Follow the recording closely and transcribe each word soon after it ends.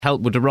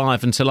Help would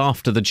arrive until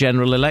after the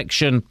general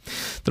election.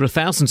 There are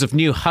thousands of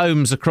new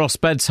homes across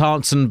Beds,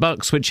 Herts and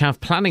Bucks which have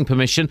planning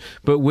permission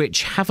but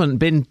which haven't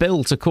been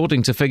built,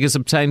 according to figures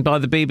obtained by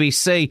the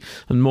BBC.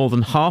 And more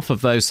than half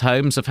of those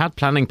homes have had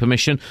planning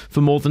permission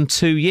for more than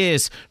 2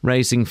 years,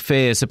 raising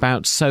fears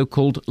about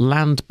so-called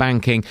land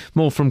banking.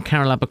 More from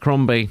Carol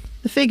Abercrombie.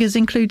 The figures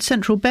include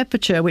central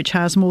Bedfordshire, which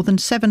has more than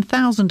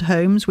 7,000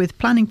 homes with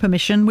planning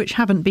permission which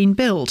haven't been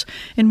built.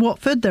 In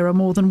Watford, there are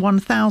more than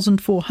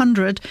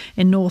 1,400,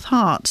 in North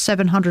Hart,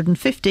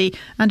 750,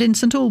 and in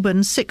St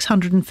Albans,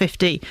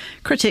 650.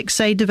 Critics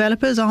say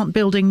developers aren't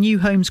building new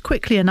homes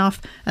quickly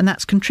enough, and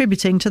that's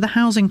contributing to the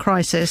housing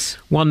crisis.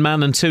 1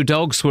 man and 2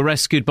 dogs were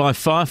rescued by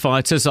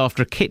firefighters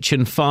after a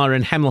kitchen fire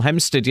in Hemel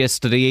Hempstead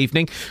yesterday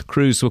evening.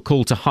 Crews were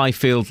called to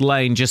Highfield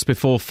Lane just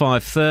before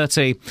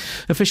 5:30.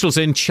 Officials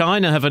in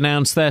China have announced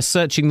they're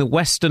searching the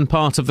western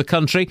part of the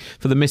country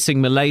for the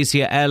missing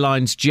Malaysia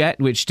Airlines jet,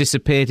 which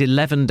disappeared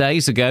 11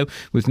 days ago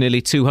with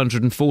nearly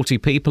 240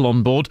 people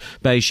on board.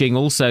 Beijing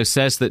also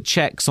says that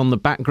checks on the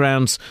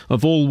backgrounds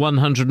of all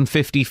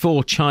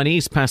 154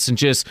 Chinese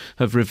passengers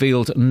have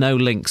revealed no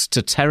links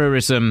to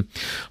terrorism.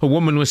 A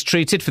woman was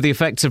treated for the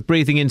effects of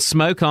breathing in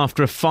smoke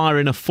after a fire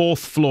in a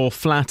 4th-floor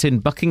flat in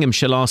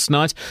Buckinghamshire last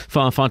night.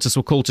 Firefighters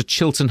were called to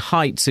Chiltern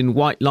Heights in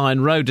White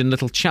Lion Road in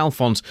Little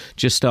Chalfont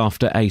just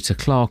after 8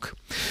 o'clock.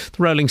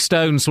 The Rolling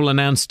Stones will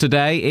announce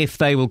today if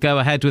they will go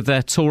ahead with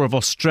their tour of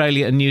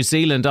Australia and New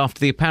Zealand after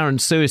the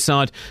apparent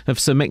suicide of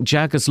Sir Mick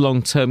Jagger's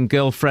long-term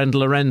girlfriend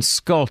Lorenz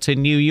Scott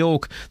in New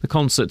York. The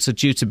concerts are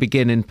due to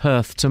begin in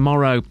Perth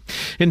tomorrow.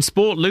 In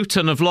sport,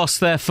 Luton have lost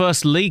their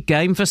first league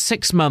game for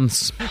 6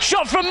 months.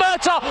 Shot from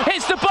Murtaugh,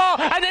 hits the bar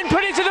and then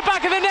put it to the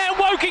back of the net.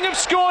 Woking have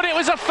scored. It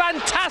was a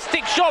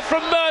fantastic shot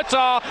from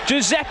Murtaugh.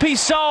 Giuseppe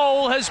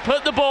Sol has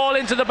put the ball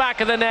into the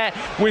back of the net.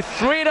 With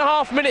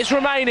 3.5 minutes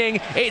remaining,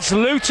 it's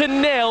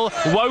Luton 0,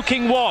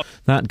 Woking 1.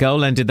 That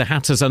goal ended the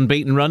Hatters'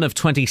 unbeaten run of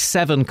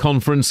 27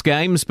 conference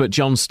games, but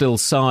John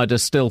Still's side are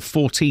still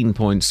 14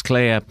 points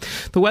clear.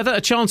 The weather,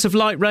 a chance of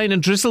light rain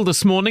and drizzle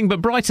this morning,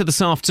 but brighter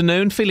this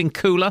afternoon, feeling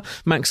cooler,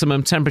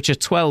 maximum temperature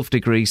 12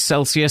 degrees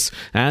Celsius,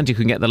 and you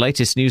can get the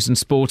latest news and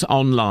sport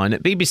online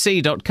at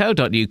bbc.co.uk/3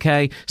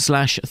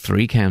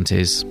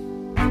 counties.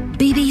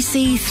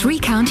 BBC Three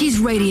Counties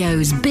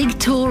Radio's big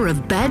tour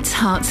of Beds,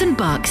 Herts and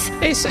Bucks.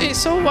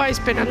 It's always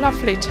been a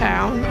lovely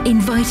town.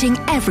 Inviting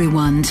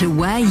everyone to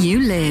where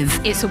you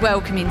live. It's a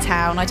welcoming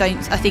town. I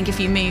think if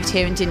you moved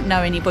here and didn't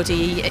know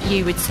anybody,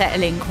 you would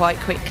settle in quite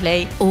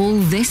quickly. All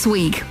this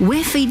week,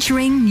 we're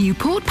featuring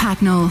Newport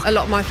Pagnell. A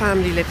lot of my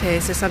family live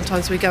here, so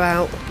sometimes we go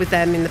out with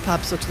them in the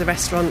pubs or to the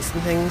restaurants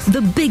and things.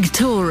 The big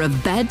tour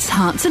of Beds,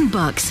 Herts and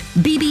Bucks.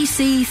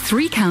 BBC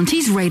Three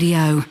Counties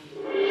Radio.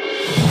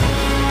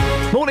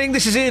 Morning,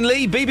 this is Iain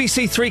Lee,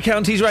 BBC Three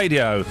Counties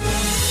Radio.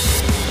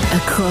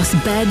 Across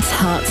Beds,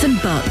 Herts and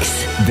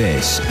Bucks.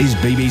 This is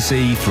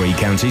BBC Three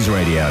Counties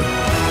Radio.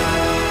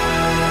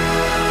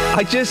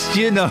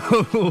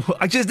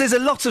 There's a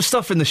lot of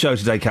stuff in the show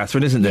today,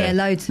 Catherine, isn't there? Yeah,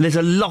 loads. There's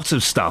a lot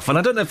of stuff, and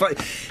I don't know if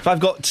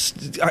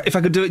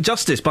I could do it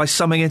justice by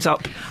summing it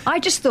up. I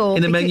just thought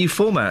in a menu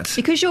format,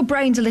 because your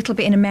brain's a little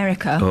bit in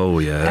America. Oh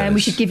yeah,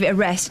 we should give it a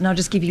rest, and I'll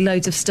just give you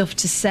loads of stuff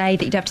to say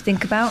that you'd have to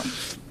think about.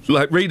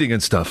 Like reading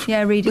and stuff.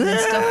 Yeah, reading and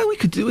stuff. We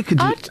could do.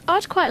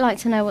 I'd quite like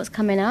to know what's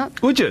coming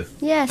up. Would you?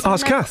 Yes.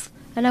 Ask Kath.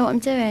 I know what I'm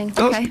doing.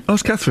 Okay.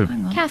 Ask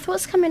Catherine. Kath,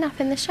 what's coming up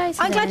in the show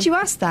today? I'm glad you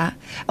asked that.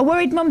 A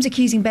worried mum's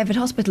accusing Bedford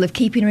Hospital of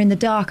keeping her in the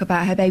dark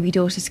about her baby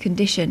daughter's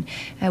condition.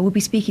 We'll be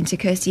speaking to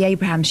Kirsty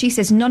Abraham. She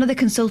says none of the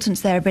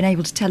consultants there have been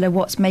able to tell her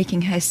what's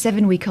making her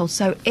 7-week-old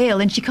so ill,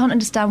 and she can't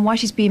understand why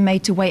she's being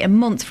made to wait a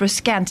month for a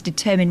scan to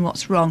determine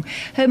what's wrong.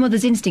 Her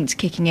mother's instinct's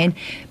kicking in,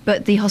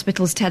 but the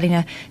hospital's telling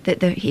her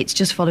that it's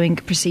just following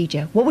a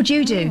procedure. What would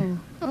you do?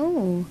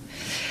 Oh.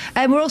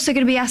 We're also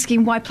going to be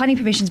asking why planning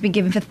permission's been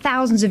given for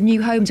thousands of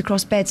new homes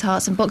across Beds,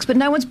 Herts and Bucks, but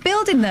no one's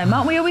building them.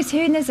 Aren't we always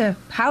hearing there's a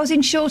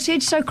housing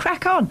shortage? So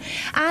crack on.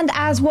 And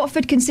as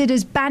Watford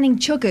considers banning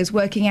chuggers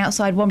working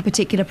outside one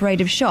particular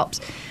parade of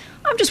shops,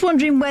 I'm just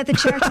wondering where the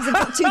charities have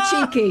got too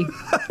cheeky.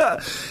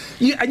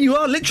 And you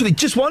are literally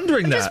just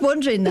wondering that. Just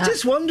wondering that.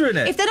 Just wondering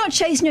it. If they're not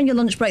chasing you on your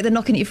lunch break, they're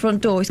knocking at your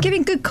front door. It's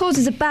giving good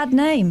causes a bad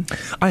name.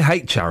 I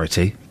hate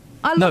charity.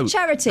 I love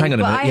charity, but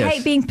I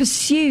hate being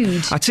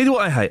pursued. I tell you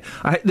what I hate.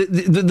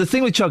 The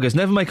thing with chuggers,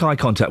 never make eye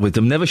contact with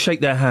them, never shake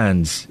their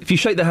hands. If you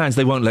shake their hands,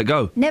 they won't let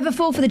go. Never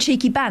fall for the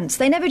cheeky bants.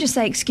 They never just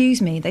say,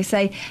 excuse me. They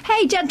say,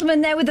 hey, gentleman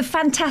there with a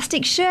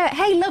fantastic shirt.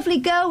 Hey, lovely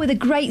girl with a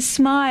great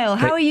smile.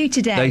 How are you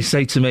today? They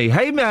say to me,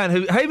 hey, man,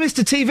 hey,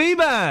 Mr. TV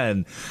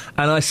man.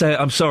 And I say,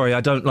 I'm sorry,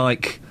 I don't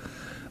like...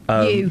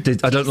 you.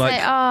 I don't like...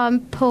 Say, I'm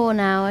poor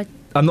now.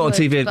 I'm not on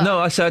TV. No,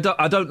 I say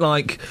I don't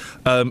like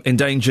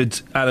endangered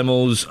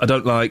animals. I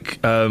don't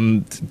like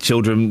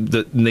children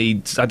that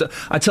need...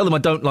 I tell them I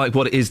don't like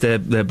what it is they're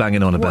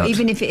banging on about.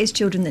 Even if it is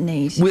children that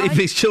need? Well, if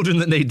it's children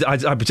that need... I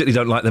particularly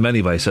don't like them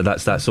anyway, so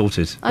that's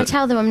sorted. I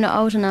tell them I'm not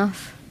old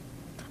enough.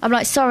 I'm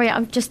like, sorry,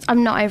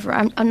 I'm not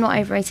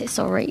over 18,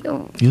 sorry.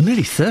 You're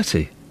nearly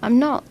 30. I'm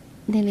not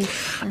nearly.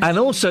 And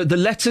also the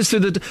letters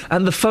through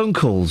and the phone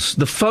calls.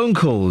 The phone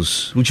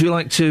calls. Would you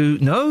like to?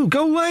 No,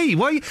 go away.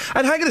 Why?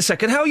 And hang on a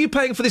second. How are you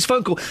paying for this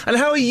phone call? And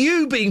how are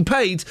you being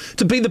paid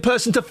to be the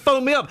person to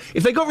phone me up?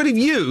 If they got rid of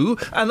you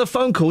and the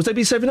phone calls, they'd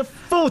be saving a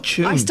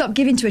fortune. I stopped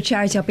giving to a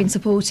charity I've been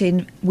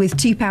supporting with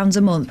 £2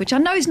 a month, which I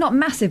know is not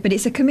massive, but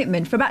it's a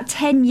commitment for about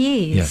 10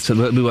 years. Yeah,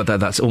 so we worked that.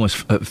 That's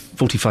almost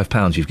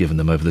 £45 you've given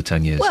them over the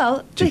 10 years.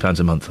 Well, £2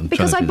 a month.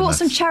 Because I bought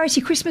some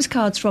charity Christmas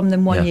cards from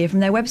them one year from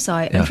their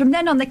website, and from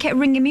then on they kept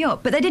ringing me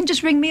up. But they didn't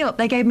just ring me up;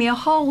 they gave me a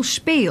whole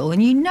spiel,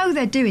 and you know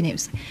they're doing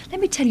it. Let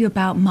me tell you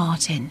about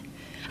Martin.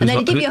 And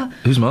then give you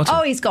who's Martin?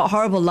 Oh, he's got a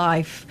horrible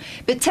life.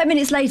 But 10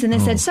 minutes later, and they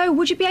said, "So,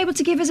 would you be able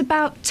to give us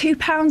about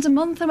 £2 a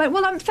month?" I went,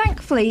 "Well,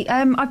 thankfully,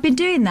 I've been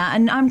doing that,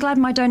 and I'm glad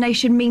my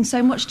donation means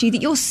so much to you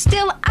that you're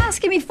still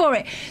asking me for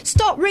it.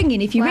 Stop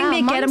ringing. If you ring me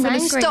again, I'm going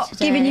to stop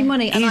giving you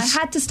money." And I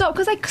had to stop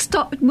because they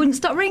wouldn't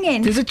stop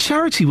ringing. There's a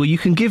charity where you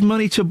can give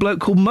money to a bloke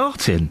called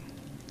Martin.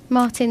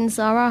 Martins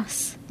are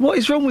us. What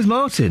is wrong with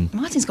Martin?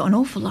 Martin's got an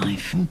awful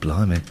life. Oh,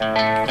 blimey.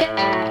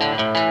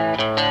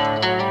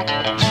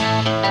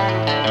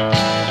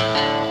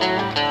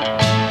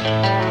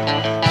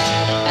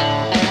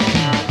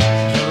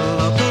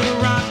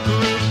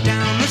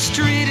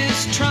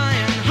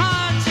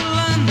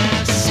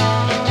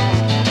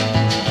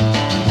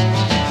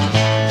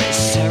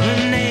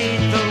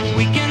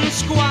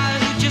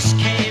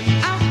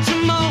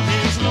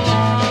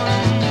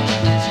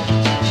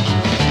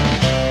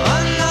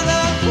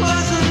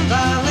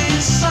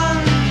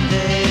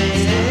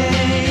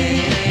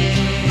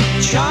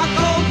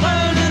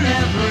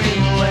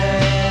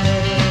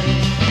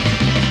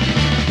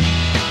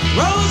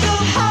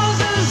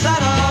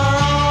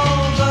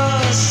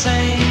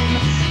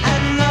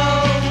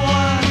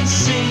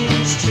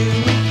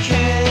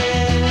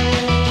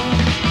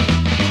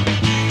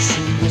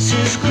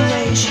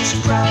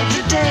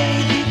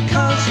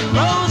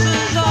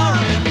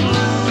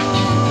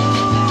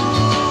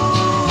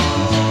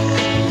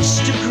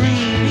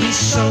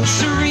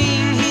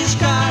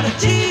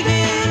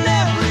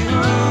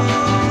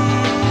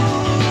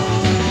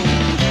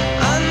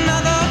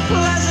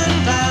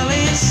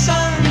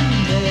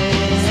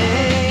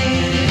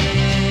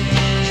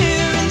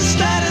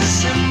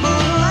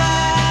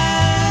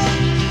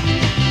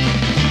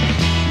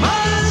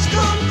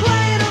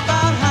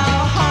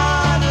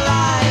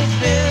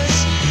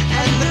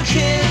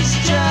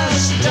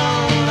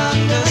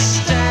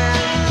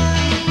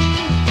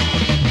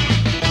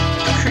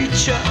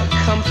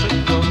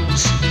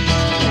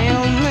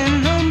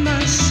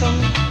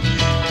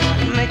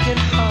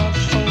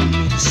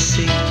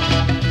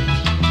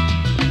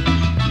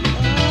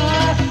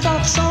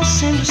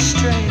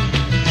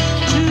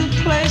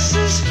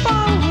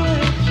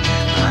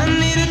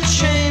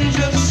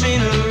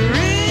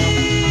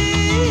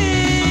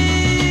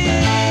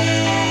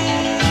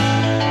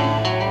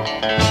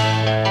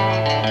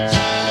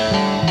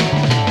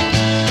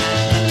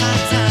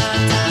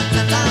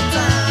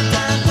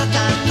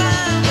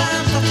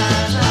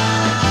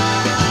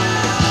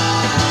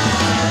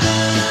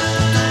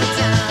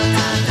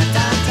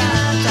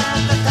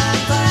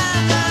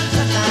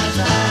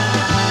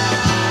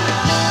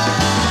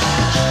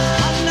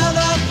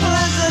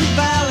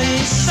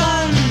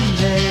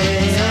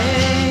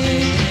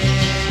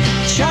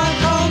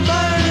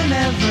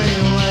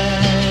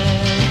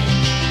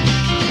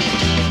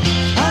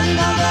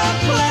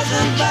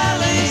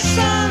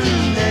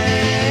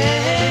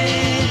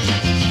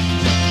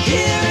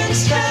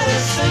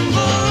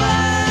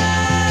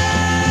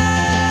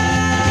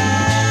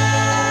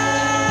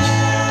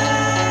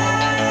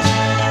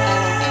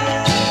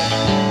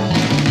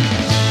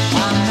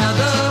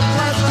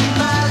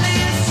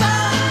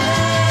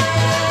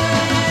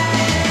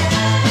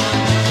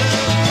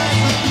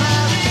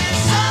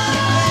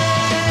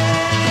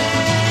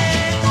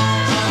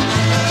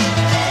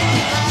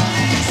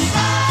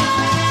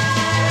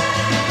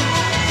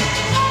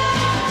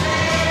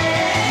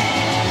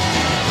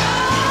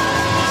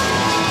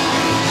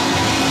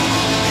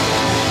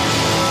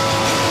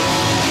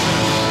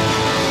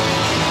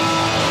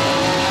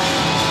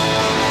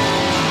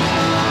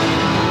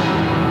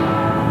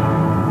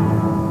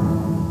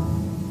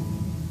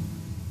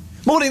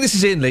 Morning, this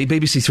is Iain Lee,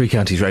 BBC Three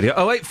Counties Radio.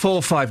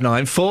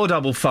 08459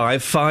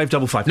 455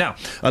 555. Now,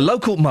 a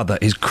local mother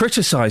is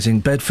criticising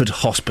Bedford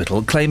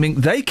Hospital,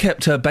 claiming they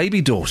kept her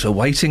baby daughter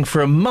waiting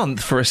for a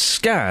month for a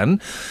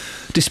scan,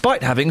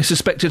 despite having a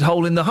suspected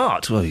hole in the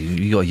heart. Well,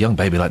 you got a young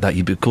baby like that,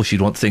 of course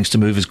you'd want things to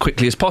move as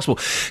quickly as possible.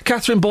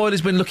 Catherine Boyle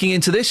has been looking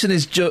into this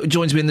and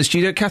joins me in the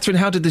studio. Catherine,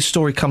 how did this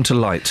story come to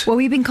light? Well,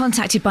 we've been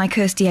contacted by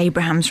Kirsty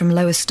Abrahams from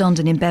Lower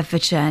Stondon in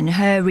Bedfordshire, and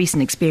her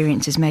recent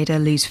experience has made her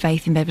lose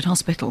faith in Bedford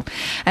Hospital.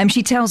 She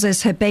Kirsty tells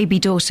us her baby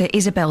daughter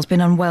Isabel's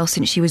been unwell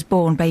since she was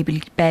born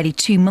barely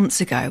 2 months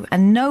ago,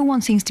 and no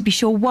one seems to be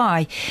sure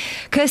why.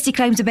 Kirsty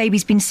claims the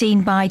baby's been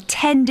seen by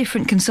 10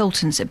 different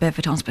consultants at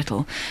Bedford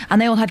Hospital,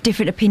 and they all have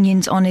different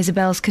opinions on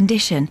Isabel's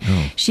condition.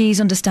 She's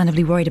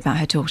understandably worried about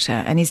her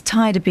daughter and is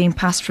tired of being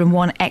passed from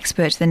one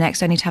expert to the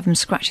next, only to have them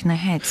scratching their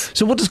heads.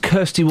 So what does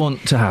Kirsty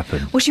want to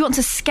happen? Well, she wants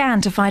a scan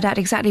to find out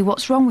exactly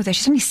what's wrong with her.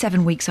 She's only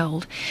 7 weeks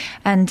old,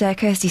 and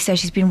Kirsty says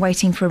she's been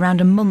waiting for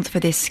around a month for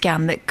this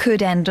scan that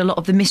could end a lot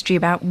of the mystery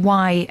about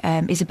why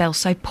Isabel's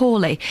so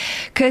poorly.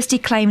 Kirsty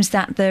claims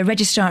that the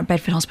registrar at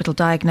Bedford Hospital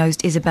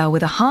diagnosed Isabel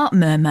with a heart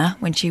murmur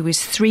when she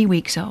was 3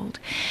 weeks old.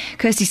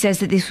 Kirsty says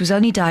that this was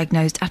only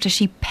diagnosed after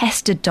she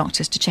pestered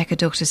doctors to check her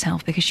daughter's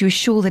health because she was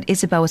sure that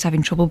Isabel was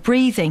having trouble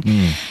breathing.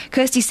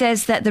 Kirsty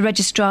says that the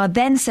registrar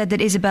then said that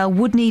Isabel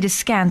would need a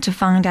scan to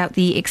find out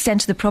the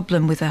extent of the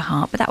problem with her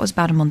heart, but that was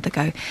about a month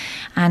ago,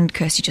 and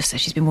Kirsty just says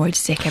she's been worried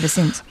sick ever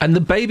since. And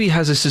the baby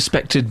has a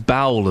suspected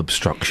bowel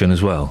obstruction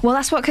as well. Well,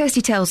 that's what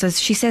Kirsty tells us.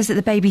 She says that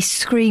the baby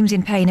screams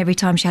in pain every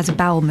time she has a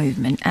bowel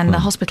movement, and the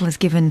hospital has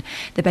given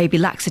the baby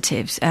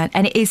laxatives,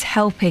 and it is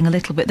helping a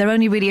little bit. They're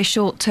only really a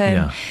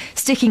short-term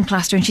sticking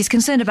plaster, and she's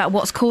concerned about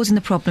what's causing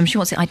the problem. She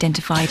wants it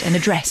identified and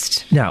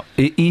addressed. Now,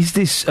 is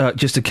this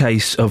just a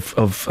case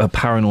of a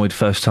paranoid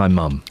first-time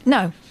mum?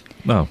 No.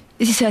 Oh.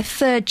 This is her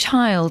third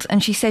child,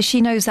 and she says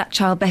she knows that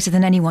child better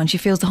than anyone. She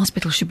feels the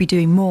hospital should be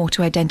doing more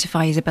to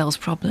identify Isabel's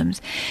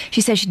problems.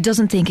 She says she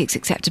doesn't think it's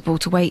acceptable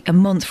to wait a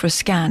month for a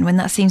scan when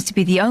that seems to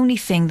be the only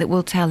thing that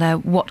will tell her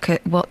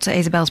what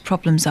Isabel's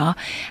problems are,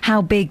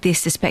 how big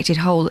this suspected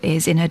hole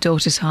is in her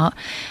daughter's heart,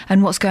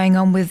 and what's going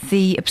on with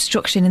the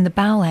obstruction in the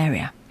bowel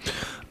area.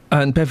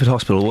 And Bedford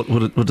Hospital,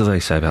 what do they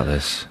say about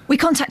this? We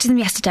contacted them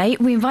yesterday.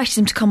 We invited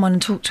them to come on and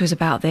talk to us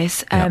about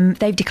this.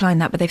 They've declined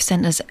that, but they've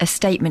sent us a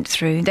statement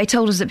through. They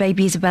told us that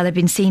baby Isabel had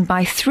been seen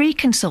by 3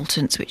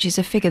 consultants, which is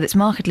a figure that's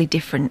markedly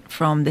different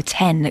from the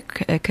 10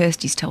 that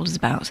Kirsty's told us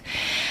about.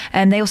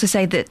 They also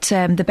say that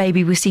the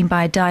baby was seen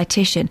by a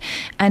dietitian,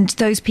 and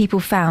those people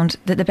found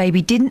that the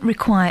baby didn't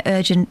require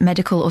urgent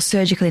medical or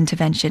surgical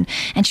intervention,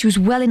 and she was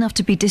well enough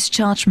to be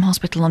discharged from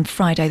hospital on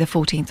Friday, the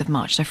 14th of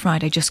March, so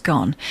Friday just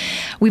gone.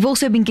 We've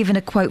also been given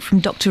a quote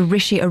from Dr.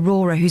 Rishi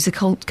Arora, who's a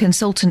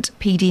consultant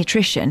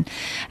paediatrician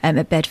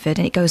at Bedford,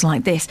 and it goes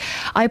like this.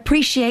 I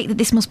appreciate that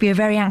this must be a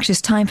very anxious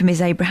time for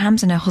Ms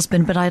Abrahams and her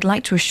husband, but I'd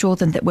like to assure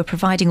them that we're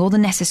providing all the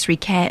necessary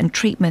care and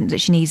treatment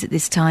that she needs at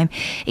this time,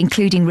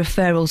 including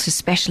referrals to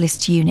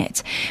specialist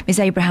unit. Ms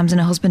Abrahams and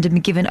her husband have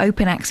been given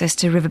open access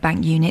to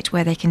Riverbank unit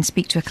where they can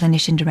speak to a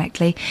clinician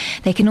directly.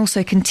 They can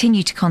also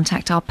continue to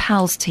contact our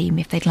PALS team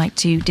if they'd like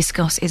to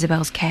discuss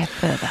Isabel's care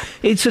further.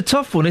 It's a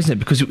tough one, isn't it?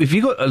 Because if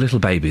you've got a little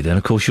baby, then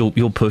of course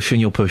you'll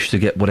push to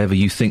get whatever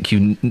you think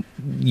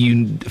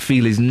you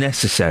feel is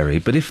necessary.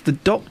 But if the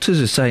doctors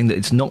are saying that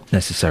it's not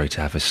necessary to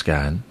have a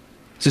scan,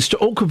 it's an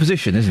awkward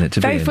position, isn't it?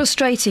 Very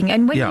frustrating.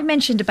 And when you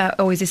mentioned about,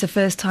 is this a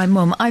first-time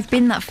mum? I've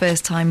been that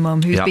first-time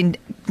mum who's been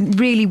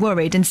really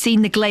worried and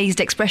seen the glazed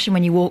expression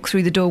when you walk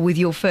through the door with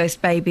your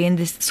first baby, and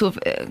this sort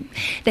of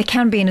there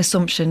can be an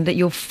assumption that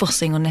you're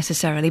fussing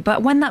unnecessarily.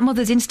 But when that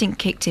mother's instinct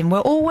kicked in, we're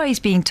always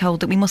being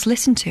told that we must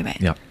listen to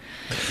it. Yeah.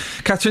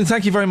 Catherine,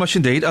 thank you very much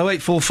indeed.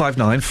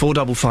 08459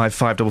 455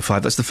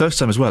 555. That's the first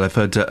time as well I've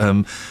heard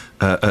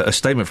a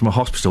statement from a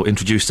hospital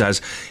introduced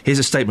as, here's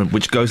a statement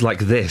which goes like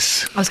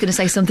this. I was going to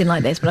say something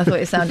like this, but I thought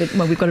it sounded,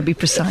 well, we've got to be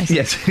precise.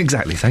 Yes,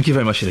 exactly. Thank you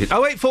very much indeed.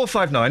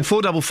 08459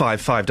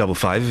 455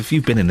 555. If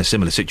you've been in a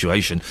similar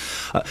situation,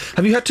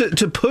 have you had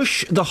to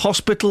push the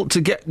hospital to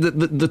get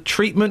the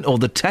treatment or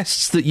the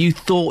tests that you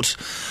thought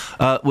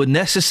were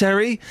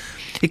necessary?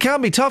 It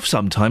can be tough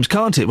sometimes,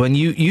 can't it, when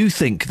you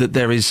think that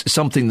there is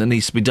something that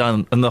needs to be done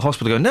and the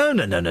hospital go, no.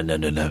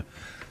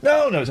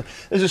 No,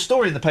 there's a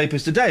story in the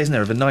papers today, isn't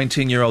there, of a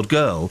 19-year-old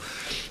girl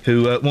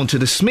who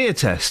wanted a smear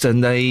test,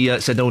 and they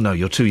said, "Oh no,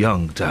 you're too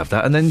young to have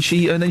that," and then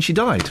she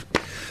died.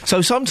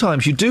 So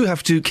sometimes you do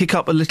have to kick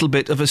up a little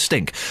bit of a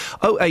stink.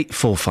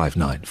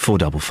 08459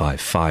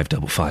 455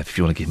 555 if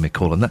you want to give me a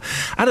call on that.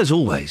 And as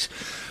always,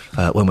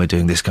 when we're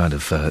doing this kind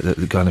of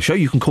show,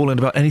 you can call in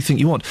about anything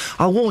you want.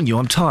 I'll warn you,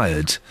 I'm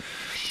tired.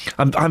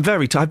 I'm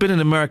very tired. I've been in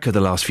America the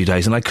last few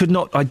days, and I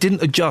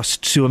didn't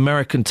adjust to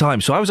American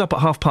time. So I was up at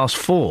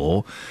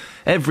 4:30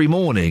 every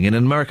morning in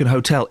an American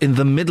hotel in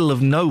the middle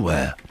of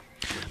nowhere.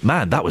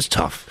 Man, that was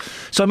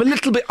tough. So I'm a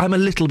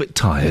little bit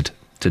tired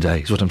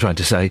today, is what I'm trying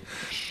to say.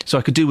 So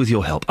I could do with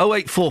your help.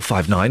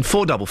 08459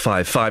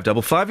 455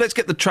 555. Let's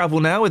get the travel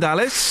now with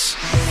Alice.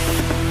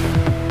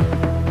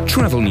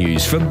 Travel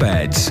news for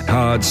beds,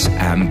 cards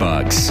and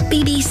bugs.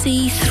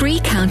 BBC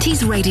Three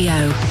Counties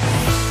Radio.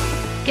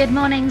 Good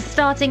morning.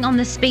 Starting on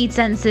the speed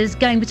sensors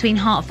going between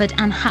Hertford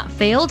and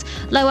Hatfield.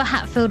 Lower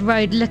Hatfield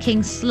Road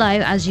looking slow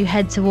as you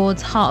head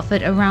towards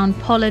Hertford around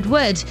Pollard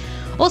Wood.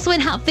 Also in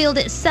Hatfield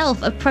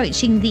itself,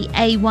 approaching the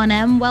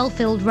A1M,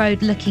 Wellfield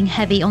Road looking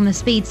heavy on the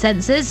speed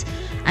sensors.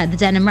 At the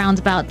Denham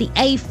roundabout, the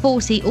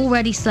A40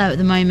 already slow at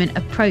the moment,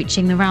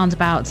 approaching the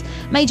roundabout.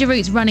 Major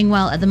routes running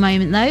well at the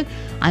moment though.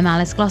 I'm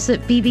Alice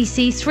Glossop,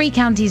 BBC Three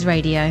Counties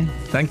Radio.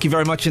 Thank you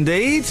very much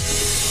indeed.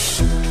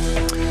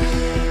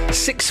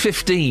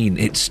 6:15.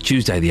 It's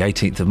Tuesday the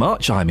 18th of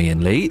March. I'm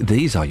Iain Lee.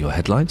 These are your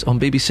headlines on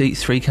BBC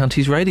Three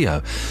Counties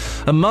Radio.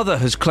 A mother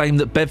has claimed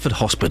that Bedford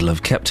Hospital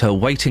have kept her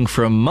waiting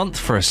for a month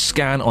for a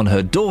scan on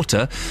her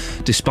daughter,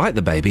 despite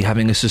the baby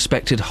having a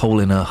suspected hole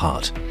in her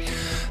heart.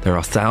 There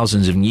are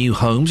thousands of new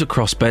homes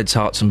across Beds,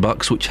 Herts and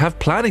Bucks which have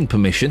planning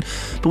permission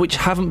but which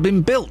haven't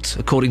been built,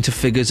 according to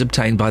figures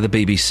obtained by the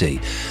BBC.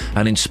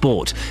 And in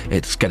sport,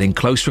 it's getting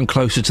closer and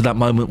closer to that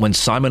moment when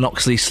Simon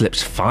Oxley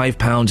slips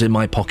 £5 in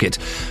my pocket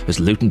as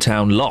Luton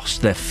Town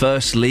lost their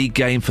first league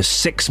game for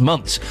 6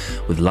 months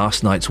with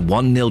last night's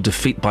 1-0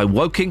 defeat by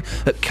Woking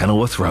at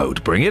Kenilworth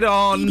Road. Bring it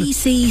on!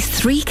 BBC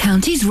Three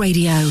Counties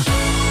Radio.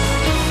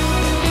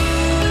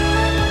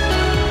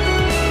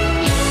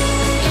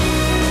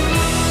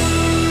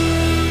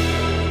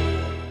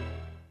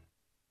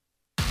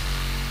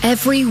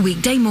 Every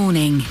weekday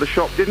morning. The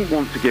shop didn't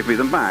want to give me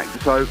them back,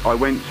 so I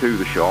went to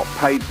the shop,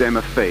 paid them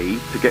a fee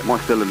to get my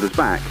cylinders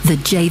back. The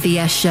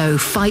JVS show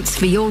fights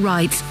for your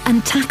rights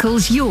and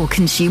tackles your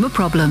consumer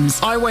problems.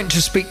 I went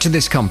to speak to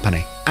this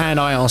company and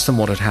I asked them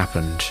what had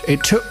happened.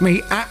 It took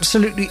me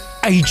absolutely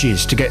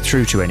ages to get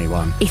through to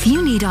anyone. If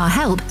you need our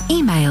help,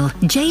 email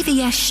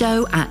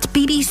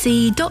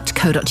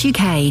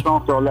jvsshow@bbc.co.uk.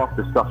 After our last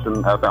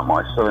discussion about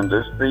my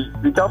cylinders,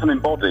 the governing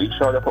body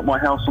showed up at my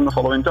house on the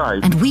following day.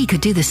 And we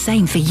could do the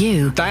same for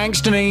you. Thanks,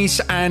 Denise,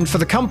 and for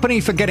the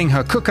company for getting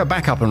her cooker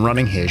back up and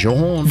running, here's your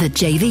horn. The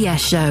JVS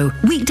show,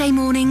 weekday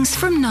mornings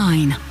from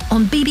 9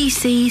 on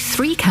BBC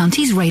Three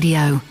Counties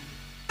Radio.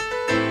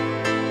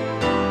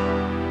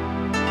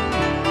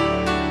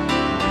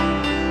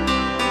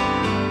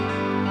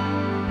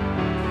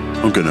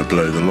 I'm going to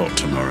blow the lot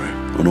tomorrow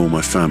on all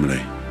my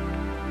family.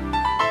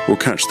 We'll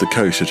catch the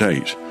coast at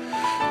 8.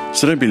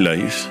 So don't be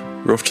late.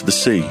 We're off to the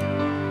sea.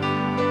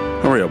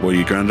 Hurry up, will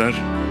you, Grandad?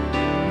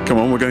 Come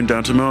on, we're going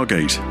down to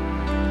Margate.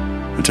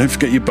 And don't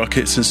forget your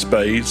buckets and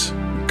spades,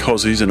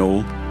 cozzies and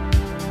all.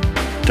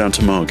 Down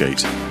to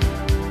Margate.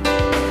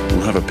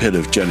 We'll have a pill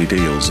of jellied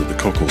eels at the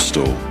cockle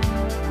stall.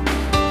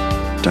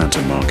 Down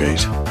to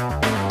Margate.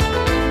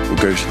 We'll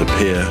go to the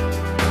pier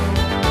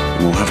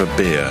and we'll have a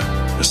beer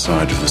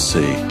aside of the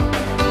sea.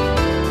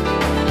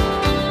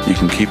 You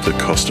can keep the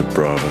cost of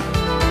Brava.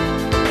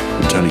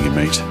 I'm telling you,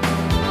 mate,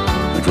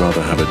 I'd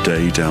rather have a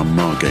day down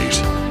Margate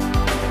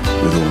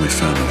with all my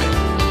family.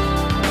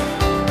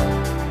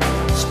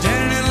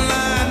 Standing in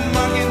line,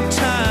 marking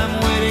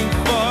time, waiting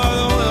for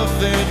the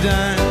welfare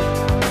dime,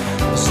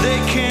 'cause they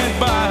can't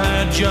buy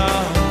a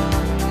job.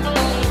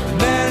 The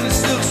man in the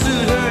silk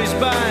suit hurries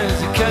by as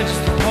he catches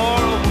the poor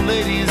old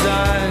lady's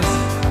eyes.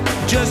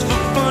 Just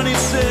for fun, he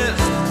says,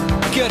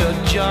 get a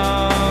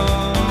job.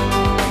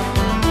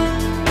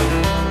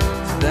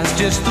 That's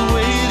just the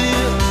way it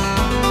is.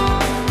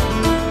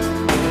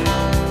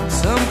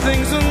 Some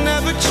things will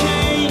never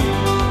change.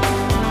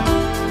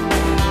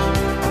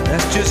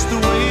 That's just the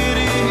way it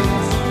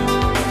is.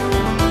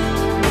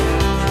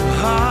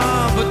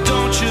 Ah, but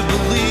don't you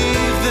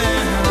believe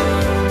them?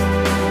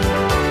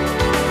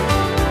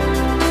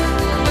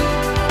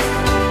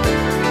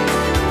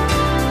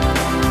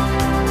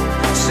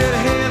 Said,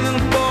 hey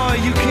little boy,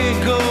 you can't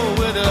go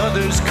where the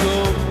others go.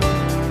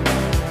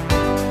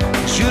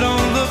 You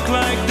don't look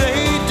like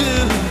they do.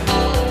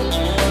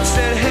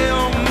 Said, hey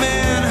old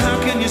man, how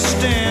can you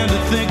stand to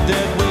think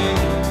that way?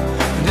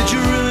 Did you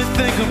really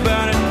think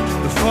about it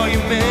before you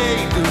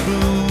made the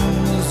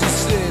rules? He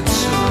said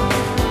so.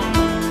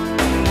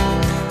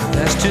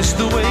 That's just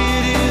the way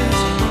it is.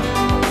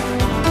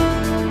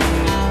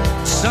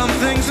 Some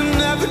things will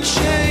never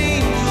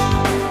change.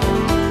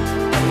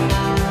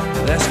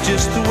 That's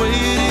just the way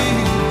it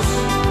is.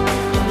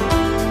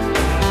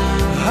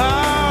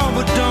 Oh,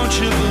 but don't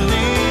you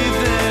believe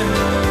them?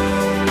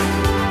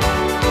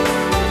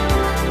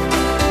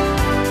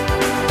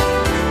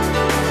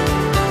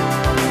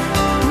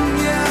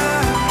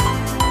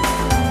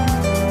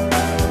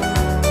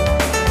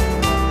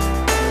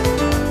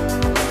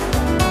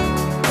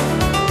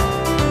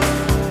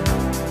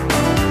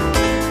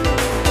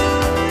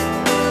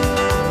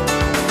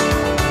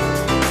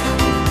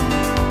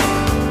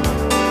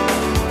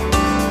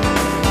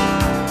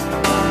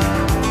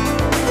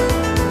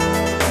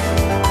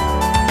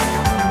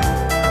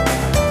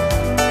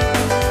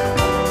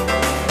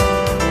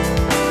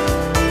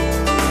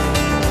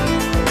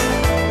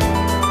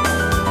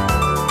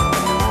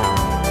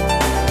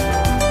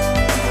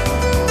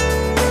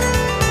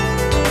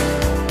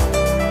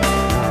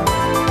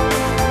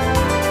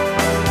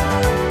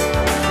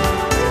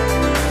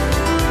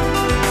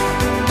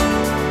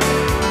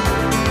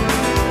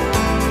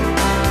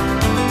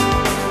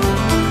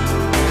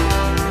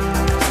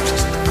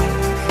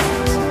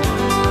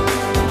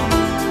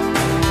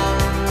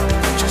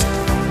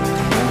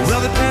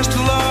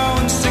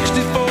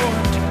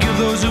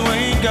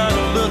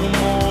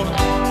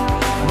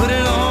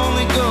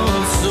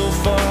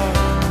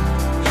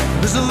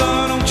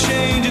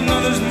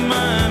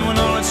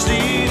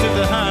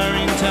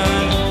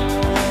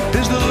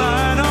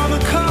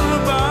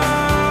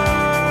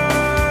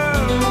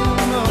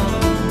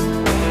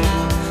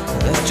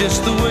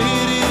 just the way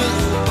it is.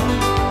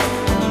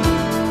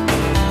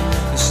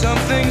 Some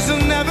things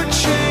will never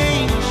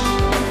change.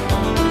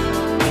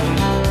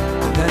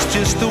 That's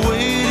just the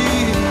way it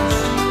is.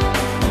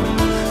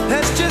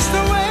 That's just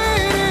the way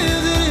it is.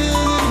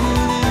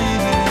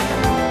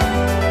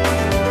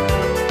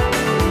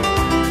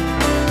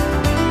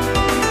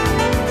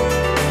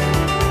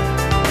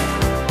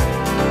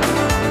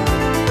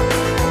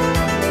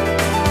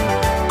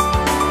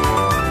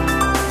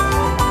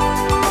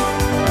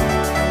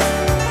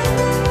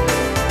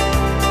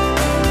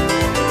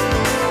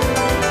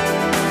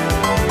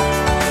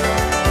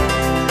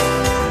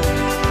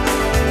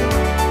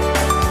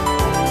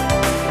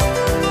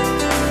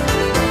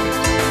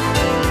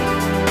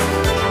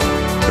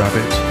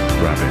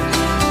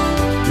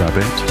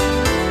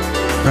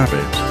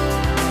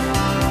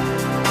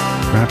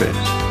 Rabbit.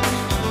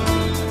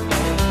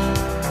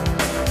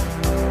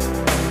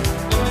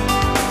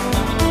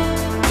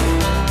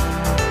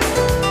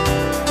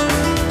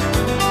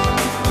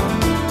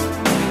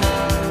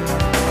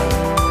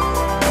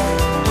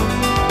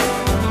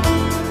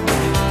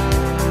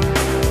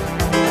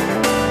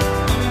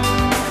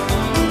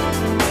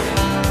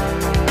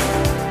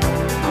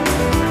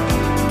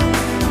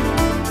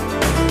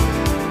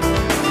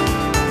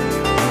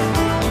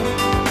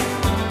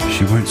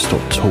 She won't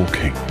stop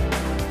talking.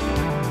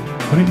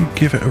 Why don't you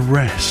give it a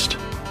rest?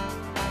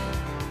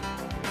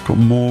 Got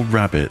more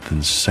rabbit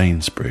than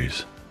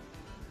Sainsbury's.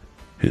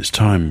 It's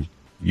time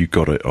you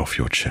got it off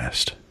your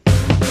chest.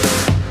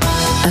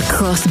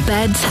 Across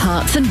beds,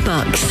 hearts and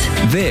bucks.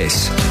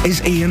 This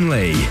is Iain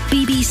Lee.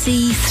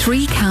 BBC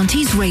Three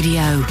Counties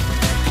Radio.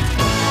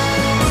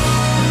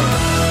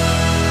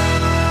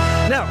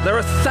 Now, there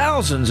are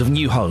thousands of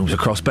new homes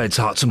across Beds,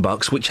 Herts and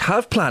Bucks which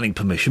have planning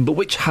permission but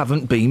which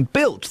haven't been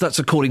built. That's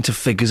according to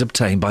figures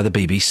obtained by the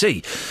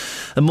BBC.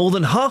 And more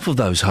than half of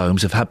those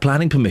homes have had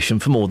planning permission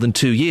for more than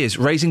 2 years,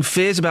 raising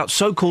fears about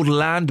so-called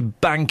land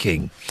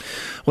banking.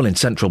 Well, in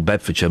central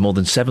Bedfordshire, more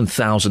than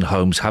 7,000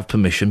 homes have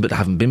permission but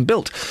haven't been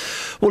built.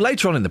 Well,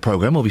 later on in the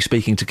programme, we'll be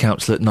speaking to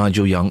Councillor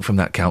Nigel Young from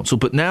that council,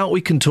 but now we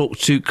can talk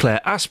to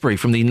Claire Asprey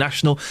from the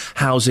National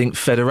Housing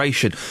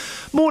Federation.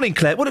 Morning,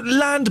 Claire.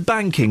 Land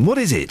banking, what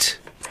is it?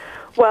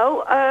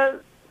 Well,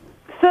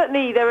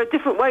 certainly there are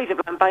different ways of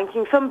land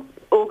banking. Some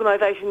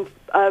organisations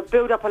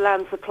build up a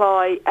land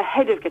supply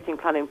ahead of getting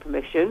planning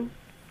permission.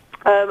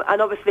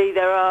 And obviously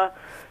there are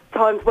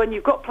times when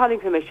you've got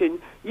planning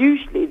permission,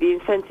 usually the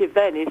incentive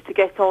then is to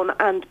get on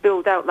and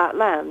build out that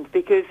land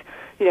because,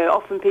 you know,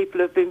 often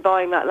people have been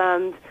buying that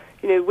land,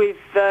 you know, with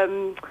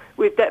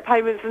debt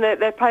payments and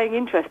they're paying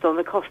interest on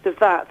the cost of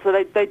that. So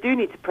they do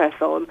need to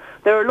press on.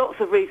 There are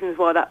lots of reasons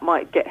why that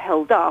might get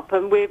held up,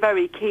 and we're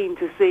very keen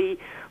to see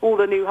all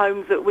the new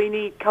homes that we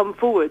need come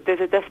forward.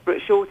 There's a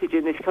desperate shortage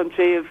in this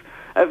country of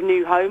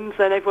new homes,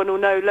 and everyone will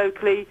know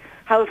locally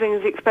housing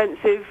is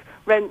expensive,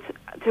 rent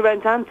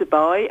and to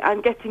buy,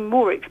 and getting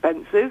more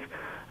expensive.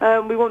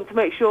 We want to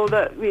make sure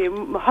that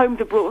homes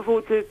are brought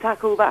forward to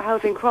tackle that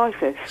housing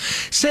crisis.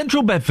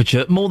 Central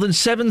Bedfordshire, more than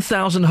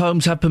 7,000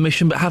 homes have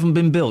permission but haven't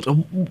been built.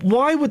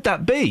 Why would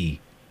that be?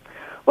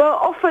 Well,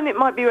 often it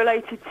might be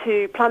related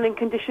to planning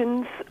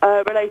conditions,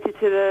 related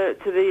to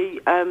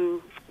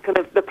the kind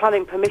of the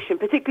planning permission,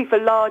 particularly for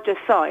larger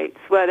sites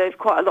where there's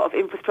quite a lot of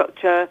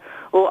infrastructure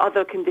or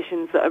other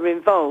conditions that are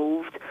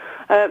involved.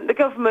 The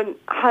government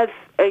has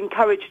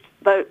encouraged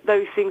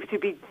those things to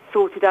be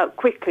sorted out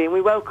quickly, and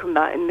we welcome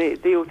that in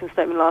the autumn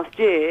statement last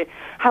year.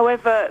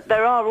 However,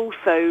 there are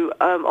also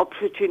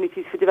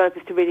opportunities for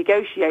developers to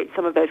renegotiate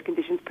some of those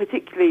conditions,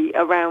 particularly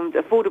around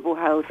affordable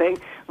housing,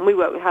 and we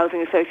work with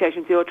housing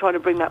associations who are trying to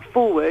bring that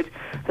forward,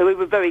 so we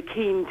were very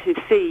keen to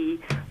see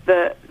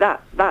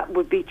that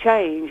would be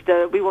changed.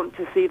 We want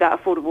to see that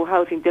affordable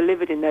housing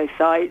delivered in those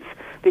sites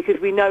because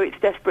we know it's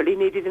desperately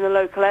needed in the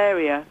local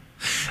area.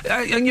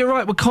 And you're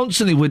right,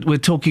 we're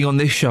talking on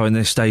this show, in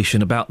this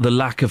station, about the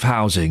lack of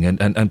housing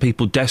and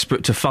people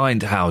desperate to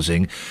find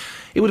housing.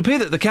 It would appear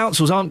that the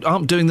councils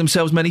aren't doing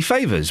themselves many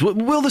favours.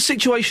 Will the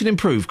situation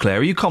improve, Claire?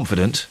 Are you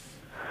confident?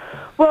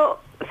 Well,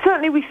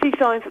 certainly we see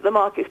signs that the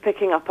market's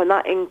picking up, and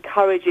that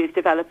encourages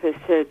developers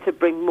to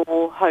bring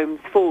more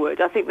homes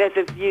forward. I think there's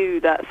a view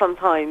that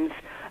sometimes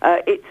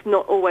it's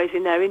not always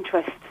in their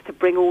interests to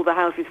bring all the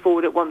houses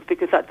forward at once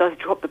because that does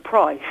drop the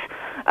price.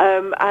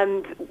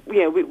 And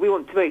we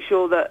want to make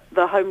sure that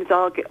the homes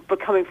are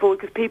coming forward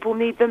because people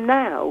need them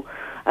now.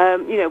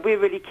 We're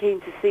really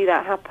keen to see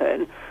that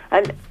happen.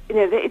 And,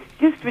 it's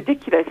just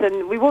ridiculous.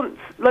 And we want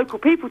local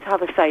people to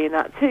have a say in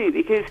that too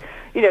because,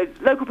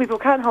 local people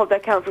can hold their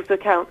councils to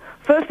account,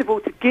 first of all,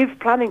 to give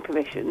planning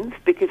permissions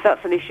because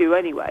that's an issue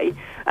anyway,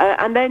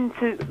 and then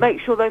to make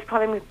sure those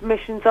planning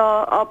permissions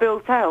are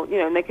built out,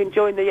 and they can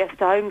join the Yes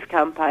to Homes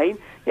campaign,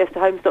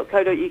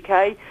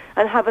 yestohomes.co.uk,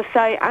 and have a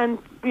say and,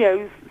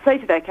 say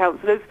to their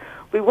councillors,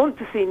 we want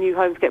to see new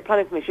homes get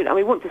planning permission and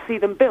we want to see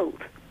them built.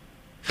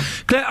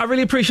 Claire, I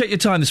really appreciate your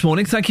time this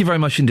morning. Thank you very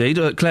much indeed.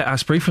 Claire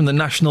Asprey from the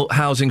National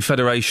Housing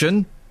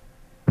Federation.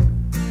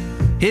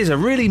 Here's a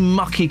really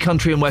mucky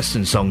country and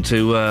western song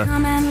to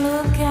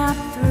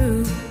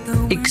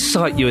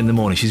excite you in the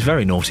morning. She's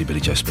very naughty,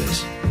 Billy Jo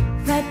Spears.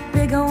 That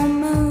big old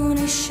moon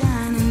is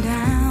shining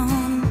down.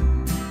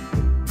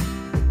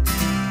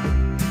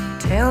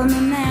 Tell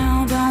me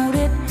now, don't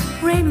it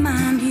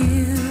remind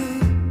you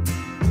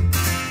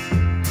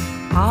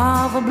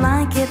of a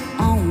blanket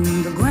on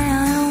the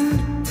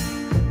ground?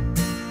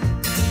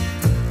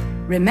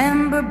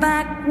 Remember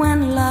back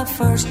when love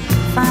first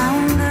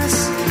found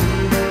us?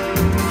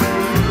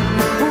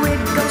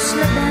 We'd go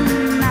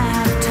slipping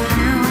out of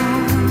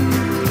town,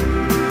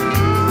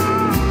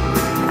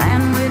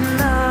 and we'd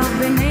love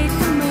beneath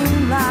the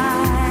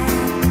moonlight,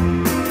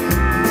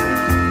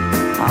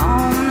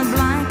 on a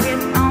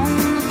blanket on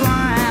the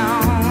ground.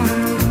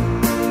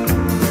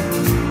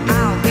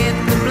 I'll get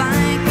the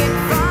blanket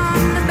from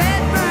the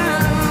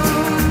bedroom,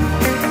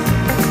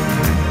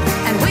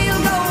 and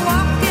we'll go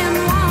walking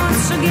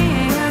once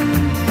again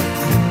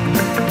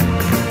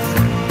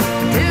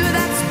to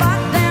that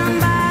spot down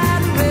by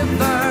the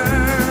river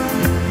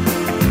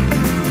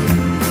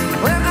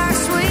where our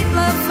sweet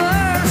love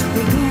first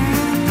began.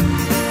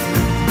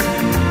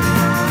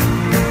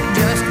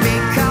 Just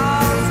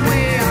because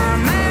we are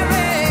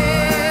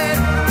married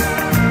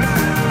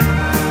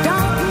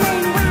don't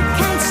mean we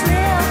can't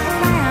slip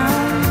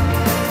around.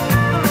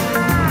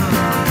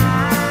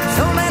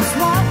 So let's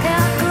walk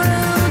out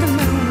through the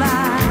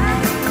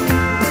moonlight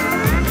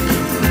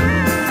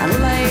and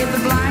lay the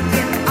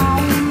blanket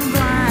on the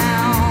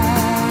ground.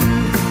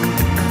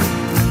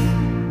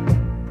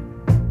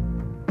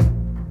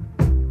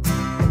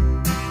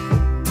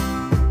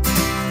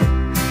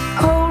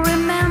 Oh,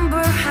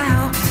 remember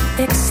how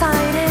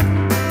excited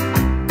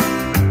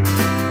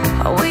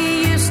we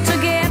used to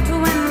get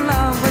when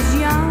love was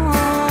young.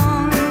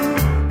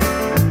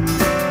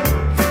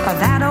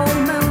 That old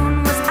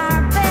moon was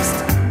our best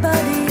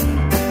buddy.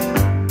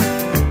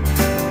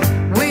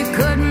 We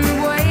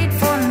couldn't wait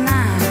for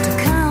night to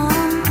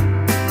come.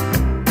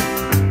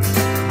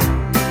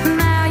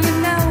 Now you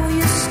know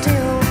you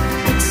still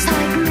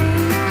excite me.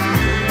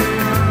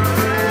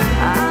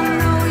 I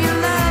know you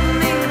love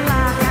me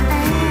like I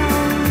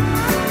am.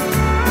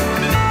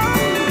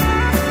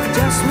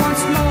 Just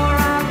once more,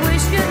 I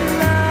wish you'd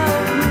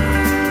love me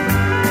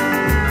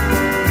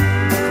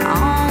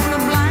on the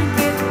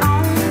blanket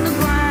on the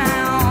ground.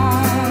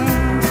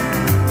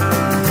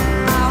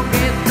 I'll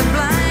get the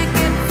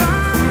blanket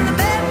from the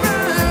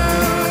bedroom,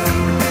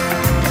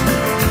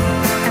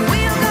 and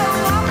we'll go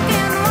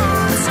walking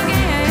once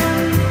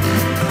again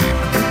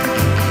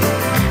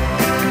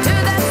to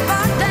that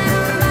spot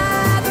down by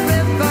the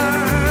river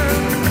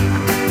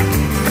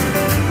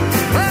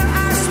where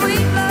our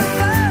sweet love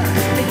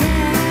first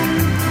began.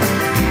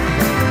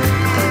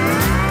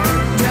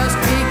 Just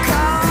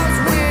because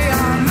we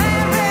are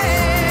married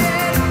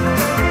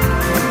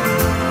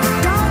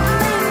don't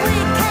mean we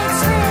can't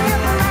slip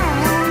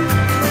around.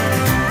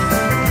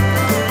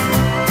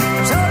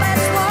 So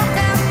let's walk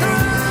out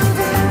through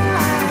the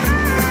moonlight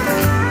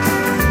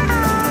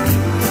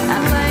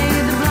and lay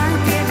the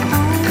blanket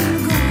on the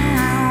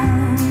ground.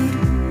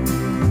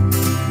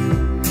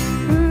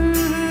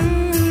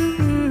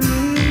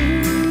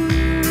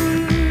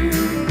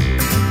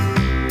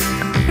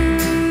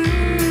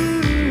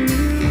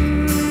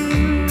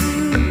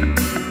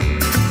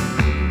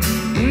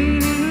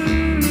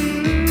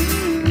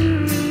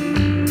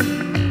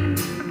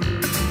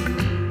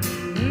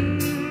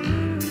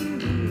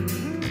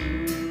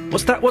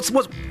 What's that? What's...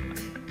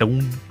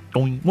 Doing,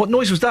 doing. What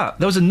noise was that?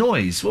 There was a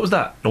noise. What was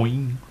that?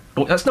 Doing,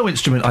 doing. That's no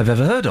instrument I've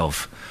ever heard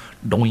of.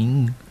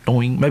 Doing,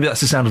 doing. Maybe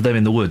that's the sound of them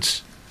in the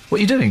woods. What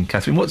are you doing,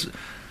 Catherine? What...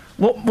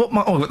 Oh,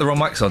 I've got the wrong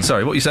mics on.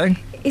 Sorry, what are you saying?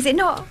 Is it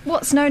not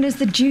what's known as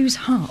the Jew's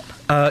harp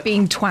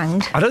being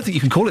twanged? I don't think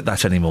you can call it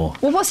that anymore.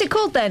 Well, what's it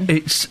called then?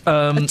 It's,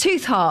 A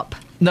tooth harp.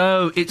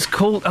 No, it's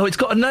called... Oh, it's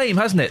got a name,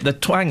 hasn't it? The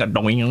twanger.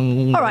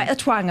 All right, a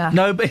twanger.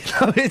 No, but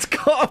no, it's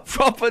got a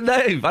proper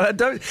name. And I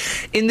don't...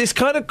 In this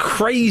kind of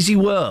crazy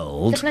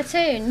world... The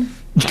platoon.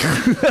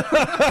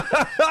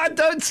 I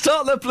don't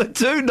start the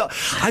platoon.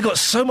 I got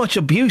so much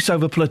abuse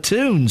over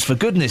platoons, for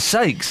goodness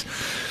sakes.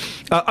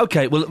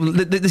 OK, well,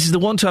 this is the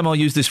one time I'll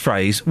use this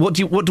phrase. What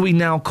do we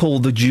now call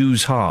the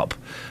Jew's harp?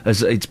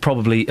 As it's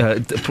probably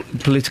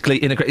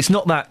politically incorrect. It's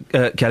not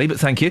that, Kelly, but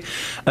thank you.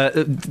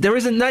 There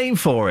is a name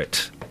for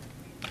it.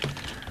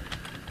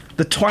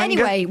 The twanger.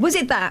 Anyway, was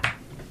it that?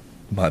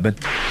 Might have been.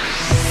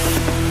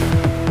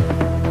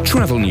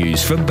 Travel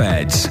news for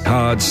beds,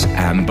 cards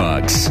and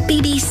bugs.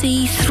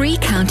 BBC Three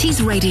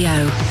Counties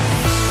Radio.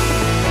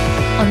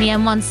 On the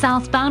M1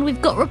 southbound,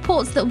 we've got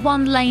reports that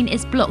one lane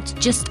is blocked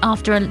just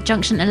after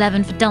junction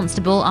 11 for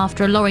Dunstable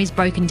after a lorry's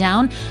broken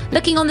down.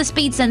 Looking on the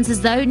speed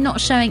sensors, though, not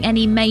showing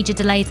any major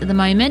delays at the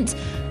moment.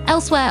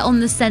 Elsewhere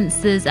on the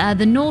sensors,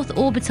 the North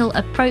Orbital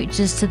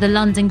approaches to the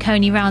London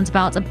Coney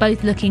roundabout are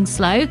both looking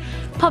slow.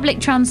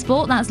 Public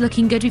transport, that's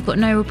looking good. We've got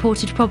no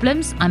reported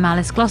problems. I'm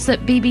Alice Glossop,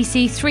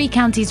 BBC Three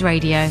Counties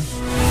Radio.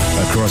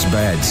 Across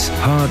beds,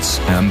 hearts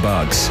and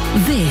bugs.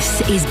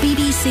 This is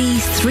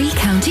BBC Three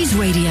Counties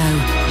Radio.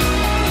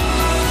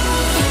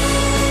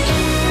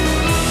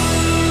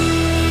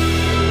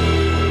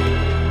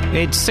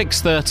 It's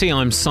 6:30,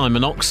 I'm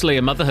Simon Oxley.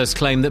 A mother has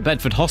claimed that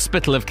Bedford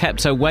Hospital have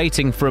kept her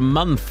waiting for a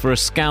month for a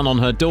scan on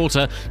her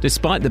daughter,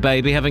 despite the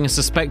baby having a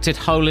suspected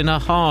hole in her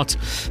heart.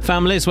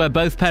 Families where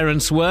both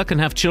parents work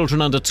and have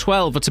children under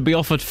 12 are to be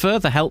offered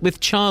further help with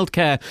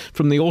childcare.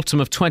 From the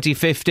autumn of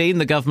 2015,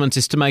 the government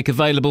is to make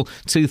available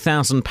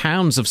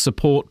 £2,000 of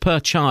support per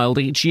child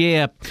each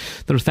year.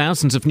 There are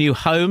thousands of new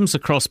homes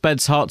across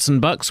Beds, Herts and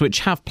Bucks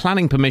which have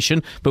planning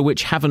permission but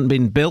which haven't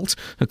been built,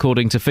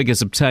 according to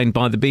figures obtained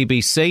by the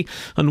BBC.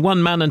 And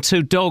one man and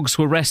two dogs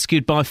were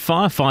rescued by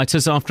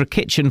firefighters after a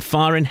kitchen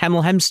fire in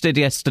Hemel Hempstead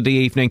yesterday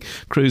evening.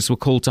 Crews were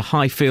called to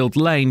Highfield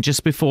Lane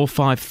just before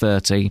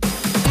 5:30.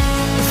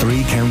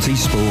 Three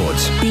Counties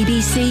Sports.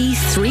 BBC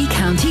Three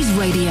Counties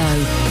Radio.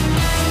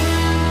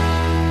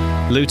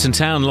 Luton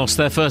Town lost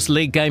their first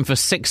league game for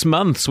 6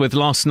 months with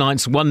last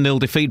night's 1-0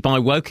 defeat by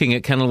Woking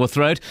at Kenilworth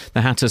Road.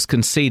 The Hatters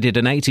conceded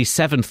an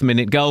 87th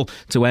minute goal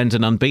to end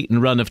an unbeaten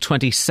run of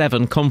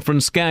 27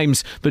 conference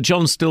games. But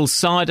John Still's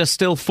side are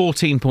still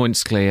 14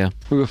 points clear.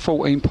 We were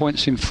 14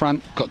 points in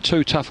front, got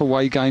 2 tough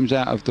away games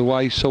out of the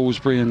way,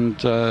 Salisbury and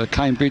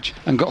Cambridge,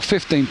 and got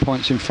 15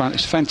 points in front.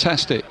 It's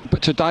fantastic.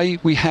 But today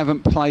we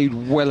haven't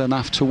played well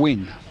enough to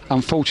win.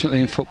 Unfortunately,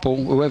 in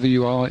football, whoever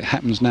you are, it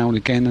happens now and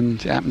again,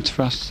 and it happened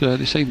for us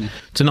this evening.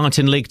 Tonight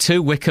in League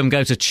 2, Wycombe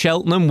go to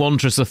Cheltenham.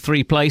 Wanderers are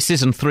 3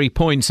 places and 3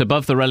 points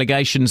above the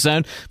relegation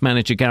zone.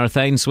 Manager Gareth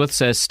Ainsworth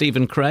says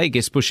Stephen Craig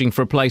is pushing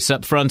for a place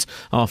up front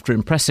after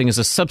impressing as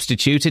a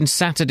substitute in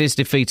Saturday's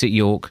defeat at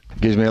York.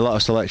 Gives me a lot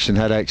of selection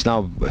headaches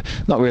now.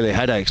 Not really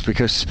headaches,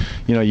 because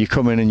you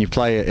come in and you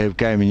play a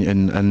game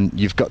and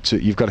you've got to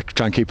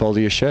try and keep hold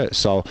of your shirt.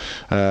 So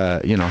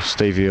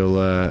Stevie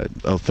will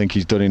think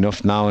he's done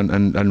enough now,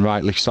 and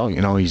rightly so.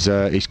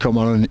 He's come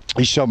on and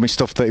he's showed me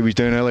stuff that he was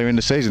doing earlier in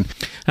the season.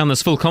 And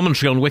there's full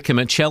commentary on Wycombe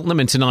at Cheltenham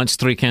in tonight's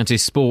Three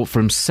Counties Sport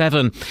from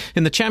 7.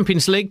 In the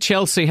Champions League,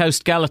 Chelsea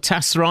host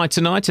Galatasaray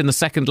tonight in the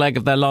second leg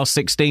of their last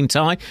 16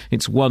 tie.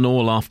 It's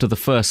 1-1 after the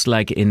first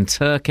leg in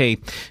Turkey.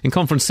 In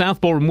Conference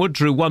South, Boreham Wood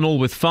drew 1-1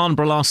 with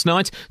Farnborough last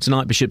night.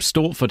 Tonight, Bishop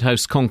Stortford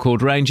hosts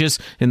Concord Rangers.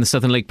 In the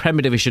Southern League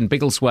Premier Division,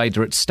 Biggleswade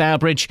are at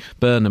Stourbridge.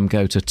 Burnham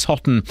go to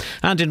Totton.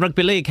 And in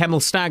Rugby League,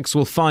 Hemel Stags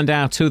will find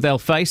out who they'll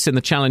face in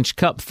the Challenge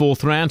Cup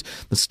 4th round.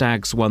 The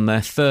Stags won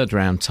their 3rd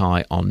round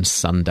tie on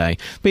Sunday.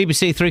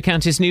 BBC Three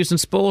Counties News and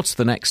Sports.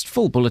 The next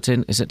full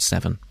bulletin is at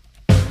 7.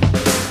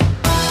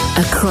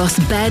 Across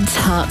Beds,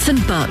 Herts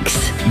and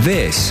Bucks.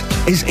 This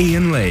is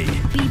Iain Lee.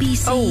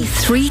 BBC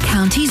Three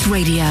Counties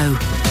Radio.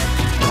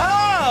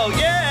 Oh,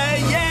 yeah!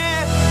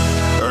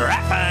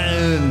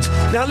 And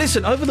now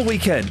listen, over the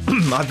weekend,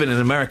 I've been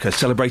in America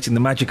celebrating the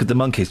magic of the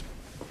monkeys.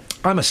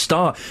 I'm a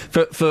star.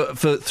 For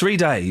 3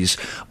 days,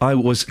 I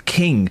was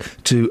king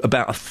to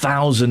about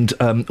 1,000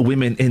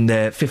 women in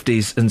their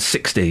 50s and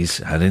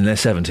 60s and in their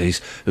 70s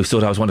who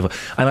thought I was wonderful.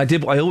 And I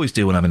did what I always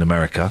do when I'm in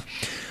America.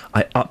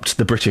 I upped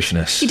the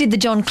Britishness. You did the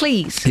John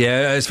Cleese.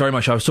 Yeah, it's very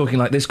much. I was talking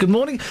like this. Good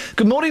morning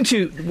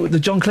to the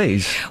John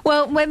Cleese.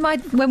 Well, when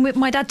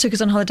my dad took us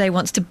on holiday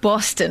once to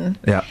Boston,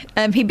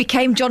 he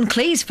became John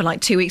Cleese for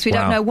like 2 weeks. We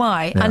don't know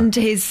why. Yeah. And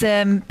his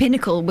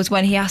pinnacle was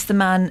when he asked the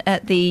man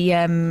at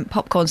the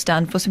popcorn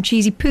stand for some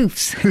cheesy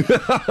poofs.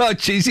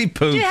 Cheesy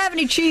poofs. Do you have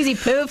any cheesy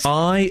poofs?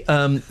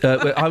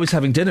 I was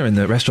having dinner in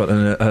the restaurant,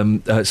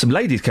 and some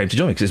ladies came to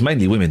join me because it's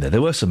mainly women there.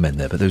 There were some men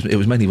there, but it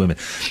was mainly women.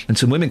 And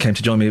some women came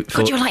to join me.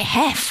 God, you're like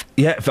Hef.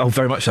 Yeah,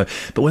 very much so.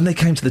 But when they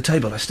came to the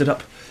table, I stood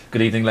up.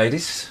 Good evening,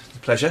 ladies.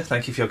 Pleasure.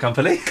 Thank you for your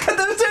company. And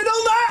they were doing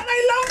all that.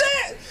 They loved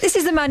it. This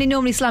is the man who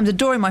normally slams a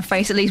door in my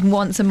face at least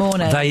once a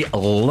morning. They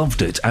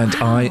loved it. And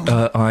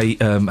I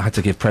had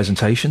to give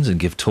presentations and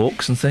give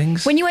talks and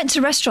things. When you went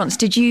to restaurants,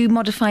 did you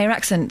modify your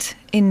accent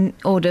in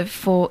order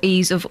for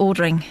ease of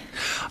ordering?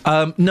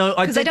 No,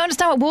 I because they don't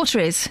understand what water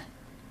is.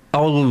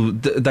 Oh,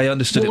 they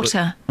understood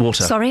water. it.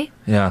 Water. Sorry?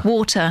 Yeah.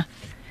 Water.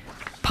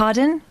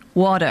 Pardon?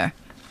 Water.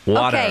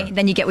 Water. Okay,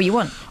 then you get what you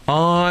want.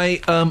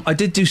 I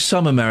did do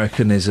some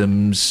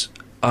Americanisms.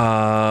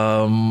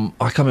 I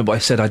can't remember what I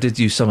said. I did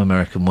use some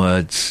American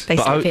words. They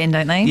slip it in,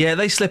 don't they? Yeah,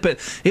 they slip it.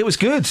 It was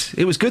good.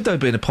 It was good, though,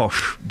 being a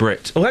posh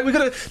Brit. Oh, hey, we've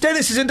got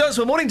Dennis is in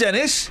Dunsmore. Morning,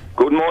 Dennis.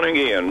 Good morning,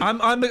 Ian.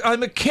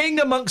 I'm a king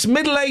amongst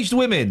middle-aged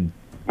women.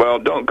 Well,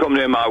 don't come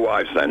near my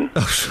wife, then.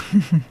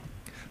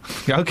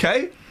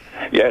 Okay.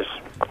 Yes.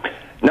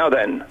 Now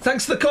then.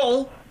 Thanks for the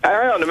call.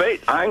 Hang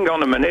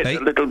on a minute. Hey. A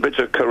little bit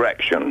of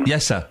correction.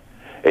 Yes, sir.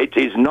 It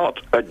is not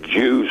a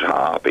Jew's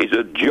harp. It's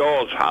a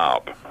Jaws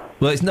harp.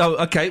 Well, it's no.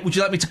 Okay. Would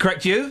you like me to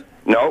correct you?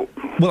 No.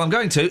 Well, I'm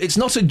going to. It's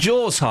not a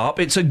Jaws harp.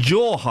 It's a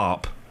jaw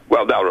harp.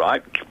 Well, all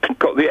right.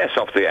 Cut the S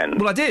off the end.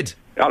 Well, I did.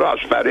 Oh,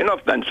 that's fair enough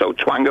then, so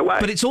twang away.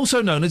 But it's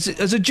also known as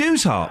a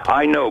Jew's harp.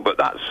 I know, but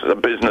that's a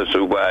business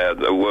of where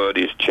the word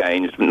is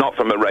changed, not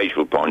from a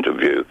racial point of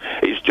view.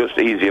 It's just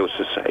easier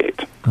to say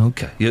it.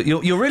 Okay.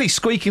 You're really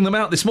squeaking them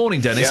out this morning,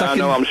 Dennis. Yeah, I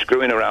know, I'm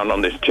screwing around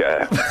on this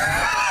chair.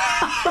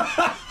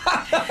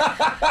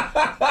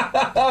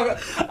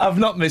 I've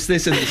not missed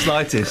this in the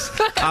slightest.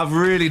 I've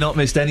really not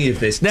missed any of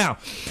this. Now,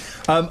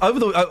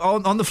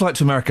 on the flight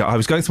to America, I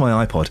was going through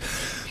my iPod,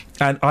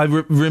 and I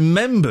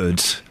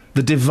remembered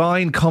The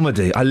Divine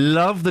Comedy. I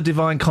love The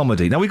Divine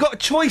Comedy. Now, we've got a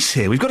choice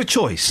here. We've got a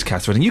choice,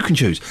 Catherine, and you can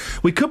choose.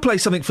 We could play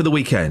something for the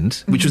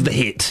weekend, which was the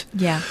hit.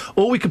 Yeah.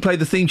 Or we could play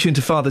the theme tune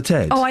to Father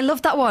Ted. Oh, I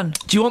love that one.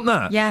 Do you want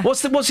that? Yeah.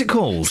 What's it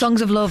called?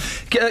 Songs of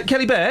Love.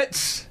 Kelly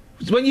Betts,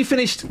 when you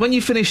finished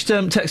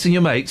texting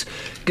your mates,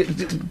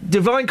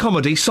 Divine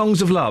Comedy,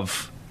 Songs of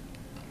Love.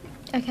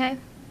 Okay.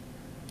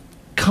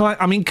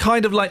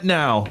 Kind of like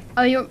now.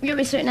 Oh, you want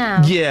me to do it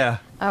now? Yeah.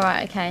 All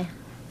right, okay.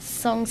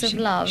 Songs of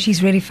Love.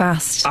 She's really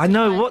fast. I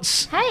know,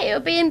 what's... Hey,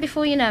 it'll be in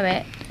before you know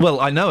it. Well,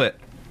 I know it,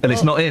 and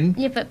it's not in.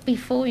 Yeah, but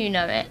before you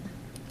know it.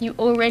 You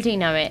already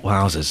know it.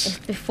 Wowzers. It's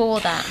before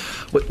that.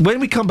 When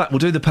we come back, we'll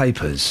do the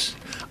papers,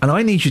 and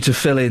I need you to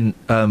fill in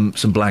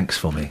some blanks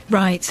for me.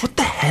 Right. What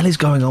the hell is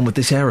going on with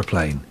this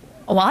aeroplane?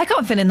 Oh, well, I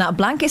can't fill in that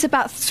blank. It's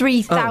about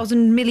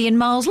 3,000 million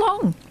miles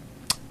long.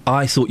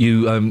 I thought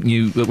you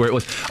knew where it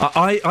was.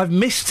 I've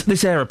missed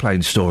this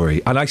aeroplane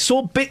story, and I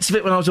saw bits of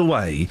it when I was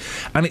away,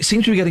 and it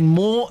seems to be getting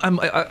more...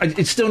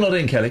 it's still not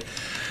in, Kelly.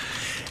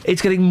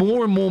 It's getting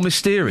more and more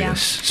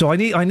mysterious. Yeah. So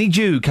I need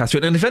you,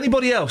 Catherine, and if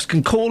anybody else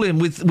can call in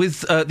with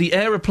the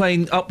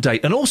aeroplane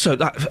update, and also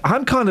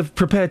I'm kind of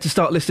prepared to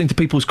start listening to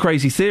people's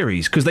crazy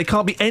theories, because they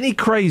can't be any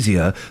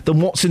crazier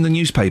than what's in the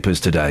newspapers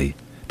today.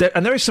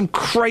 There is some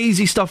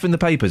crazy stuff in the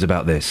papers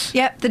about this.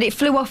 Yep, that it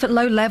flew off at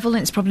low level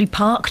and it's probably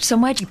parked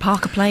somewhere. Do you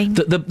park a plane?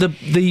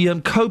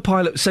 The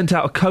co-pilot sent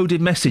out a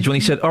coded message when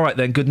he said, all right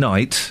then, good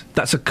night.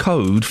 That's a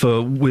code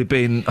for we're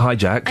being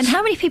hijacked. And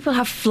how many people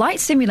have flight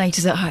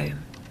simulators at home?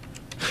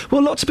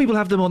 Well, lots of people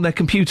have them on their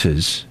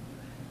computers.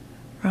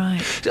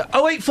 Right.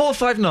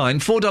 08459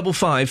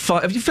 455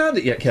 5. Have you found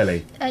it yet,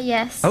 Kelly?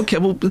 Yes. OK,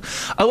 well,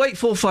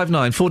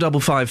 08459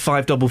 455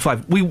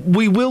 555.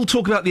 We will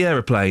talk about the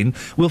aeroplane.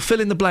 We'll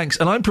fill in the blanks,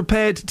 and I'm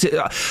prepared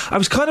to... I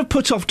was kind of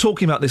put off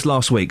talking about this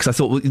last week, because I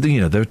thought, well,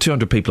 there are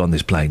 200 people on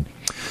this plane.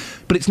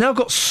 But it's now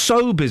got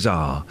so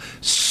bizarre,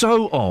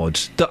 so odd,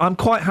 that I'm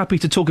quite happy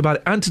to talk about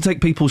it and to take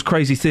people's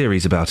crazy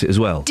theories about it as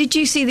well. Did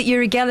you see that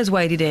Uri Geller's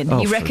waded in?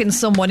 He reckons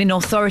someone in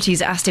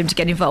authorities asked him to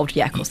get involved.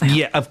 Yeah, of course they have.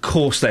 Yeah, of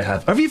course they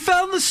have. Have you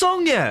found the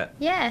song yet?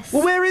 Yes.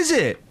 Well, where is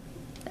it?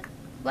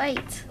 Wait.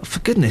 Oh, for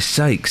goodness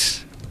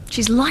sakes.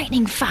 She's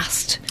lightning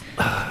fast.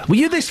 Were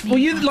you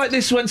like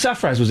this when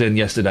Safraz was in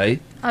yesterday?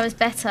 I was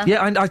better.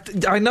 Yeah,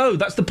 I know.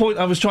 That's the point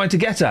I was trying to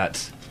get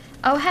at.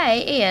 Oh,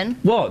 hey, Ian.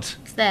 What?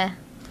 It's there.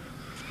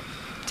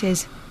 It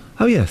is.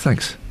 Oh, yeah,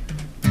 thanks.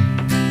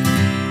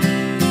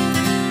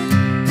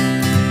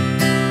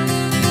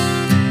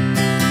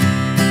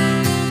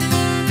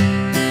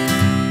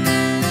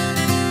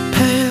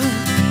 Pale,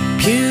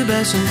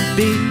 pubescent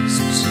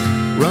beasts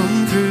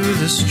roam through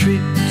the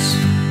streets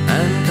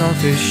and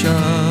coffee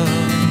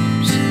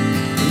shops.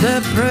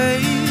 Their prey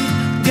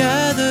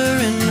gather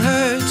in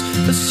herds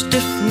with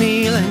stiff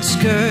knee-length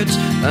skirts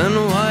and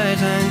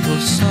white ankle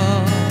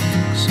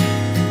socks.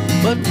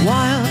 But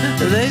while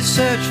they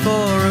search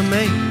for a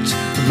mate,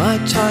 my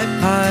type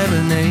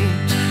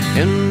hibernate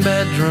in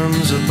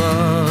bedrooms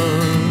above,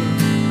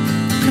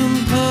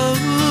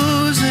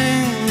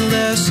 composing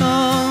their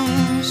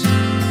songs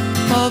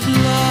of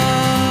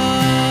love.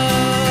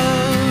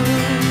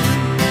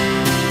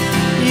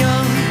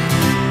 Young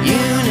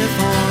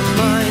uniform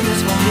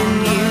minds in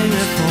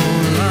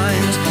uniform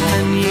lines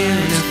and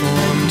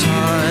uniform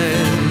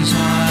ties,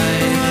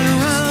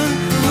 around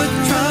with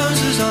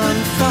trousers on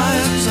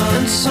fire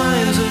and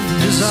signs of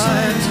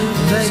desire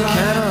they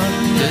cannot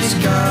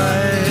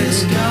disguise.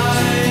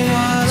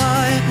 While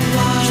I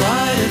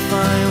try to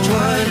find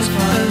words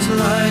as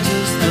light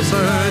as the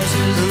birds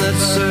that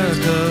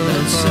circle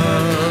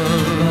above,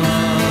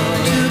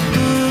 to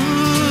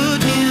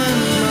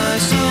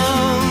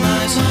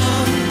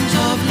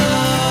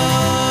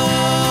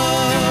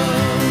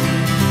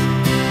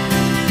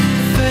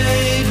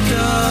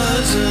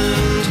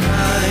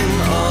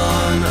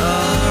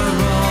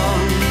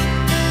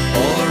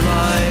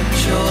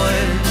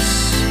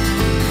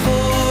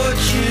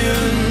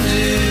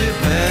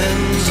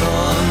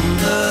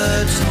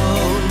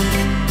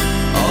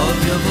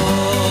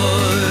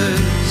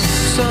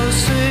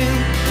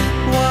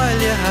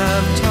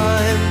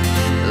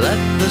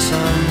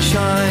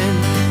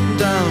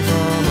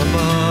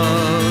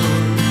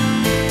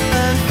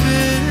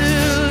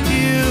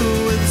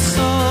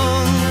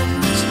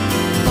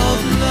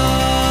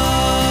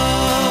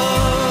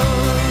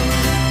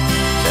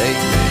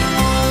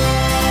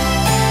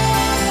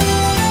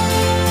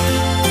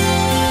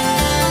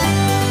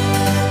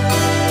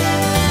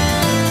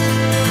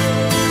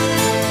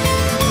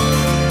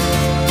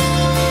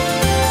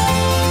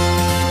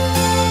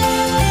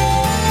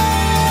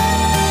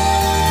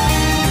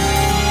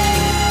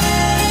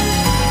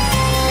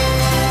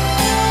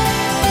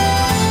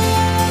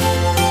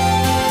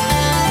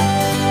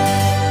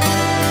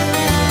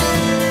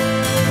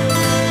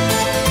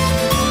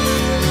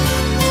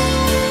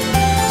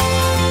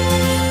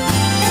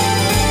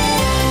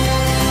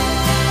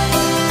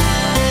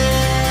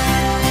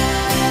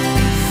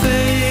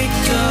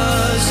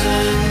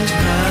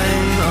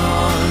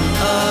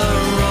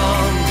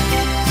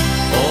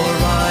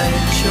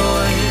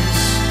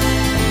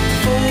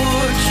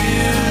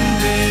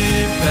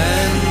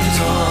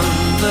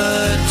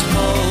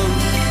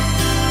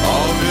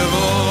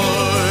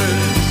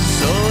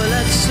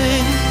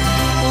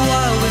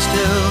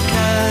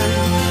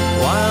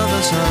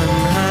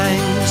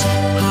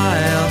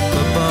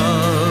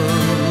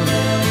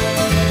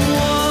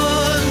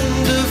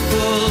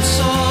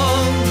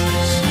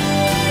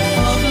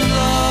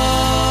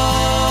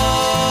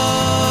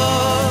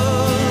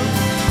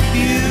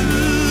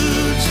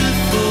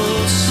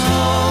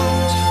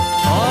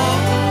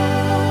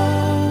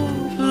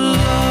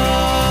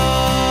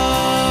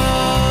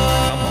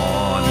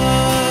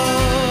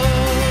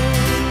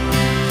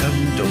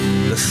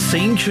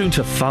theme tune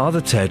to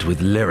Father Ted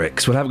with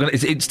lyrics.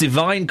 It's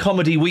Divine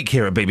Comedy Week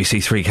here at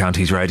BBC Three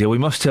Counties Radio. We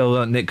must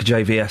tell Nick,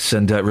 JVS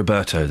and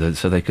Roberto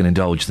so they can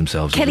indulge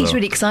themselves. Kelly's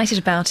really excited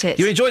about it.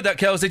 You enjoyed that,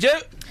 Kels, did you?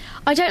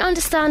 I don't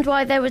understand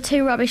why there were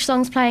two rubbish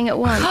songs playing at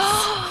once.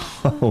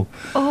 Oh.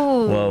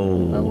 Oh.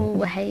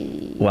 Whoa.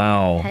 Hey.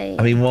 Wow. Hey.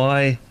 I mean,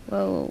 why?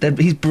 Whoa.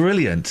 He's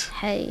brilliant.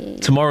 Hey.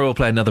 Tomorrow we'll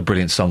play another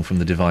brilliant song from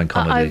the Divine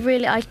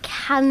Comedy. I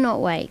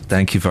cannot wait.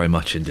 Thank you very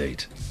much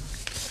indeed.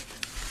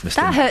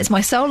 That hurts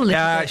my soul a little bit.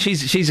 Yeah,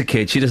 she's a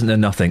kid. She doesn't know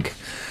nothing.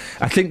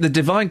 I think the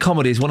Divine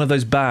Comedy is one of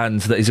those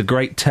bands that is a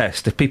great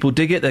test. If people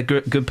dig it, they're a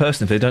good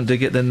person. If they don't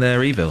dig it, then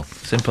they're evil.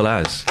 Simple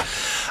as.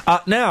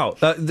 Now,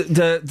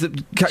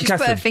 She's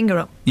put her finger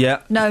up.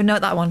 Yeah. No,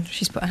 not that one.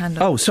 She's put her hand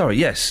up. Oh, sorry.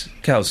 Yes,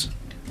 Kels.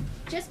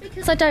 Just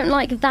because I don't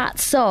like that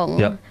song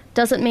Yep.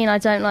 doesn't mean I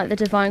don't like the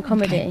Divine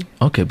Comedy.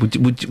 Okay.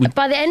 Would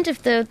By the end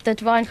of the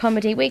Divine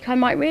Comedy week, I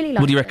might really like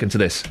what do you reckon to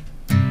this?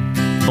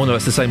 Oh no,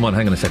 it's the same one.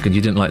 Hang on a second.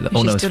 You didn't like that.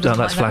 Oh no,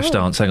 that's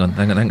Flashdance. Hang on.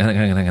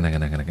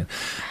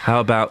 How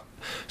about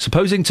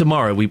supposing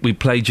tomorrow we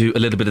played you a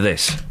little bit of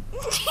this?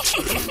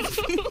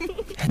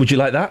 Would you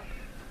like that?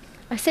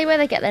 I see where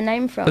they get their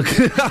name from.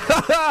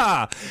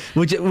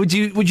 Would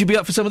you be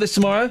up for some of this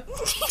tomorrow?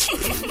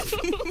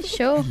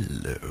 Sure.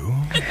 Hello.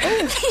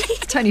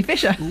 Tony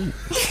Fisher.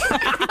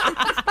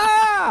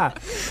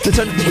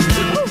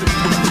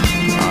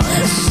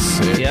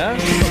 Yeah?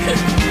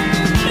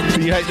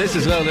 You hate this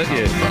as well, don't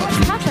you?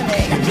 What's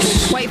happening?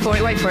 Wait for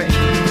it.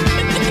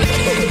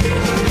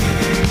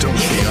 Don't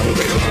be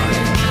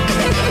unkind.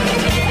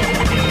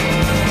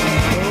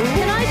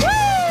 Can I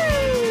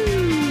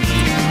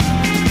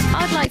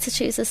I'd like to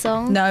choose a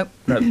song. No.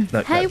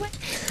 Hey,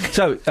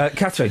 So,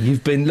 Catherine,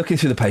 you've been looking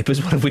through the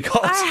papers. What have we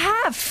got? I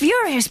have.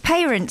 Furious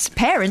parents.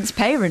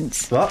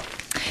 What?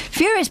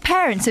 Furious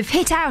parents have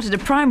hit out at a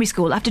primary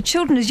school after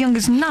children as young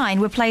as 9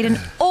 were played an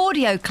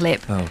audio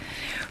clip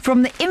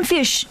from the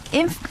infamous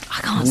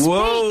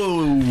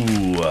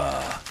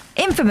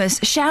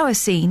shower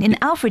scene in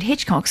Alfred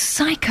Hitchcock's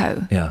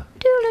Psycho. Yeah.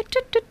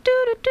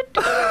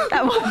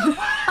 That one.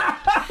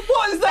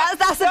 What is that?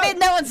 That's the bit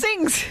no one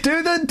sings.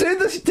 Do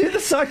the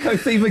Psycho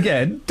theme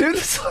again. Do the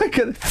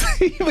Psycho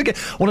theme again.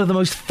 One of the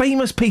most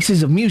famous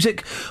pieces of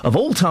music of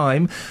all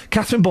time.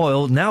 Catherine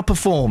Boyle now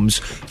performs,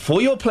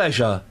 for your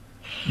pleasure,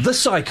 the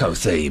Psycho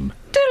theme.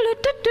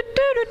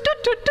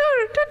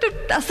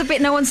 That's the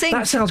bit no one sings.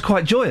 That sounds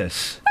quite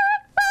joyous.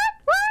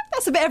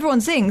 That's the bit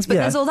everyone sings, but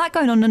there's all that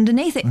going on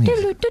underneath it.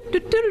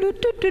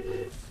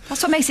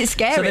 That's what makes it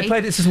scary. So they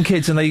played it to some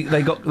kids and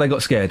they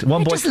got scared.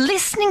 One boy just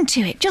listening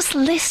to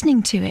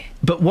it.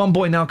 But one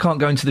boy now can't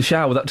go into the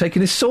shower without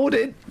taking his sword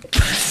in.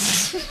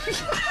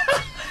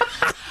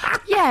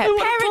 Yeah,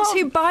 parents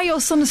who buy your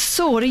son a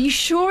sword, are you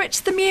sure it's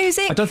the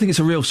music? I don't think it's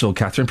a real sword,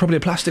 Catherine. Probably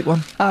a plastic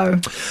one.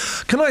 Oh.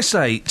 Can I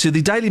say to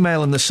the Daily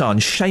Mail and the Sun,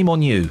 shame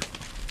on you.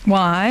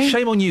 Why?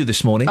 Shame on you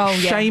this morning. Oh,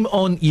 yeah. Shame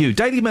on you.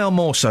 Daily Mail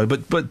more so,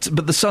 but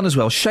the Sun as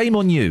well. Shame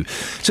on you.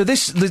 So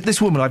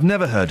this woman I've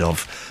never heard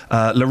of,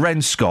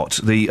 Loren Scott,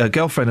 the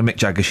girlfriend of Mick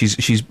Jagger,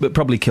 she's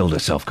probably killed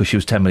herself because she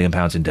was £10 million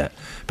in debt.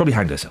 Probably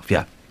hanged herself,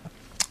 yeah.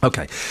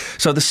 OK,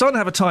 so the Sun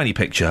have a tiny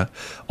picture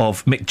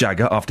of Mick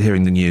Jagger after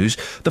hearing the news.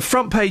 The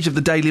front page of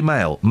the Daily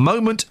Mail,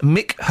 moment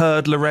Mick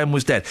heard Loren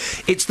was dead.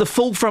 It's the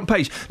full front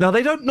page. Now,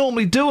 they don't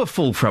normally do a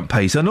full front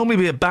page. There'll normally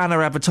be a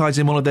banner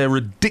advertising one of their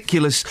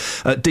ridiculous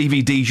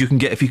DVDs you can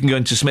get if you can go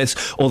into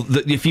Smith's, or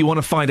if you want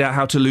to find out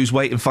how to lose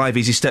weight in 5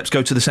 easy steps,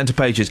 go to the centre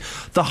pages.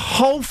 The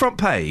whole front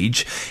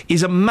page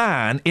is a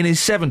man in his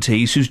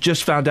 70s who's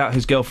just found out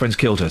his girlfriend's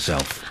killed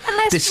herself. And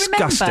let's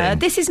remember,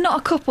 this is not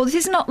a couple. This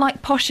is not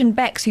like Posh and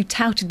Bex who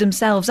touted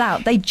themselves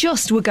out. They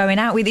just were going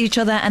out with each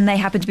other and they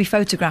happened to be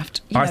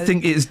photographed. I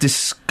think it is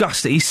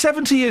disgusting. He's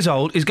 70 years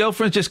old. His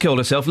girlfriend's just killed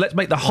herself. Let's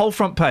make the whole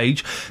front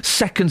page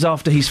seconds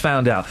after he's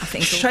found out.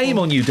 Shame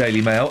on you,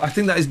 Daily Mail. I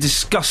think that is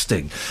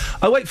disgusting.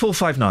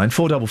 08459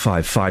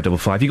 455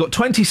 555. You've got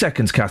 20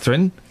 seconds,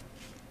 Catherine.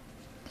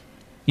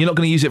 You're not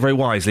going to use it very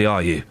wisely,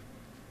 are you?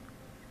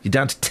 You're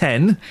down to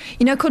 10.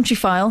 You know Country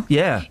File?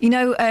 Yeah. You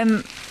know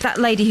that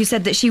lady who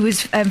said that she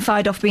was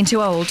fired off being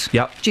too old?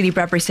 Yep. Julie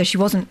Bradbury says she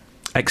wasn't.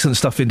 Excellent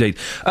stuff indeed.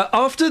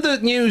 After the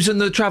news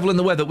and the travel and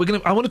the weather,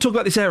 I want to talk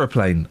about this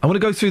aeroplane. I want to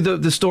go through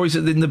the stories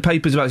in the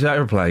papers about this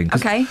aeroplane.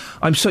 Okay.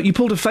 You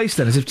pulled a face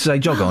then as if to say,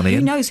 jog on,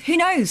 Ian. Who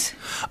knows?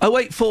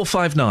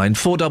 08459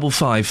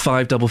 455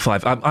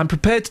 555. I'm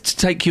prepared to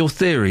take your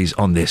theories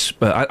on this,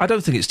 but I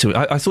don't think it's too...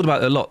 I thought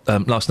about it a lot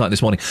last night and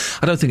this morning.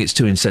 I don't think it's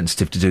too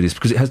insensitive to do this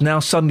because it has now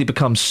suddenly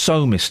become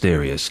so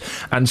mysterious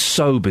and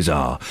so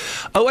bizarre.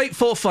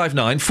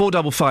 08459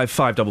 455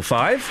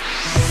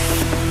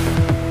 555.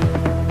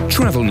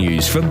 Travel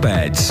news for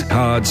beds,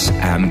 cards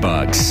and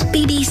bugs.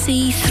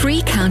 BBC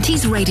Three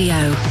Counties Radio.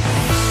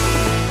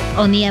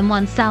 On the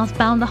M1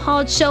 southbound, the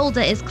hard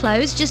shoulder is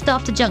closed just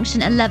after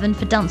junction 11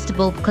 for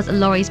Dunstable because a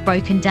lorry's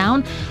broken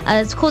down.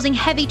 It's causing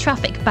heavy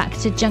traffic back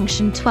to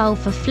junction 12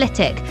 for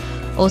Flitwick.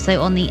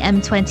 Also on the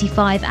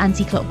M25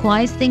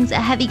 anti-clockwise, things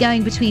are heavy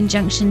going between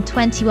junction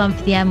 21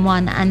 for the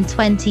M1 and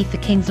 20 for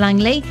Kings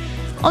Langley.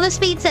 On the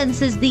speed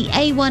sensors, the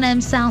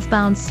A1M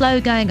southbound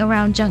slow going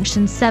around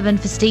junction 7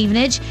 for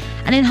Stevenage,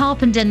 and in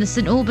Harpenden the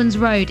St Albans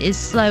Road is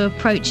slow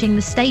approaching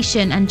the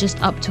station and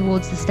just up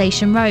towards the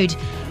Station Road.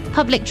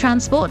 Public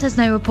transport has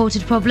no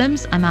reported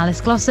problems. I'm Alice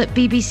Glossop,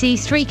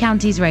 BBC Three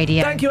Counties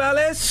Radio. Thank you,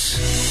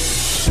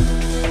 Alice.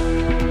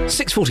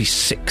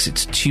 6:46,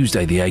 it's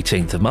Tuesday the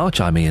 18th of March.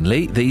 I'm Iain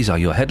Lee. These are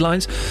your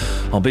headlines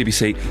on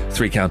BBC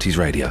Three Counties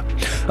Radio.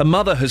 A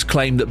mother has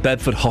claimed that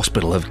Bedford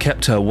Hospital have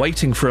kept her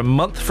waiting for a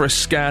month for a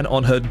scan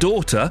on her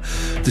daughter,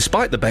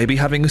 despite the baby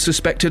having a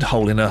suspected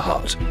hole in her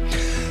heart.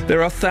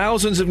 There are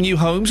thousands of new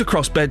homes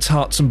across Beds,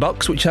 Herts and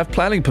Bucks which have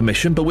planning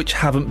permission but which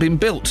haven't been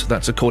built.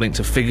 That's according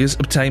to figures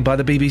obtained by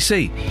the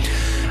BBC.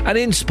 And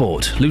in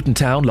sport, Luton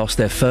Town lost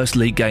their first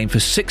league game for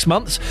 6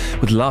 months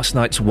with last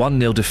night's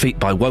 1-0 defeat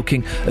by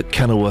Woking at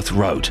Kenilworth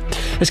Road.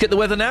 Let's get the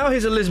weather now.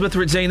 Here's Elizabeth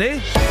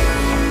Rizzini.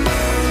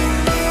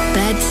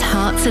 Beds,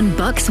 Herts and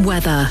Bucks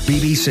weather.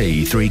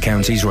 BBC Three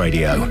Counties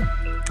Radio.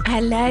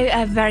 Hello,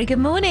 a very good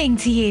morning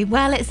to you.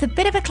 Well, it's a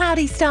bit of a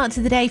cloudy start to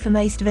the day for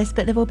most of us,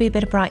 but there will be a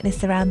bit of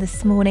brightness around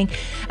this morning.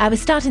 We're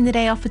starting the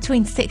day off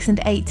between 6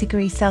 and 8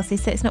 degrees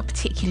Celsius, so it's not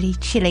particularly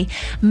chilly.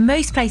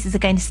 Most places are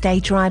going to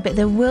stay dry, but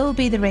there will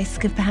be the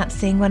risk of perhaps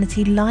seeing 1 or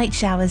 2 light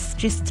showers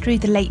just through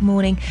the late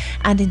morning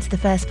and into the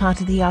first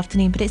part of the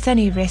afternoon, but it's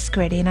only a risk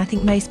really, and I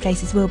think most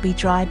places will be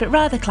dry, but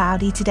rather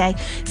cloudy today.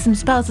 Some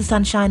spells of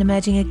sunshine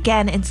emerging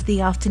again into the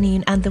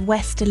afternoon, and the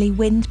westerly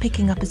wind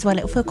picking up as well.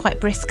 It'll feel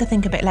quite brisk, I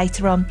think, a bit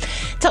later on.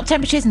 Top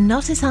temperatures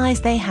not as high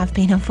as they have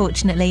been,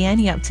 unfortunately,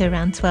 only up to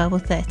around 12 or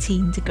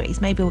 13 degrees.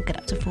 Maybe we'll get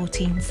up to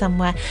 14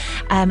 somewhere.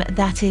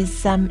 That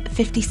is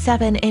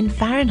 57 in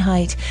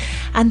Fahrenheit.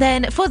 And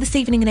then for this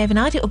evening and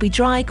overnight, it will be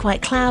dry,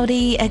 quite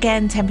cloudy.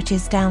 Again,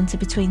 temperatures down to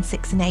between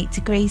 6 and 8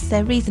 degrees.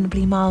 So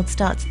reasonably mild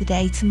start to the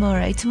day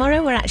tomorrow.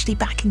 Tomorrow we're actually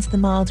back into the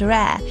milder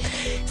air.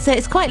 So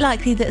it's quite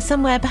likely that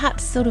somewhere,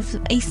 perhaps sort of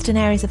eastern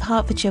areas of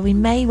Hertfordshire, we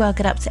may well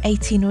get up to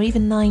 18 or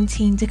even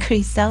 19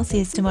 degrees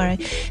Celsius tomorrow.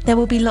 There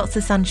will be lots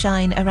of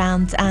sunshine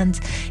around, and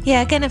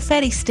again a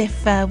fairly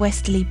stiff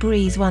westerly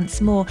breeze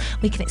once more.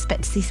 We can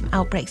expect to see some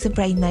outbreaks of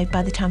rain though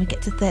by the time we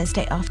get to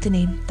Thursday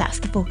afternoon. That's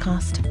the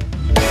forecast.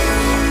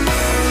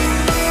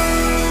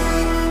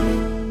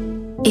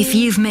 If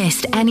you've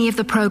missed any of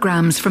the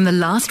programmes from the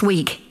last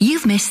week,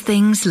 you've missed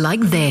things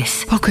like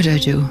this. What could I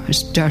do? I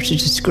started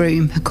to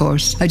scream, of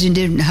course. I didn't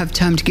even have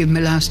time to give my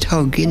last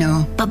hug, you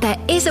know. But there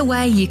is a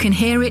way you can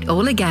hear it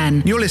all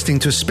again. You're listening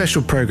to a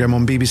special programme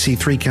on BBC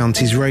Three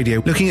Counties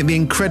Radio looking at the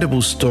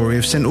incredible story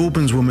of St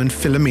Albans woman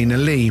Philomena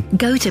Lee.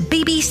 Go to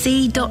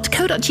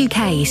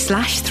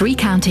bbc.co.uk/Three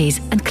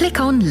Counties and click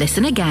on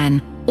Listen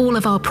Again. All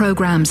of our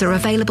programmes are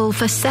available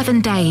for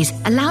 7 days,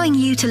 allowing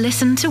you to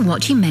listen to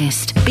what you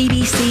missed.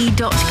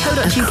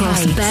 bbc.co.uk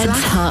across Beds,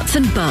 Herts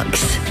and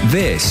Bucks.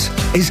 This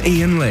is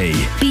Iain Lee.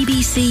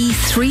 BBC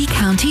Three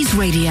Counties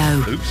Radio.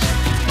 Oops.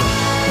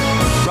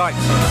 Right.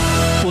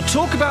 We'll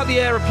talk about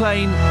the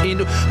aeroplane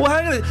in... Well,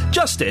 hang on.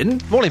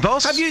 Justin. Morning,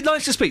 boss.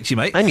 Nice to speak to you,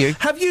 mate. And you.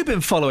 Have you been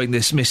following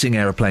this missing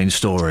aeroplane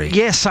story?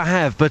 Yes, I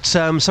have, but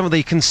some of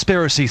the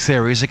conspiracy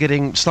theories are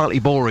getting slightly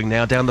boring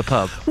now down the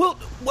pub. Well,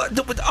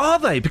 are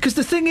they? Because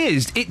the thing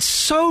is, it's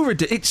so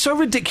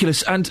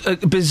ridiculous and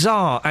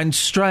bizarre and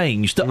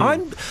strange that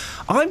I'm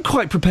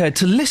quite prepared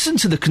to listen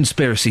to the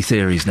conspiracy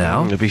theories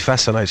now. It'll be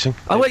fascinating.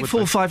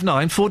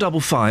 08459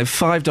 455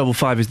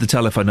 555 is the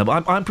telephone number.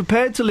 I'm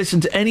prepared to listen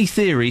to any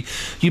theory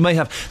you may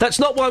have. That's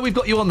not why we've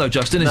got you on, though,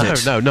 Justin, is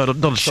it? No, not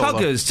at all.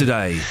 Chuggers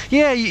today.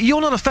 Yeah,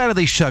 you're not a fan of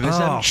these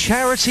chuggers.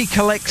 Charity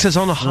collectors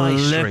on a high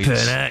street.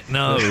 Flippin' heck,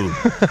 no.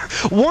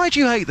 Why do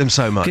you hate them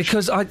so much?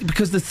 Because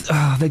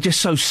they're just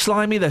so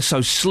slimy. They're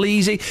so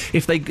sleazy.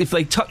 If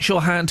they touch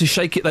your hand to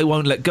shake it, they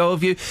won't let go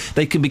of you.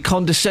 They can be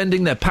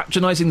condescending. They're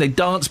patronising. They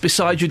dance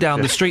beside you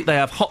down the street. They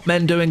have hot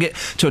men doing it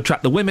to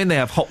attract the women. They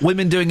have hot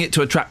women doing it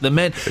to attract the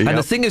men. Yep. And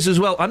the thing is as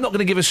well, I'm not going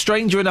to give a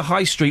stranger in a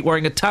high street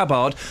wearing a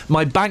tabard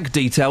my bank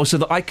details so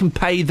that I can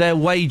pay their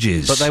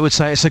wages. But they would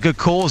say it's a good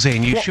cause,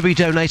 Ian. You should be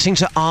donating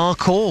to our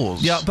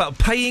cause. Yeah, but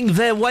paying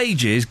their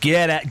wages,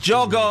 get it.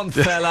 Jog on,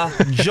 fella.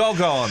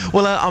 Jog on.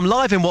 Well, I'm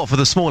live in Watford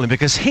this morning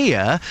because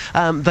here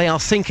they are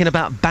thinking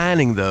about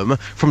banning them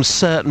from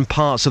certain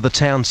parts of the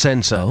town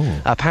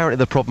centre. Apparently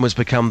the problem has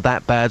become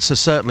that bad, so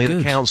certainly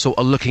the council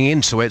are looking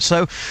into it.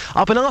 So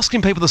I've been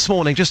asking people this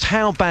morning just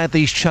how bad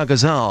these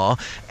chuggers are.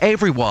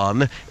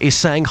 Everyone is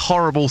saying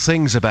horrible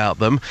things about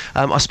them.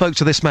 I spoke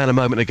to this man a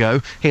moment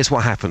ago. Here's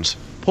what happened.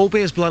 Paul,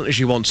 be as blunt as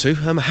you want to.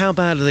 How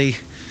bad are the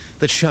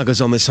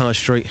chuggers on this high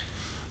street?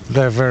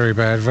 They're very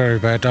bad, very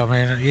bad. I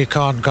mean, you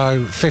can't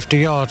go 50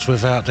 yards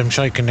without them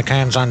shaking the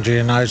cans under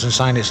your nose and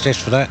saying it's this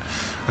for that.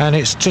 And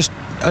it's just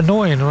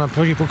annoying when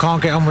people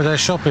can't get on with their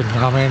shopping.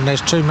 I mean,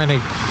 there's too many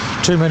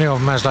of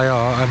them as they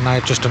are, and they're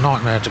just a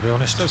nightmare, to be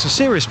honest. So it's a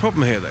serious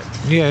problem here, then?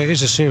 Yeah, it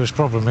is a serious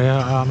problem here.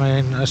 I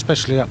mean,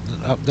 especially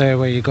up there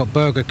where you've got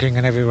Burger King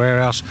and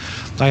everywhere else.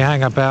 They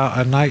hang about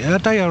and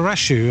they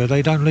harass you.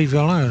 They don't leave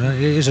you alone.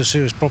 It is a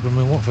serious problem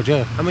in Watford,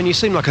 yeah. I mean, you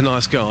seem like a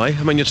nice guy.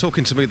 I mean, you're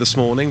talking to me this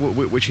morning,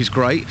 which is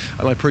great,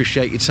 and I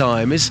appreciate your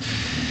time.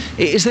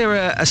 Is there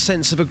a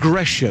sense of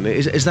aggression?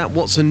 Is that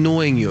what's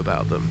annoying you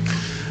about them?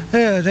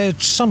 Yeah,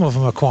 some of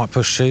them are quite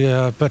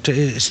pushy, but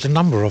it's the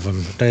number of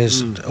them.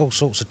 There's all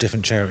sorts of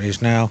different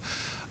charities now.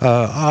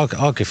 I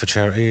give for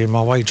charity in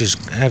my wages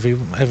every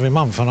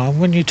month, and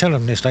when you tell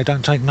them this, they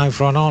don't take no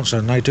for an answer,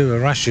 and they do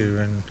harass you,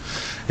 and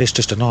it's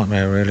just a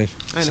nightmare, really.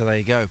 So there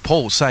you go.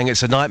 Paul's saying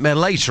it's a nightmare.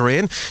 Later,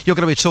 Ian, you're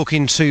going to be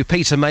talking to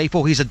Peter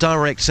Maple. He's a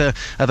director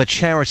of a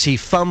charity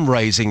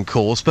fundraising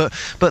course, but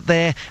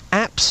they're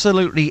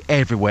absolutely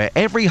everywhere.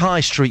 Every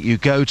high street you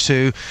go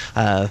to,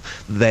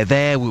 they're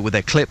there with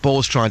their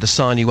clipboards trying to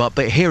sign you up.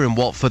 But here in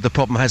Watford, the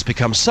problem has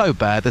become so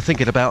bad, they're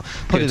thinking about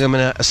putting them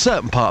in a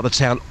certain part of the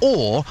town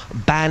or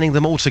banning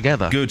them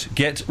altogether. Good.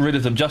 Get rid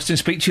of them. Justin,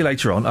 speak to you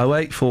later on.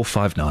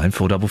 08459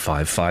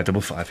 455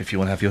 555 if you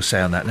want to have your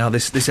say on that. Now,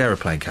 this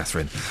aeroplane,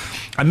 Catherine,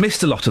 I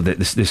missed a lot of it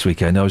this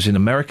weekend. I was in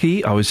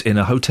America. I was in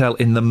a hotel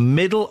in the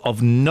middle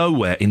of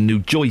nowhere in New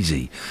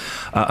Jersey,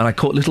 and I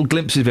caught little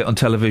glimpses of it on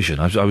television.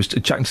 I was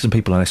chatting to some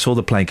people, and I saw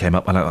the plane came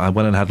up, and I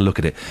went and had a look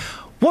at it.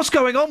 What's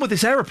going on with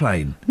this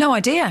aeroplane? No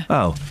idea.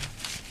 Oh.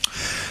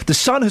 The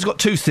Sun has got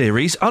two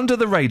theories. Under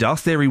the radar,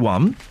 theory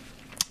one,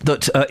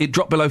 that it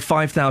dropped below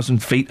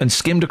 5,000 feet and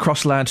skimmed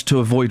across land to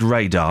avoid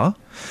radar.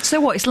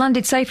 So what? It's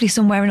landed safely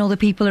somewhere and all the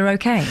people are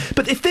okay.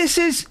 But if this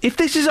is a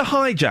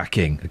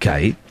hijacking,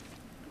 okay,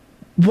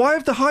 why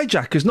have the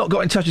hijackers not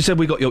got in touch and said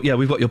we've got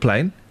your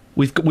plane?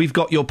 We've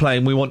got your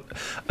plane. We want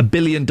 $1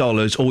 billion,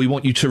 or we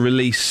want you to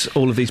release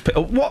all of these.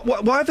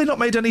 Why have they not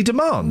made any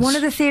demands? One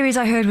of the theories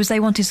I heard was they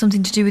wanted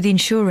something to do with the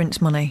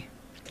insurance money.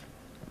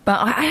 But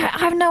I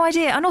have no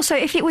idea. And also,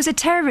 if it was a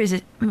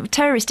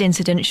terrorist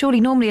incident, surely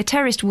normally a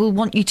terrorist will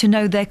want you to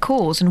know their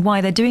cause and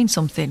why they're doing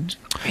something. It's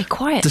very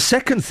quiet. The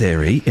second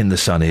theory in The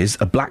Sun is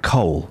a black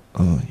hole.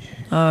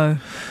 Oh.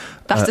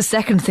 That's the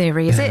second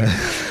theory, is it?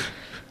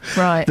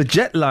 Right. The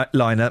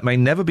jetliner may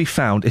never be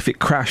found if it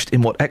crashed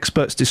in what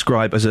experts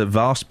describe as a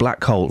vast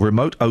black hole,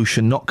 remote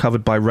ocean not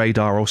covered by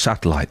radar or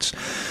satellites.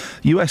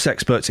 US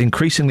experts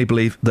increasingly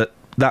believe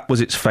that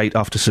was its fate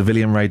after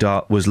civilian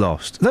radar was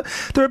lost.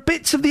 There are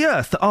bits of the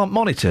Earth that aren't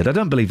monitored. I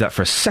don't believe that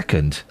for a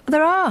second.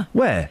 There are.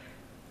 Where?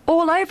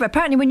 All over.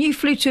 Apparently, when you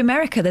flew to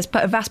America, there's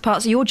vast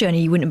parts of your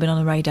journey you wouldn't have been on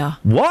the radar.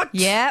 What?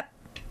 Yep.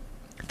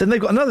 Then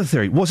they've got another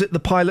theory. Was it the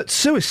pilot's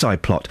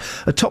suicide plot?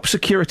 A top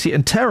security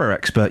and terror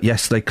expert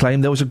yesterday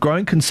claimed there was a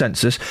growing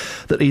consensus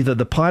that either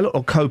the pilot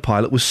or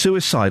co-pilot was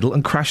suicidal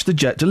and crashed the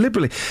jet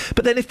deliberately.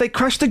 But then if they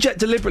crashed the jet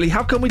deliberately,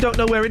 how come we don't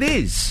know where it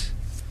is?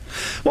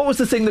 What was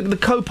the thing that the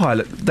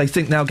co-pilot, they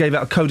think, now gave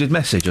out a coded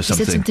message or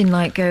something? He said something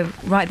like,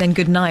 right then,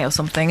 good night or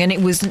something, and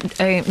it was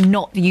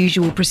not the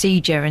usual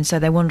procedure, and so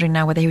they're wondering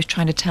now whether he was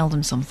trying to tell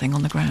them something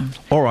on the ground.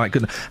 All right,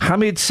 good.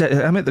 Hamid,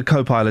 the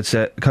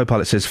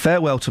co-pilot says,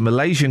 farewell to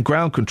Malaysian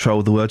ground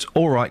control, the words,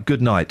 all right,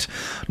 good night,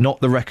 not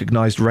the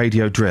recognised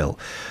radio drill.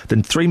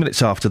 Then 3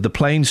 minutes after, the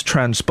plane's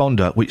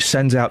transponder, which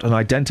sends out an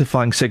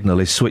identifying signal,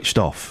 is switched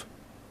off.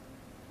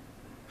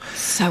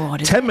 So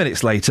odd. 10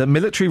 minutes later,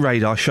 military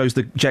radar shows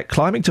the jet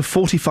climbing to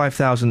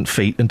 45,000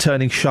 feet and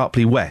turning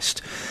sharply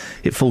west.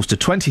 It falls to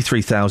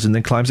 23,000,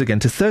 then climbs again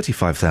to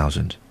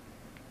 35,000.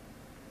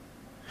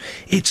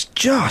 It's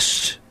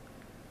just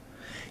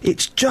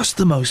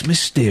the most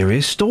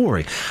mysterious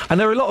story. And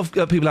there are a lot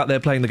of people out there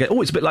playing the game.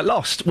 Oh, it's a bit like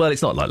Lost. Well,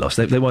 it's not like Lost.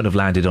 They won't have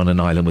landed on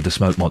an island with a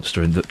smoke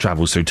monster that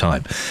travels through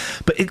time.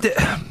 But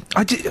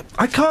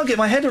I can't get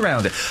my head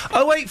around it.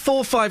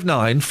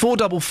 08459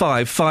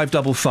 455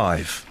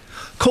 555.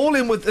 Call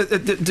in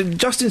with...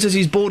 Justin says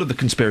he's bored of the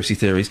conspiracy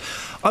theories.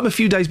 I'm a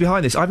few days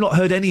behind this. I've not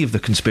heard any of the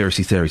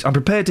conspiracy theories. I'm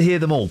prepared to hear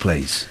them all,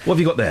 please. What have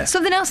you got there?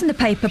 Something else in the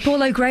paper.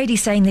 Paul O'Grady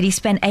saying that he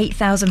spent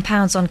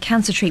 £8,000 on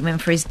cancer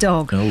treatment for his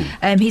dog. Oh.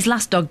 His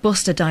last dog,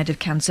 Buster, died of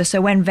cancer, so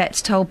when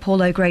vets told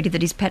Paul O'Grady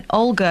that his pet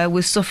Olga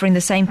was suffering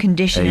the same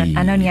condition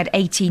and only had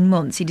 18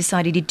 months, he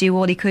decided he'd do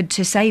all he could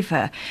to save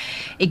her.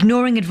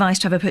 Ignoring advice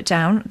to have her put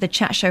down, the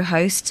chat show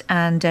host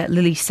and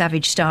Lily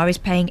Savage star is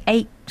paying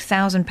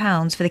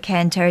 £8,000 for the care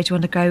and terror to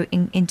undergo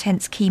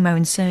intense chemo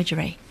and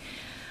surgery.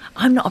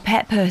 I'm not a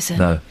pet person.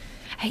 No.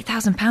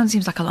 £8,000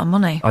 seems like a lot of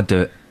money. I'd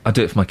do it. I'd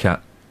do it for my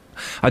cat.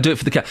 I'd do it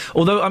for the cat.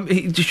 Although,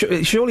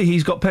 surely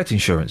he's got pet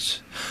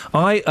insurance.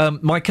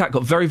 My cat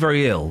got very,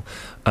 very ill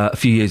a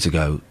few years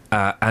ago,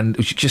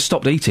 and she just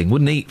stopped eating.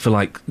 Wouldn't eat for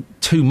like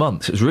 2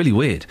 months. It was really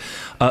weird.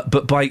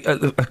 But by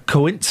a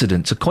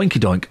coincidence, a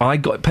coinky-doink, I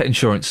got pet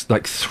insurance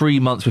like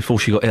 3 months before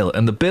she got ill,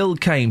 and the bill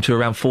came to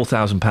around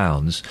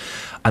 £4,000,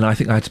 and I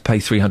think I had to pay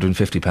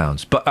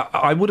 £350. But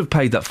I would have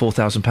paid that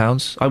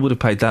 £4,000. I would have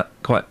paid that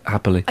quite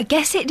happily. I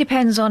guess it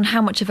depends on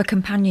how much of a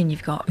companion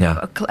you've got.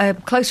 Yeah. A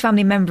close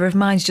family member of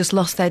mine's just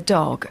lost their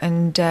dog,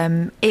 and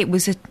it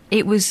was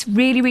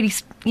really, really,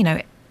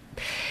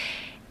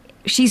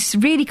 she's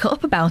really cut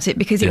up about it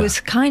because it was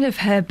kind of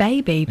her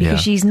baby,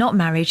 because she's not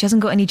married, she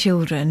hasn't got any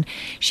children.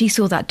 She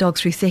saw that dog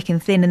through thick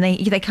and thin, and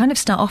they kind of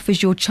start off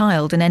as your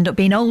child and end up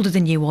being older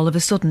than you all of a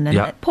sudden. And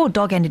that poor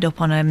dog ended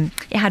up on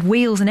it had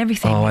wheels and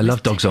everything. Oh, I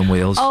love dogs on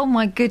wheels. Oh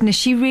my goodness,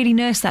 she really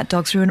nursed that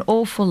dog through an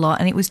awful lot,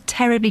 and it was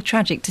terribly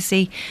tragic to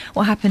see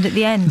what happened at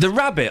the end. The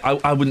rabbit,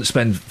 I wouldn't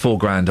spend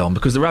 $4,000 on,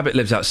 because the rabbit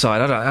lives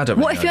outside. I don't.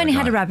 What if you only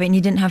had a rabbit and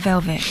you didn't have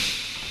Velvet?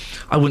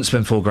 I wouldn't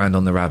spend $4,000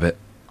 on the rabbit.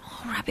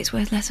 Rabbit's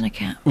worth less than a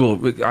cat.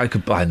 Well, I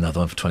could buy another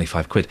one for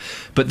 £25.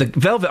 But the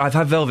Velvet, I've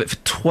had Velvet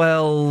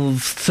for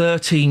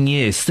 13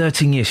 years.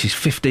 13 years. She's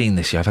 15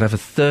 this year. I've had her for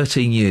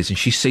 13 years, and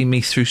she's seen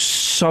me through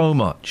so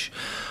much.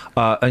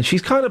 And she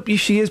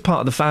is part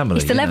of the family.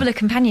 It's the level of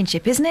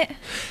companionship, isn't it?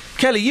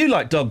 Kelly, you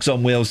like dogs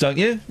on wheels, don't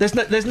you?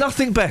 There's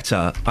nothing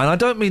better, and I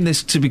don't mean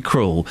this to be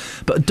cruel,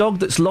 but a dog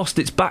that's lost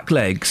its back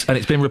legs and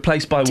it's been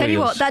replaced by wheels. Tell you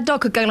what, that dog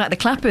could go like the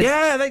clappers.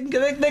 Yeah,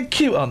 they're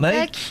cute, aren't they?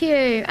 They're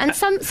cute, and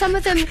some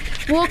of them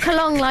walk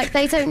along like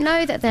they don't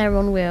know that they're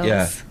on wheels.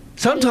 Yeah.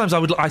 Sometimes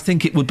I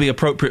think it would be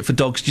appropriate for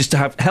dogs just to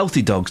have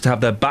healthy dogs to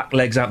have their back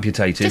legs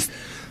amputated,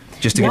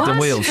 just to get them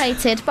wheels.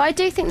 But I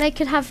do think they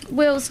could have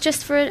wheels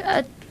just for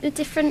a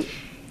different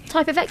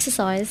type of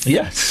exercise.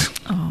 Yes.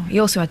 Oh, he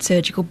also had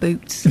surgical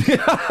boots.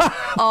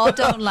 Oh,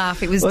 don't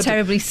laugh. It was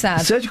terribly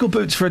sad. Surgical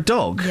boots for a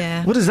dog?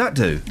 Yeah. What does that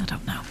do? I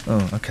don't know.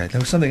 Oh, OK.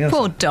 There was something else.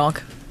 Poor dog.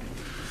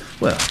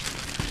 Well,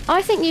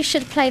 I think you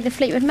should play the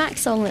Fleetwood Mac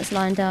song that's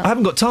lined up. I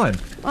haven't got time.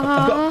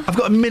 I've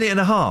got a minute and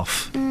a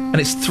half, and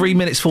it's 3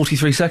 minutes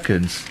 43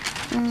 seconds.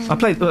 I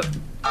played.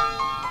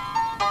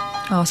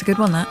 Oh, it's a good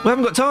one, that. We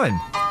haven't got time,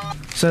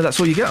 so that's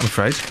all you get, I'm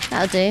afraid.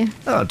 That'll do.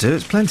 That'll do.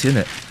 It's plenty,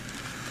 isn't it?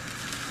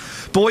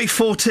 Boy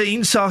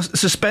 14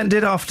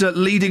 suspended after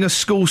leading a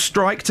school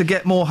strike to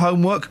get more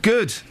homework.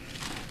 Good.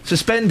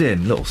 Suspend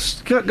him.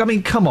 I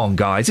mean, come on,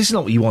 guys. This is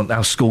not what you want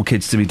our school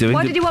kids to be doing.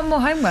 Why did you want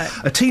more homework?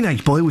 A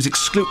teenage boy was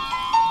excluded.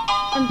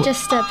 I'm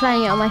just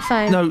playing it on my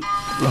phone. No.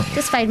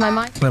 Just fade my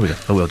mic. There we go.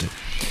 I will do.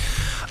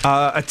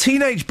 A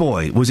teenage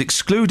boy was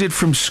excluded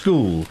from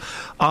school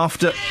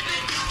after...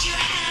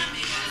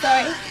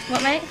 Sorry,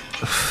 what, mate?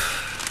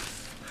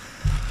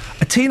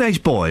 A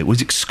teenage boy was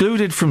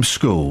excluded from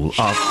school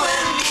after...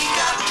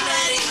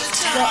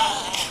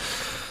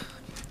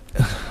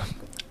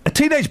 A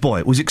teenage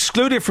boy was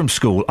excluded from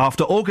school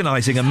after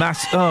organising a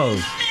mass... Oh.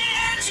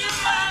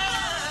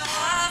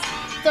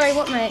 Sorry,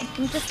 what, mate?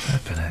 I'm just...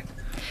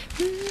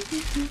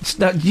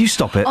 No, you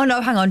stop it. Oh,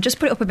 no, hang on. Just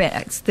put it up a bit.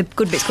 The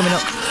good bit's coming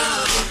up.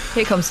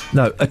 Here it comes.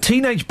 No, a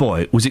teenage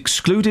boy was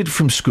excluded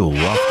from school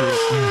after...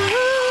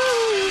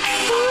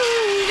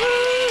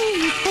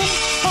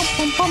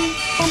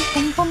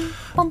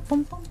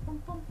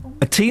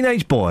 A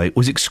teenage boy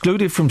was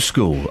excluded from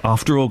school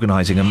after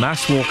organising a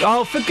mass walk...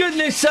 Oh, for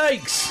goodness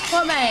sakes!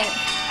 What, mate?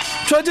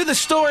 Try to do the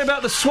story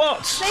about the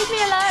SWAT. Leave me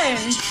alone.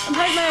 I'm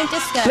playing my own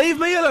disco. Leave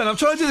me alone. I'm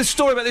trying to do the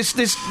story about this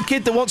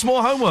kid that wants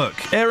more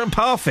homework. Aaron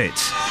Parfitt.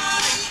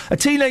 A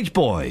teenage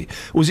boy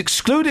was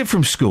excluded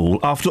from school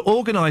after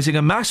organising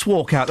a mass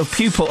walkout of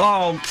pupils...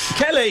 Oh,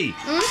 Kelly!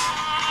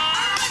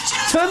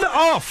 Turn that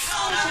off!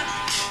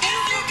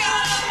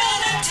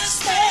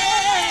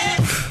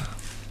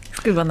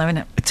 Good one, though, isn't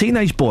it? A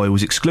teenage boy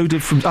was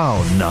excluded from...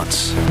 Oh,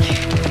 nuts.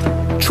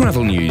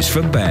 Travel news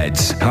for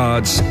beds,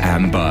 cards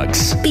and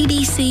bugs.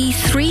 BBC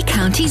Three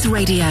Counties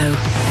Radio.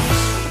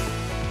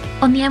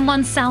 On the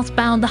M1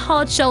 southbound, the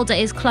hard shoulder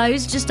is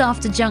closed just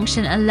after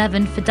junction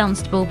 11 for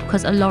Dunstable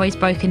because a lorry's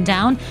broken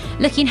down.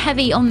 Looking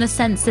heavy on the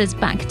sensors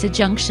back to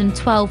junction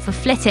 12 for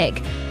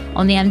Flitwick.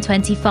 On the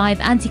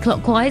M25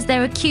 anti-clockwise,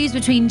 there are queues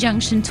between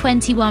junction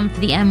 21 for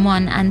the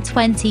M1 and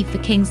 20 for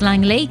Kings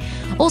Langley.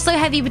 Also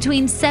heavy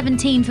between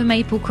 17 for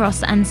Maple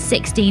Cross and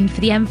 16 for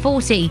the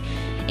M40.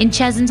 In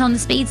Cheshunt on the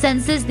speed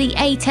sensors, the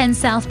A10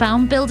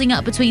 southbound building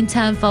up between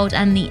Turnfold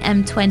and the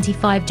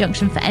M25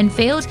 junction for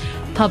Enfield.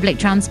 Public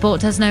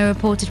transport has no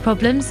reported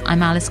problems.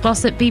 I'm Alice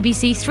Glossop,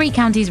 BBC Three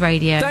Counties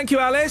Radio. Thank you,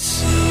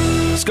 Alice.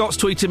 Scott's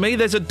tweeted me,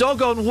 there's a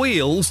dog on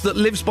wheels that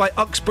lives by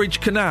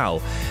Uxbridge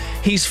Canal.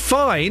 He's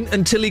fine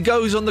until he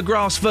goes on the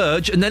grass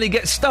verge and then he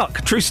gets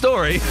stuck. True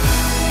story.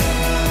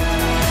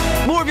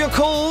 More of your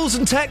calls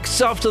and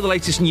texts after the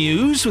latest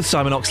news with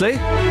Simon Oxley.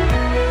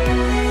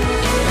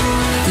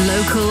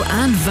 Local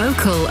and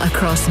vocal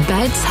across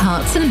beds,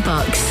 hearts and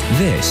bucks.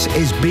 This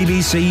is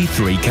BBC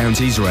Three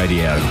Counties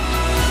Radio.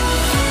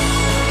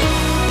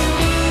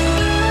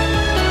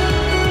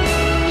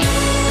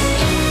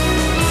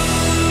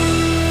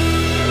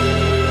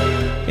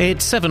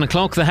 It's 7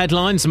 o'clock. The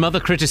headlines. Mother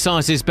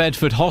criticises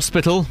Bedford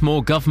Hospital.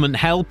 More government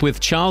help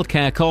with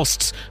childcare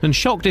costs. And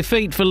shock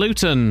defeat for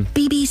Luton.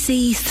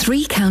 BBC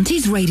Three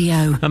Counties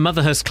Radio. A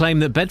mother has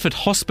claimed that Bedford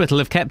Hospital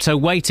have kept her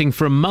waiting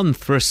for a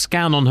month for a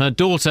scan on her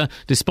daughter,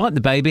 despite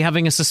the baby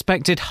having a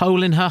suspected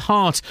hole in her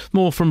heart.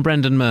 More from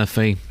Brendan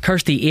Murphy.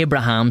 Kirsty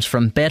Abrahams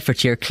from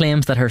Bedfordshire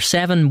claims that her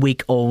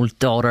 7-week-old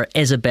daughter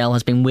Isabel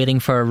has been waiting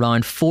for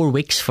around 4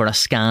 weeks for a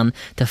scan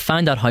to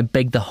find out how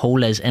big the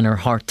hole is in her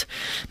heart.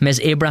 Ms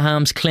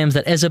Abrahams Abrahams claims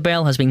that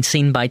Isabel has been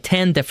seen by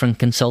 10 different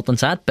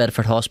consultants at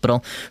Bedford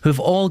Hospital who've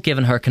all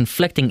given her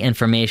conflicting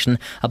information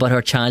about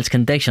her child's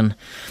condition.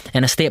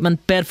 In a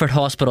statement, Bedford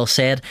Hospital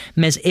said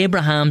Ms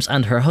Abrahams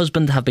and her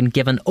husband have been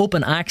given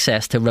open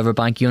access to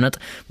Riverbank Unit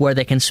where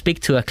they can speak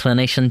to a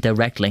clinician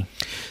directly.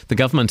 The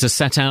government has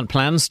set out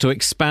plans to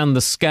expand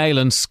the scale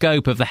and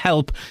scope of the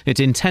help it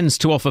intends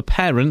to offer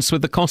parents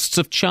with the costs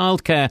of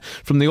childcare.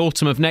 From the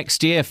autumn of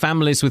next year,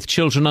 families with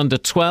children under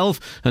 12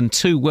 and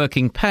 2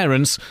 working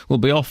parents will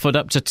be offered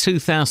up to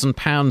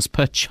 £2,000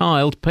 per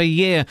child per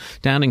year.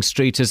 Downing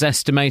Street has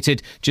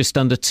estimated just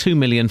under 2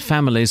 million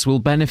families will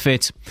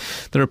benefit.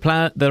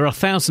 There are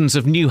thousands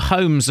of new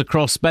homes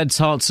across Beds,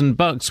 Herts and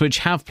Bucks which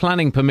have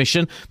planning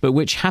permission but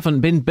which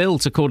haven't been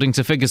built, according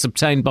to figures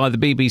obtained by the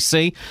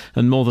BBC,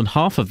 and more than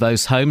half of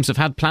those homes have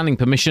had planning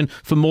permission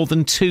for more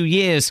than 2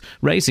 years,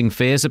 raising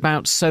fears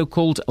about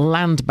so-called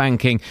land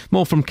banking.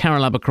 More from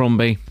Carol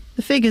Abercrombie.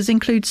 The figures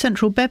include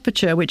central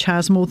Bedfordshire, which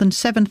has more than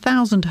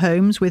 7,000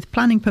 homes with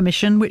planning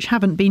permission which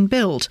haven't been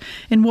built.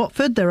 In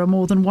Watford, there are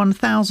more than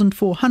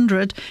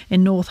 1,400,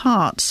 in North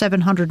Hart,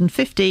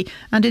 750,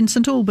 and in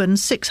St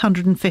Albans,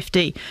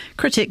 650.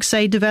 Critics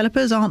say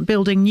developers aren't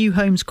building new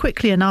homes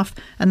quickly enough,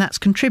 and that's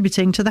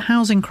contributing to the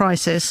housing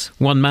crisis.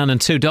 1 man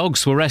and 2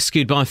 dogs were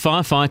rescued by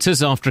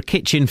firefighters after a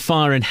kitchen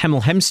fire in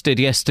Hemel Hempstead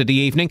yesterday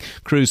evening.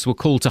 Crews were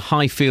called to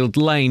Highfield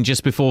Lane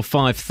just before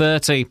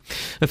 5:30.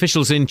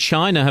 Officials in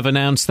China have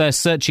announced they're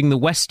searching the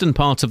western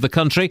part of the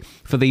country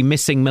for the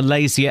missing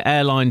Malaysia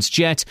Airlines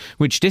jet,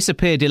 which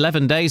disappeared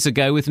 11 days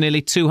ago with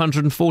nearly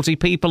 240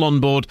 people on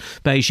board.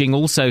 Beijing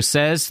also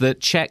says that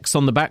checks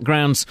on the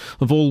backgrounds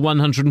of all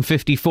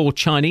 154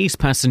 Chinese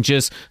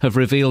passengers have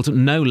revealed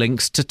no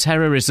links to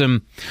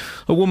terrorism.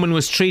 A woman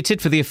was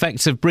treated for the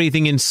effects of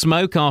breathing in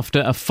smoke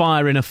after a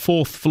fire in a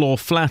 4th-floor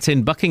flat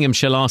in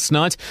Buckinghamshire last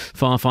night.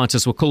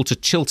 Firefighters were called to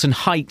Chiltern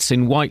Heights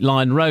in White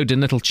Lion Road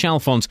in Little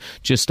Chalfont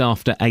just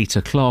after 8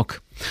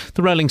 o'clock.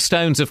 The Rolling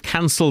Stones have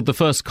cancelled the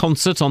first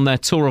concert on their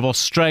tour of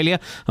Australia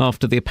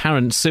after the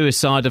apparent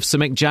suicide of Sir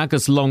Mick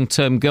Jagger's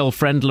long-term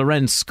girlfriend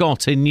Lorenz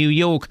Scott in New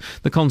York.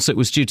 The concert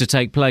was due to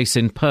take place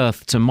in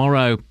Perth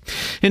tomorrow.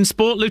 In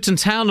sport, Luton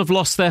Town have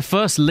lost their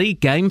first league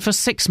game for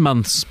 6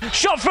 months.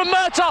 Shot from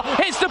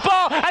Murtaugh, hits the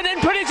bar and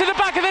then put it to the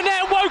back of the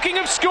net. Woking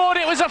have scored.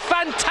 It was a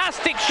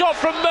fantastic shot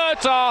from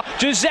Murtaugh.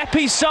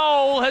 Giuseppe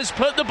Sol has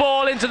put the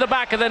ball into the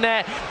back of the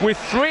net. With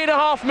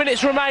 3.5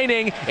 minutes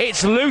remaining,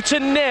 it's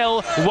Luton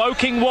 0,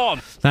 Woking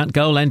 1. That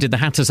goal ended the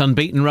Hatters'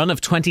 unbeaten run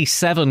of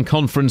 27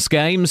 conference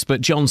games,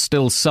 but John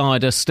Still's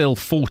side are still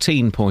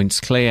 14 points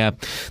clear.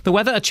 The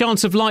weather, a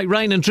chance of light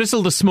rain and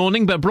drizzle this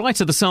morning, but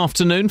brighter this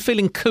afternoon,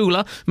 feeling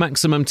cooler,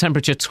 maximum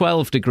temperature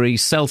 12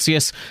 degrees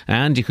Celsius,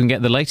 and you can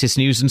get the latest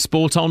news and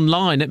sport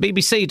online at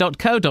bbc.co.uk/3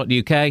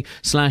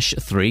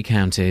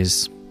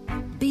 counties.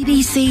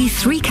 BBC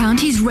Three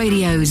Counties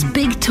Radio's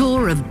big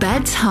tour of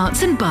Beds,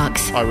 Herts and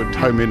Bucks. I would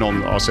home in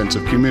on our sense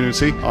of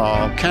community,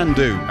 our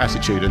can-do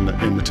attitude in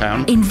the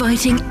town.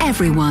 Inviting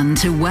everyone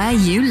to where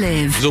you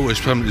live. There's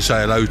always somebody to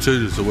say hello to,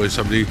 there's always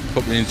somebody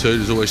popping into,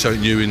 there's always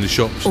something new in the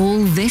shops.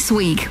 All this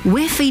week,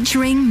 we're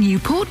featuring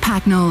Newport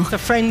Pagnell. The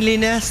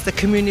friendliness, the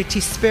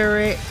community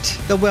spirit,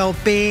 the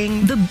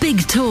well-being. The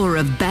big tour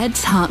of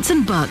Beds, Herts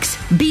and Bucks.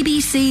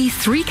 BBC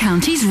Three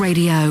Counties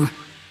Radio.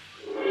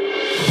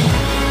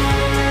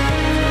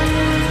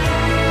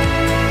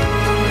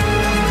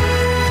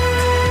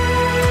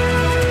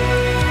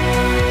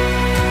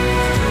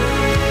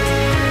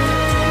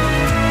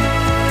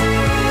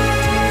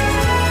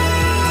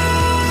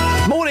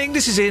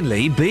 This is Iain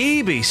Lee,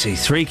 BBC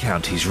Three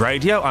Counties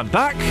Radio. I'm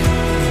back.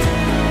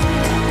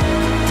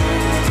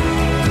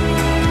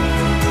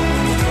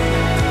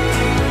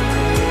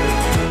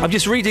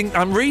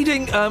 I'm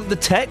reading the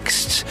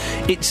text.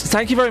 It's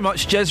thank you very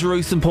much, Jez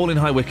Ruth and Paul in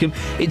High Wycombe.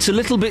 It's a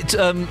little bit,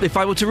 if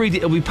I were to read it,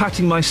 it'll be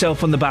patting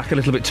myself on the back a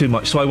little bit too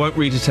much, so I won't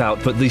read it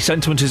out, but the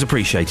sentiment is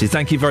appreciated.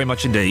 Thank you very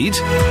much indeed.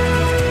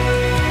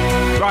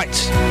 Right,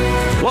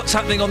 what's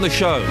happening on the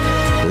show?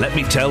 Let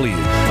me tell you.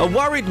 A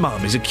worried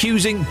mum is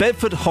accusing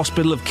Bedford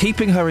Hospital of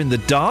keeping her in the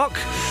dark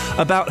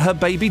about her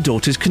baby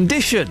daughter's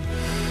condition.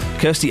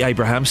 Kirsty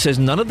Abraham says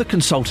none of the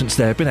consultants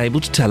there have been able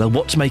to tell her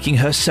what's making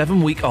her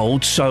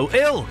 7-week-old so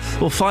ill.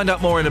 We'll find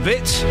out more in a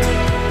bit.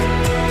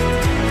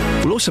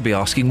 We'll also be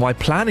asking why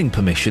planning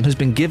permission has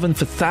been given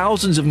for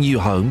thousands of new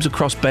homes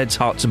across Beds,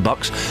 Herts and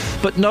Bucks,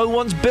 but no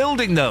one's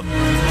building them.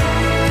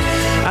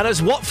 And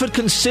as Watford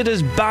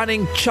considers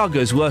banning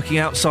chuggers working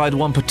outside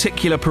one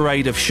particular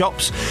parade of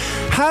shops,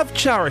 have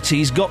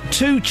charities got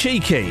too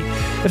cheeky?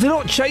 If they're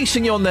not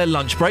chasing you on their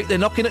lunch break, they're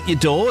knocking at your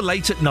door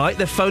late at night,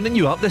 they're phoning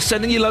you up, they're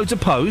sending you loads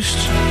of post.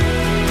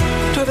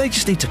 Don't they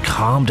just need to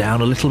calm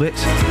down a little bit?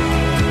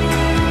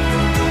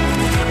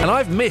 And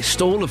I've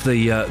missed all of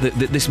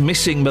this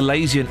missing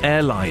Malaysian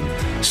airline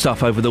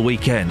stuff over the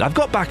weekend. I've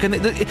got back and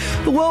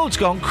the world's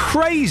gone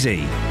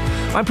crazy.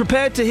 I'm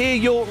prepared to hear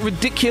your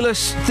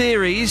ridiculous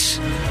theories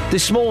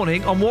this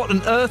morning on what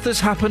on earth has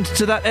happened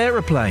to that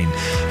aeroplane.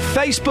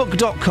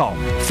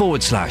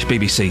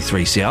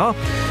 Facebook.com/BBC3CR.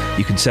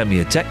 You can send me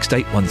a text,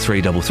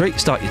 81333,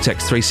 start your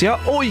text 3CR,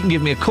 or you can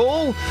give me a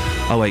call,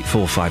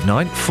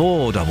 08459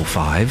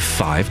 455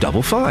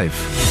 555.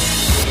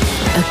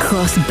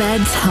 Across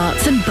beds,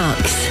 hearts and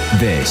bucks.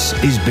 This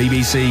is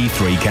BBC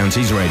Three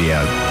Counties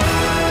Radio.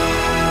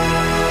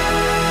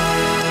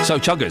 So,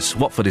 chuggers.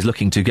 Watford is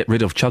looking to get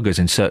rid of chuggers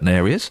in certain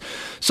areas.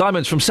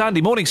 Simon's from Sandy.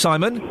 Morning,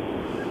 Simon.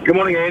 Good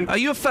morning, Ian. Are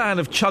you a fan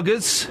of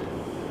chuggers?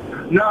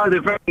 No,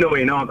 they're very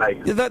annoying, aren't they?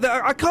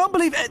 I can't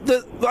believe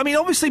it. I mean,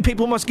 obviously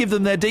people must give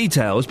them their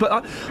details,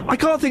 but I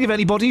can't think of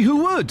anybody who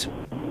would.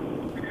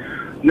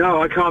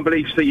 No, I can't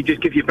believe that you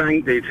just give your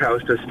bank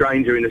details to a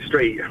stranger in the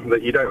street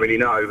that you don't really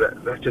know.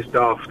 That's just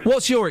daft.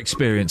 What's your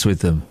experience with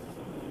them?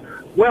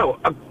 Well,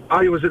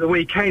 I was at the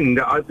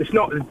weekend. It's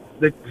not...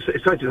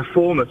 It's such a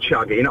form of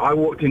chugging. I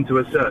walked into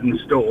a certain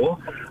store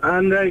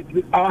and they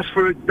asked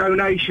for a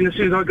donation as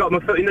soon as I got my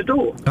foot in the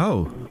door.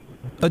 Oh.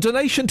 A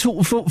donation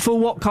for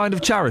what kind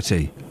of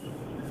charity?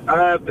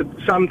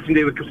 Something to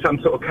do with some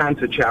sort of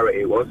cancer charity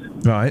it was.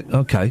 Right,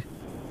 OK.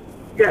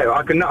 Yeah,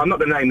 I'm not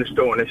going to name the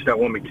store unless you don't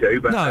want me to,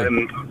 but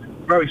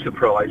very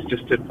surprised I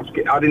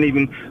didn't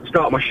even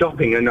start my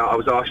shopping and I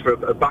was asked for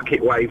a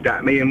bucket waved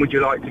at me and would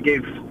you like to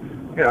give...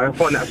 You know, I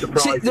find that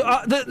surprising. See,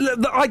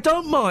 I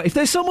don't mind if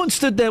there's someone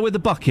stood there with a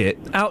bucket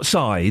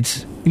outside.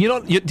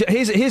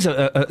 Here's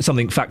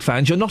something, fact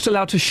fans. You're not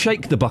allowed to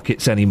shake the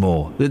buckets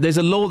anymore. There's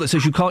a law that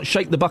says you can't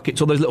shake the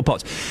buckets or those little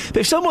pots. But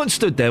if someone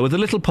stood there with a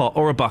little pot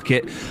or a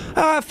bucket,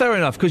 fair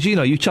enough, because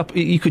you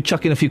could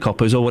chuck in a few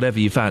coppers or whatever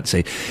you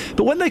fancy.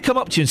 But when they come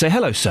up to you and say,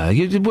 "Hello, sir,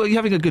 you're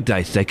having a good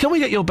day today. Can we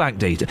get your bank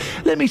details?"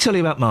 Let me tell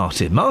you about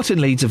Martin. Martin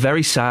leads a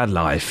very sad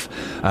life,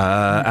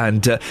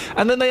 and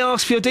then they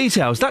ask for your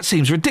details. That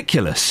seems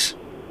ridiculous.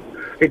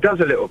 It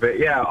does a little bit,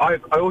 yeah. I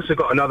also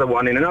got another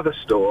one in another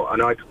store,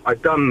 and I'd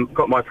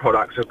got my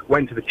products, I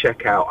went to the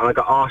checkout, and I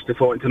got asked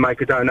if I wanted to make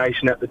a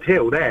donation at the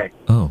till there.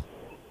 Oh.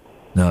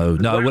 No,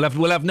 we'll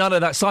have none of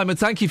that. Simon,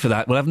 thank you for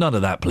that. We'll have none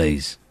of that,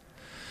 please.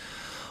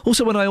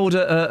 Also, when I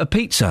order a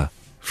pizza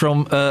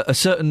from a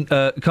certain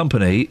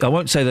company, I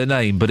won't say their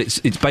name, but it's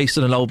based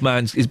on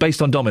it's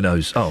based on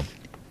Domino's. Oh.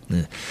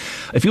 Yeah.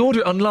 If you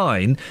order it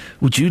online,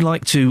 would you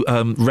like to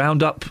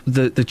round up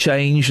the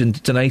change and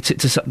donate it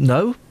to some...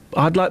 No?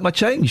 I'd like my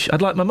change.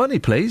 I'd like my money,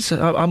 please.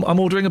 I'm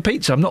ordering a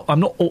pizza. I'm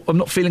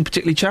not feeling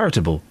particularly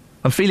charitable.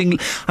 I'm feeling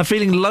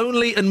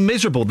lonely and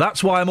miserable.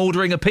 That's why I'm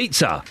ordering a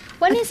pizza.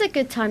 When is a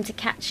good time to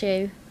catch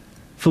you?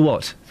 For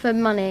what? For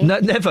money. No,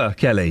 never,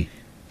 Kelly.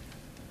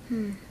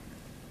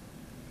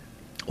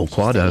 Or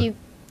Quado. You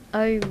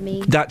owe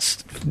me.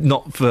 That's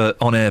not for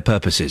on-air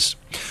purposes.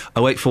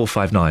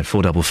 08459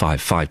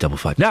 455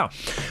 555. Now,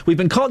 we've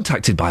been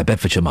contacted by a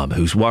Bedfordshire mum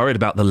who's worried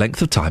about the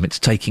length of time it's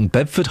taking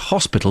Bedford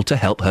Hospital to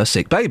help her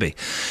sick baby.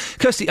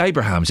 Kirsty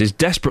Abrahams is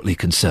desperately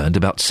concerned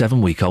about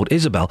 7-week-old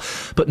Isabel,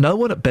 but no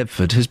one at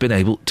Bedford has been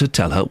able to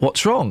tell her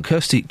what's wrong.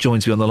 Kirsty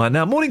joins me on the line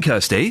now. Morning,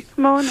 Kirsty.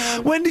 Morning.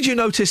 When did you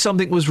notice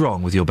something was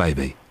wrong with your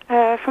baby?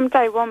 From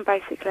day one,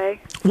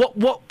 basically.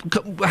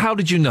 How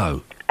did you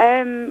know?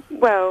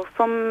 Well,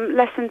 from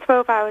less than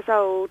 12 hours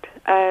old,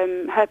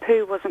 her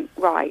poo wasn't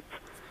right.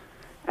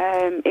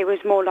 It was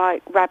more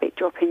like rabbit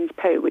droppings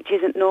poo, which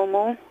isn't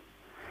normal.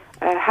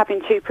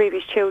 Having 2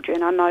 previous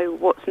children, I know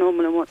what's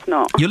normal and what's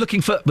not. You're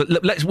looking for,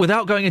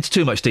 without going into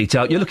too much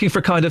detail, you're looking for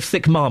a kind of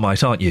thick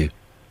Marmite, aren't you?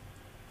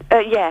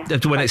 Yeah.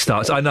 When it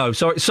starts, I know.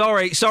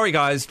 Sorry,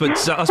 guys,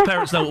 but us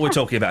parents know what we're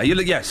talking about.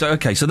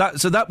 So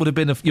that would have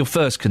been your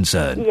first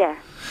concern. Yeah.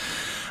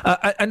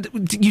 And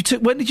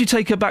when did you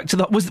take her back to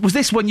the... Was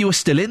this when you were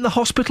still in the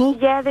hospital?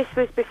 Yeah, this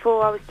was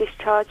before I was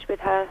discharged with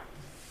her.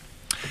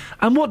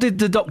 And what did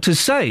the doctors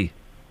say?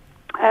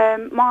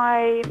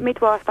 My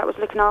midwife that was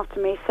looking after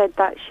me said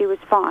that she was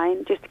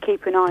fine, just to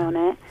keep an eye on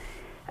it,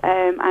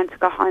 and to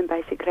go home,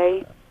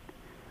 basically.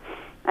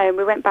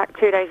 We went back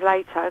 2 days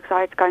later because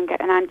I had to go and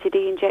get an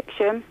anti-D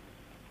injection.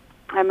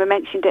 And we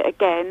mentioned it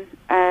again,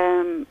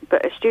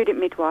 but a student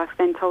midwife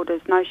then told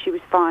us, no, she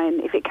was fine.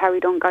 If it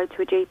carried on, go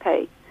to a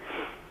GP.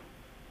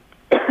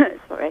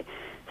 Sorry.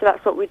 So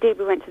that's what we did.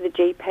 We went to the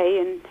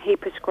GP and he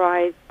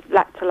prescribed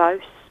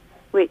lactulose,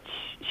 which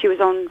she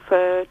was on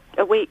for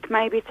a week,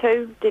 maybe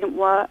 2. Didn't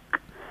work.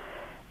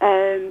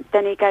 Then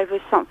he gave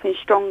us something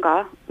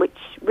stronger, which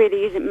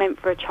really isn't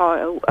meant for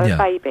a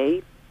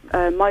baby,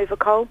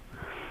 Movicol.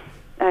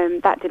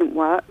 That didn't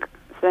work.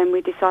 So then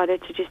we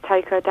decided to just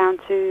take her down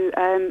to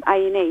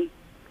A&E.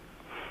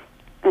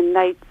 And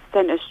they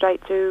sent her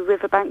straight to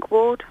Riverbank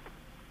Ward.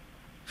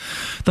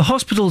 The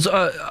hospitals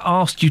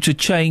asked you to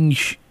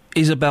change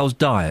Isabel's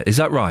diet, is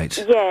that right?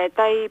 Yeah,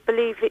 they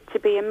believe it to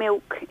be a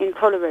milk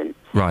intolerance.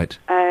 Right.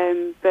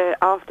 But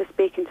after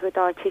speaking to a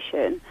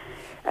dietitian,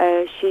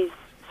 she's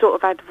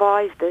sort of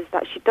advised us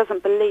that she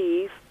doesn't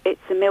believe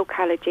it's a milk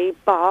allergy,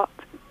 but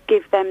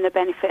give them the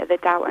benefit of the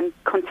doubt and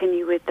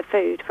continue with the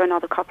food for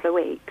another couple of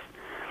weeks.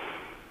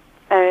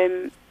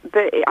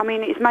 But,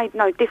 it's made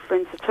no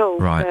difference at all.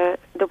 Right.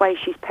 The way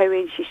she's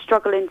pooing. She's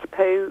struggling to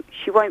poo.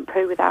 She won't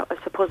poo without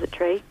a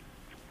suppository.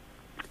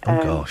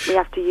 Gosh. We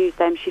have to use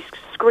them. She's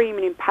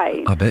screaming in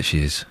pain. I bet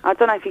she is. I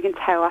don't know if you can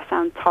tell I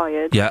sound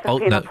tired. Yeah, I've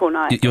been up all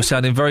night. You're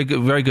sounding very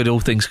good, all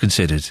things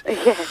considered.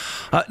 Yeah.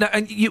 Now,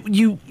 and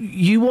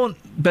you want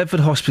Bedford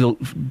Hospital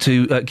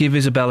to give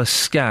Isabel a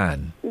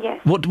scan?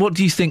 Yes. What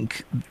do you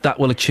think that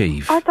will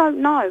achieve? I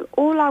don't know.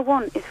 All I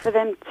want is for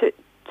them to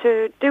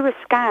do a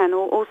scan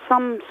or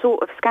some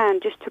sort of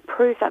scan just to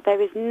prove that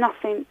there is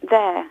nothing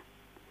there.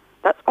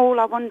 That's all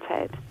I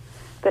wanted.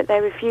 But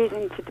they're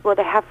refusing to... Well,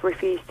 they have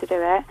refused to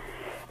do it.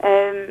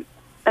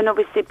 And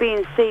obviously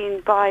being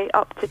seen by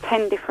up to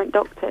 10 different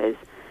doctors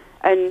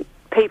and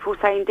people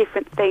saying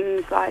different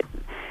things, like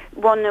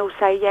one will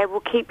say, yeah,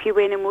 we'll keep you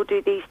in and we'll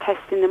do these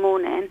tests in the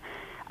morning,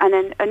 and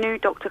then a new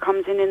doctor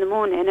comes in the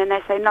morning and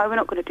they say, no, we're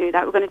not going to do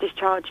that, we're going to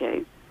discharge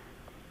you.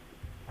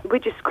 We're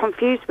just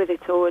confused with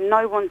it all and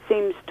no one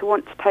seems to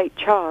want to take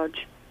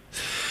charge.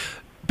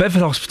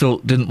 Bedford Hospital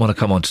didn't want to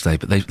come on today,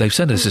 but they've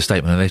sent us a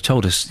statement and they've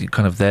told us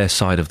kind of their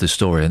side of the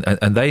story,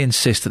 and they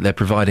insist that they're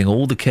providing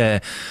all the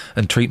care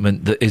and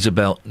treatment that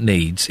Isabel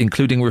needs,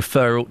 including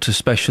referral to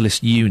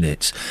specialist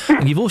units.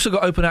 And you've also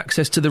got open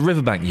access to the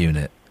Riverbank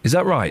unit. Is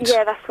that right?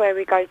 Yeah, that's where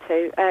we go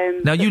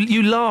to. Now,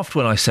 you laughed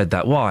when I said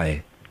that.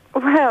 Why?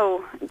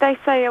 Well, they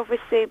say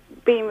obviously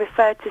being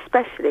referred to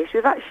specialists.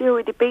 We've actually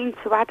already been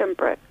to Adam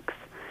Brooks.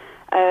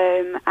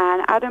 And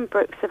Adam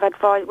Brooks have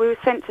advised... We were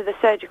sent to the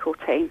surgical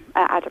team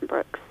at Adam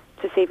Brooks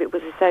to see if it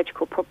was a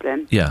surgical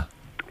problem. Yeah.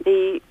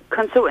 The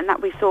consultant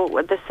that we saw...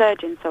 The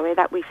surgeon,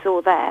 that we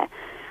saw there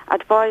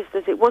advised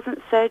us it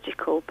wasn't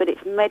surgical, but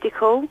it's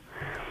medical,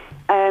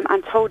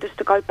 and told us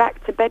to go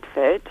back to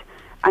Bedford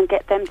and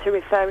get them to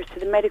refer us to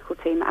the medical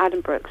team at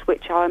Adam Brooks,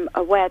 which I'm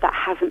aware that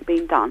hasn't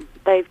been done.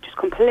 They've just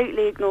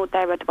completely ignored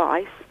their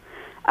advice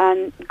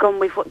and gone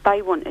with what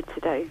they wanted to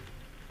do.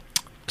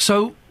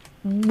 So...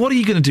 what are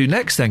you going to do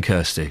next then,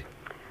 Kirsty?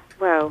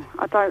 Well,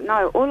 I don't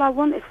know. All I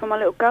want is for my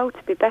little girl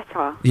to be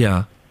better.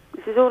 Yeah.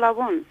 This is all I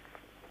want.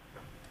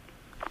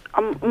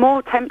 I'm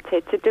more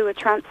tempted to do a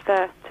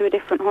transfer to a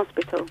different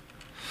hospital.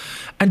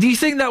 And do you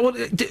think that will?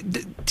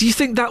 Do you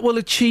think that will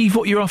achieve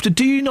what you're after?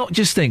 Do you not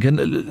just think? And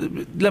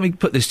let me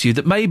put this to you: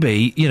 that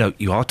maybe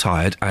you are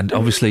tired, and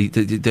obviously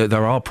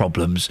there are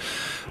problems.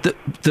 That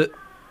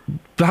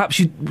perhaps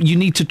you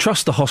need to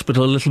trust the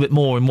hospital a little bit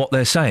more in what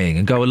they're saying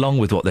and go along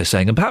with what they're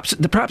saying. And perhaps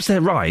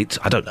they're right.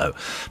 I don't know,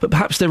 but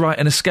perhaps they're right,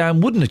 and a scan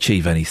wouldn't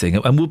achieve anything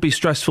and would be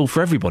stressful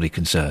for everybody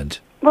concerned.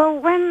 Well,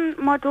 when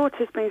my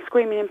daughter's been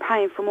screaming in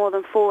pain for more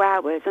than 4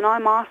 hours and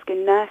I'm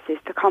asking nurses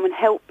to come and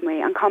help me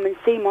and come and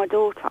see my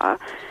daughter,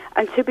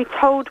 and to be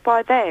told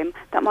by them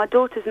that my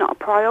daughter's not a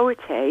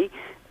priority,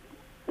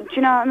 do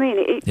you know what I mean?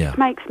 It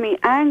makes me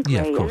angry.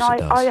 Yeah, of course and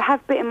it does. I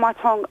have bitten my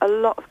tongue a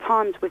lot of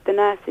times with the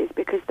nurses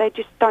because they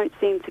just don't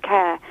seem to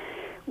care.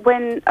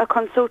 When a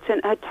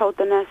consultant had told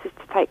the nurses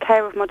to take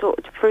care of my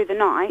daughter through the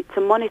night,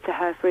 to monitor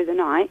her through the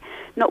night,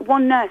 not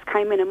one nurse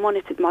came in and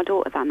monitored my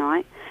daughter that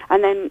night.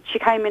 And then she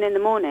came in the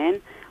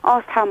morning,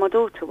 asked how my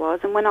daughter was,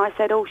 and when I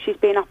said, she's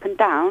been up and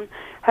down,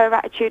 her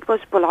attitude was,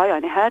 well, I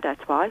only heard her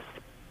twice.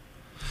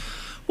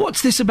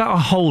 What's this about a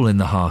hole in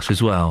the heart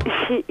as well?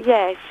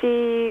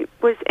 She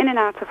was in and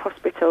out of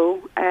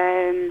hospital,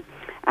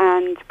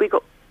 and we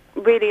got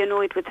really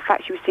annoyed with the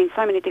fact she was seeing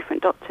so many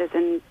different doctors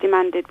and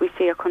demanded we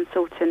see a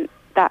consultant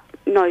that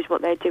knows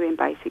what they're doing,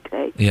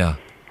 basically. Yeah.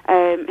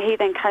 He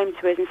then came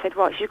to us and said,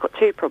 right, she's got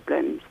two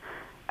problems.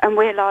 And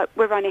we're like,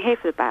 we're only here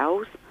for the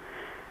bowels.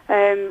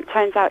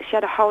 Turns out she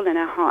had a hole in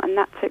her heart, and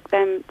that took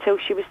them till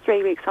she was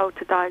 3 weeks old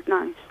to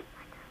diagnose.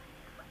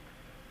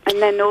 And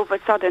then all of a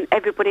sudden,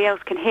 everybody else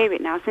can hear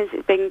it now. Since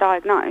it's been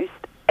diagnosed,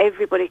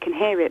 everybody can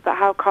hear it, but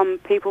how come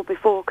people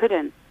before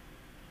couldn't?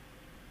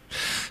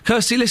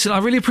 Kirsty, listen, I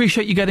really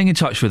appreciate you getting in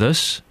touch with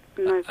us.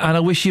 No. And I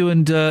wish you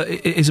and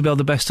Isabel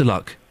the best of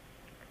luck.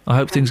 I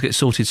hope things get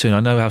sorted soon. I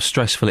know how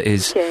stressful it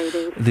is,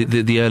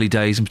 the early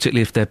days, and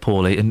particularly if they're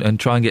poorly, and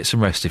try and get some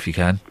rest if you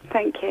can.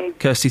 Thank you.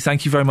 Kirsty,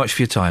 thank you very much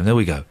for your time. There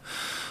we go.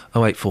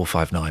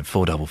 08459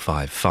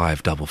 455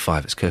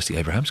 555. It's Kirsty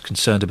Abrahams,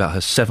 concerned about her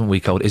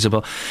 7-week-old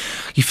Isabel.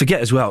 You forget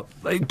as well,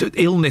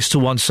 illness to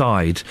one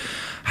side,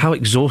 how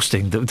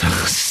exhausting.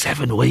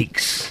 7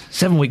 weeks.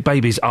 7-week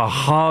babies are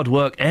hard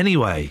work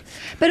anyway.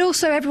 But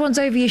also everyone's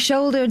over your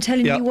shoulder and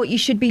telling you what you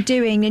should be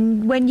doing,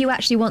 and when you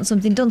actually want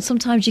something done,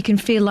 sometimes you can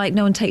feel like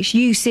no one takes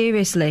you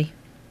seriously.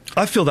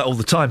 I feel that all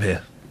the time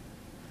here.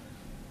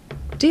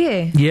 Do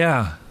you?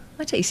 Yeah.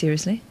 I take you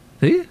seriously.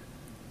 Do you?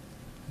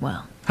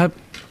 Well.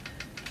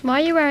 Why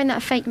are you wearing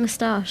that fake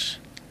moustache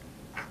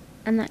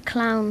and that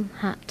clown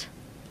hat?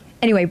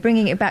 Anyway,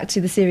 bringing it back to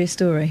the serious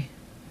story.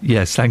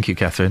 Yes, thank you,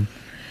 Catherine.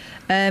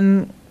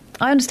 I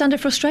understand her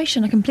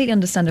frustration. I completely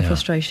understand her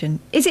frustration.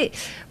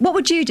 What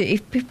would you do?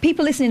 If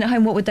people listening at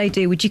home, what would they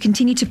do? Would you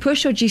continue to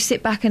push, or do you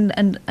sit back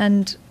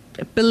and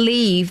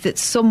believe that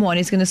someone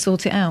is going to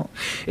sort it out?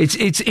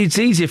 It's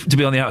easier to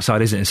be on the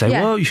outside, isn't it, and say,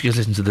 well, you should just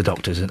listen to the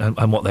doctors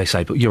and what they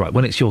say. But you're right,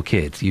 when it's your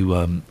kid, you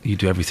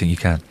do everything you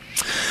can.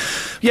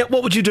 Yeah,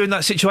 what would you do in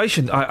that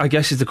situation, I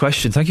guess is the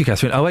question. Thank you,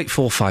 Catherine.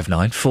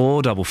 08459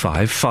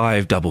 455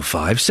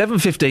 555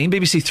 7:15,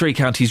 BBC Three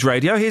Counties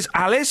Radio. Here's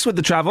Alice with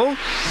the travel.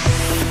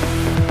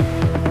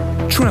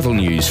 Travel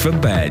news for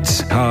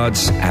beds,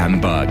 cards and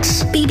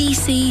bugs.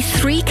 BBC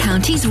Three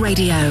Counties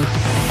Radio.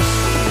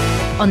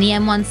 On the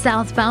M1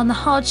 southbound, the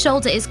hard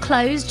shoulder is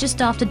closed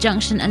just after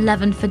junction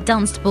 11 for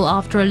Dunstable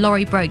after a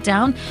lorry broke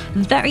down.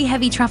 Very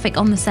heavy traffic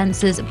on the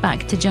sensors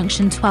back to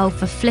junction 12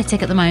 for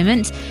Flitwick at the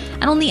moment.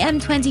 And on the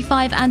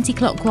M25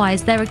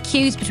 anti-clockwise, there are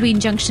queues between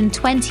junction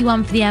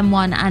 21 for the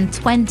M1 and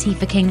 20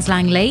 for Kings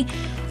Langley.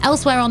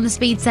 Elsewhere on the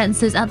speed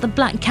sensors at the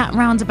Black Cat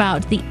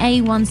roundabout, the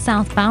A1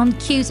 southbound,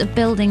 queues are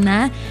building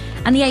there.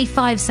 And the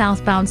A5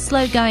 southbound,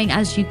 slow going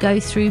as you go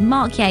through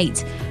Mark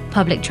Yates.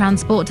 Public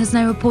transport has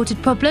no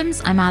reported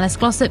problems. I'm Alice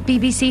Glossop,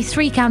 BBC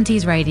Three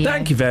Counties Radio.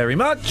 Thank you very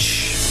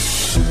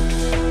much.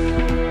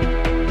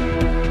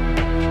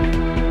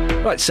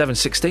 Right,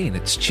 7:16.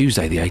 It's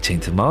Tuesday, the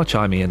 18th of March.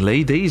 I'm Iain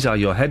Lee. These are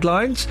your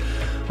headlines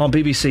on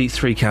BBC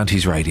Three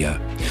Counties Radio.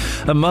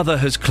 A mother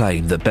has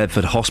claimed that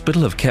Bedford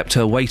Hospital have kept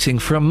her waiting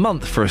for a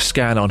month for a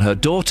scan on her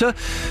daughter,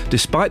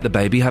 despite the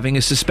baby having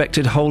a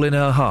suspected hole in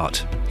her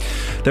heart.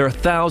 There are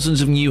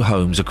thousands of new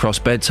homes across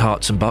Beds,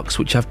 Herts and Bucks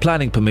which have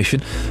planning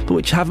permission, but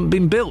which haven't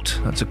been built.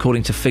 That's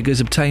according to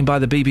figures obtained by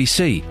the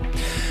BBC.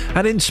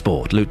 And in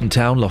sport, Luton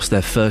Town lost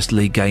their first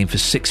league game for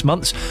 6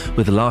 months,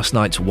 with last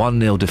night's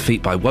 1-0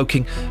 defeat by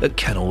Woking at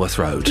Kenilworth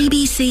Road.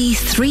 BBC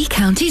Three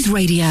Counties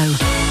Radio.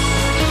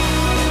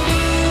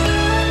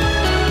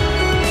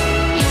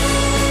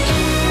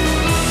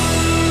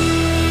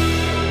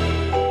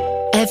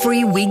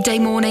 Every weekday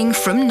morning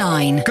from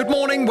 9. Good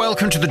morning,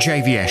 welcome to the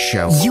JVS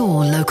show.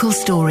 Your local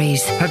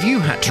stories. Have you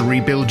had to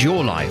rebuild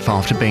your life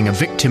after being a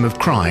victim of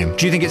crime?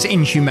 Do you think it's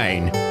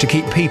inhumane to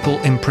keep people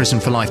in prison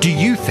for life? Do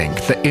you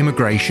think that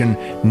immigration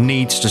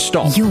needs to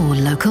stop? Your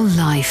local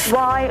life.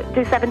 Why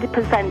do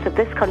 70% of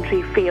this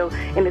country feel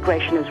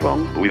immigration is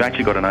wrong? We've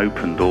actually got an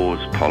open doors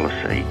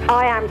policy.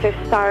 I am just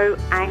so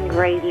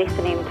angry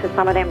listening to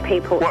some of them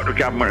people. What the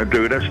government are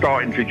doing, they'll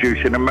start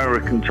introducing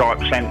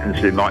American-type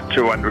sentencing, like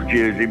 200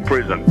 years in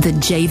prison. The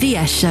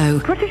JVS show.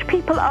 British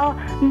people are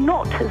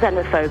not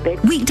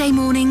xenophobic. Weekday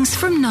mornings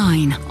from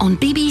 9 on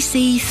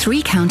BBC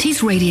Three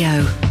Counties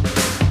Radio.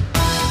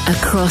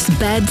 Across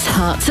Beds,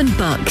 Herts and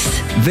Bucks.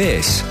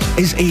 This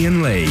is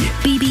Iain Lee.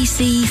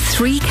 BBC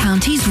Three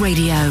Counties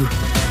Radio.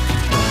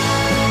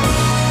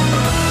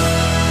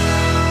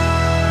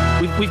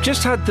 We've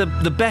just had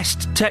the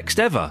best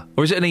text ever.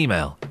 Or is it an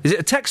email? Is it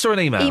a text or an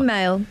email?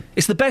 Email.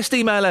 It's the best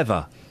email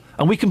ever.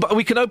 And we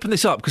can open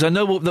this up, because I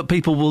know that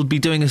people will be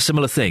doing a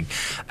similar thing.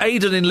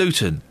 Aidan in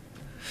Luton.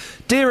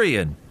 Dear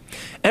Iain,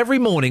 every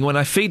morning when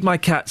I feed my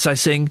cats, I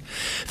sing,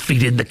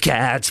 "Feeding the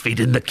cats,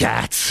 feeding the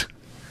cats,"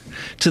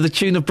 to the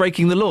tune of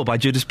Breaking the Law by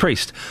Judas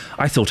Priest.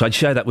 I thought I'd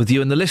share that with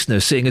you and the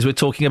listeners, seeing as we're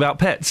talking about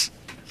pets.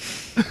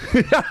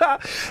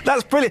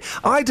 That's brilliant.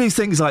 I do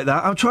things like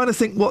that. I'm trying to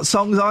think what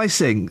songs I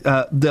sing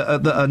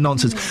that are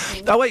nonsense.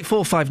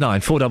 08459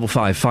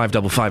 455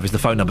 555 is the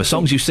phone number.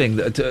 Songs you sing.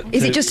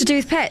 Is it just to do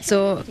with pets,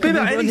 or can we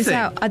run this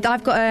out?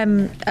 I've got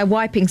a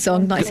wiping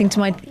song that I sing to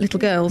my little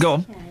girls. Go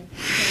on.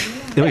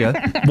 Here we go.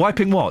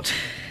 Wiping what?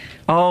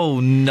 Oh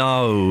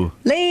no.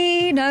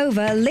 Lean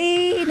over,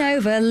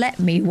 let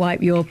me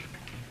wipe your...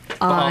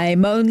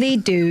 I'm only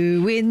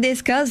doing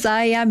this 'cause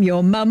I am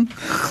your mum.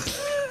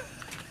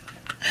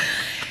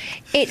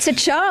 It's a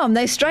charm.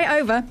 They're straight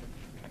over.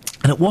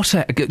 And at what...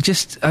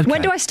 just... Okay.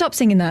 When do I stop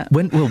singing that?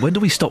 When do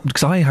we stop?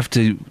 Because I have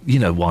to,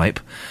 wipe.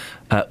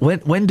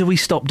 When do we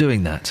stop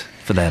doing that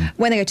for them?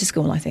 When they go to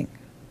school, I think.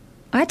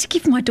 I had to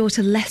give my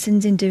daughter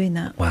lessons in doing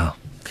that. Wow.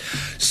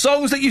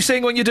 Songs that you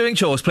sing when you're doing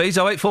chores, please.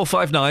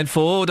 08459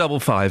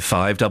 455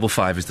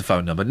 555 is the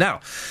phone number. Now,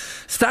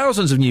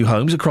 thousands of new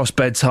homes across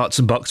Beds, Herts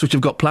and Bucks which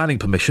have got planning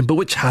permission but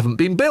which haven't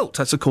been built.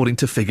 That's according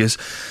to figures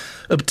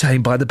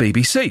obtained by the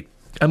BBC.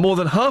 And more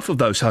than half of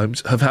those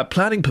homes have had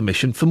planning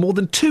permission for more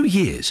than 2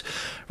 years,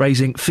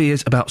 raising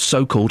fears about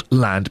so-called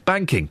land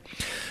banking.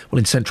 Well,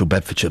 in central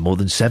Bedfordshire, more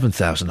than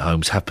 7,000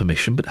 homes have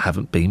permission but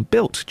haven't been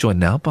built. Joined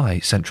now by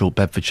Central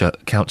Bedfordshire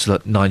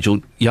Councillor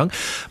Nigel Young.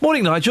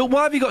 Morning, Nigel.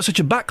 Why have you got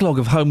such a backlog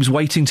of homes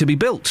waiting to be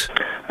built?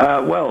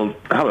 Well,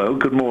 hello.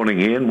 Good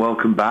morning, Ian.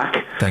 Welcome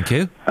back. Thank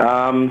you.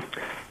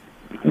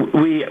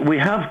 We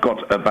have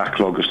got a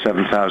backlog of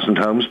 7,000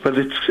 homes, but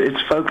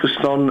it's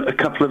focused on a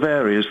couple of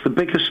areas. The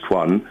biggest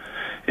one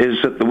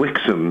is at the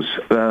Wixhams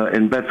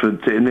in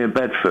Bedford, near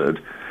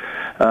Bedford,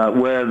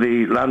 where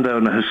the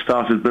landowner has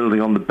started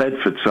building on the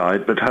Bedford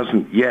side, but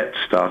hasn't yet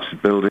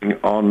started building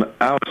on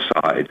our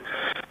side.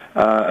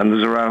 And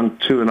there's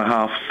around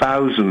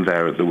 2,500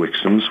 there at the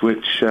Wixhams,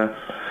 which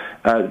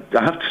I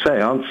have to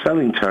say aren't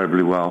selling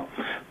terribly well.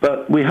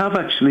 But we have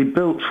actually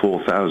built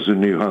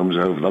 4,000 new homes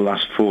over the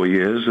last 4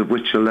 years, of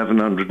which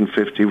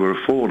 1,150 were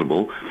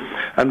affordable,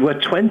 and we're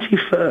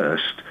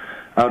 21st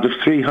out of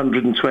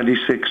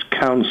 326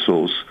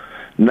 councils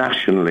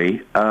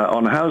nationally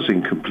on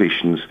housing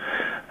completions.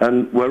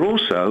 And we're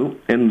also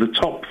in the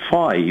top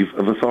 5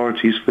 of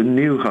authorities for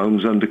new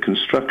homes under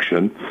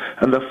construction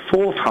and the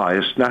 4th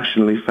highest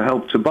nationally for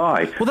Help to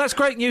Buy. Well, that's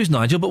great news,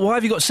 Nigel, but why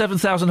have you got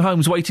 7,000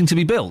 homes waiting to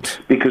be built?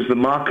 Because the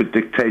market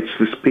dictates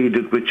the speed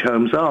at which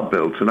homes are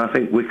built, and I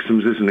think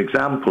Wixham's is an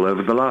example.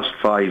 Over the last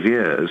 5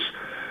 years,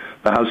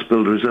 the house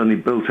builder has only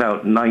built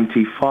out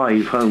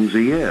 95 homes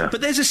a year.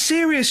 But there's a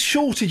serious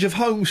shortage of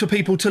homes for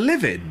people to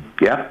live in.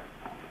 Yeah.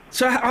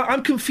 So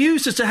I'm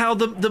confused as to how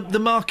the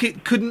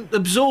market couldn't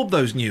absorb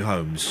those new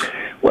homes.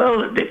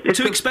 Well,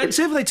 too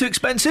expensive? Are they too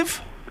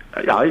expensive?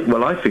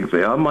 I think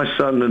they are. My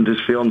son and his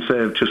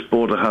fiancée have just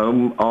bought a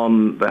home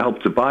on the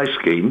Help to Buy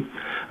scheme,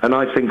 and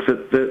I think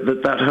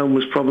that home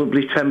was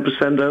probably 10%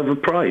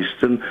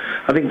 overpriced. And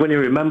I think when you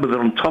remember that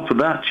on top of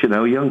that,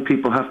 young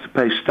people have to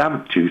pay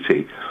stamp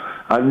duty.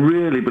 I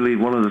really believe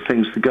one of the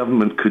things the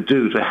government could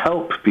do to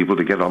help people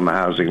to get on the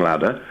housing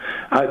ladder,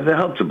 the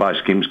Help to Buy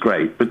scheme's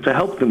great, but to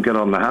help them get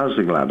on the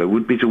housing ladder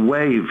would be to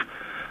waive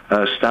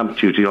stamp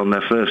duty on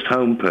their first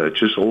home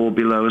purchase or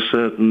below a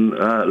certain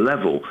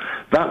level.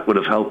 That would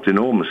have helped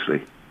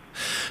enormously.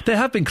 There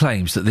have been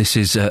claims that this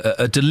is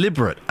a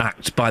deliberate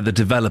act by the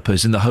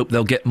developers in the hope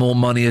they'll get more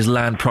money as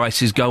land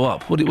prices go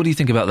up. What do you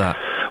think about that?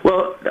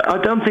 Well, I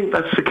don't think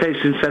that's the case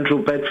in central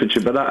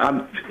Bedfordshire, but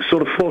I'm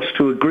sort of forced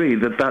to agree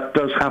that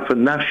does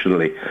happen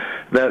nationally.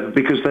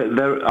 Because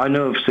I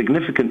know of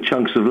significant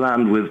chunks of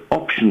land with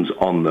options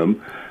on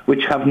them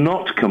which have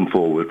not come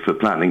forward for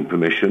planning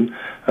permission,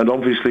 and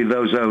obviously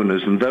those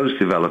owners and those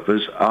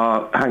developers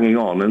are hanging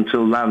on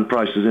until land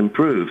prices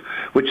improve,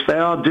 which they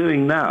are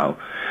doing now.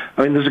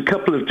 I mean, there's a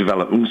couple of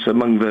developments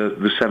among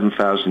the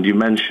 7,000 you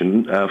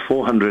mentioned,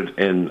 400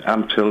 in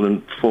Ampthill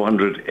and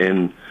 400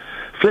 in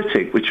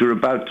Flitwick, which are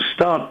about to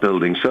start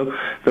building. So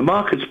the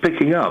market's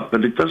picking up,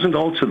 but it doesn't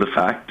alter the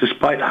fact,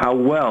 despite how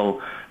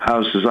well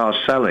houses are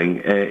selling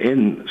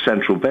in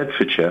central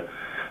Bedfordshire,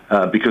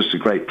 because it's a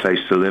great place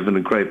to live and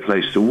a great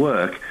place to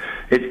work,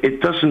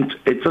 it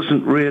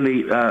doesn't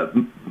really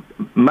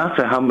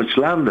matter how much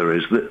land there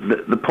is.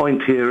 The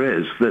point here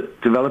is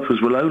that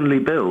developers will only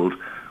build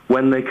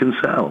when they can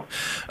sell.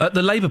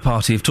 The Labour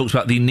Party have talked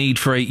about the need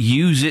for a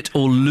use it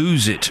or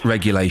lose it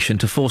regulation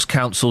to force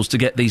councils to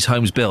get these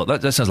homes built.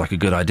 That sounds like a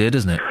good idea,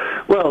 doesn't it?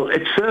 Well,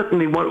 it's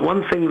certainly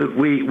one thing that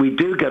we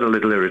do get a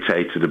little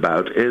irritated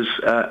about is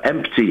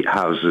empty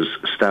houses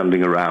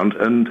standing around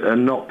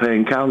and not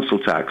paying council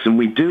tax. And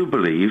we do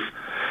believe,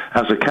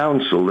 as a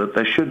council, that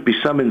there should be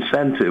some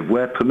incentive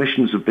where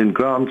permissions have been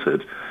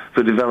granted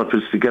for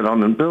developers to get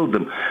on and build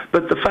them.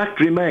 But the fact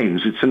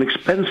remains, it's an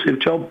expensive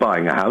job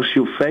buying a house.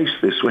 You'll face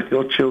this when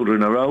your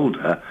children are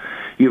older.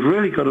 You've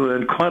really got to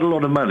earn quite a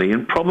lot of money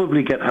and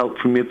probably get help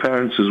from your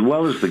parents as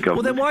well as the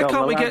government. Well, then why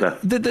can't we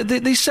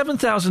get these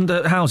 7,000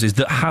 houses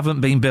that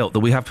haven't been built, that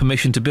we have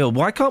permission to build,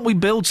 why can't we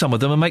build some of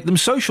them and make them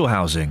social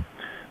housing?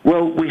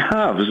 Well, we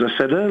have, as I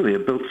said earlier,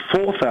 built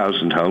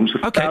 4,000 homes,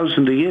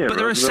 1,000 a year. But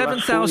there are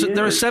 7,000.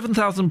 There are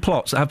 7,000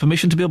 plots that have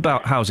permission to build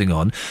housing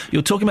on.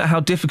 You're talking about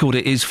how difficult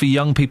it is for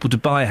young people to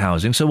buy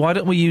housing. So why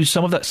don't we use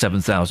some of that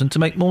 7,000 to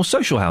make more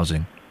social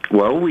housing?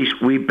 Well,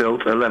 we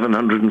built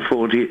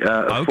 1,140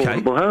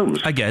 affordable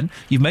homes. Again,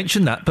 you've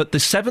mentioned that, but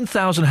the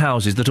 7,000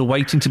 houses that are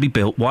waiting to be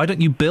built, why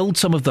don't you build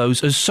some of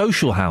those as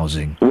social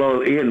housing?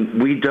 Well, Ian,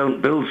 we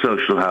don't build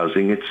social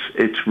housing.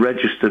 It's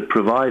registered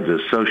providers,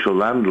 social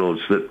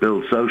landlords that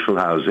build social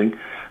housing,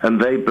 and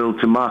they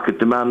build to market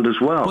demand as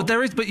well. Well,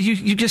 there is, but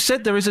you just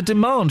said there is a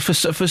demand for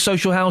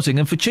social housing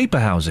and for cheaper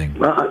housing.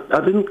 Well,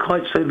 I didn't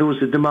quite say there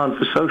was a demand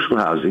for social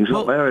housing. It's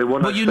not very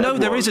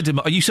there is a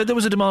demand. You said there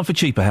was a demand for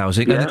cheaper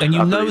housing, yes, and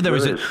you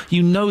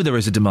know there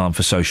is a demand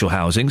for social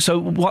housing. So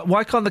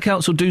why can't the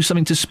council do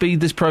something to speed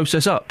this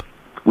process up?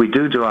 We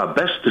do our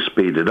best to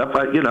speed it up.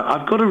 I've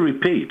got to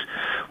repeat,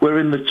 we're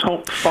in the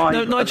top 5.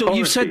 No, Nigel,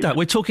 you've said that.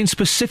 We're talking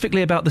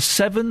specifically about the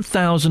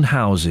 7,000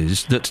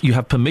 houses that you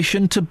have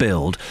permission to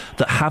build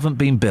that haven't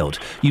been built.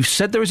 You've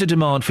said there is a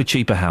demand for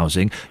cheaper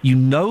housing. You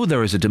know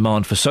there is a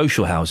demand for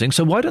social housing.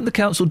 So why don't the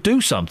council do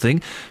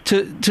something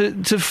to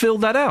fill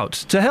that out,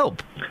 to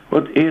help?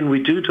 Well, Ian,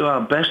 we do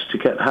our best to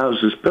get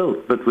houses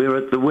built, but we're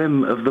at the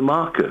whim of the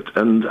market.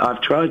 And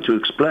I've tried to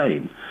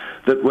explain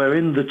that we're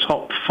in the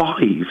top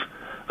 5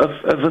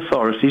 of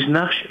authorities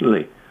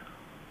nationally.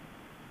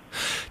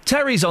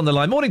 Terry's on the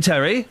line. Morning,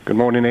 Terry. Good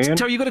morning, Ian.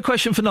 Terry, you got a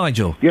question for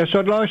Nigel? Yes,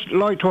 I'd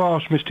like to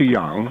ask Mr.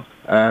 Young,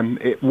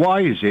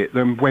 why is it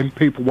that when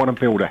people want to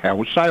build a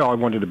house, say I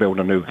wanted to build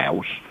a new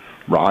house,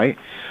 right,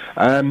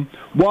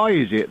 why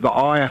is it that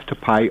I have to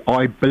pay,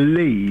 I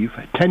believe,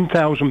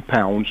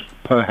 £10,000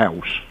 per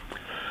house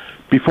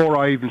before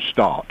I even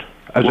start?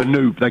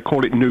 They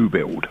call it new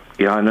build.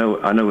 Yeah, I know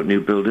what new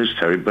build is,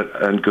 Terry,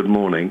 and good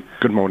morning.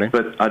 Good morning.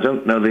 But I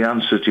don't know the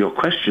answer to your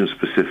question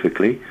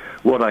specifically.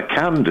 What I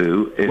can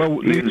do is...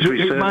 Well, maybe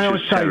I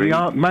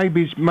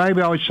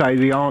say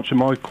the answer to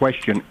my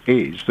question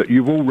is that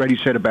you've already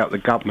said about the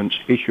government's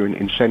issuing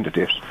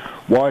incentives.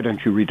 Why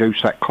don't you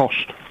reduce that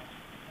cost?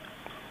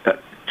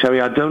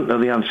 Terry, I don't know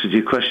the answer to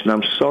your question.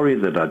 I'm sorry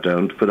that I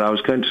don't, but I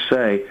was going to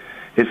say,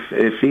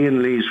 If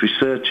Ian Lee's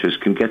researchers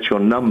can get your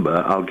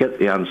number, I'll get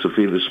the answer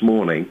for you this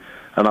morning,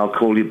 and I'll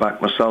call you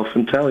back myself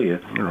and tell you.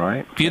 All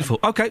right. Beautiful.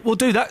 OK, we'll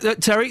do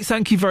that. Terry,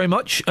 thank you very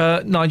much.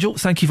 Nigel,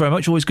 thank you very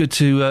much. Always good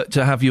to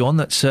have you on.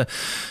 That's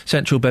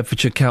Central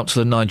Bedfordshire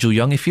Councillor Nigel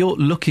Young. If you're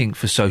looking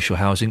for social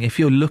housing, if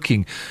you're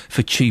looking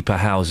for cheaper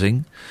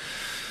housing,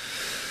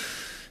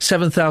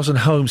 7,000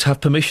 homes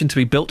have permission to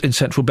be built in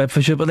Central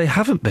Bedfordshire, but they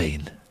haven't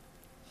been.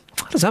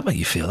 How does that make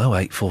you feel?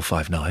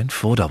 08459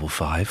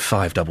 455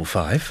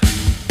 555.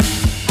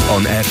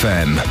 On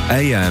FM,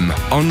 AM,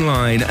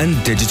 online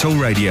and digital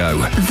radio.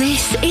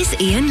 This is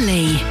Iain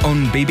Lee.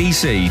 On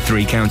BBC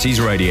Three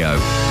Counties Radio.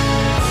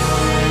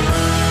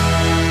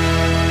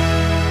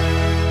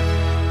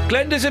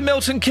 Glenda's in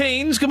Milton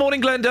Keynes. Good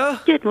morning,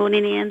 Glenda. Good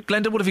morning, Ian.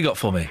 Glenda, what have you got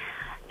for me?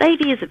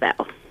 Baby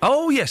Isabel.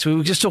 Oh, yes, we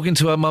were just talking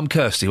to her mum,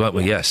 Kirsty, weren't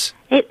we? Yes.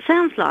 It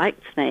sounds like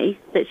to me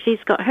that she's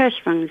got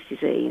Hirschsprung's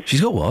disease.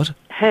 She's got what?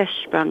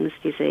 Hirschsprung's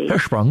disease.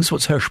 Hirschsprung's?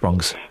 What's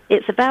Hirschsprung's?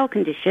 It's a bowel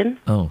condition.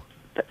 Oh.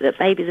 That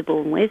babies are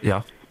born with.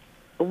 Yeah.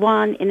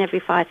 1 in every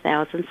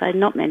 5,000, so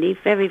not many,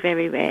 very,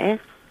 very rare.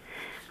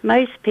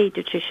 Most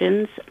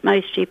paediatricians,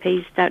 most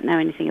GPs don't know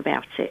anything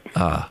about it.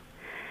 Ah.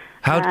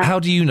 How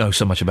do you know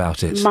so much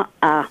about it?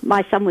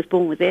 My son was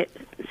born with it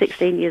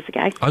 16 years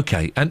ago.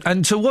 OK,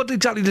 and so what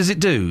exactly does it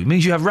do? It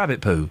means you have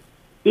rabbit poo?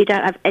 You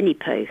don't have any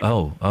poo.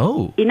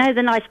 Oh. You know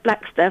the nice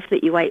black stuff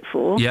that you wait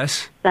for?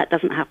 Yes. That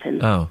doesn't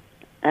happen. Oh.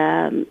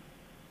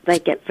 They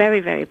get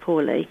very, very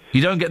poorly.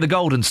 You don't get the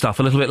golden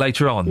stuff a little bit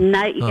later on?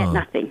 No, you get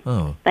nothing.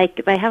 Oh.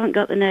 They haven't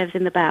got the nerves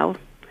in the bowel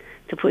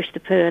to push the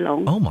poo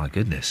along. Oh, my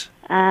goodness.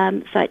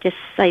 So it just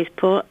stays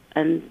put.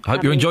 And I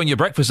hope you're enjoying your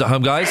breakfast at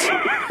home, guys.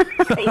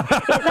 It's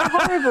a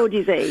horrible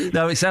disease.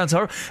 No, it sounds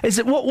horrible. Is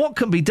it what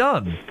can be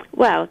done?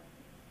 Well,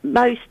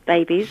 most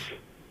babies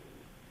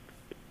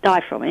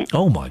die from it.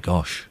 Oh, my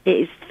gosh. It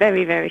is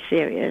very, very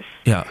serious.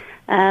 Yeah.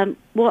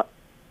 What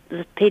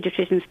the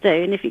paediatricians do,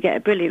 and if you get a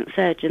brilliant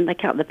surgeon, they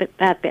cut the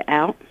bad bit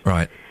out.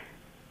 Right.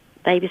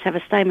 Babies have a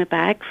stoma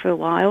bag for a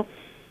while,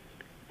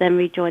 then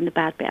rejoin the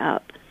bad bit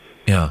up.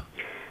 Yeah.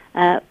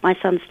 My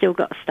son's still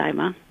got a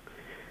stoma,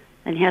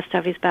 and he has to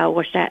have his bowel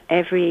washed out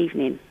every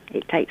evening.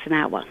 It takes an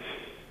hour.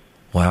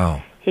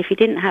 Wow. If he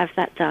didn't have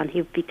that done,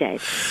 he would be dead.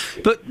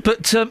 But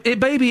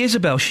baby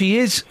Isabel, she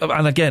is,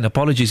 and again,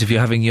 apologies if you're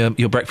having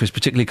your breakfast,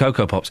 particularly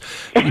Cocoa Pops.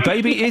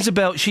 Baby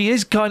Isabel, she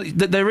is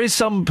there is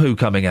some poo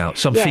coming out,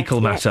 some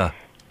fecal matter.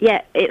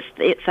 Yeah, it's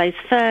those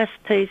first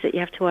poos that you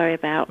have to worry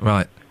about.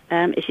 Right.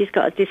 She's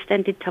got a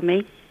distended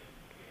tummy,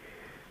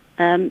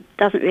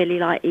 doesn't really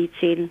like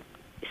eating,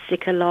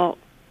 sick a lot,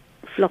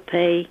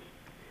 floppy,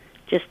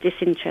 just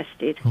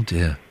disinterested. Oh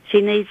dear. She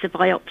needs a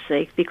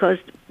biopsy because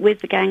with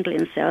the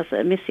ganglion cells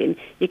that are missing,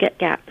 you get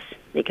gaps.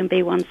 It can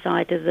be one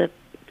side of the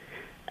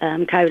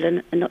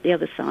colon and not the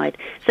other side.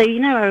 So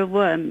you know how a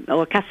worm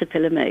or a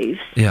caterpillar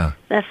moves? Yeah.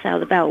 That's how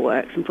the bowel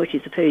works and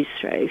pushes the poos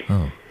through.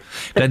 Oh.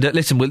 Glenda,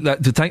 listen,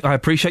 I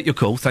appreciate your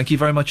call. Thank you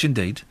very much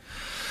indeed.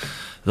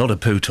 A lot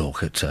of poo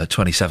talk at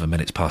 27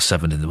 minutes past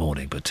 7 in the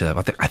morning, but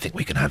I think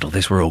we can handle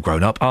this. We're all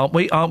grown up, aren't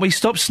we? Aren't we?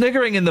 Stop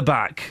sniggering in the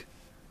back.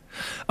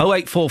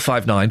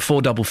 08459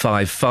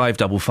 455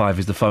 555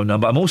 is the phone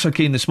number. I'm also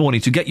keen this morning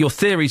to get your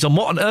theories on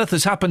what on earth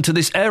has happened to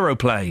this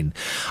aeroplane.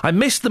 I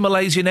missed the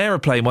Malaysian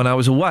aeroplane when I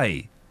was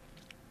away.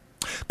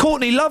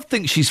 Courtney Love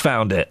thinks she's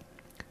found it.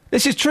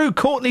 This is true.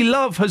 Courtney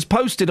Love has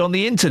posted on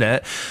the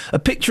internet a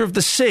picture of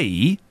the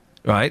sea,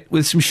 right,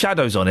 with some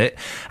shadows on it,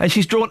 and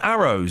she's drawn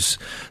arrows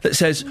that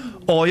says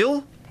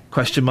oil, ?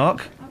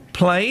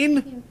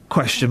 Plane, ?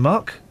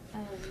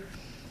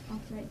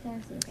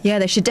 Yeah,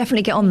 they should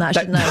definitely get on that,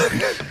 shouldn't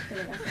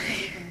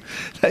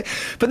they?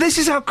 But this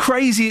is how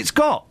crazy it's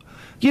got.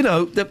 You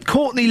know, that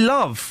Courtney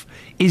Love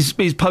is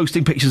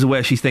posting pictures of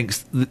where she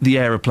thinks the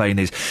aeroplane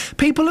is.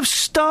 People have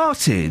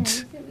started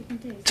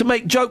to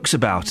make jokes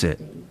about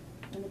it.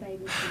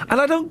 And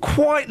I don't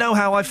quite know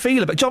how I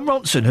feel about it. John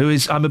Ronson, who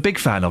I'm a big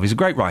fan of, he's a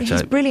great writer.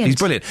 He's brilliant. He's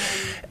brilliant.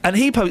 And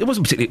he posted, it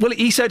wasn't particularly, well,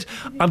 he said,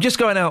 I'm just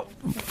going out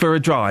for a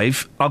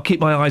drive, I'll keep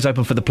my eyes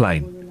open for the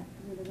plane.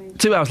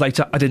 2 hours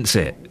later, I didn't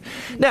see it.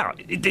 Now,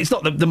 it's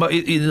not it's not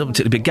a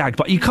particularly big gag,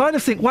 but you kind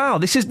of think, wow,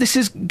 this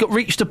has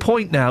reached a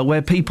point now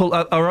where people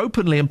are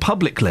openly and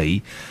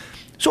publicly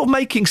sort of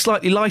making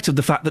slightly light of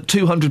the fact that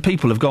 200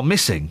 people have gone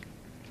missing.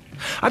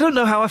 I don't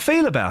know how I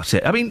feel about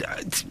it. I mean,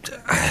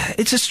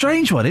 it's a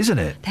strange one, isn't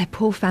it? They're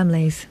poor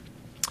families.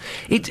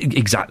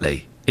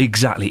 Exactly.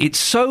 It's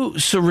so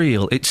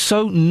surreal. It's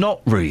so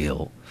not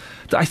real.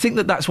 I think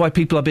that's why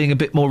people are being a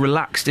bit more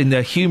relaxed in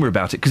their humour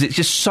about it, because it's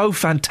just so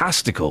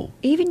fantastical.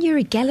 Even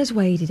Uri Geller's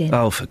waded in.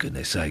 Oh, for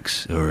goodness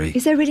sakes, Uri.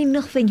 Is there really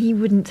nothing he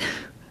wouldn't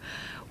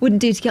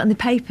do to get on the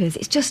papers?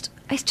 It's just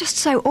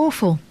so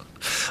awful.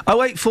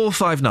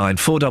 08459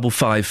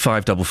 455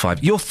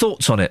 555. Your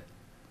thoughts on it?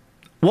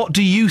 What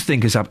do you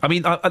think has happened? I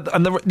mean,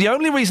 and the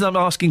only reason I'm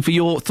asking for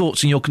your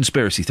thoughts and your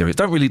conspiracy theories,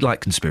 I don't really like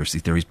conspiracy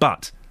theories,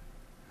 but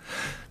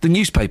the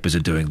newspapers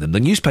are doing them. The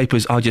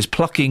newspapers are just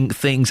plucking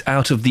things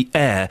out of the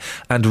air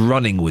and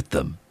running with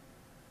them.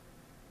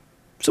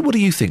 So what do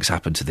you think's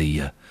happened to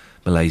the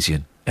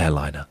Malaysian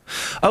airliner.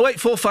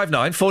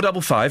 08459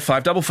 455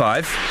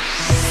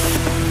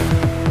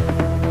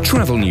 555.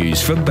 Travel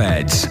news for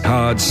beds,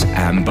 cards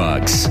and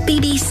bugs.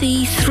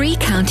 BBC Three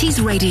Counties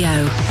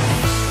Radio.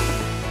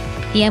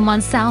 The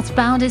M1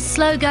 southbound is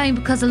slow going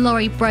because a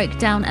lorry broke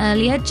down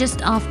earlier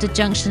just after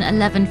junction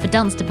 11 for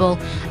Dunstable.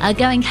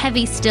 Going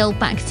heavy still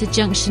back to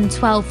junction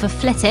 12 for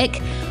Flitwick.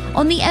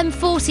 On the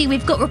M40,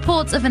 we've got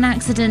reports of an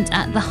accident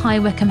at the High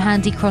Wycombe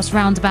Handy Cross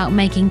roundabout,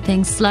 making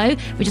things slow.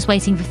 We're just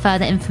waiting for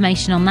further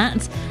information on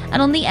that.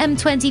 And on the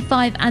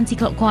M25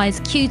 anti-clockwise,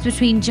 queues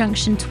between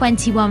junction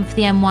 21 for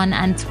the M1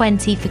 and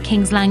 20 for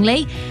Kings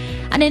Langley.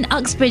 And in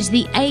Uxbridge,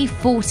 the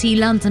A40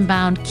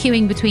 London-bound,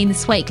 queuing between the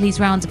Swakeleys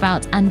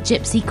roundabout and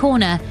Gypsy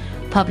Corner.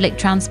 Public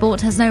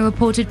transport has no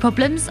reported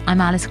problems.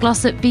 I'm Alice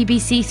Glossop,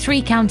 BBC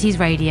Three Counties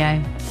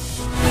Radio.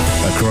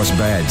 Across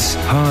beds,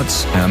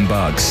 hearts and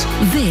bugs.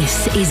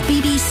 This is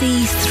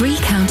BBC Three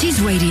Counties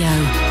Radio.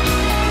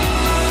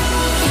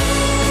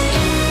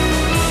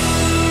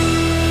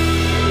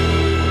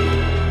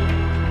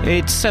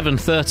 It's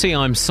 7:30.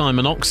 I'm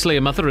Simon Oxley.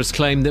 A mother has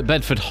claimed that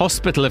Bedford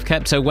Hospital have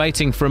kept her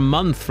waiting for a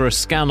month for a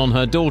scan on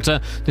her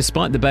daughter,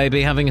 despite the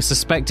baby having a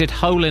suspected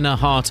hole in her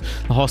heart.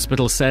 The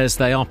hospital says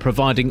they are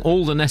providing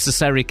all the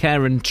necessary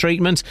care and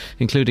treatment,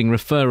 including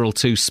referral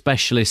to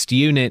specialist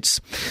units.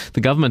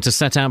 The government has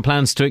set out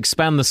plans to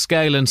expand the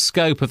scale and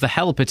scope of the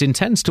help it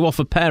intends to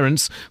offer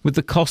parents with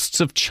the costs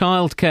of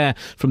childcare.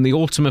 From the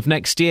autumn of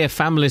next year,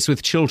 families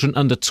with children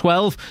under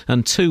 12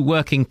 and 2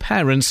 working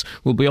parents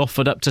will be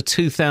offered up to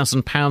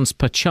 £2,000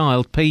 per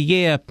child per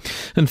year.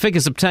 And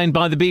figures obtained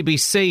by the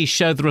BBC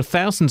show there are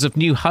thousands of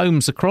new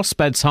homes across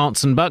Beds,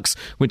 Herts and Bucks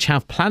which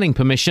have planning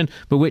permission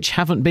but which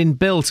haven't been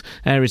built.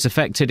 Areas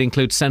affected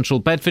include central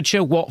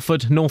Bedfordshire,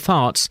 Watford, North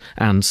Herts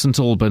and St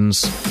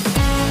Albans.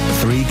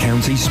 Three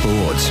Counties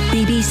Sports.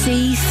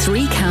 BBC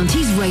Three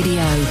Counties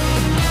Radio.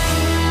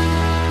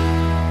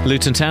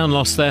 Luton Town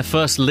lost their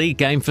first league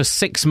game for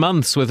 6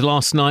 months with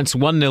last night's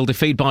 1-0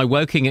 defeat by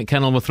Woking at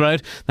Kenilworth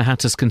Road. The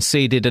Hatters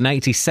conceded an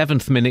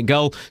 87th minute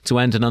goal to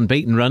end an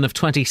unbeaten run of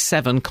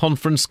 27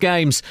 conference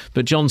games.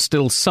 But John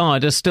Still's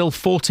side are still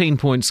 14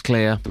 points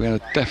clear. We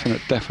had a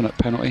definite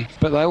penalty.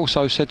 But they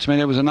also said to me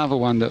there was another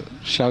one that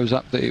shows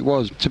up that it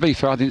was. To be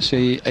fair, I didn't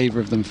see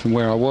either of them from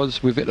where I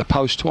was. We've hit the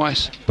post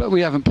twice. But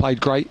we haven't played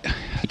great.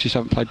 I just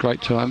haven't played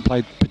great too. I haven't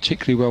played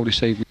particularly well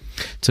this evening.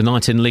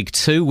 Tonight in League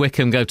 2,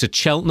 Wycombe go to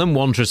Cheltenham.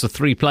 Wanderers are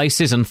 3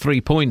 places and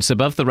 3 points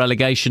above the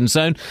relegation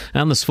zone.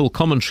 And there's full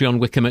commentary on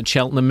Wycombe at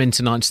Cheltenham in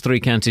tonight's Three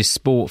Counties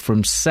Sport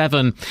from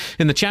 7.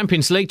 In the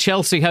Champions League,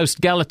 Chelsea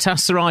host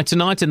Galatasaray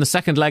tonight in the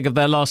second leg of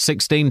their last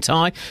 16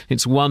 tie.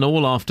 It's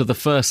 1-1 after the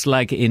first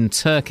leg in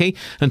Turkey.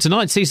 And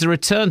tonight sees a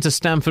return to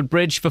Stamford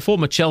Bridge for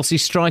former Chelsea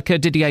striker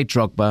Didier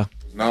Drogba.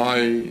 Now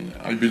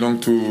I belong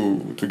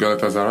to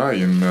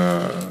Galatasaray and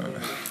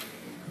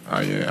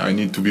I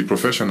need to be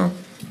professional.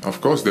 Of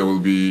course there will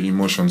be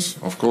emotions,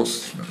 of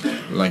course,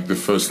 like the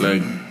first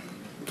leg,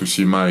 to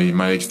see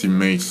my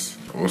ex-teammates,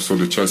 also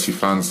the Chelsea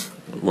fans,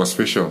 was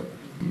special.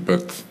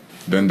 But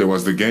then there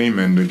was the game,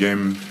 and the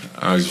game,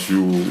 as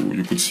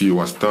you could see,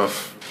 was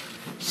tough.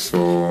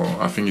 So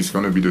I think it's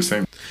going to be the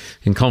same.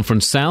 In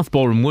Conference South,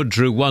 Boreham Wood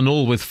drew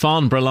 1-1 with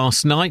Farnborough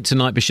last night.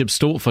 Tonight, Bishop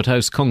Stortford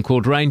host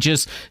Concord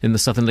Rangers. In the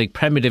Southern League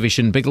Premier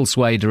Division,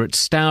 Biggleswade are at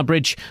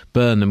Stourbridge.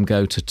 Burnham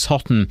go to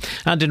Totton.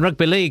 And in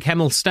Rugby League,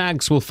 Hemel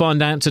Stags will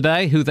find out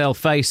today who they'll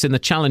face in the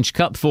Challenge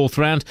Cup 4th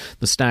round.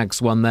 The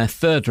Stags won their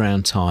 3rd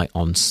round tie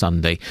on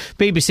Sunday.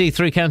 BBC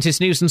Three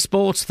Counties News and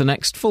Sport. The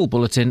next full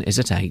bulletin is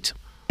at 8.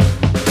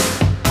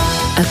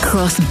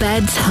 Across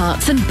Beds,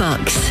 Herts and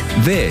Bucks.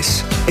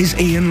 This is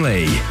Iain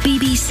Lee.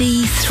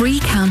 BBC Three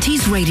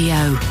Counties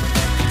Radio.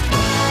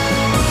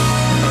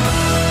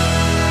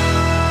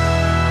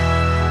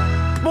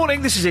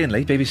 Morning, this is Iain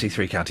Lee, BBC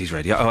Three Counties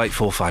Radio.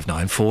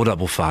 08459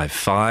 455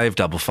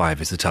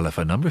 555 is the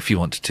telephone number if you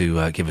want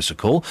to give us a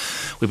call.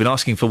 We've been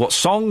asking for what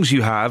songs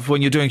you have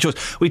when you're doing chores.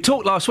 We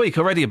talked last week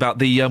already about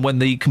the when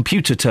the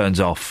computer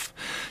turns off.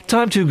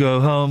 Time to go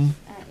home.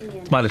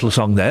 My little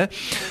song there.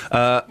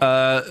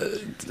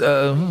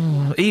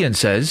 Ian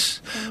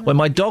says, when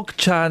my dog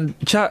Chad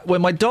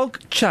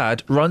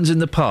runs in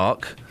the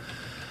park,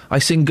 I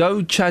sing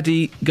Go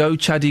Chaddy, Go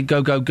Chaddy,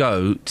 Go Go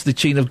Go to the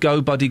tune of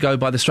Go Buddy Go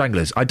by the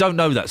Stranglers. I don't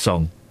know that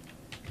song.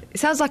 It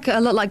sounds like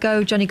a lot like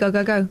Go Johnny Go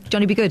Go Go.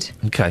 Johnny Be Good.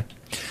 Okay.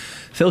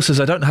 Phil says,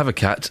 I don't have a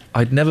cat.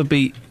 I'd never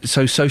be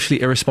so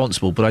socially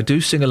irresponsible, but I do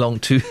sing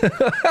along to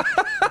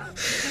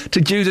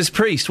to Judas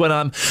Priest when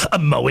I'm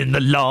mowing the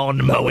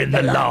lawn, mowing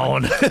the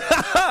lawn.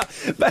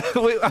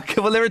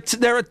 Okay, well, there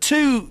are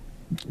two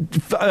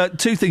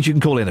things you can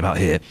call in about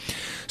here.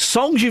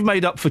 Songs you've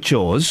made up for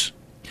chores.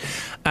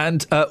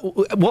 And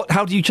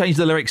how do you change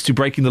the lyrics to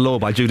Breaking the Law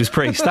by Judas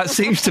Priest? That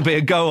seems to be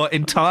a goer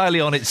entirely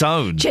on its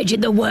own.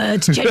 Changing the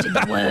words.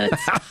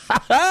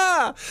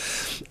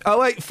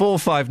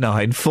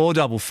 08459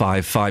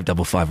 455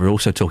 555. We're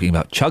also talking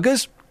about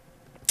chuggers.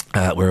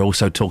 We're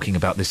also talking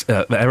about this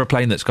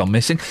aeroplane that's gone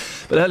missing.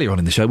 But earlier on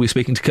in the show, we were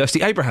speaking to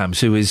Kirsty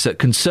Abrahams, who is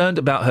concerned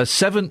about her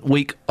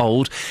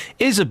 7-week-old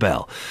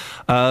Isabel.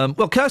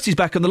 Well, Kirsty's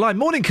back on the line.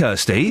 Morning,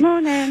 Kirsty.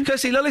 Morning.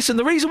 Kirsty, now listen,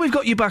 the reason we've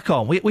got you back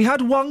on, we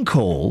had one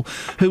call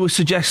who was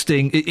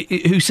suggesting,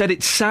 who said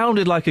it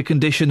sounded like a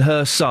condition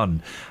her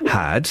son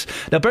had.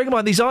 Now, bearing in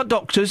mind, these aren't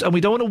doctors, and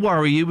we don't want to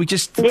worry you. We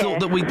just thought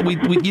that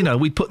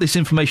we'd put this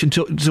information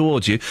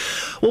towards you.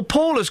 Well,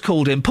 Paul has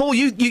called in. Paul,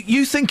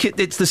 you think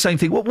it's the same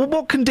thing.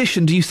 What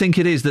condition do you think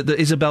it is that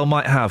Isabel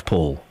might have,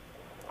 Paul?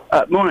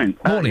 Morning.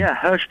 Morning.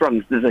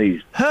 Hirschsprung's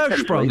disease.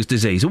 Hirschsprung's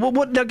disease.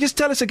 Now, just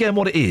tell us again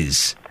what it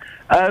is.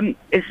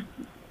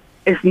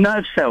 It's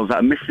nerve cells that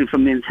are missing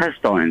from the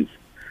intestines.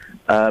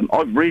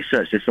 I've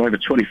researched this for over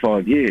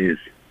 25 years.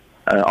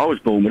 I was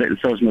born with it, and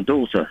so was my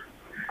daughter.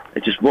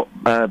 It's just what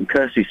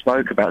Kirsty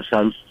spoke about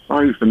sounds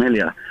so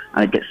familiar,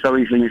 and it gets so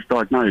easily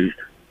misdiagnosed.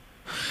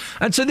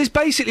 And so this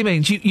basically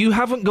means you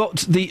haven't got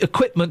the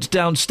equipment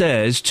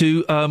downstairs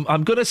to,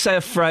 I'm going to say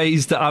a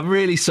phrase that I'm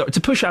really sorry, to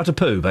push out a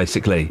poo,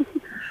 basically.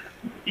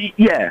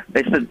 Yeah,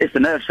 it's the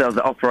nerve cells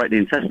that operate the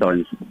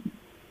intestines.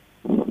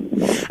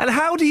 And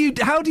how do you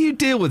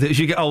deal with it as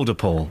you get older,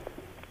 Paul?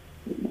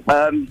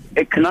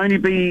 It can only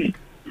be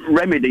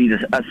remedied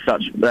as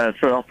such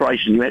for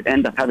operation. You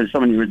end up having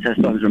some of your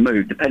intestines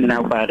removed, depending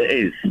on how bad it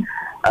is.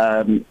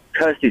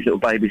 Kirsty's little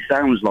baby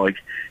sounds like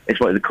it's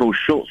what they call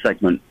short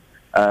segment.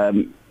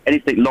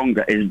 Anything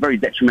longer is very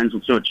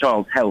detrimental to a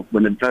child's health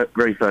when they're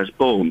very first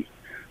born.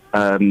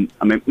 I mean,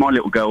 my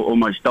little girl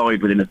almost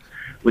died within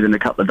a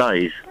couple of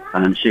days,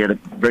 and she had a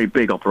very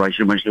big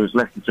operation when she was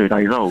less than 2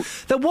 days old.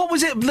 Now, what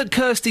was it that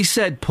Kirsty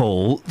said,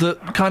 Paul,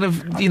 that kind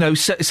of,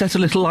 set a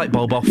little light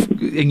bulb off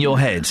in your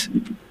head?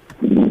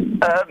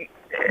 When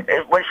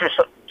she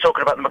was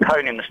talking about the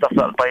meconium, the stuff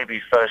that the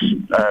baby first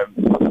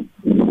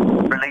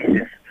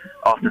releases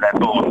after they're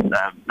born,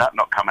 that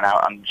not coming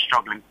out and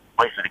struggling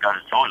basically to go to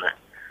the toilet,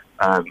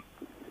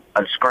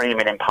 and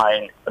screaming in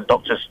pain, and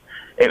doctors,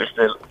 it was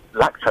the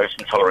lactose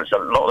intolerance. A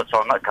lot of the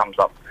time that comes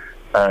up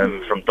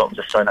from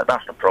doctors saying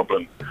that's the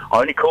problem. I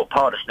only caught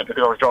part of it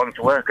because I was driving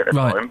to work at the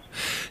time.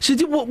 So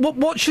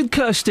what should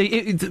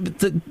Kirsty...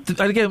 and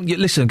again,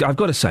 listen, I've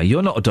got to say,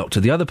 you're not a doctor.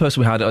 The other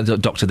person we had is a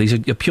doctor. These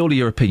are purely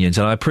your opinions,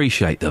 and I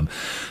appreciate them.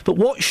 But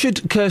what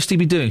should Kirsty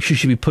be doing? Should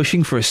she be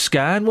pushing for a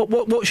scan?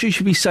 What should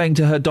she be saying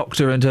to her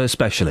doctor and her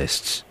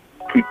specialists?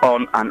 Keep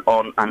on and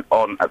on and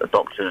on at the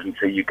doctors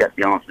until you get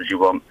the answers you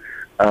want.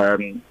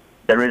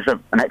 There is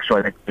an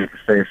X-ray they can do to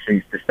see if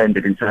she's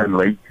distended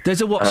internally.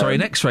 There's a what? Sorry,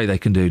 an X-ray they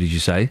can do, did you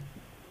say?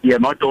 Yeah,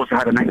 my daughter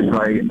had an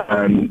X-ray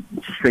to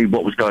see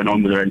what was going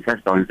on with her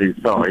intestines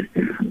inside.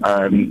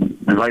 And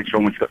later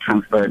on, when she got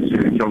transferred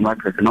to John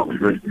Radcliffe in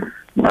Oxford,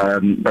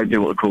 they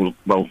do what they call,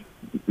 well,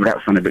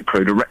 without sounding a bit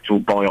crude, a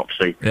rectal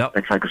biopsy. Yep.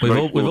 They take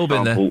a we've all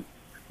been there.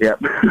 Yeah.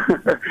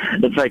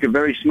 They take a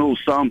very small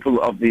sample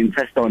of the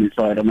intestine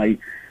inside, and they,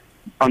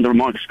 under a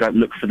microscope,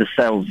 look for the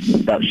cells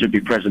that should be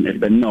present.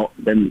 If they're not,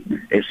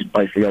 then it's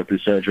basically open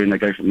surgery, and they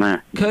go from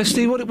there.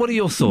 Kirsty, what are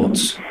your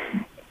thoughts?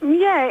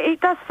 Yeah, it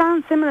does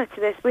sound similar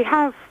to this. We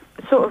have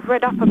sort of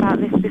read up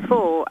about this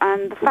before,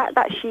 and the fact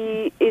that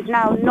she is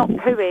now not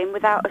pooing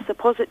without a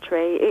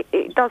suppository,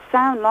 it does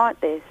sound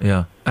like this.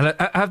 Yeah. And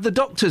have the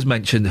doctors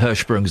mentioned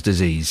Hirschsprung's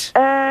disease?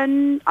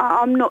 I'm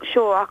not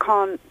sure. I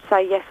can't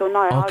say yes or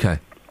no. Okay.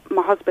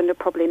 My husband would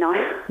probably know.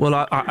 Well,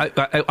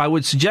 I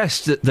would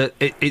suggest that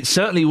it's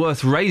certainly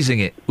worth raising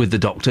it with the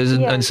doctors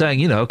and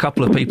saying, a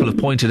couple of people have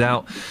pointed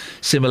out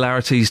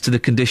similarities to the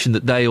condition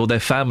that they or their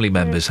family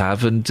members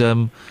have, and...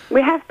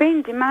 We have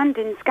been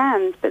demanding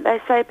scans, but they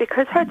say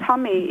because her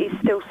tummy is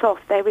still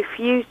soft, they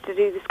refuse to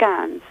do the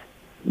scans.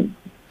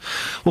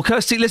 Well,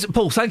 Kirsty, listen,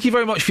 Paul, thank you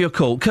very much for your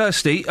call.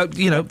 Kirsty,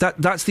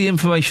 that's the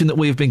information that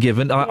we have been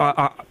given.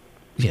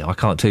 I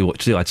can't tell you what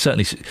to do. I'd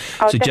certainly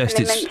suggest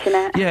mention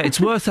it. Yeah, it's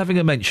worth having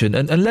a mention,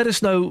 and let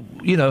us know,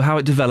 how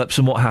it develops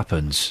and what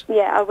happens.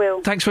 Yeah, I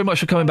will. Thanks very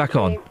much for coming back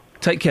on.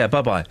 Take care.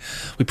 Bye-bye.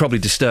 We probably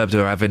disturbed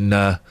her having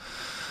a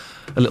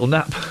little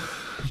nap.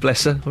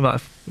 Bless her.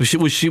 Was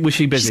she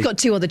busy? She's got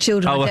 2 other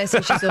children, I guess,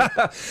 so she's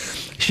up.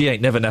 She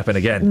ain't never napping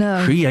again.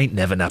 No. She ain't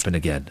never napping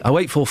again.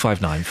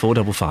 08459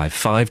 455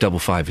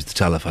 555 is the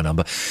telephone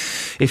number.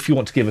 If you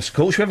want to give us a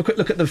call, should we have a quick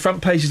look at the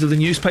front pages of the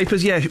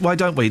newspapers? Yeah, why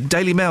don't we?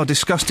 Daily Mail,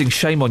 disgusting,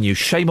 shame on you.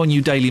 Shame on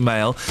you, Daily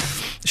Mail.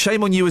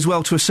 Shame on you as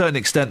well, to a certain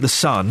extent, The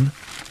Sun.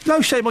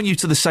 No, shame on you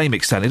to the same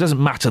extent. It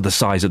doesn't matter the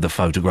size of the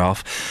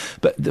photograph.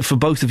 But for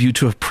both of you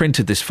to have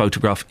printed this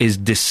photograph is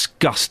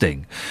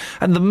disgusting.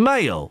 And the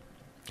Mail...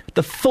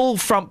 The full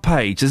front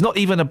page. There's not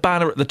even a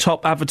banner at the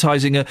top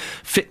advertising a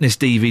fitness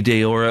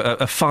DVD or a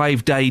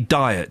 5-day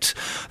diet.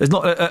 There's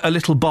not a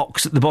little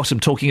box at the bottom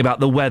talking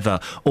about the weather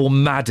or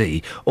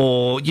Maddie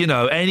or,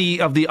 any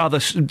of the other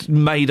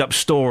made-up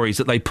stories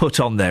that they put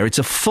on there. It's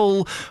a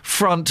full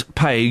front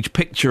page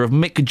picture of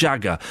Mick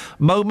Jagger.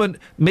 Moment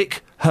Mick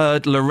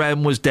heard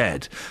Lorraine was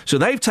dead. So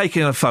they've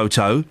taken a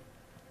photo...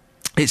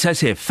 It says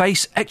here,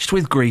 face etched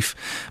with grief,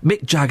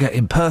 Mick Jagger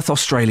in Perth,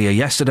 Australia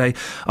yesterday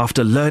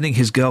after learning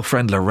his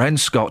girlfriend Lorraine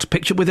Scott,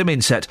 pictured with him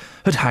inset,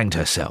 had hanged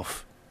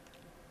herself.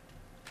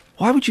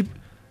 Why would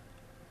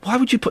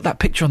you put that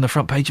picture on the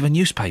front page of a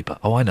newspaper?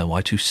 Oh, I know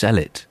why, to sell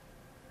it.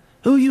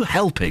 Who are you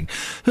helping?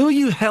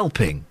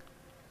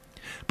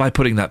 by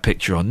putting that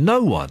picture on.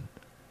 No one.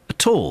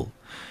 At all.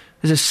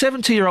 There's a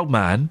 70-year-old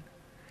man,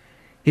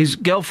 his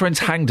girlfriend's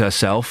hanged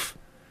herself.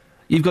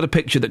 You've got a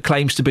picture that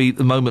claims to be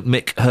the moment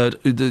Mick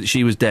heard that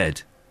she was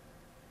dead.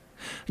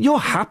 You're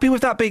happy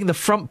with that being the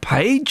front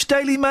page,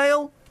 Daily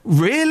Mail?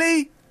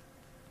 Really?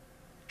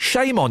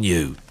 Shame on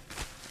you.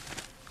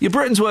 You're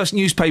Britain's worst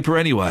newspaper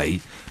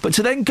anyway, but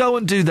to then go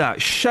and do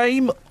that,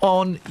 shame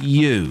on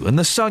you. And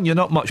The Sun, you're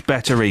not much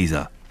better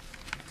either.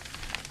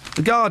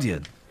 The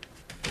Guardian.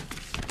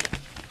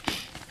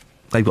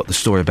 They've got the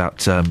story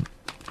about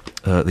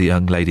the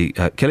young lady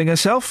killing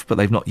herself, but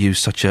they've not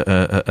used such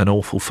an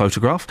awful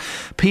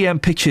photograph. PM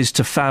pitches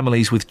to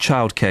families with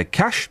childcare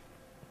cash.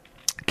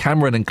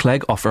 Cameron and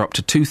Clegg offer up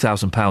to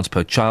 £2,000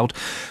 per child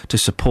to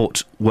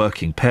support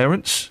working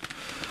parents.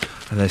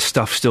 And there's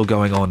stuff still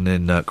going on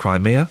in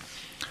Crimea.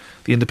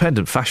 The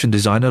independent fashion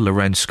designer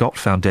Loren Scott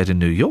found dead in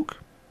New York.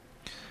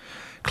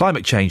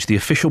 Climate change, the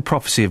official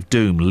prophecy of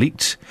doom,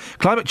 leaked.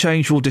 Climate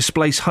change will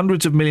displace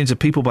hundreds of millions of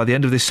people by the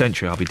end of this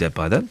century. I'll be dead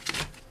by then.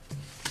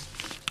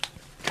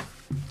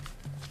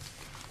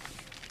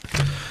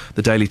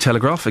 The Daily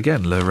Telegraph,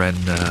 again, Loren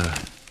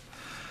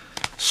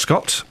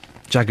Scott.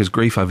 Jagger's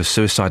grief over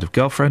suicide of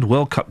girlfriend.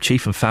 World Cup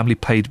chief and family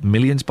paid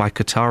millions by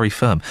Qatari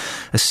firm.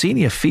 A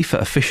senior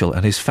FIFA official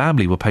and his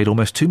family were paid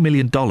almost $2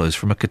 million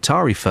from a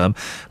Qatari firm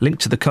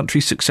linked to the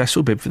country's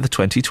successful bid for the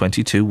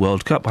 2022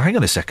 World Cup. Well, hang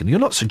on a second. You're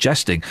not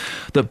suggesting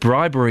that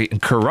bribery and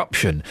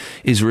corruption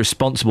is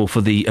responsible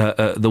for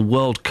the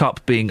World Cup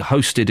being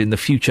hosted in the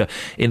future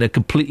in a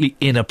completely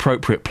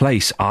inappropriate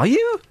place, are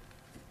you?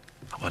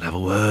 I won't have a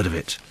word of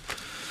it.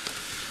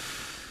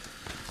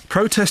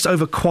 Protest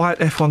over quiet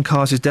F1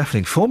 cars is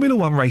deafening. Formula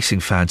One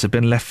racing fans have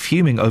been left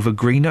fuming over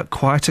greener,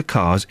 quieter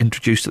cars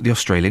introduced at the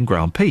Australian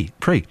Grand Prix.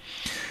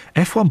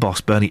 F1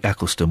 boss Bernie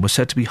Ecclestone was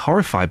said to be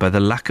horrified by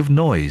the lack of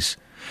noise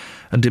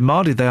and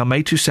demanded they are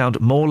made to sound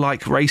more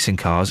like racing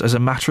cars as a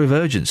matter of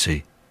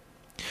urgency.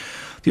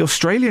 The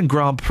Australian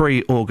Grand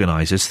Prix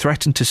organisers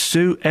threatened to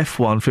sue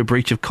F1 for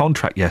breach of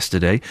contract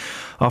yesterday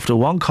after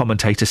one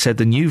commentator said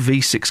the new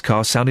V6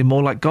 cars sounded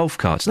more like golf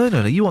carts. No,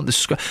 you want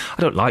the...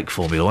 I don't like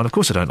Formula One, of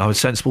course I don't, I'm a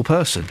sensible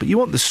person, but you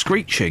want the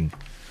screeching.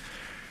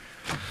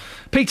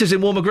 Peter's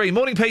in Walmer Green.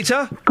 Morning,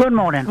 Peter. Good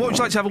morning. What would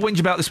you like to have a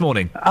whinge about this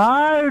morning?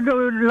 I'd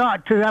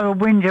like to have a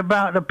whinge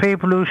about the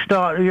people who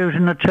start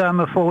using the term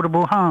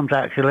affordable homes,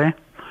 actually.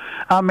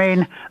 I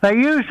mean, they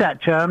use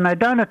that term, they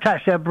don't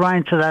attach their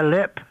brain to their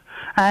lip,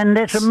 and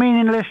it's a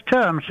meaningless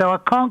term, so I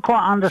can't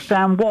quite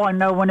understand why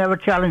no one ever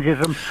challenges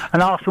them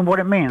and asks them what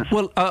it means.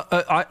 Well,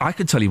 I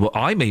can tell you what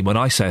I mean when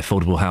I say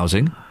affordable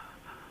housing.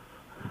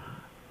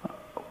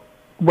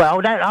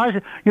 Well,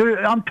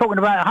 I'm talking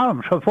about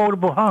homes,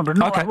 affordable homes,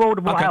 not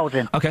affordable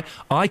housing. Okay,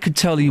 I could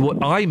tell you what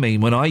I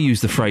mean when I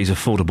use the phrase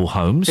affordable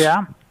homes.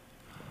 Yeah.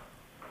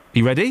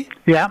 You ready?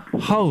 Yeah.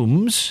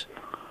 Homes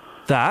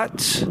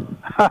that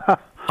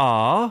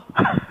are,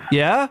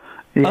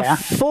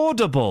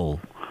 affordable.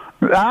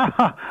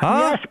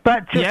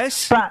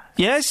 Yes, but...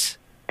 Yes?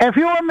 If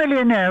you're a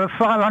millionaire, a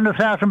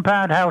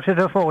 £500,000 house is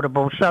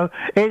affordable, so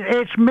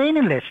it's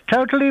meaningless,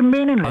 totally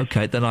meaningless.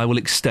 OK, then I will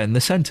extend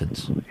the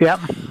sentence. Yep.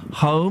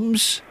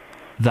 Homes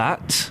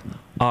that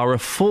are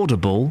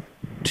affordable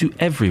to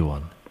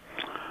everyone.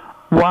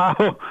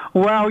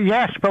 Well,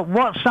 yes, but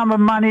what sum of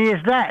money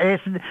is that?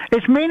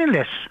 It's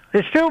meaningless.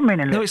 It's still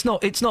meaningless. No, it's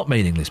not. It's not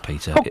meaningless,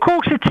 Peter. Of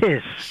course it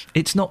is.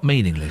 It's not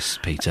meaningless,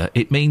 Peter.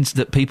 It means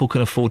that people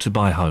can afford to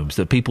buy homes.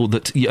 That people,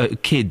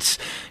 kids,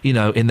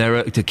 in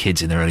their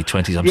kids in their early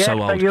 20s. I'm so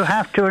old. But you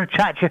have to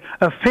attach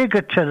a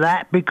figure to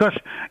that because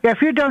if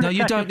you don't,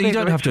 you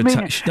don't have to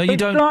attach. No, you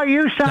don't. It's like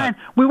you saying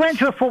we went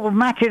to a football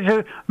match. It's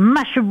a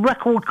massive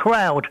record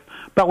crowd,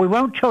 but we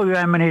won't tell you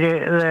how many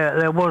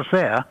there was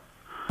there.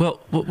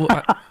 Well,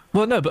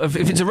 no, but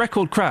if it's a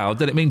record crowd,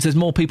 then it means there's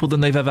more people than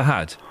they've ever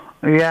had.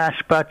 Yes,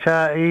 but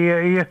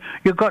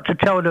you've got to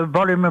tell the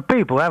volume of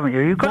people, haven't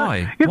you?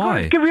 Why? You've got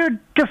to give you a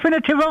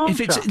definitive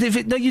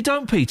answer. No, you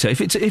don't, Peter.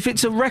 If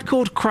it's a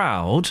record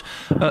crowd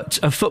at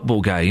a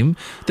football game,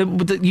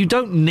 then you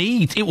don't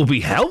need... It will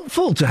be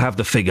helpful to have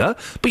the figure,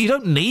 but you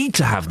don't need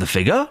to have the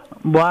figure.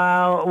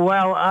 Well,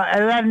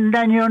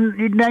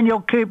 then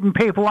you're keeping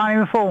people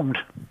uninformed.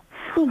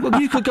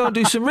 Well, you could go and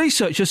do some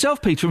research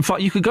yourself, Peter. In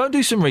fact, you could go and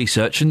do some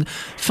research and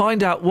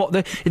find out what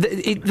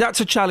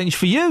that's a challenge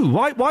for you.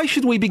 Why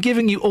should we be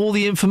giving you all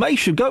the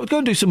information? Go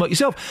and do some work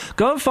yourself.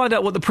 Go and find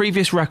out what the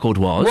previous record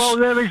was. Well,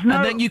 there is no...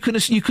 And then you can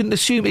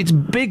assume it's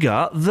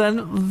bigger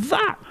than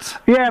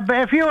that. Yeah,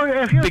 but if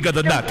you're bigger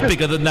than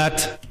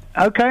that.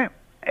 Okay,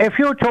 if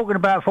you're talking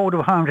about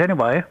affordable homes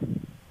anyway.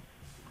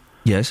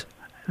 Yes.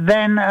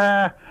 Then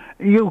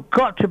you've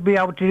got to be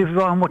able to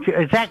define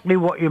exactly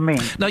what you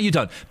mean. No, you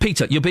don't.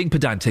 Peter, you're being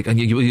pedantic, and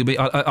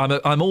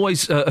I'm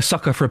always a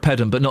sucker for a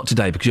pedant, but not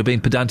today, because you're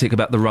being pedantic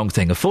about the wrong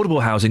thing.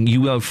 Affordable housing,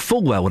 you know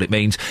full well what it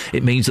means.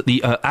 It means that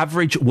the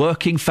average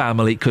working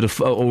family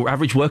or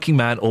average working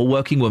man or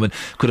working woman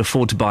could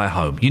afford to buy a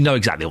home. You know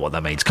exactly what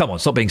that means. Come on,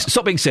 stop being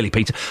silly,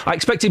 Peter. I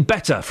expected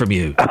better from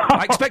you.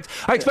 I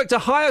expect a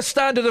higher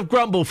standard of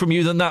grumble from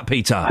you than that,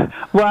 Peter.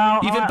 Well,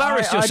 you've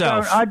embarrassed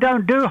yourself. I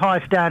don't do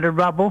high standard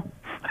rubble.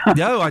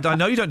 No, I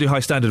know you don't do high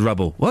standard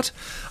rubble. What?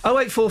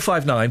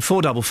 08459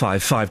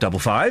 455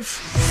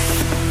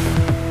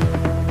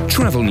 555.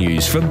 Travel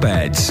news for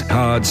beds,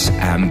 cards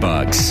and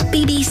bugs.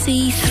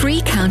 BBC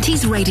Three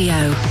Counties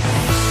Radio.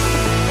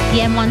 The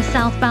M1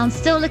 southbound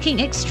still looking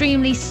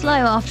extremely slow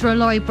after a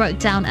lorry broke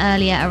down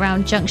earlier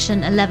around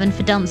junction 11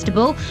 for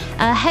Dunstable.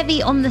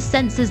 Heavy on the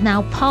sensors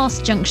now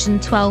past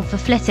junction 12 for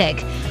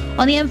Flitwick.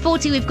 On the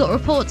M40 we've got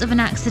reports of an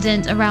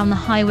accident around the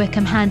High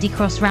Wycombe Handy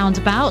Cross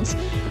roundabout.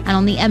 And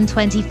on the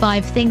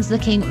M25 things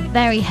looking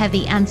very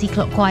heavy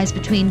anti-clockwise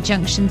between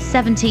junction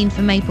 17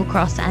 for Maple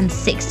Cross and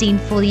 16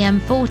 for the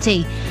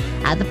M40.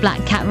 At the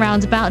Black Cat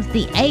roundabout,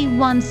 the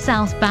A1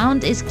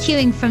 southbound is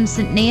queuing from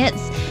St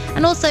Neots,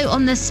 and also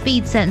on the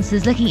speed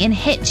sensors looking in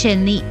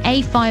Hitchin, the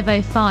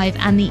A505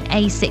 and the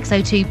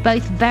A602,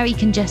 both very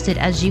congested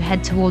as you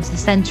head towards the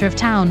centre of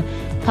town.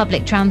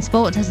 Public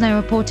transport has no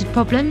reported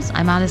problems.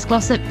 I'm Alice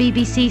Glossop,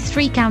 BBC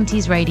Three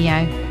Counties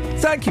Radio.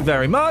 Thank you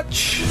very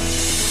much.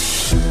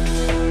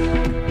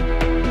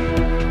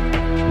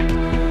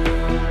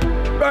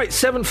 Right,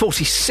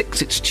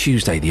 7:46, it's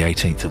Tuesday the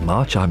 18th of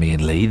March. I'm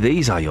Iain Lee.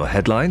 These are your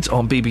headlines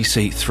on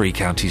BBC Three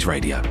Counties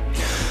Radio.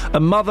 A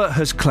mother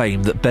has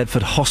claimed that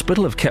Bedford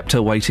Hospital have kept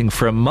her waiting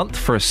for a month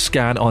for a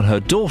scan on her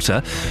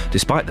daughter,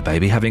 despite the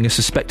baby having a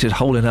suspected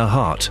hole in her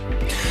heart.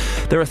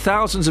 There are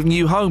thousands of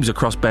new homes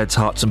across Beds,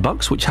 Herts and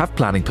Bucks which have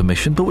planning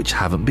permission but which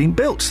haven't been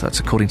built. That's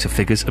according to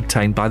figures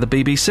obtained by the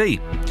BBC.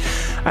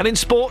 And in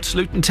sport,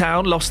 Luton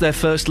Town lost their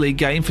first league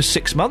game for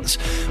 6 months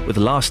with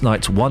last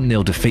night's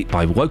 1-0 defeat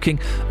by Woking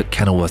at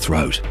Kenilworth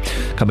Road.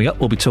 Coming up,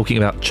 we'll be talking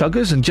about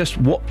chuggers and just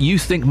what you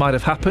think might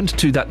have happened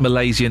to that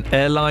Malaysian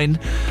airline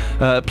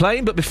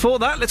plane. But before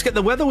that, let's get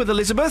the weather with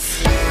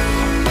Elizabeth.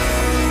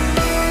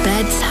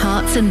 Beds,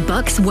 Herts and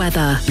Bucks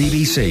weather.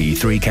 BBC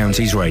Three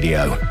Counties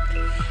Radio.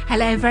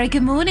 Hello, very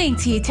good morning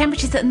to you.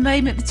 Temperatures at the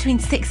moment between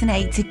 6 and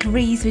 8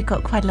 degrees. We've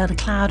got quite a lot of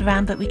cloud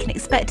around, but we can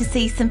expect to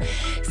see some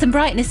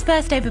brightness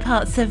first over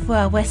parts of,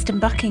 western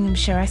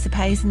Buckinghamshire, I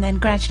suppose, and then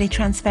gradually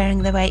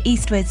transferring their way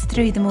eastwards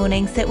through the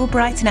morning. So it will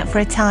brighten up for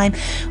a time.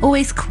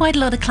 Always quite a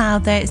lot of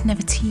cloud, though. It's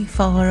never too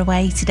far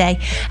away today,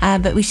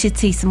 but we should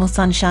see some more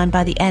sunshine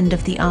by the end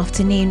of the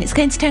afternoon. It's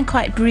going to turn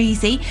quite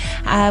breezy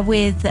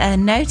with a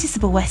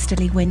noticeable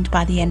westerly wind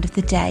by the end of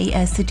the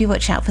day, so do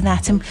watch out for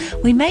that. And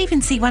we may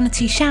even see 1 or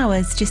 2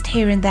 showers just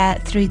here and there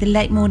through the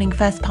late morning,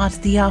 first part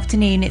of the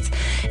afternoon.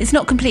 It's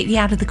not completely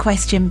out of the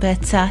question,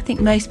 but I think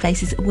most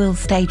places will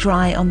stay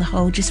dry on the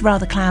whole, just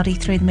rather cloudy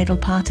through the middle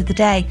part of the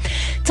day.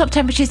 Top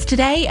temperatures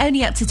today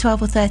only up to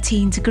 12 or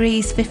 13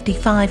 degrees,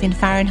 55 in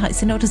Fahrenheit,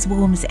 so not as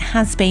warm as it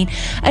has been.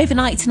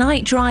 Overnight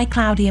tonight, dry,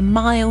 cloudy and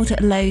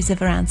mild, lows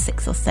of around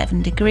 6 or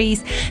 7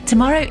 degrees.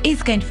 Tomorrow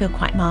is going to feel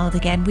quite mild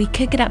again. We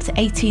could get up to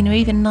 18 or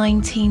even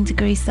 19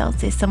 degrees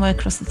Celsius somewhere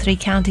across the three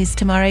counties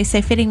tomorrow,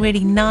 so feeling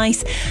really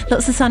nice.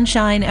 Lots of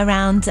sunshine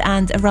around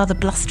and a rather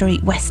blustery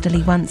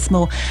westerly once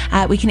more.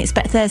 We can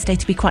expect Thursday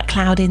to be quite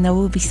cloudy and there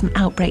will be some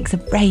outbreaks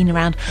of rain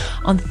around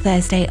on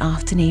Thursday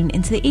afternoon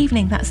into the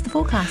evening. That's the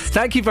forecast.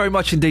 Thank you very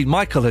much indeed.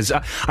 Michael has...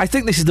 I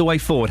think this is the way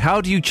forward. How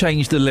do you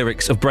change the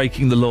lyrics of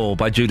Breaking the Law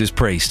by Judas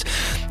Priest?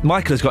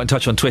 Michael has got in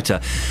touch on Twitter.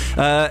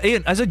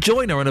 Iain, as a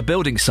joiner on a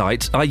building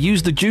site, I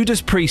use the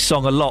Judas Priest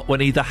song a lot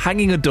when either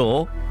hanging a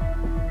door,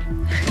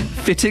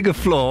 fitting a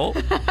floor,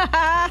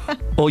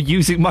 or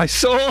using my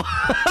saw.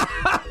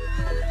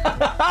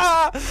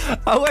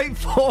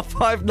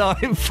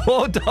 08459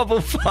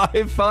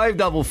 455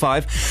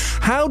 555.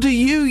 How do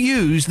you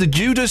use the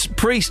Judas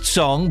Priest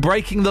song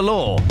Breaking the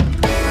Law?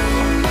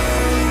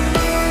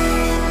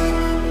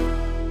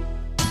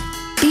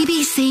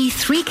 BBC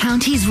Three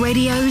Counties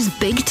Radio's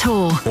Big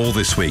Tour. All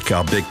this week,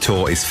 our big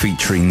tour is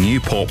featuring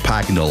Newport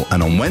Pagnell,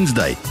 and on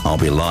Wednesday, I'll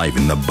be live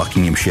in the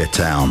Buckinghamshire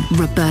town.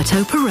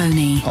 Roberto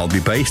Perroni. I'll be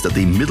based at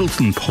the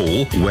Middleton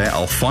Pool, where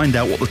I'll find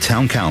out what the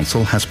town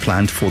council has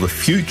planned for the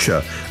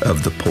future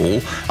of the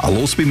pool. I'll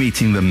also be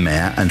meeting the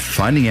mayor and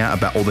finding out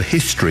about all the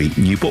history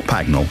Newport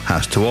Pagnell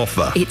has to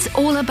offer. It's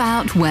all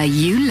about where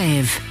you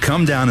live.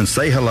 Come down and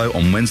say hello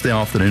on Wednesday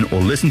afternoon,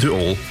 or listen to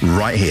it all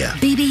right here.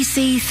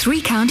 BBC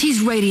Three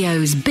Counties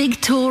Radio's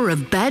Big Tour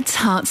of Beds,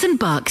 Herts and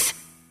Bucks.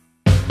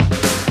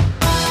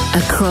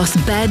 Across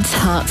Beds,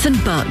 Herts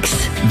and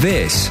Bucks.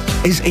 This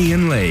is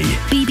Iain Lee.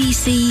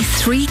 BBC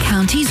Three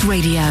Counties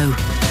Radio.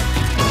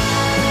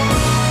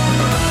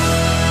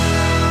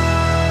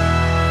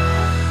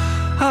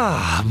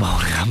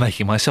 Morning. I'm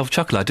making myself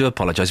chuckle. I do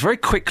apologise. Very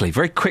quickly,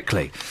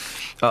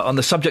 on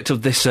the subject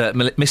of this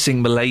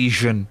missing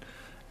Malaysian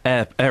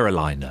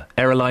airliner.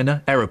 I don't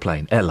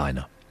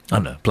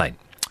know, plane.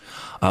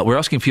 We're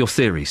asking for your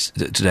theories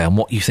today on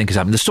what you think has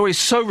happened. The story is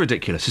so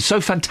ridiculous, it's so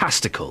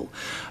fantastical,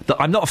 that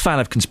I'm not a fan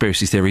of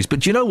conspiracy theories, but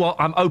do you know what?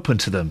 I'm open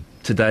to them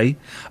today.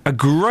 A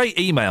great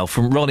email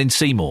from Ron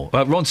Seymour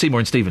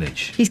in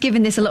Stevenage. He's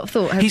given this a lot of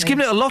thought, hasn't he? He's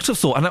given it a lot of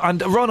thought,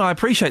 and Ron, I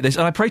appreciate this,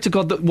 and I pray to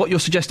God that what you're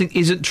suggesting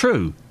isn't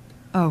true.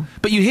 Oh.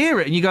 But you hear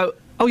it and you go,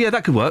 oh yeah,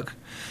 that could work.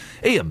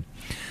 Ian,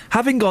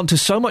 having gone to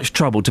so much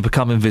trouble to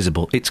become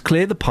invisible, it's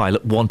clear the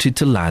pilot wanted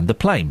to land the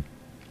plane.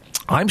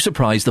 I'm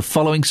surprised the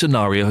following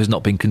scenario has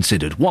not been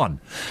considered. 1.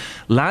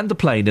 Land the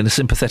plane in a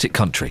sympathetic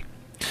country.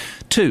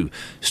 2.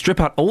 Strip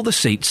out all the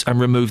seats and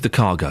remove the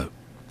cargo.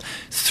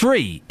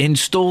 3.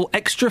 Install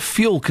extra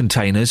fuel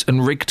containers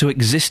and rig to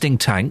existing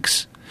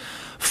tanks.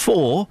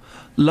 4.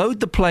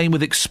 Load the plane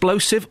with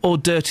explosive or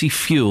dirty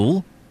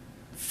fuel.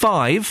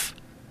 5.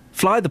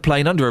 Fly the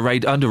plane under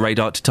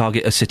radar to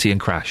target a city and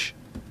crash.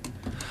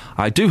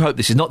 I do hope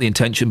this is not the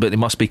intention, but it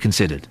must be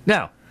considered.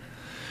 Now,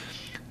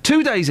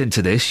 2 days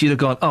into this, you'd have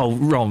gone, oh,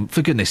 Ron,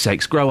 for goodness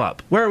sakes, grow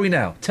up. Where are we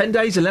now? 10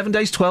 days, 11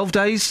 days, 12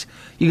 days?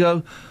 You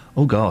go,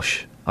 oh,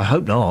 gosh, I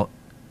hope not.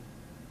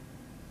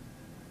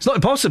 It's not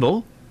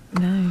impossible.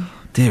 No.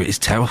 Dear, it is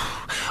terrible.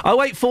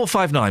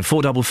 08459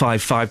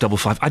 455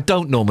 555. I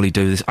don't normally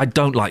do this. I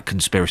don't like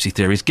conspiracy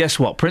theories. Guess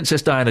what?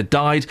 Princess Diana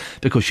died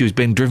because she was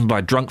being driven by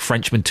a drunk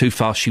Frenchman too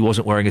fast. She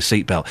wasn't wearing a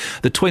seatbelt.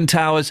 The Twin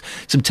Towers,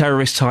 some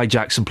terrorists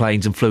hijacked some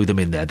planes and flew them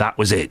in there. That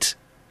was it.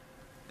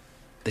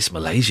 This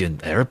Malaysian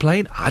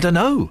aeroplane? I don't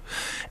know.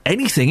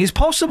 Anything is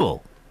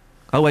possible.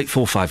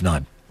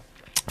 08459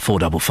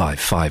 455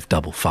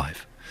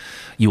 555.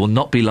 You will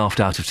not be laughed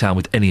out of town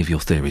with any of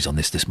your theories on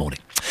this morning.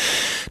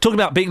 Talking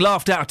about being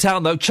laughed out of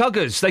town, though,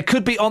 chuggers, they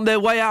could be on their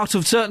way out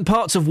of certain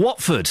parts of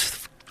Watford.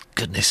 For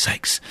goodness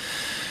sakes.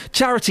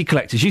 Charity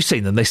collectors, you've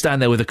seen them. They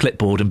stand there with a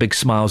clipboard and big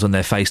smiles on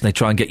their face and they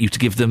try and get you to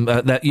give them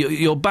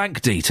your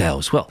bank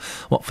details. Well,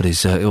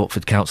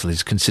 Watford Council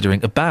is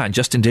considering a ban.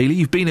 Justin Dealey,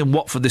 you've been in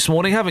Watford this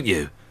morning, haven't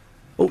you?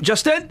 Oh,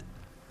 Justin?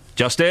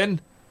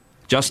 Justin's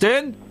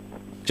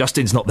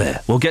not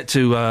there. We'll get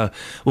to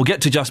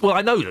Justin. Well,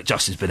 I know that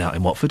Justin's been out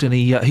in Watford and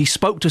he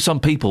spoke to some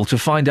people to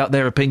find out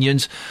their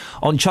opinions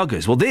on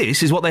chuggers. Well,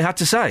 this is what they had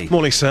to say.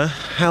 Morning, sir.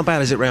 How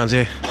bad is it round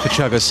here for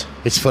chuggers?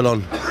 It's full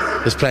on.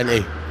 There's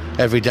plenty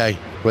every day,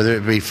 whether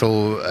it be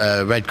for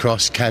Red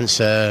Cross,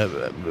 cancer,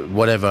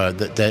 whatever.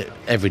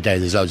 Every day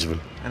there's loads of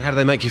them. And how do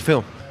they make you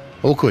feel?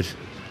 Awkward,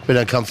 a bit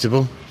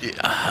uncomfortable.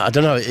 I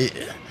don't know. I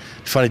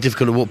find it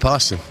difficult to walk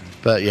past them.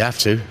 But you have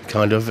to,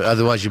 kind of.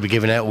 Otherwise, you'll be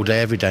giving out all day,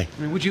 every day.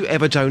 I mean, would you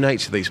ever donate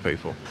to these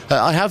people?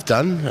 I have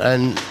done,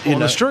 and on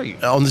the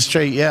street. On the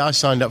street, yeah. I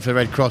signed up for the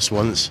Red Cross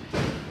once,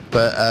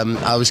 but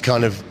I was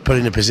kind of put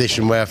in a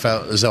position where I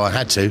felt as though I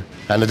had to,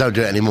 and I don't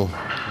do it anymore.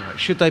 Right.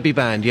 Should they be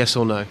banned? Yes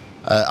or no?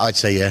 I'd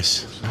say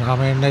yes. I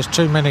mean, there's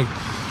too many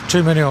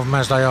of them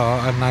as they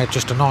are, and they're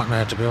just a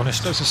nightmare, to be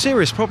honest. So it's a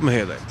serious problem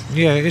here, then?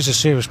 Yeah, it is a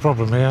serious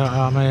problem here.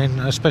 I mean,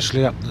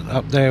 especially up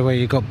there where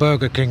you've got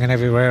Burger King and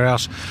everywhere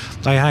else.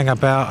 They hang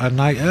about and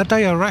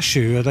they harass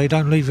you. They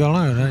don't leave you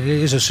alone. It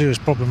is a serious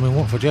problem in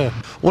Watford, yeah.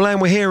 Well, Anne,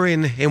 we're here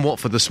in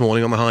Watford this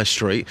morning on the High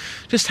Street.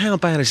 Just how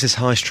bad is this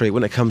High Street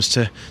when it comes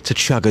to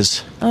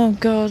chuggers? Oh,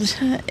 God.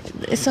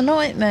 It's a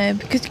nightmare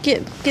because you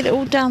get it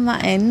all down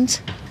that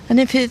end. And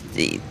if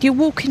you're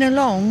walking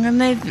along and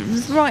they're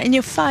right in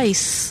your face,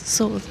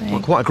 sort of thing. Well,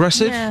 quite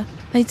aggressive? Yeah,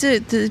 they do.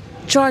 They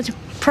try to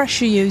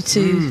pressure you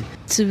to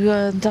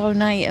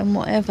donate and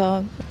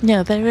whatever.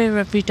 Yeah, they're here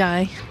every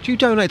day. Do you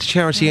donate to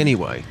charity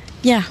anyway?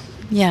 Yeah.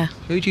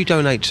 Who do you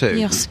donate to?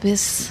 The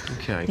hospice.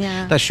 Okay.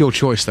 Yeah. That's your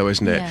choice, though,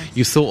 isn't it? Yes.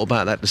 You thought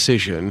about that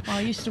decision.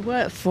 I used to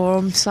work for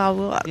them,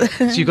 so...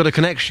 So you've got a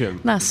connection.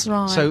 That's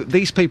right. So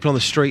these people on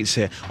the streets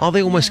here, are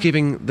they almost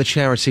giving the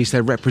charities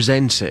they're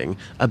representing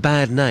a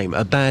bad name,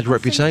 a bad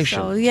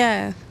reputation? So,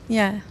 yeah.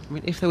 I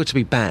mean, if they were to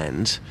be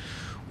banned,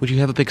 would you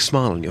have a big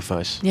smile on your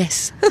face?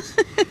 Yes.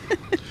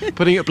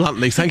 Putting it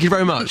bluntly, thank you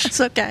very much. That's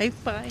okay,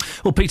 bye.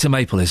 Well, Peter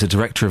Maple is a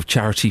director of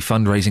charity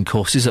fundraising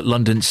courses at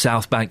London's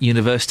South Bank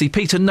University.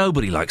 Peter,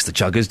 nobody likes the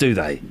chuggers, do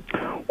they?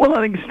 Well,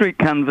 I think street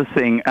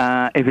canvassing,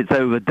 if it's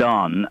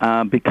overdone,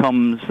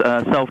 becomes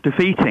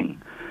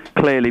self-defeating.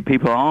 Clearly,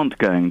 people aren't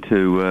going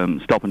to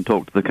stop and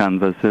talk to the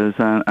canvassers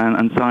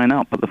and sign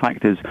up. But the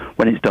fact is,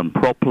 when it's done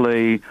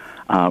properly,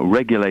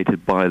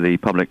 regulated by the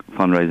public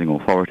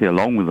fundraising authority,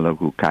 along with the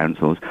local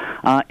councils,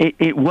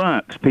 it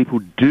works. People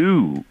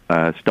do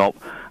stop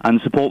and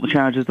support the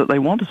charities that they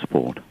want to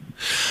support.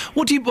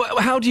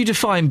 How do you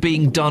define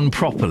being done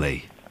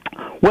properly?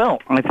 Well,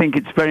 I think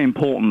it's very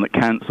important that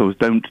councils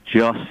don't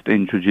just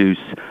introduce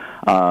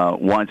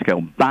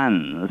wide-scale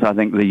bans. I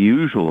think the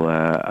usual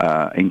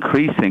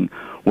increasing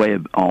way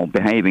of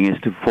behaving is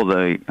for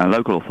the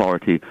local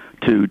authority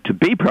to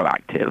be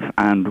proactive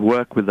and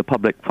work with the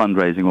public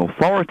fundraising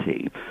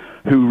authority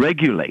who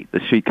regulate the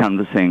street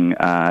canvassing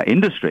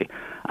industry.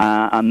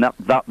 And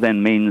that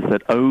then means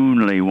that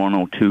only one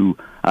or two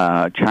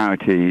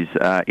charities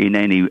in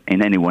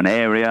any one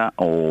area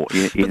or.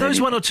 But those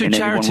one or two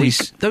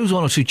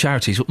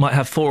charities might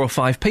have 4 or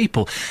 5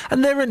 people,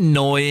 and they're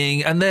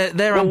annoying and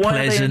they're unpleasant.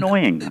 Why are they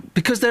annoying?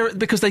 Because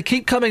they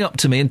keep coming up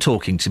to me and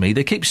talking to me.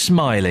 They keep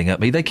smiling at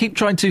me. They keep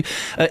trying to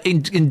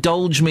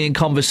indulge me in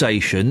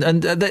conversation,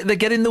 and they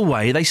get in the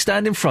way. They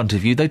stand in front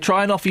of you. They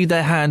try and offer you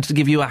their hand to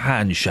give you a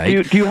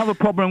handshake. Do you have a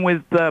problem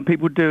with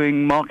people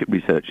doing market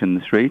research in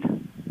the street?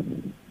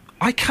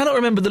 I cannot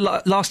remember the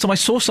last time I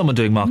saw someone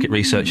doing market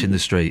research in the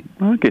street.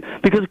 Okay,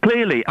 because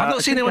clearly... I've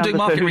not seen anyone doing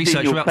market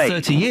research for about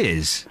 30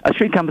 years. A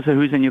street canvasser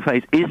who's in your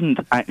face isn't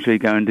actually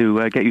going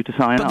to get you to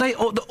sign up.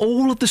 But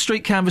all of the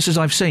street canvassers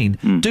I've seen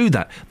do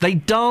that. They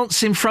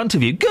dance in front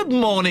of you. Good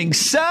morning,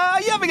 sir.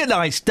 Are you having a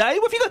nice day?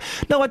 What have you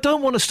got? No, I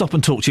don't want to stop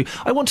and talk to you.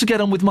 I want to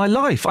get on with my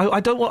life. I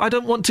don't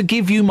want to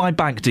give you my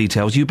bank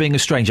details, you being a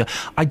stranger.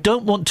 I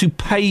don't want to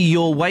pay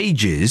your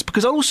wages,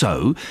 because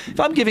also,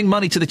 if I'm giving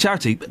money to the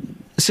charity...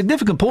 a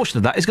significant portion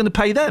of that is going to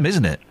pay them,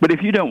 isn't it? But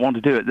if you don't want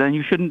to do it, then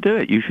you shouldn't do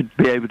it. You should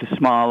be able to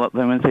smile at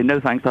them and say,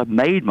 no thanks, I've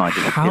made my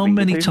decision. How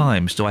many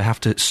times do I have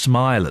to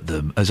smile at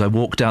them as I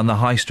walk down the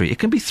high street? It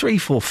can be 3,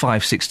 4,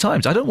 5, 6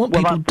 times. I don't want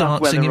people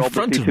dancing in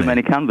front of me. Too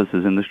many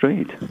canvassers in the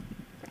street.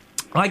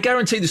 I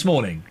guarantee this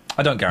morning,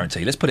 I don't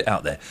guarantee, let's put it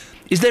out there.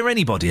 Is there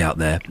anybody out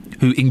there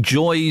who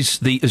enjoys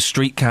the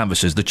street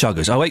canvassers, the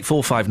chuggers?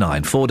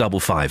 08459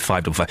 455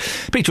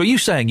 555. Peter, are you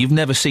saying you've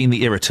never seen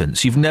the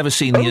irritants? You've never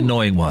seen the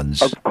annoying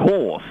ones? Of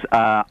course.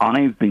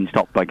 I've been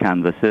stopped by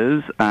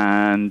canvassers,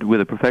 and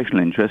with a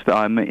professional interest,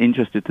 I'm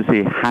interested to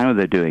see how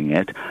they're doing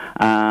it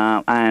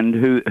and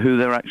who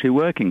they're actually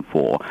working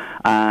for.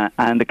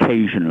 And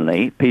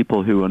occasionally,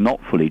 people who are not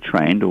fully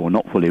trained or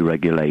not fully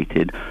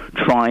regulated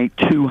try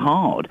too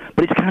hard.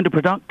 But it's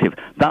counterproductive.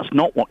 That's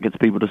not what gets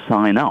people to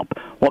sign up.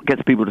 What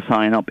gets people to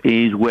sign up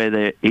is where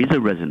there is a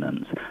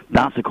resonance.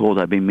 That's a cause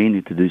I've been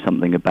meaning to do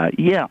something about.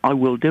 Yeah, I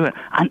will do it.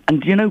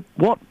 And you know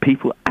what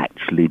people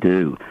actually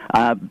do?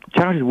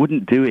 Charities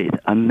wouldn't do it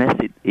unless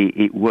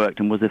it worked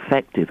and was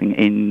effective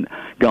in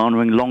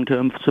garnering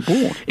long-term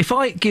support. If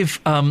I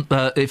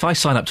if I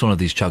sign up to one of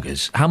these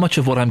chuggers, how much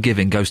of what I'm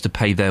giving goes to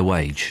pay their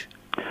wage?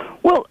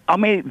 Well, I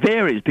mean, it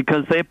varies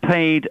because they're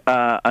paid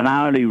an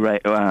hourly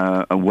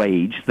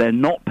wage. They're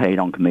not paid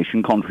on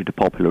commission, contrary to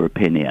popular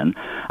opinion.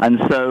 And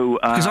so...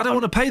 Because I don't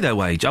want to pay their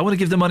wage. I want to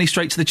give the money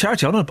straight to the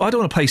charity. I don't want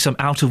to pay some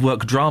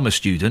out-of-work drama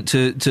student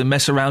to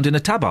mess around in a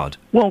tabard.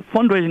 Well,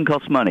 fundraising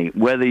costs money,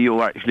 whether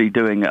you're actually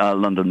doing a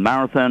London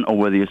Marathon or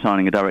whether you're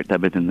signing a direct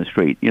debit in the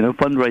street. You know,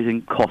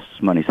 fundraising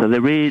costs money. So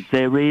there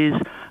is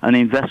an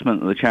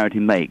investment that the charity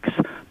makes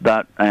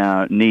that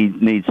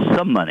needs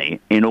some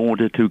money in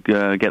order to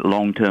get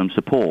long-term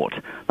support.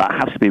 That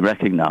has to be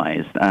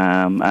recognised,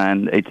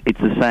 and it's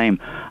the same.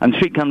 And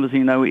street canvassing,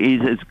 you know,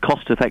 is as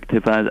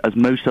cost-effective as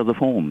most other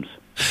forms.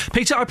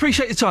 Peter, I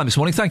appreciate your time this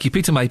morning. Thank you.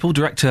 Peter Maple,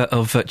 Director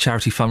of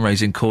Charity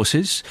Fundraising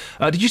Courses.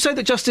 Did you say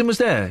that Justin was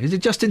there?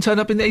 Did Justin turn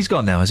up in there? He's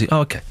gone now, has he?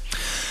 Oh, okay.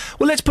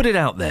 Well, let's put it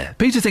out there.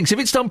 Peter thinks if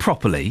it's done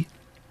properly...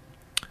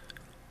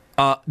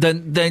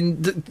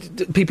 then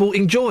people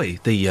enjoy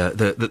the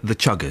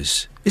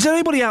chuggers. Is there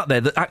anybody out there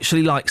that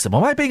actually likes them?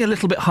 Am I being a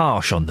little bit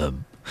harsh on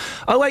them?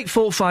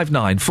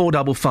 08459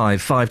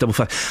 455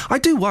 555. I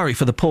do worry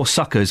for the poor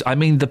suckers. I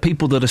mean, the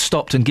people that are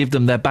stopped and give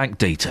them their bank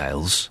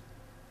details.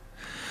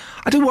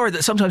 I do worry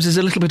that sometimes there's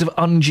a little bit of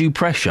undue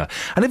pressure.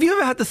 And have you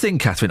ever had the thing,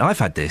 Catherine? I've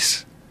had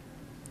this.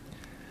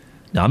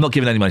 No, I'm not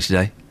giving any money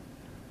today.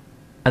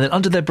 And then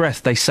under their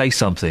breath, they say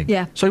something.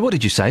 Yeah. Sorry, what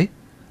did you say?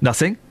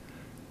 Nothing?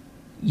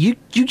 You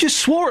just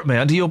swore at me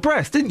under your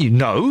breath, didn't you?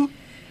 No.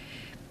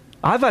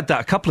 I've had that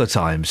a couple of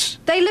times.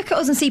 They look at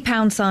us and see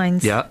pound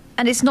signs. Yeah.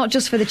 And it's not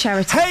just for the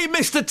charity. Hey,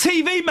 Mr.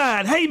 TV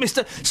man! Hey,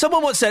 Mr...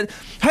 Someone once said,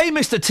 hey,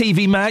 Mr.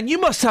 TV man, you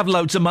must have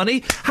loads of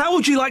money. How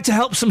would you like to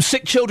help some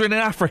sick children in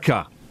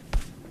Africa?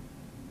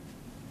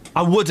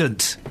 I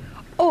wouldn't.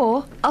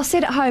 Or I'll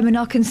sit at home and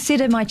I'll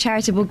consider my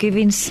charitable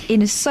givings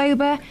in a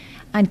sober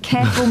and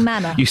careful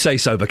manner. You say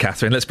sober,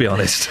 Catherine, let's be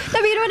honest. No,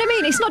 but you know what I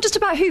mean? It's not just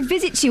about who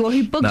visits you or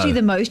who bugs you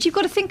the most. You've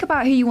got to think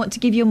about who you want to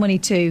give your money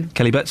to.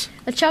 Kelly Betts?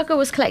 A chugger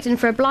was collecting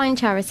for a blind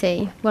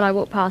charity when I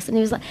walked past, and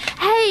he was like,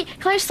 hey,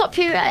 can I stop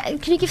you?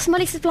 Can you give some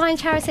money to the blind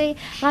charity?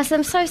 And I said,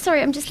 I'm so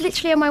sorry, I'm just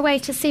literally on my way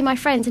to see my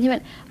friends. And he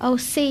went, oh,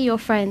 see your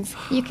friends.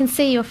 You can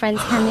see your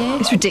friends, can you?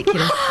 It's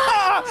ridiculous.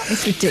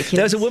 It's ridiculous.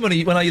 There's a woman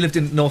when I lived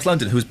in North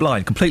London who was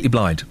blind, completely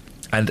blind.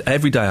 And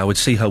every day I would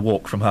see her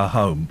walk from her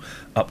home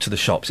up to the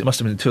shops. It must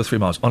have been 2 or 3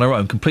 miles, on her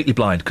own, completely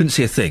blind. Couldn't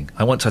see a thing.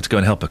 I once had to go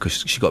and help her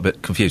because she got a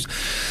bit confused.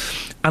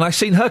 And I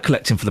seen her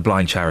collecting for the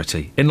blind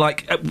charity in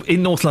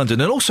North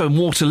London and also in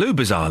Waterloo,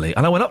 bizarrely.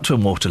 And I went up to her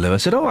in Waterloo. I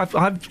said, "Oh,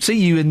 I see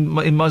you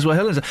in Muswell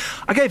Hill." And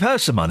I gave her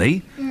some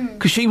money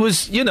because she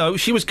was,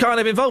 she was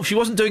kind of involved. She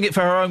wasn't doing it for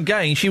her own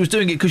gain. She was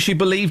doing it because she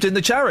believed in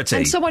the charity.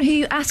 And someone who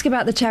you ask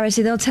about the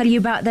charity, they'll tell you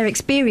about their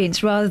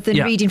experience rather than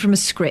reading from a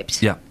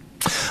script. Yeah.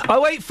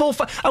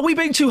 08455. Are we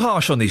being too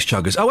harsh on these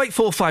chuggers?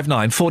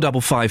 08459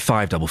 455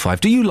 555.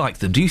 Do you like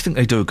them? Do you think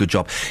they do a good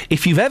job?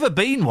 If you've ever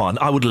been one,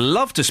 I would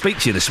love to speak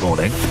to you this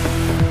morning.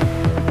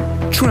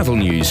 Travel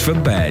news for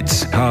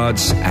beds,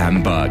 cards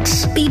and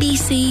bucks.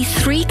 BBC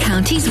Three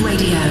Counties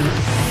Radio.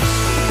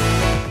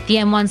 The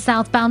M1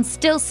 southbound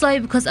still slow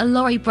because a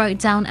lorry broke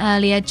down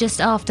earlier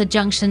just after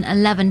junction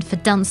 11 for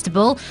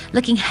Dunstable,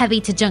 looking heavy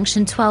to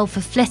junction 12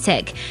 for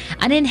Flitwick.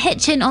 And in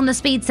Hitchin on the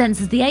speed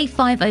sensors, the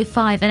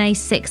A505 and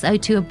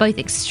A602 are both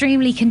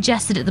extremely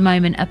congested at the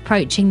moment,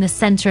 approaching the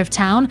centre of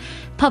town.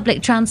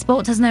 Public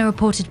transport has no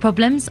reported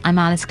problems. I'm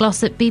Alice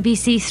Glossop,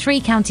 BBC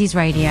Three Counties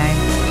Radio.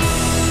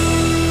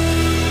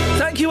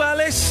 Thank you,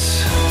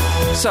 Alice.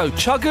 So,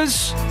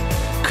 chuggers,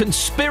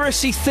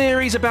 conspiracy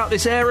theories about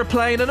this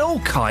aeroplane and all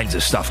kinds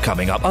of stuff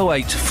coming up.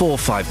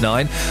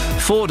 08459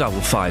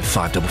 455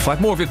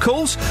 555. More of your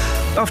calls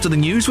after the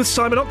news with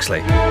Simon Oxley.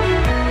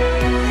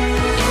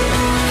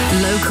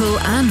 Local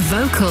and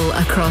vocal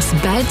across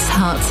beds,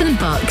 hearts and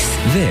bucks.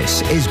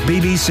 This is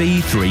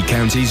BBC Three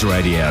Counties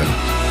Radio.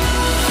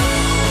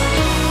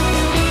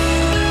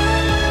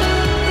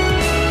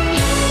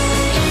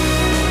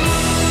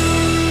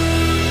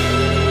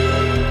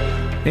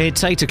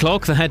 It's 8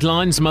 o'clock. The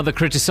headlines: mother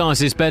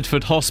criticises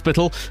Bedford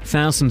Hospital,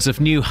 thousands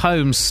of new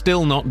homes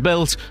still not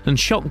built, and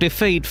shock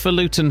defeat for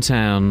Luton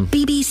Town.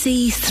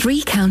 BBC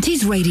Three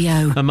Counties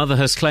Radio. A mother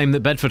has claimed that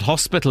Bedford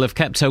Hospital have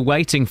kept her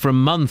waiting for a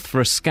month for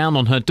a scan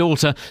on her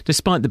daughter,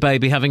 despite the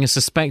baby having a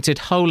suspected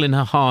hole in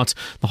her heart.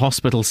 The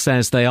hospital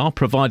says they are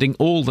providing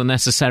all the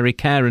necessary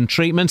care and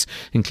treatment,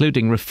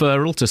 including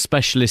referral to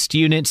specialist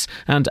units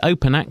and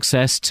open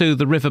access to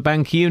the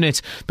Riverbank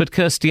unit. But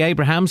Kirsty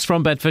Abrahams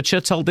from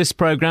Bedfordshire told this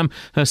programme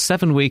her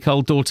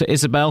 7-week-old daughter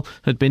Isabel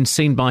had been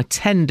seen by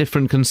 10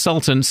 different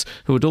consultants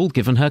who had all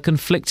given her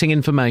conflicting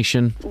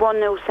information. One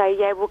will say,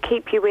 yeah, we'll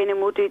keep you in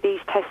and we'll do these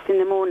tests in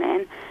the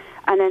morning.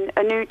 And then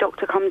a new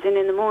doctor comes in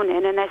the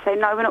morning and they say,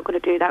 no, we're not going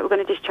to do that, we're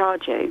going to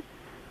discharge you.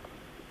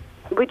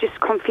 We're just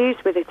confused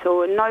with it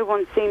all and no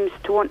one seems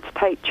to want to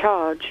take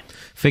charge.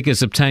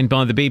 Figures obtained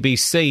by the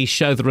BBC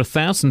show there are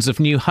thousands of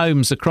new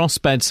homes across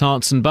Beds,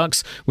 Herts and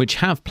Bucks which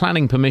have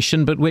planning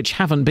permission but which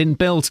haven't been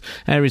built.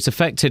 Areas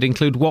affected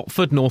include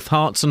Watford, North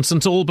Herts and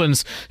St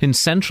Albans. In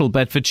central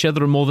Bedfordshire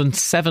there are more than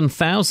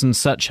 7,000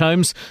 such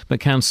homes, but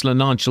Councillor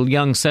Nigel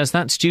Young says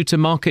that's due to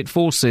market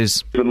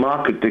forces. The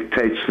market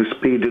dictates the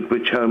speed at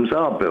which homes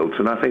are built,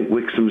 and I think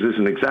Wixham's is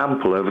an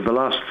example. Over the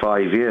last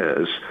 5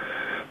 years,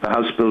 the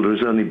house builder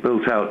has only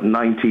built out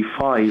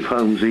 95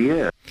 homes a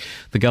year.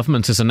 The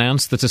government has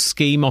announced that a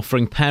scheme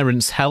offering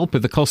parents help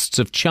with the costs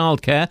of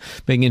childcare,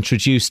 being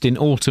introduced in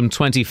autumn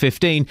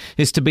 2015,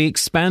 is to be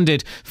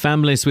expanded.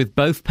 Families with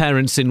both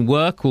parents in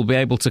work will be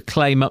able to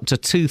claim up to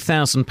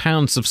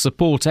 £2,000 of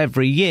support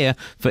every year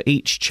for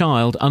each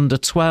child under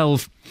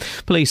 12.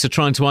 Police are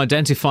trying to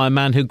identify a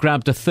man who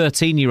grabbed a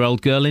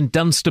 13-year-old girl in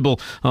Dunstable.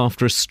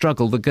 After a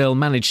struggle, the girl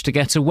managed to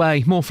get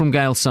away. More from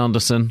Gail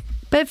Sanderson.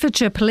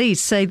 Bedfordshire Police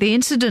say the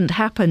incident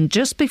happened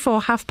just before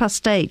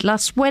 8:30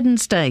 last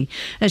Wednesday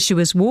as she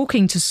was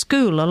walking to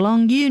school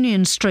along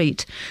Union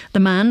Street. The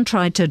man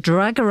tried to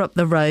drag her up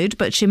the road,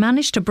 but she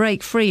managed to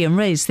break free and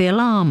raise the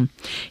alarm.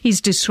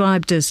 He's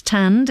described as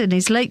tanned, in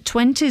his late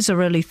 20s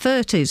or early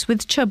 30s,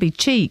 with chubby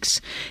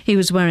cheeks. He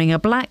was wearing a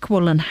black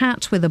woolen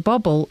hat with a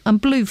bobble and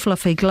blue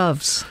fluffy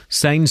gloves.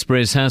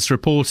 Sainsbury's has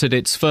reported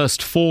its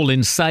first fall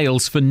in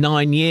sales for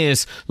 9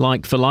 years.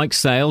 Like-for-like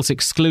sales,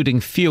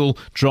 excluding fuel,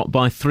 dropped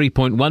by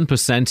 3.1%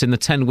 in the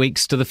 10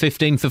 weeks to the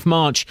 15th of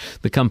March.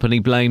 The company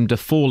blamed a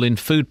fall in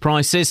food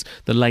prices,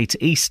 the late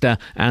Easter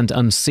and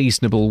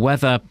unseasonable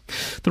weather.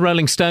 The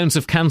Rolling Stones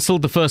have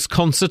cancelled the first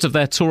concert of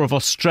their tour of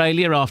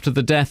Australia after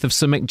the death of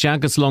Sir Mick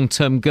Jagger's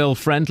long-term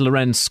girlfriend,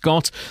 Lorraine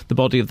Scott. The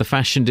body of the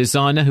fashion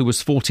designer, who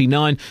was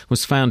 49,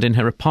 was found in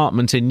her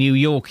apartment in New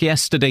York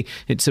yesterday.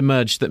 It's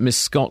emerged that Miss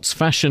Scott's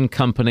fashion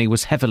company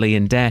was heavily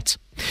in debt.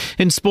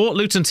 In sport,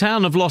 Luton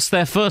Town have lost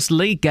their first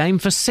league game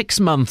for 6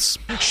 months.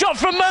 Shot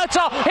from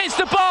Murtaugh, hits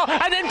the bar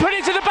and then put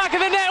it to the back of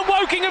the net.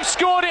 Woking have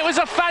scored. It was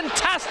a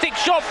fantastic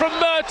shot from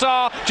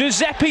Murtaugh.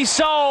 Giuseppe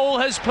Sol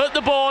has put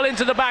the ball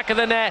into the back of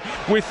the net.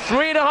 With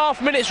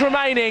 3.5 minutes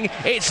remaining,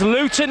 it's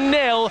Luton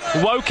 0,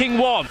 Woking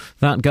 1.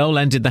 That goal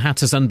ended the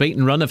Hatters'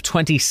 unbeaten run of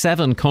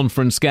 27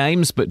 conference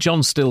games, but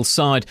John Still's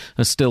side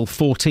are still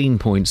 14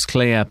 points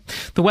clear.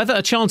 The weather,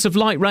 a chance of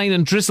light rain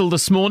and drizzle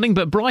this morning,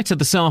 but brighter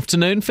this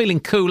afternoon, feeling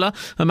cooler.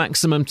 A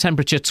maximum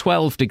temperature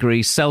 12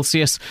 degrees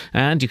Celsius,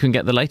 and you can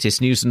get the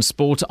latest news and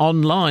sport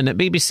online at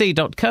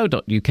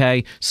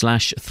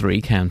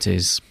bbc.co.uk/3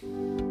 counties.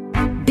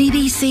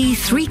 BBC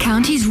Three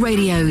Counties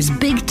Radio's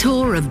big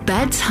tour of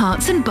Beds,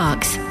 Herts and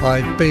Bucks.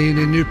 I've been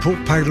in Newport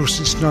Pagnell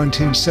since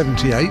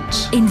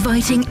 1978.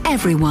 Inviting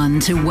everyone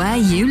to where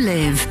you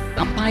live.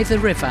 Up by the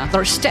river, there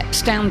are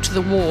steps down to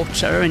the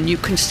water and you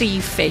can see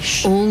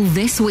fish. All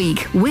this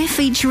week, we're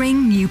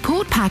featuring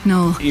Newport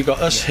Pagnell. You've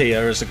got us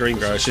here as the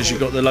greengrocers, you've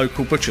got the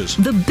local butchers.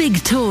 The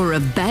big tour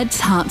of Beds,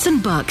 Herts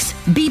and Bucks.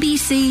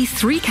 BBC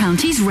Three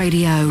Counties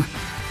Radio.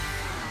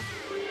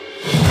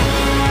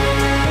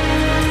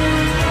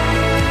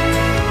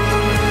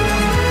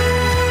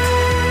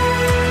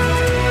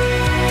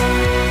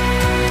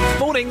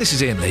 This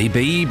is Iain Lee,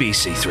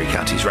 BBC Three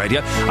Counties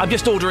Radio. I'm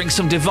just ordering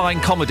some Divine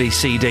Comedy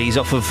CDs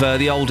off of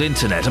the old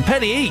internet. A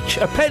penny each!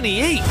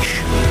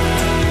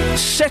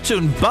 Set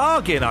and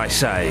bargain, I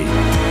say.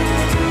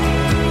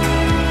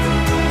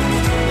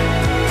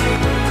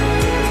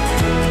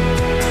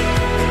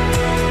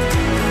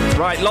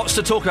 Right, lots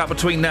to talk about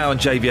between now and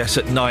JVS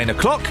at 9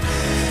 o'clock,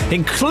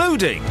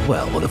 including,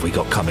 well, what have we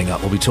got coming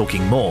up? We'll be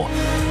talking more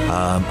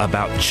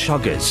about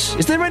chuggers.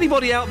 Is there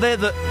anybody out there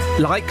that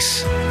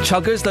likes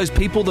chuggers? Those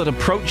people that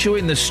approach you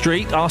in the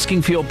street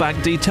asking for your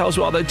bank details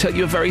while they tell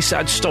you a very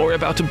sad story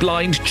about a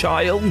blind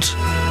child?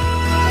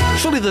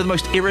 Surely they're the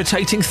most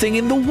irritating thing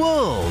in the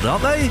world,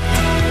 aren't they?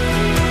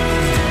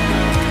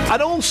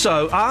 And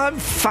also, I'm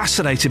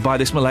fascinated by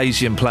this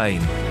Malaysian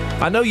plane.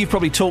 I know you've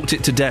probably talked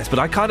it to death, but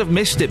I kind of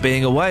missed it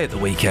being away at the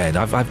weekend.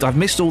 I've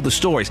missed all the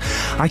stories.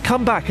 I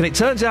come back and it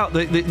turns out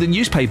that the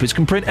newspapers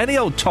can print any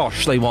old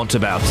tosh they want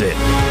about it.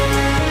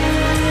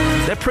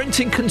 They're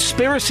printing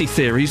conspiracy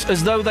theories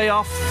as though they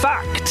are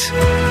fact.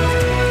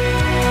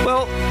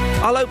 Well,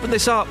 I'll open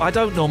this up. I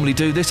don't normally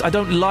do this. I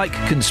don't like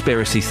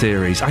conspiracy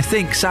theories. I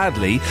think,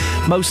 sadly,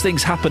 most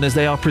things happen as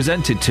they are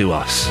presented to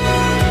us.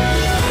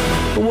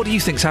 But what do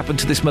you think's happened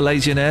to this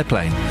Malaysian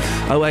airplane?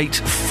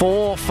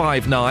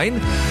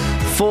 08459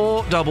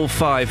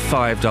 455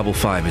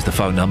 555 is the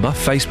phone number.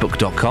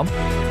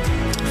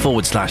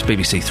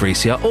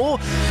 Facebook.com/BBC3CR. Or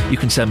you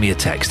can send me a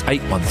text,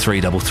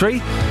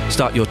 81333.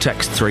 Start your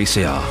text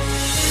 3CR.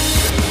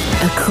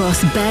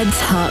 Across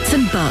beds, hearts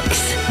and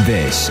bucks.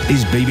 This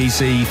is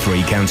BBC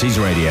Three Counties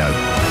Radio.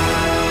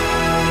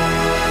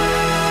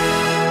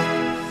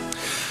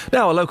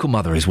 Now, a local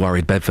mother is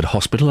worried Bedford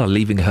Hospital are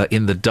leaving her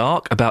in the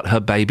dark about her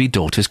baby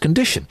daughter's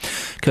condition.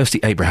 Kirsty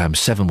Abraham,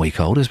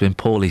 7-week-old, has been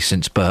poorly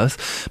since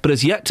birth, but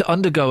has yet to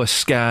undergo a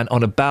scan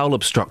on a bowel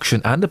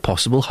obstruction and a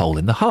possible hole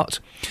in the heart.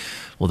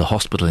 Well, the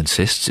hospital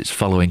insists it's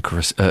following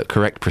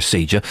correct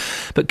procedure,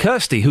 but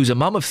Kirsty, who's a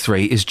mum of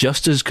 3, is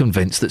just as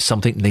convinced that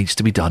something needs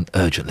to be done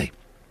urgently.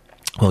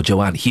 Well,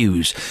 Joanne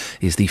Hughes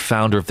is the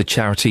founder of the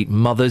charity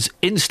Mother's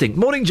Instinct.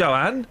 Morning,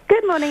 Joanne.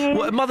 Good morning,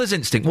 Iain. Mother's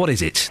Instinct, what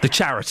is it? The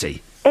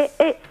charity?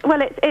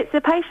 It's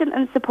a patient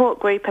and support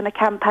group and a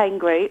campaign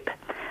group,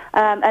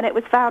 and it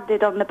was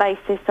founded on the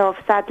basis of,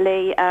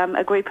 sadly,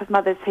 a group of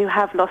mothers who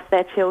have lost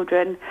their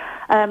children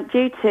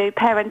due to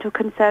parental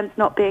concerns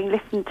not being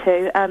listened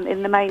to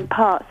in the main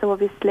part. So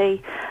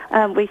obviously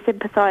we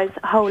sympathise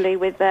wholly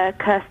with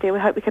Kirsty. We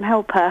hope we can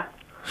help her.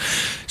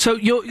 So are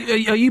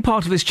you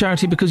part of this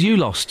charity because you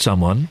lost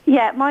someone?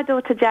 Yeah, my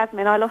daughter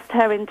Jasmine, I lost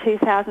her in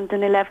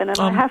 2011, and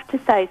I have to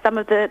say some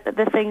of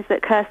the things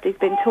that Kirsty's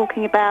been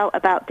talking about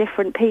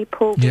different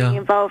people being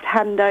involved,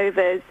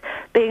 handovers,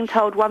 being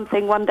told one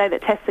thing one day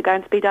that tests are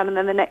going to be done and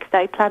then the next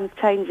day plans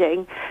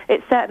changing,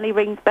 it certainly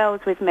rings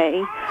bells with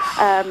me,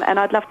 and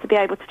I'd love to be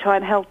able to try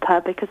and help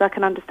her because I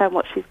can understand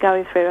what she's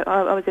going through.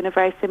 I was in a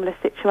very similar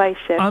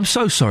situation. I'm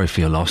so sorry for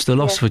your loss. The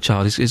loss of a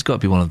child it's got to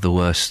be one of the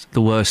worst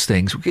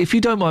things. If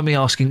you don't mind me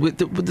asking, with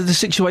the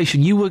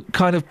situation, you were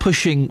kind of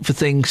pushing for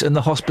things and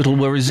the hospital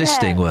were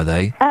resisting, were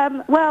they?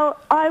 Well,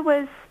 I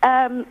was...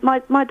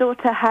 my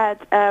daughter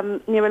had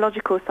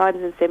neurological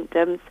signs and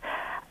symptoms,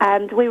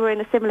 and we were in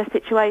a similar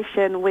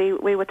situation.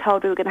 We were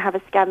told we were going to have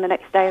a scan the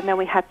next day and then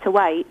we had to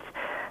wait.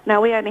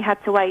 Now, we only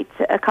had to wait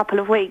a couple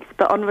of weeks,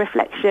 but on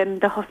reflection,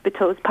 the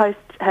hospitals, post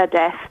her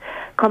death,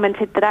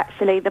 commented that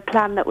actually the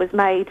plan that was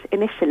made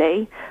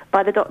initially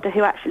by the doctor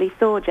who actually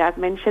saw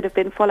Jasmine should have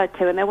been followed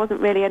to, and there wasn't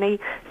really any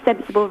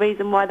sensible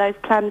reason why those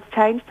plans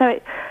changed.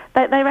 So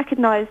they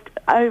recognised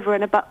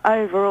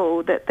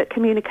overall that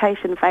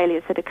communication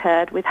failures had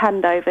occurred with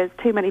handovers,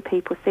 too many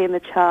people seeing the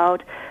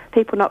child,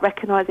 people not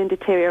recognising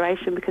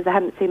deterioration because they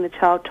hadn't seen the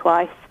child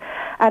twice,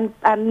 and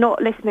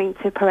not listening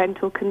to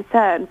parental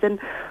concerns. And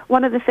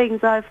one of the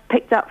things I've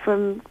picked up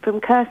from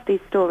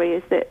Kirsty's story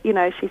is that, you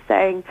know, she's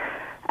saying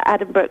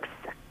Adam Brooks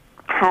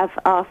have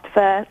asked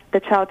for the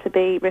child to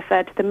be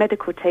referred to the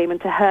medical team,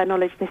 and to her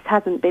knowledge this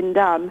hasn't been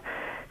done.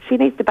 She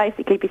needs to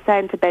basically be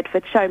saying to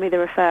Bedford, show me the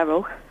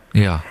referral.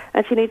 Yeah.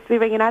 And she needs to be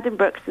ringing Adam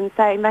Brooks and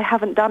saying they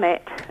haven't done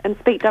it, and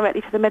speak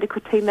directly to the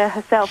medical team there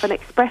herself and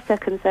express her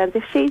concerns.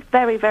 If she's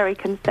very, very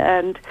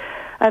concerned,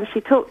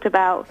 she talked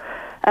about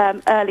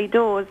early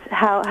doors,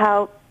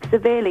 how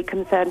severely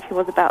concerned she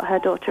was about her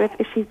daughter.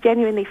 If she's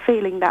genuinely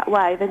feeling that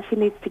way, then she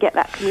needs to get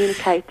that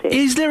communicated.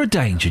 Is there a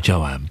danger,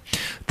 Joanne,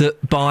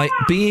 that by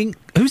being...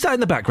 Who's that in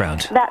the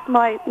background? That's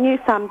my new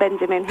son,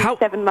 Benjamin, who's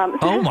 7 months.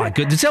 Oh, my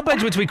goodness. Tell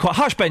Benjamin to be quiet.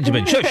 Hush,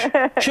 Benjamin. Shush.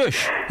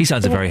 Shush. He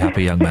sounds a very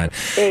happy young man.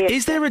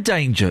 Is there a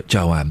danger,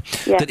 Joanne,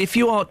 that if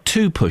you are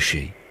too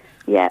pushy,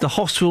 the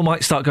hospital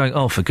might start going,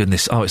 oh, for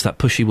goodness, it's that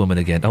pushy woman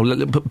again.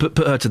 Oh, put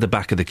her to the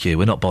back of the queue.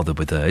 We're not bothered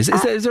with her. Is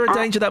there a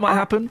danger that might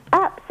happen?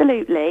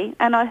 Absolutely.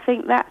 And I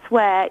think that's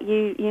where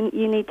you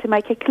need to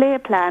make a clear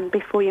plan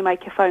before you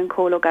make a phone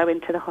call or go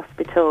into the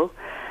hospital.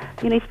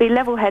 You need to be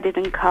level-headed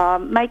and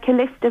calm, make a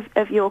list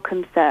of your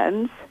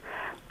concerns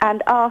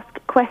and ask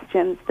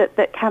questions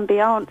that can be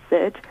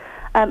answered,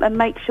 and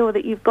make sure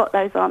that you've got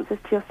those answers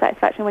to your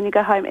satisfaction when you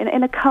go home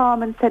in a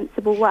calm and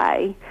sensible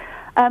way.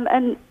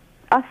 And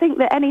I think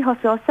that any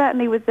hospital,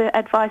 certainly with the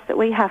advice that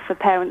we have for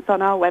parents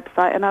on our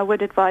website, and I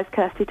would advise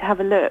Kirsty to have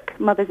a look,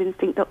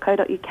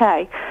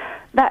 mothersinstinct.co.uk,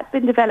 that's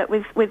been developed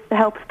with the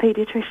help of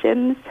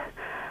paediatricians.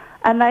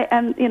 And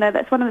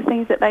that's one of the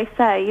things that they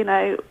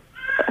say,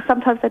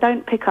 sometimes they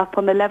don't pick up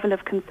on the level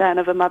of concern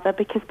of a mother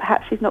because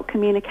perhaps she's not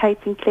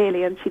communicating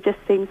clearly and she just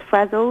seems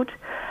frazzled.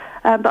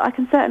 But I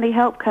can certainly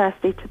help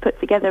Kirsty to put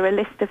together a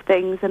list of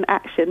things and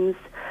actions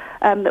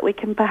that we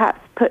can perhaps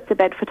put to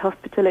Bedford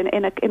Hospital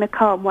in a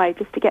calm way,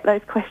 just to get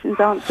those questions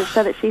answered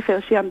so that she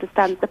feels she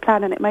understands the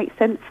plan and it makes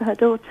sense for her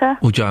daughter.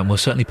 Well, Joanne, we'll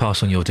certainly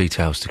pass on your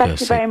details to Kirsty. Thank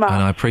you very much.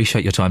 And I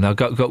appreciate your time. Now,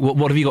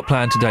 what have you got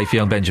planned today for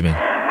young Benjamin?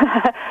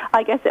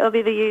 I guess it'll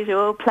be the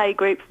usual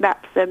playgroup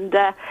naps and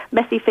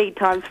messy feed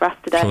times for us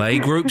today.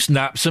 Playgroup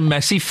naps and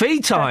messy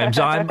feed times.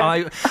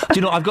 Do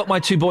you know, I've got my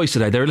two boys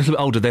today. They're a little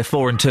bit older. They're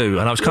 4 and 2,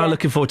 and I was kind of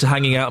looking forward to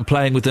hanging out and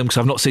playing with them because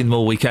I've not seen them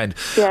all weekend.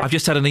 Yeah. I've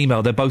just had an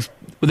email. They're both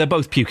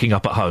puking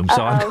up at home,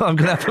 so I'm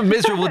going to have a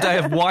miserable day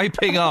of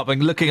wiping up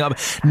and looking up.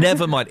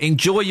 Never mind.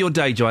 Enjoy your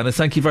day, Joanna.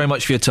 Thank you very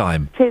much for your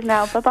time. Cheers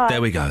now. Bye-bye.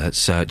 There we go.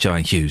 That's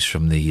Joanne Hughes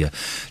from the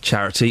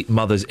charity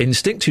Mother's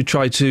Instinct, who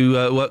tried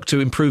to work to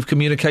improve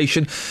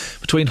communication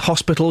between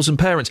hospitals and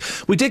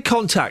parents. We did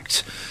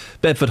contact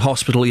Bedford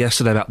Hospital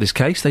yesterday about this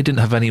case. They didn't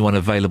have anyone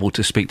available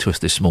to speak to us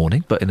this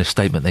morning, but in a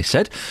statement they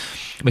said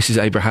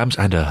Mrs. Abrahams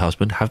and her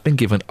husband have been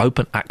given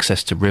open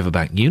access to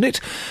Riverbank Unit,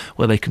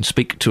 where they can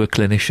speak to a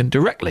clinician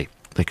directly.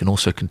 They can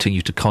also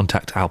continue to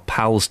contact our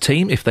PALS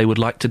team if they would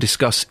like to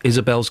discuss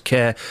Isabel's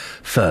care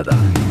further.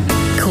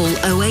 Call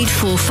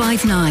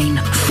 08459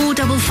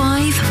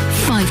 455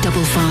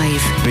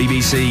 555.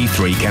 BBC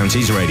Three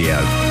Counties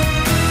Radio.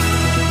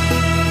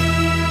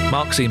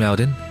 Mark's emailed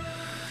in.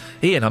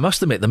 Ian, I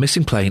must admit the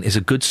missing plane is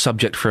a good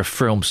subject for a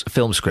film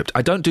script.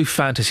 I don't do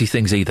fantasy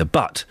things either,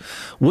 but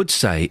would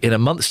say in a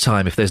month's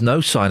time, if there's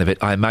no sign of it,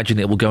 I imagine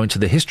it will go into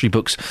the history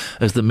books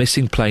as the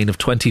missing plane of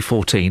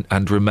 2014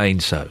 and remain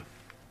so.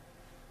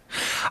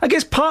 I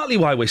guess partly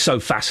why we're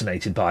so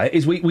fascinated by it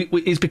is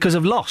is because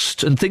of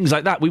Lost and things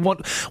like that. We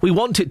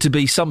want it to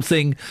be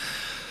something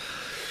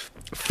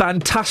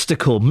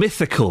fantastical,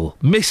 mythical,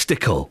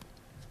 mystical.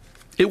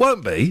 It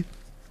won't be.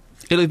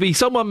 It'll be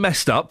someone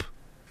messed up,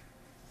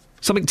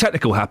 something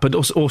technical happened,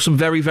 or some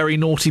very, very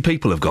naughty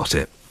people have got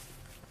it.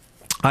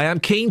 I am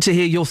keen to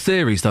hear your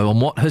theories, though, on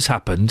what has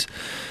happened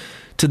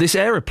to this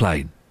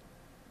aeroplane.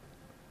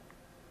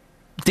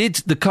 Did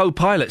the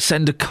co-pilot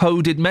send a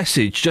coded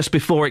message just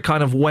before it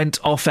kind of went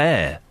off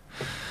air?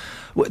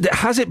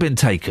 Has it been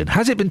taken?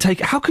 Has it been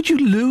taken? How could you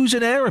lose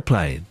an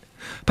aeroplane?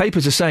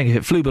 Papers are saying if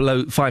it flew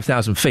below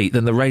 5,000 feet,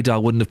 then the radar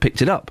wouldn't have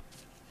picked it up.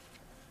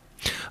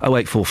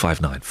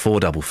 08459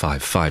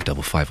 455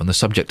 555 on the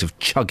subject of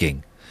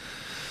chugging.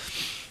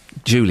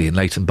 Julie in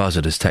Leighton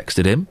Buzzard has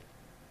texted him.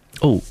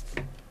 Oh,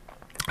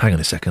 hang on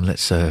a second.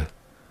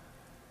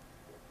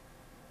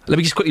 Let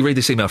me just quickly read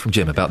this email from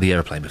Jim about the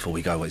aeroplane before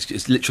we go.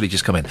 It's literally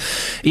just come in.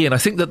 Ian, I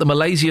think that the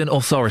Malaysian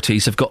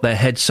authorities have got their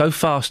heads so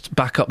fast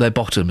back up their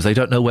bottoms they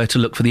don't know where to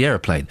look for the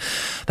aeroplane.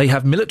 They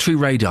have military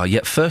radar,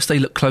 yet first they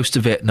look close to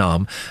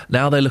Vietnam,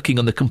 now they're looking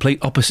on the complete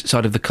opposite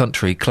side of the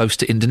country, close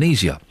to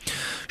Indonesia.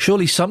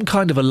 Surely some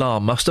kind of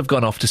alarm must have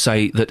gone off to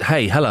say that,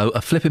 hey, hello,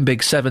 a flipping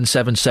big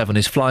 777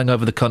 is flying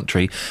over the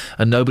country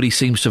and nobody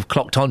seems to have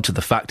clocked on to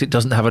the fact it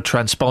doesn't have a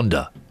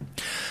transponder.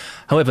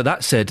 However,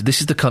 that said, this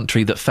is the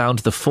country that found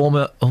the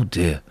former,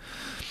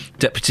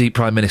 Deputy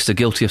Prime Minister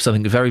guilty of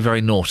something very,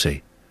 very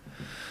naughty.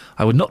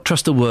 I would not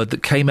trust a word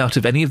that came out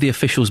of any of the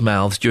officials'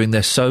 mouths during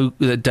their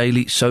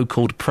daily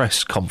so-called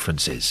press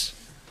conferences.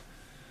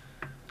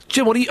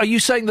 Jim, are you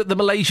saying that the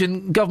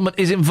Malaysian government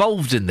is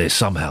involved in this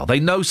somehow? They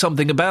know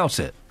something about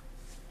it?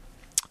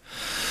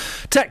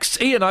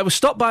 Text, Ian, I was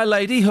stopped by a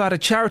lady who had a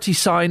charity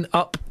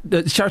sign-up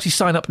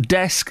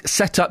desk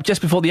set up just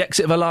before the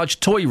exit of a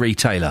large toy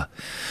retailer.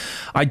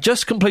 I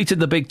just completed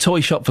the big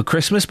toy shop for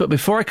Christmas, but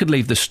before I could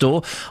leave the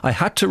store, I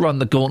had to run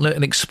the gauntlet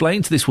and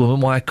explain to this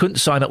woman why I couldn't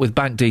sign up with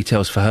bank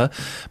details for her,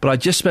 but I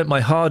just spent my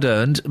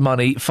hard-earned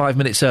money 5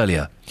 minutes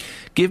earlier.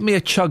 Give me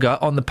a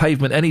chugger on the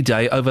pavement any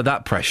day over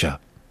that pressure.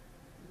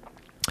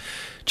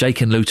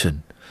 Jake in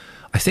Luton.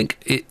 I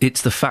think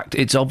it's the fact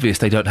it's obvious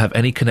they don't have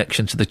any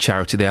connection to the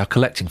charity they are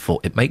collecting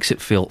for. It makes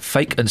it feel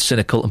fake and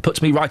cynical and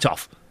puts me right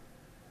off.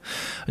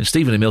 And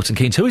Stephen in Milton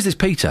Keynes, who is this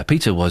Peter?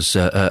 Peter was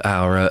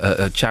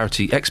our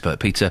charity expert.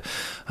 Peter,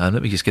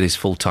 let me just get his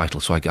full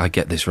title so I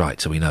get this right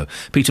so we know.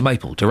 Peter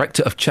Maple,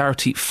 Director of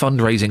Charity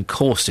Fundraising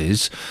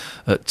Courses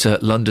at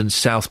London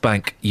South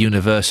Bank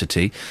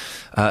University.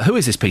 Who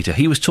is this Peter?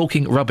 He was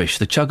talking rubbish.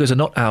 The chuggers are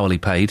not hourly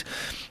paid.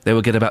 They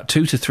will get about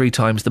 2 to 3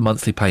 times the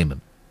monthly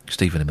payment.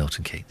 Stephen in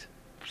Milton Keynes.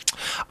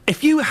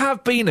 If you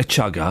have been a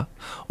chugger,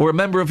 or a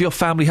member of your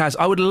family has,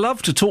 I would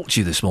love to talk to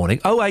you this morning.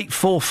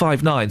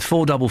 08459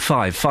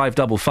 455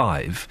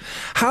 555.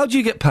 How do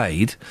you get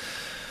paid?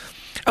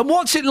 And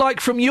what's it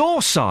like from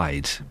your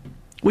side?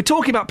 We're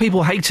talking about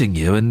people hating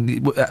you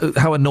and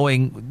how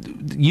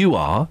annoying you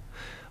are.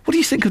 What do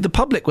you think of the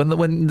public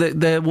when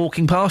they're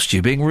walking past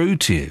you, being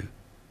rude to you?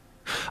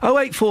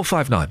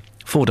 08459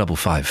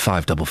 455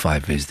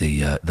 555 is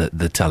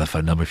the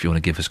telephone number if you want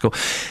to give us a call.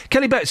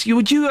 Kelly Betts, you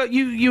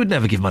would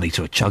never give money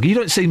to a chugger. You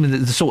don't seem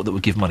the sort that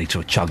would give money to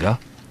a chugger.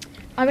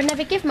 I would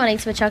never give money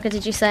to a chugger,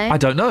 did you say? I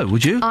don't know,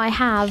 would you? I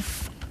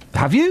have.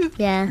 Have you?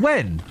 Yeah.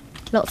 When?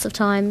 Lots of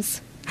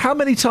times. How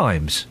many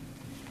times?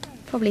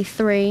 Probably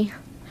 3.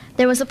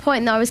 There was a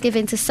point that I was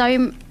giving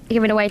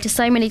away to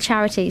so many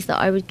charities that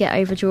I would get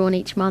overdrawn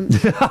each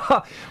month.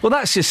 Well,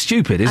 that's just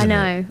stupid, isn't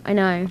it? I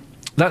know.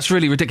 That's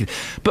really ridiculous.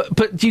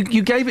 But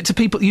you gave it to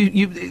people.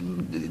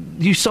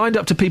 You signed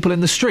up to people in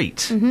the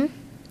street. Mm-hmm.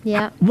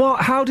 Yeah.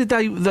 What? How did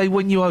they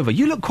win you over?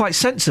 You look quite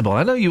sensible.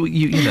 I know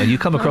you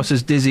come across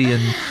as dizzy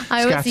and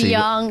I scatty. was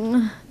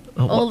young.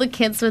 All the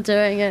kids were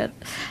doing it.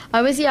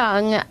 I was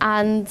young,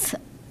 and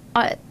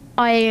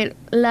I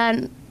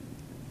learned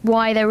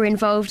why they were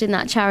involved in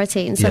that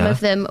charity, and some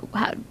of them,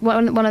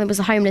 one of them was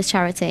a homeless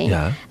charity,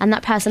 and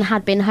that person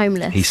had been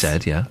homeless. He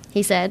said,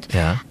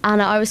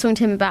 and I was talking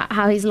to him about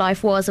how his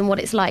life was and what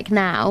it's like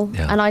now,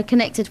 and I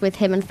connected with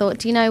him and thought,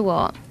 do you know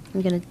what,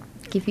 I'm going to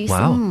give you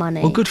some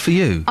money. Well, good for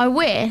you. I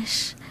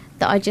wish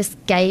that I just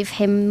gave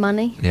him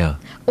money,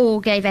 or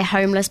gave a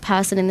homeless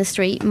person in the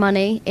street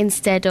money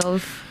instead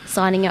of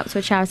signing up to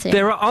a charity.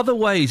 There are other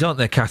ways, aren't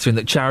there, Catherine,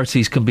 that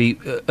charities can be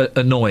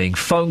annoying.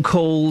 Phone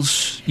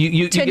calls.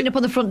 You turning up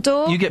on the front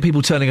door. You get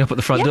people turning up at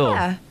the front door.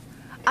 Yeah.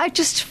 I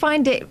just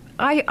find it...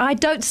 I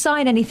don't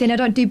sign anything. I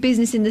don't do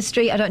business in the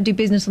street. I don't do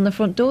business on the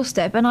front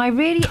doorstep. And I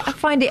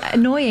find it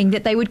annoying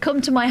that they would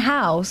come to my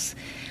house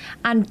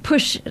and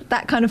push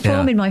that kind of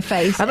form in my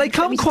face. And they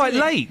come quite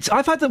late.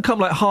 I've had them come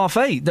like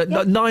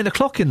 8:30, 9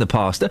 o'clock in the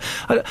past.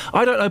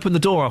 I don't open the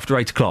door after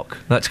 8 o'clock.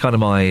 That's kind of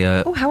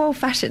my... Oh, how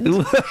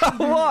old-fashioned.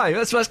 Why?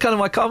 That's kind of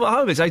my... I'm at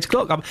home, it's 8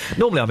 o'clock.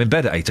 Normally I'm in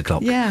bed at 8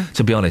 o'clock,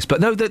 to be honest.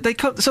 But no, they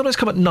sometimes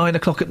come at 9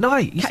 o'clock at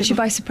night. Catch you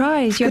by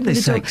surprise. You open the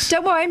door. Sakes.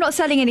 Don't worry, I'm not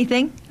selling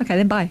anything. OK,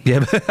 then bye.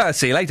 Yeah,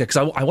 see you later, because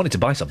I wanted to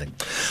buy something.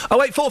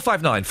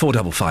 08459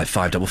 455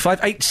 555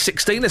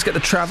 816. Let's get the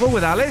travel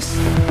with Alice.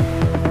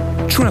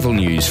 Travel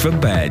news for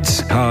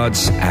beds,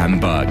 cards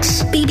and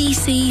bucks.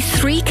 BBC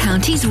Three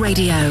Counties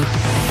Radio.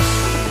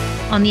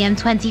 On the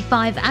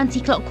M25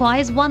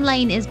 anti-clockwise, one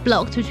lane is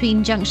blocked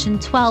between junction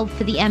 12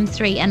 for the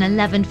M3 and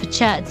 11 for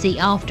Chertsey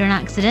after an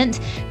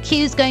accident.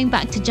 Queues going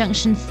back to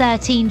junction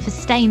 13 for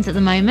Staines at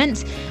the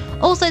moment.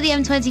 Also the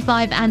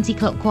M25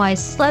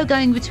 anti-clockwise, slow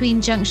going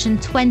between junction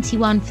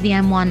 21 for the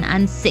M1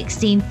 and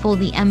 16 for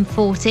the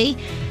M40.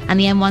 And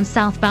the M1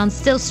 southbound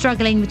still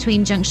struggling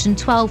between junction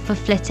 12 for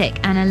Flitwick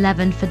and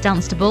 11 for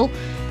Dunstable.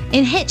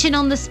 In Hitchin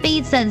on the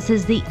speed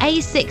sensors, the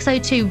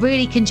A602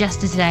 really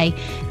congested today.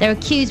 There are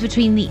queues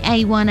between the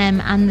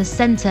A1M and the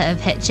centre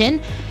of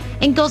Hitchin.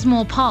 In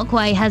Gosmore,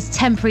 Parkway has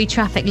temporary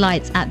traffic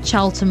lights at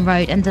Charlton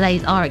Road and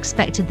delays are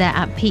expected there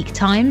at peak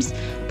times.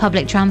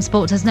 Public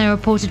transport has no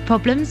reported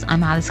problems.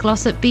 I'm Alice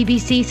Glossop,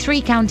 BBC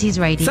Three Counties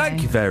Radio.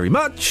 Thank you very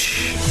much.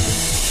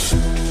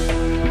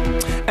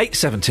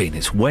 8:17,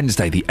 it's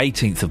Wednesday the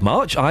 18th of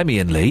March. I'm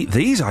Iain Lee.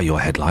 These are your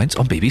headlines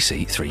on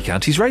BBC Three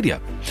Counties Radio.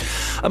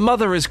 A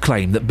mother has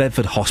claimed that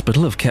Bedford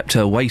Hospital have kept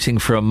her waiting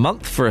for a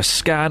month for a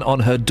scan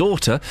on her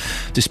daughter,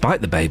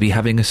 despite the baby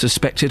having a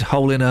suspected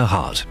hole in her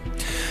heart.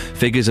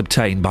 Figures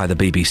obtained by the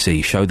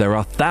BBC show there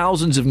are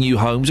thousands of new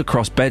homes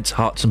across Beds,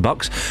 Herts and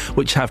Bucks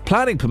which have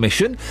planning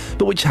permission,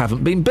 but which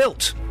haven't been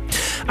built.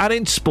 And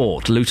in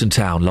sport, Luton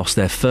Town lost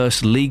their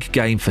first league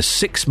game for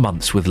 6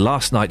 months with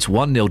last night's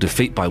 1-0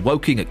 defeat by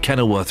Woking at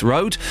Kenilworth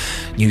Road.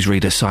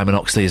 Newsreader Simon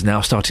Oxley is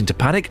now starting to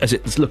panic as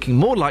it's looking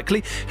more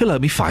likely he'll owe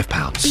me £5.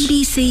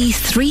 BBC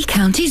Three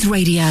Counties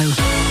Radio.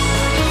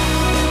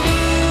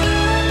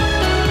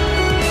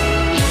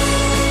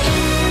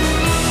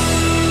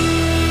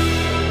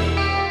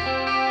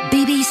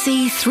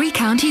 BBC Three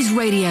Counties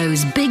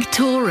Radio's big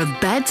tour of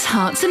Beds,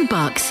 Herts and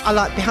Bucks. I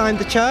like behind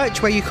the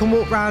church where you can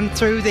walk round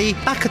through the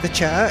back of the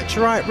church,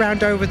 right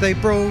round over the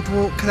broad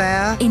walk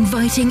there.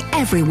 Inviting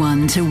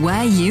everyone to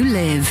where you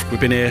live.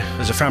 We've been here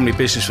as a family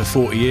business for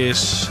 40 years,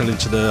 selling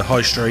to the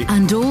high street.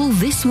 And all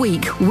this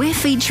week, we're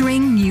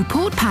featuring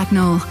Newport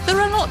Pagnell. There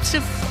are lots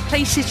of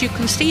places you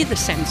can see the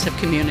sense of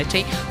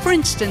community. For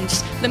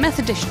instance, the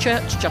Methodist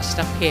Church just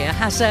up here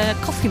has a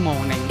coffee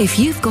morning. If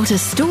you've got a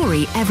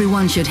story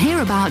everyone should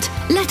hear about,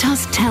 let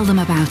us tell them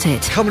about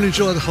it. Come and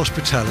enjoy the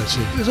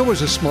hospitality. There's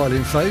always a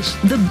smiling face.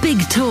 The big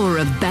tour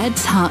of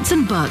Beds, Herts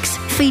and Bucks,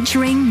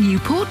 featuring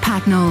Newport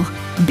Pagnell.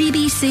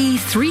 BBC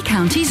Three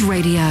Counties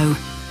Radio.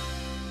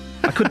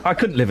 I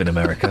couldn't live in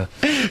America.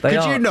 Could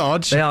you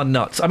not? They are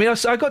nuts. I mean,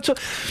 I got to...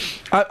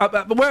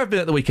 where I've been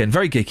at the weekend,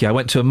 very geeky, I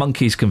went to a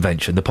Monkeys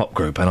convention, the pop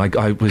group, and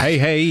I was...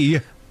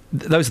 Hey!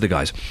 Those are the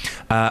guys.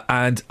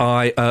 And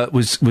I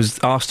was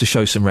asked to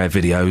show some rare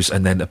videos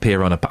and then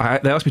appear on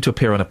they asked me to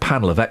appear on a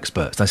panel of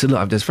experts. And I said,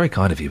 look, that's very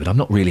kind of you, but I'm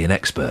not really an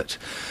expert.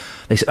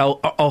 They said,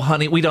 oh,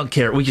 honey, we don't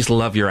care. We just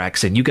love your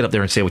accent. You get up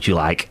there and say what you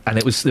like. And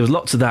there was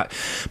lots of that.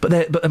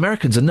 But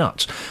Americans are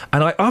nuts.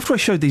 And after I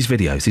showed these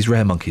videos, these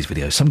Rare Monkeys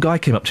videos, some guy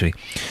came up to me.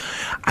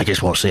 I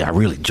just want to say I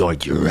really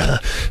enjoyed your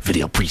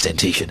video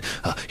presentation.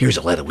 Here's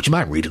a letter. Would you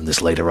mind reading this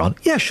later on?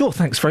 Yeah, sure.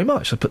 Thanks very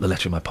much. I put the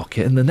letter in my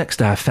pocket. And the next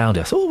day I found it.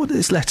 I thought, what is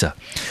this letter?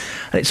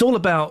 And it's all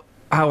about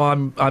how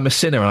I'm a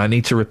sinner and I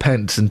need to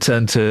repent and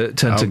turn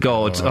to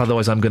God.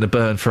 Otherwise I'm going to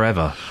burn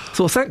forever.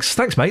 So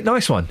thanks, mate.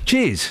 Nice one.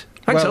 Cheers.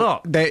 Thanks a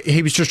lot.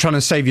 He was just trying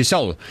to save your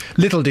soul.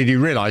 Little did he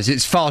realise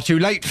it's far too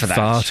late for that.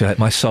 Far too late.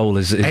 My soul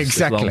is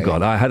exactly. long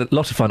gone. I had a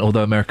lot of fun,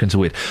 although Americans are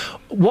weird.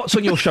 What's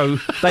on your show?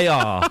 They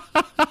are.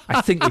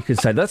 I think we can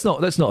say that's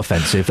not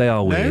offensive. They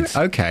are weird.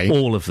 No? Okay.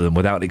 All of them,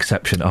 without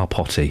exception, are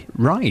potty.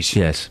 Right.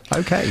 Yes.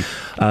 Okay.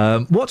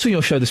 What's on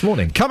your show this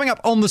morning? Coming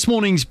up on this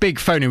morning's Big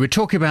Phone, we're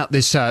talking about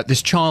this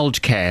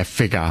childcare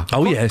figure.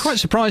 Oh, yes. Quite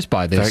surprised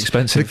by this. Very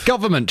expensive. The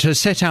government has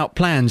set out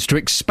plans to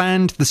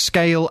expand the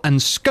scale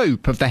and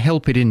scope of the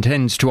help it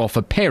intends to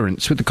offer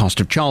parents with the cost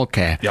of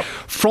childcare. Yep.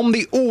 From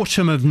the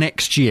autumn of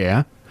next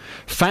year,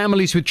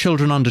 families with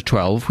children under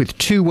 12 with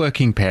 2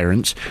 working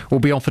parents will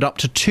be offered up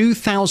to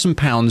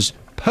 £2,000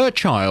 per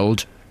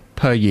child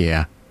per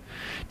year.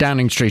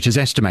 Downing Street has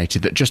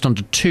estimated that just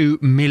under 2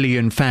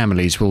 million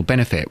families will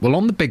benefit. Well,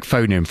 on the Big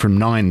Phone In from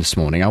 9 this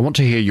morning, I want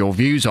to hear your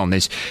views on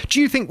this. Do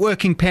you think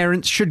working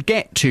parents should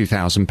get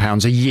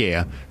 £2,000 a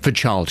year for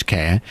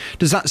childcare?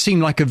 Does that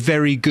seem like a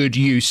very good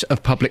use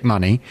of public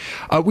money?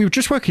 We were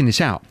just working this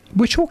out.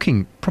 We're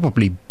talking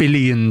probably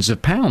billions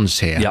of pounds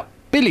here. Yep.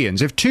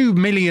 Billions. If 2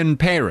 million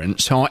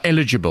parents are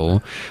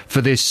eligible for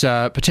this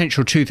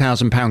potential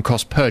 £2,000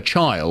 cost per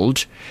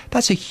child,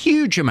 that's a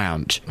huge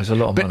amount. There's a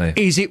lot of money.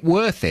 Is it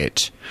worth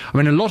it? I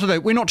mean, a lot of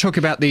we're not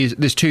talking about this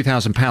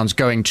 £2,000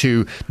 going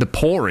to the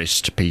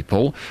poorest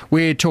people.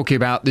 We're talking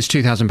about this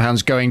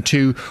 £2,000 going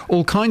to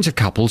all kinds of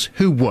couples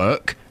who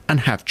work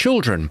and have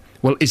children.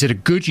 Well, is it a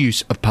good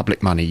use of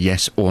public money,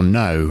 yes or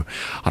no?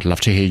 I'd love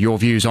to hear your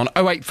views on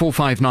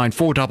 08459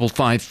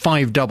 455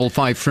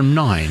 555 from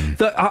 9.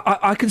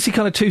 I can see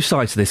kind of two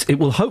sides to this. It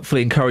will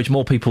hopefully encourage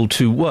more people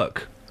to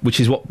work, which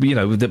is what,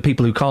 the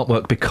people who can't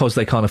work because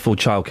they can't afford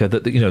childcare,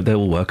 that they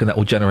will work and that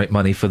will generate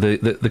money for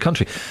the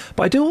country.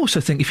 But I do also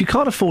think if you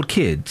can't afford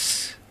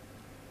kids,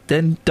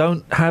 then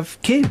don't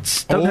have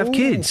kids. Don't have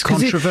kids.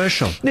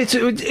 Controversial. It's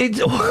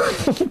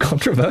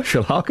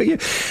controversial. How can you?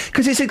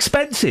 Because it's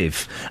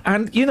expensive,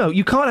 and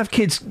you can't have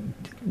kids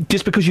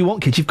just because you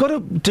want kids. You've got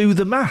to do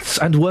the maths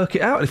and work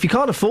it out. If you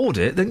can't afford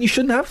it, then you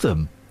shouldn't have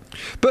them.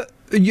 But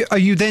are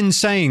you then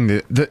saying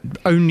that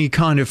only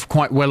kind of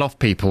quite well-off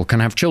people can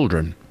have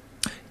children?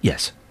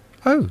 Yes.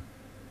 Oh.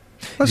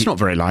 That's not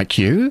very like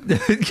you.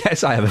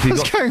 Yes, I have.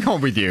 What's going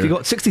on with you? You've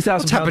got £60,000.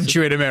 What's happened to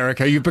you in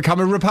America? You've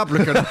become a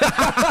Republican.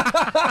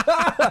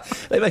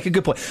 They make a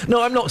good point.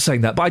 No, I'm not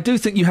saying that, but I do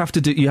think you have to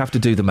do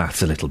the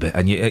maths a little bit.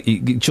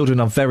 And children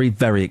are very,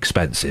 very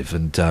expensive.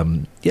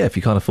 And if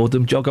you can't afford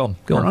them, jog on.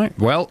 Go on. All right.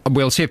 Well,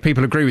 we'll see if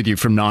people agree with you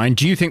from 9.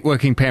 Do you think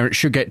working parents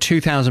should get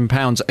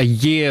 £2,000 a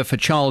year for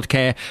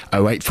childcare?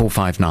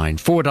 08459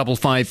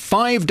 455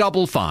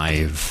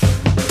 555.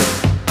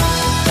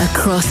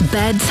 Across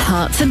beds,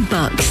 hearts and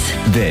bucks.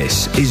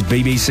 This is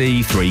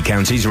BBC Three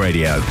Counties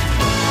Radio.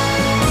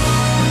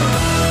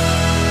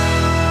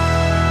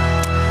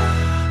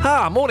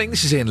 Morning,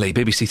 this is Iain Lee,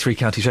 BBC Three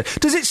Counties Radio.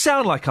 Does it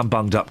sound like I'm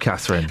bunged up,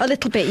 Catherine? A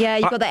little bit, yeah.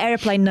 You've got that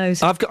aeroplane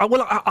nose.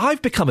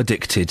 I've become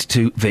addicted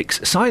to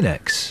Vicks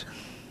Sinex.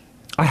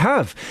 I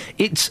have.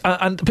 It's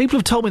and people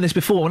have told me this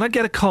before. When I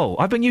get a cold,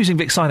 I've been using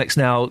Vicks Sinex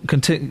now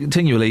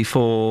continually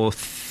for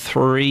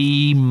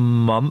 3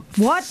 months.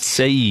 What?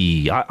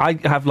 See, I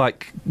have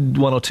like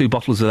 1 or 2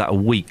 bottles of that a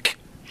week.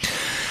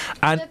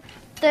 And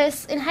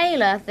this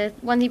inhaler, the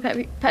one you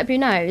put up your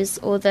nose,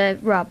 or the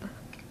rub?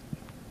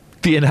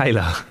 The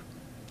inhaler.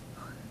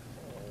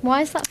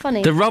 Why is that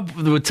funny? The rub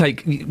would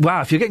take...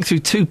 Wow, if you're getting through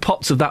 2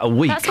 pots of that a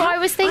week... That's what I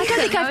was thinking.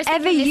 I don't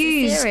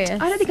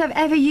think I've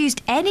ever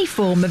used any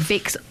form of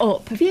Vicks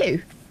Up. Have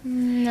you?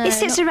 No. It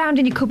sits around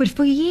in your cupboard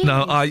for years.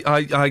 No,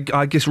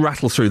 I just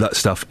rattle through that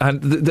stuff.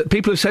 And the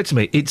people have said to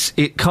me, it's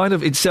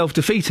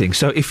self-defeating.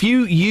 So if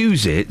you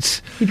use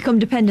it... You become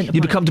dependent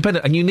upon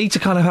dependent. And you need to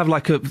kind of have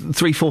like a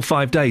 3, 4,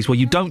 5 days where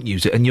you don't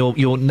use it and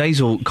your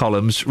nasal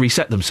columns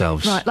reset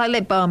themselves. Right, like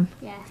lip balm.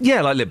 Yeah,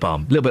 like lip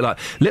balm. A little bit like...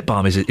 Lip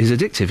balm is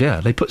addictive, yeah.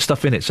 They put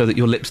stuff in it so that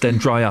your lips then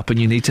dry up and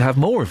you need to have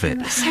more of it.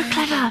 That's so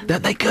clever.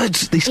 Aren't they good?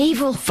 These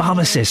evil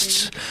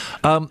pharmacists.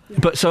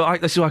 This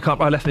is why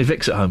I left my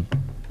Vicks at home.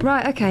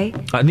 Right, okay.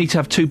 I need to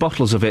have 2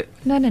 bottles of it.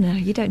 No,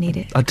 you don't need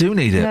it. I do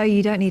need it. No,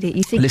 you don't need it.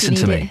 You think Listen you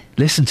need to me.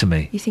 Listen to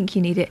me. You think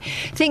you need it.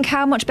 Think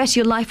how much better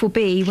your life will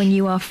be when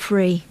you are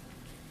free.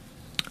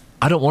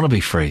 I don't want to be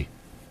free.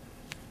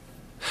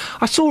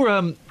 I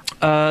saw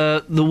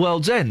The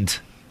World's End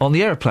on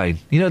the aeroplane.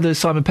 You know the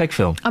Simon Pegg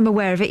film? I'm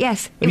aware of it,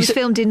 yes. It was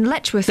filmed in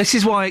Letchworth. This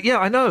is why... Yeah,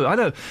 I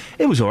know.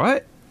 It was all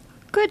right.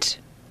 Good.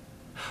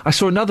 I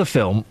saw another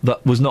film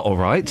that was not all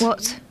right.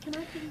 What?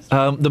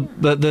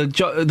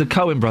 The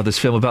Coen brothers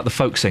film about the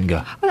folk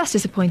singer. Well, that's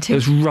disappointing. It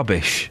was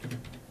rubbish.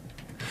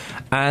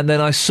 And then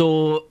I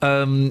saw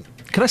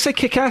Can I say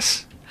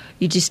Kick-Ass?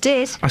 You just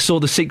did. I saw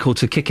the sequel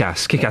to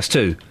Kick-Ass, Kick-Ass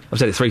 2. I've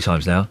said it 3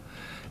 times now.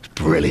 It's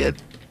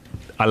brilliant.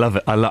 I love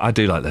it. I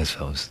do like those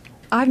films.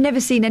 I've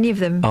never seen any of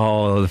them.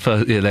 Oh,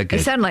 they're good. They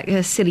sound like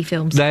silly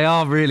films. They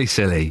are really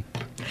silly.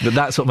 But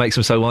that's what makes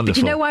them so wonderful.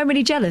 But do you know why I'm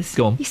really jealous?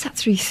 Go on. You sat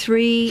through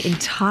 3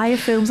 entire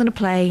films on a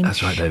plane.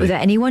 That's right, David.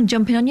 Without anyone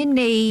jumping on your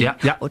knee.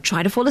 Yeah. Or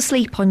trying to fall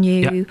asleep on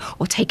you. Yeah.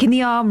 Or taking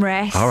the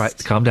armrest. All right,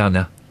 calm down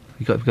now.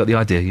 You've got the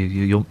idea.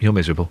 You're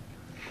miserable.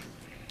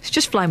 It's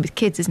just flying with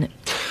kids, isn't it?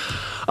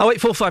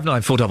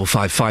 08459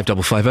 455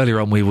 555. Earlier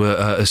on, we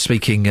were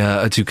speaking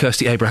to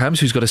Kirsty Abrahams,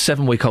 who's got a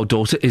 7-week-old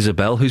daughter,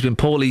 Isabel, who's been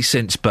poorly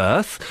since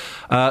birth.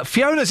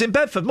 Fiona's in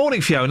Bedford. Morning,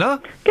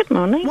 Fiona. Good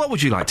morning. What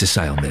would you like to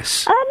say on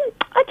this?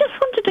 I just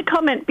wanted to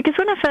comment, because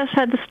when I first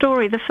heard the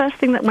story, the first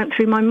thing that went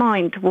through my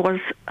mind was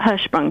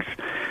Hirschsprungs.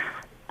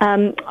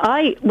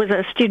 I was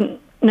a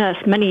student nurse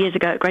many years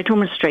ago at Great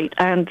Ormond Street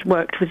and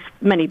worked with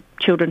many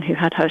children who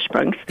had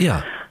Hirschsprungs.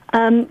 Yeah.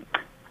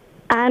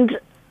 And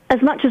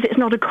as much as it's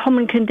not a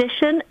common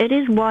condition, it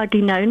is widely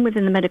known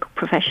within the medical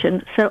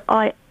profession. So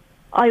I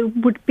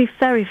would be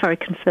very, very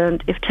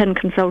concerned if 10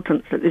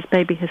 consultants that this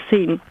baby has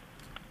seen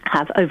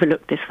have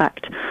overlooked this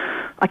fact.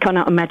 I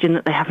cannot imagine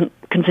that they haven't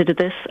considered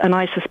this, and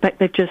I suspect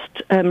they've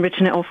just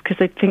written it off because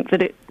they think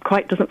that it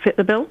quite doesn't fit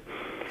the bill.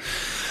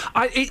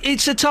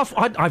 It's a tough...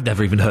 I've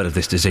never even heard of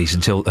this disease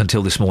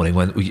until this morning,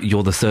 when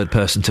you're the third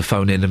person to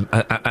phone in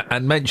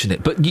and mention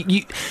it. But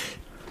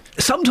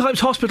sometimes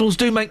hospitals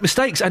do make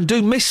mistakes and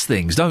do miss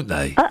things, don't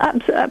they?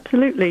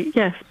 Absolutely,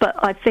 yes. But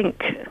I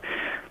think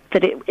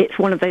that it's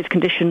one of those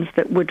conditions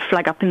that would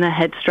flag up in their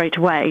head straight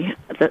away,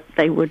 that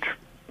they would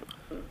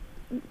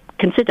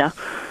consider.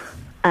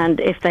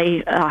 And if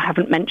they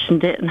haven't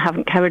mentioned it and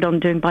haven't carried on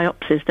doing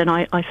biopsies, then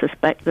I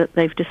suspect that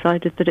they've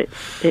decided that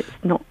it's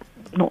not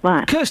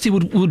that. Kirsty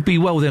would be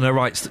well within her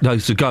rights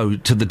to go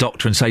to the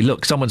doctor and say,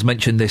 look, someone's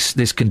mentioned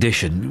this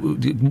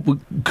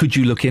condition. Could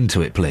you look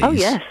into it, please? Oh,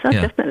 yes,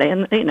 definitely.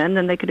 And, and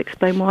then they could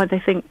explain why they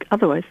think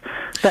otherwise.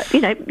 But,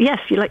 yes,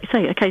 like you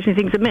say, occasionally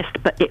things are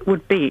missed, but it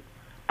would be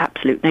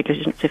absolute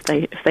negligence if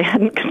they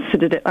hadn't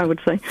considered it, I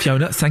would say.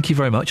 Fiona, thank you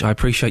very much. I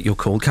appreciate your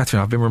call.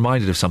 Catherine, I've been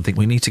reminded of something.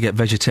 We need to get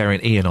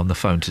vegetarian Iain on the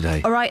phone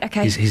today. All right,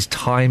 OK. His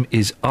time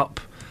is up.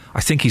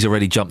 I think he's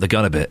already jumped the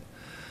gun a bit.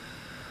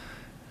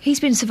 He's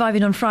been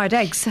surviving on fried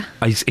eggs.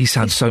 He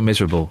sounds so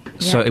miserable. Yeah.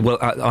 So, well,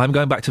 I'm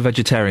going back to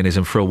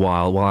vegetarianism for a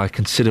while I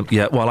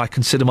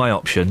consider my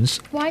options.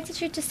 Why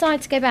did you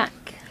decide to go back?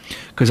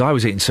 Because I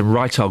was eating some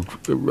right old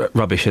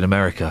rubbish in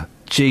America.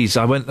 Jeez,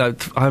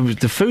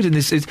 the food in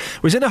this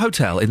was in a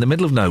hotel in the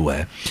middle of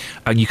nowhere,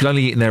 and you could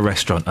only eat in their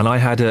restaurant. And I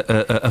had a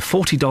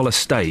 $40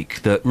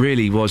 steak that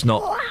really was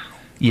not,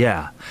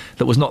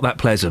 that was not that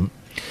pleasant.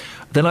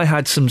 Then I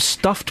had some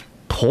stuffed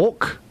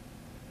pork.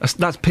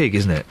 That's pig,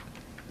 isn't it?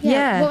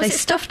 Yeah, what was they it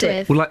stuffed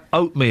it. Well, like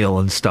oatmeal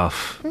and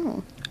stuff.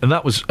 Oh. And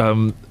that was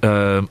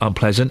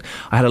unpleasant.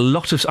 I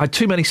had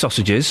too many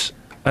sausages.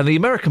 And the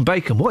American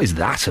bacon, what is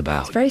that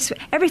about? It's very sweet.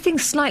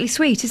 Everything's slightly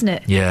sweet, isn't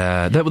it?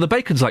 Yeah, the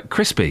bacon's like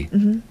crispy.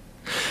 Mm-hmm.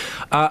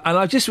 And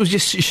I was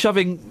just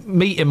shoving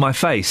meat in my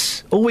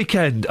face all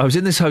weekend. I was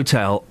in this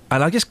hotel,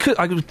 and I was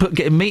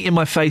getting meat in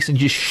my face and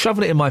just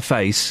shoving it in my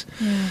face.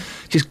 Yeah.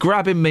 Just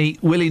grabbing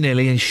meat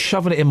willy-nilly and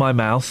shoving it in my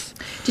mouth.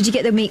 Did you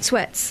get the meat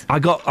sweats? I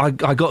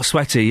got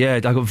sweaty, yeah. I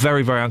got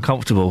very, very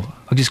uncomfortable.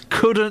 I just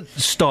couldn't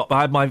stop.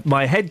 I had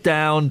my head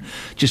down,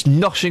 just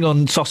noshing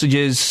on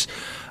sausages,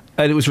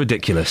 and it was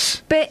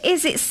ridiculous. But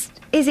is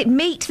it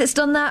meat that's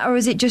done that, or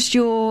is it just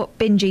your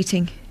binge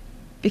eating?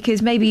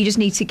 Because maybe you just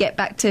need to get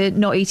back to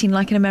not eating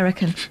like an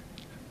American.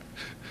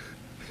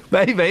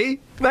 Maybe,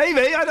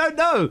 I don't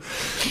know.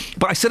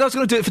 But I said I was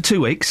going to do it for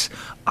 2 weeks.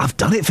 I've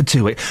done it for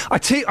 2 weeks. I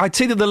tell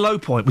you that the low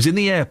point was in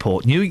the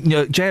airport,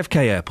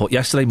 JFK Airport,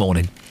 yesterday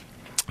morning,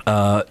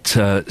 at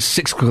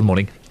 6 o'clock in the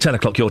morning, 10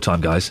 o'clock your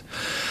time, guys.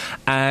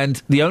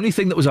 And the only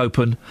thing that was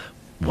open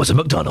was a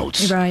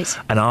McDonald's. Right.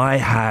 And I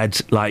had,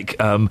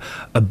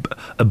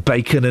 a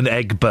bacon and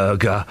egg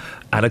burger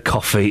and a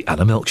coffee and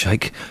a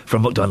milkshake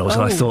from McDonald's.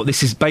 Oh. And I thought,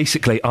 this is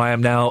basically, I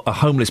am now a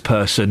homeless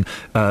person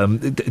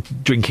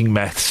drinking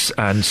meths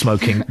and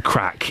smoking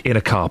crack in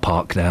a car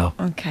park now.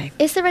 Okay.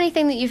 Is there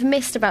anything that you've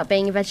missed about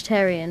being a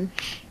vegetarian?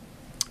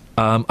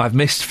 I've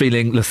missed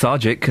feeling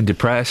lethargic and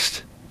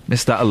depressed.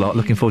 Missed that a lot.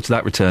 Looking forward to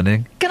that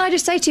returning. Can I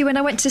just say to you, when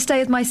I went to stay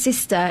with my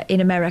sister in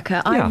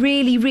America, Yeah. I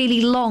really,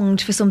 really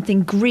longed for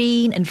something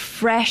green and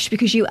fresh,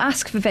 because you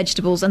ask for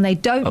vegetables and they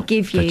don't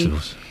give you...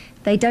 Vegetables.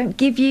 They don't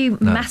give you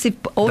massive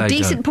or they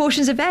decent don't.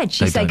 portions of veg.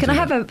 You They say, don't can do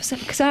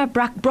I have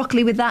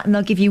broccoli with that? And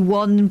they'll give you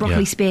one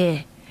broccoli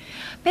spear.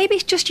 Maybe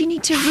it's just you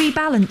need to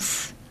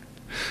rebalance.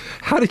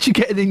 How did you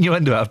get an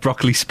innuendo out of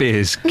broccoli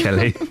spears,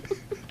 Kelly?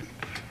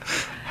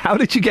 How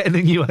did you get an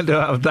innuendo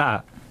out of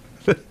that?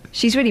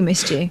 She's really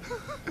missed you.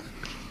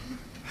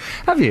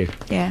 Have you?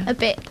 Yeah. A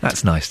bit.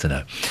 That's nice to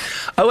know.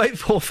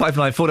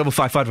 08459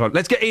 455 555.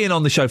 Let's get Iain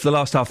on the show for the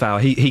last half hour.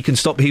 He can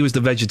stop. He was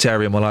the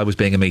vegetarian while I was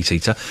being a meat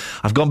eater.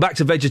 I've gone back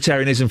to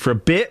vegetarianism for a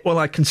bit while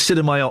I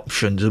consider my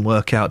options and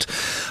work out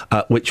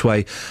which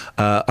way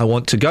I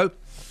want to go.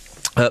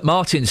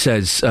 Martin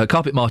says,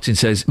 Carpet Martin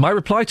says, my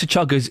reply to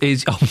Chuggers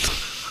is... Oh,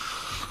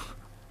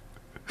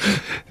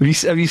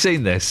 have you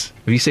seen this?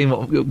 Have you seen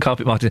what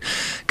Carpet Martin...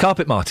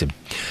 Carpet Martin,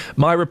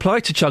 my reply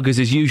to Chuggers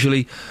is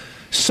usually,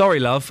 sorry,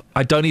 love,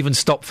 I don't even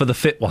stop for the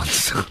fit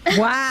ones.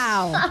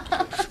 Wow.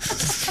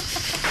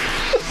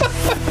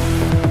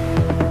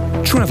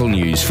 Travel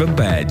news for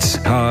beds,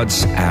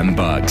 cards and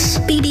bugs.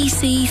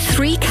 BBC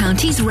Three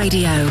Counties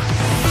Radio.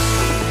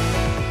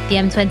 The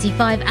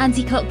M25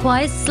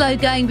 anti-clockwise, slow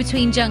going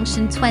between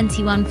junction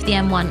 21 for the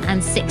M1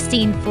 and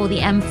 16 for the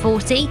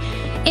M40.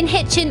 In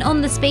Hitchin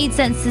on the speed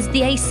sensors,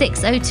 the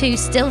A602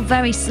 still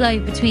very slow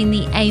between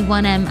the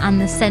A1M and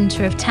the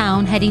centre of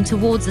town, heading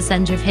towards the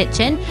centre of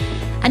Hitchin.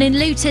 And in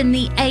Luton,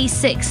 the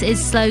A6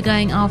 is slow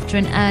going after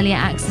an earlier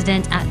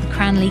accident at the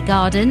Cranley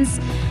Gardens.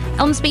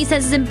 On the speed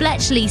sensors in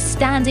Bletchley,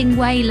 Standing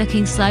Way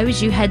looking slow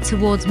as you head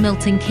towards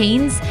Milton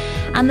Keynes.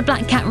 And the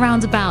Black Cat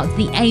roundabout,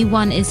 the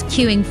A1 is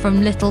queuing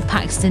from Little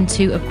Paxton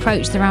to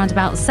approach the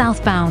roundabout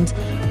southbound.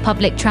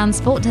 Public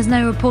transport has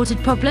no reported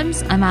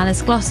problems. I'm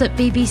Alice Glossop,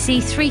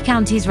 BBC Three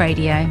Counties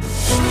Radio.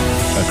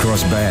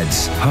 Across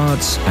beds,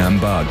 hearts and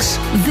bugs.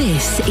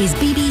 This is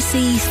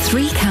BBC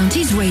Three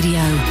Counties Radio.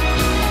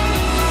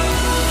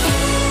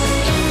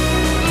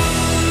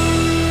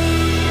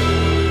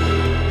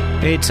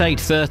 It's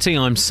 8:30,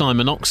 I'm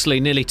Simon Oxley.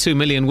 Nearly 2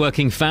 million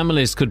working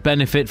families could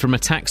benefit from a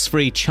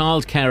tax-free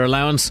childcare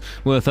allowance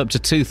worth up to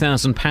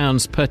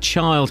 £2,000 per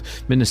child.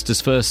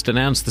 Ministers first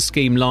announced the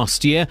scheme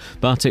last year,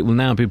 but it will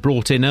now be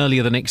brought in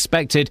earlier than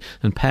expected,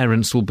 and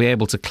parents will be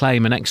able to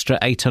claim an extra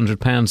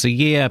 £800 a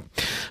year.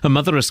 A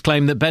mother has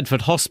claimed that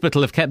Bedford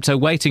Hospital have kept her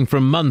waiting for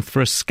a month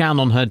for a scan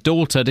on her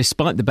daughter,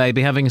 despite the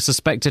baby having a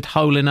suspected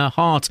hole in her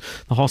heart.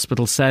 The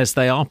hospital says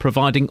they are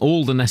providing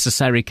all the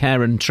necessary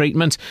care and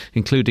treatment,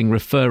 including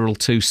referral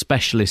to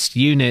specialist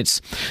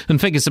units. And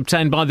figures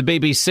obtained by the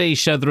BBC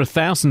show there are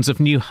thousands of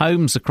new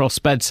homes across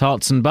Beds,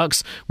 Herts and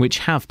Bucks which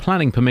have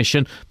planning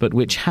permission but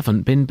which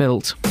haven't been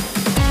built.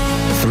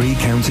 Three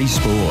Counties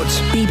Sports.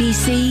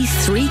 BBC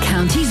Three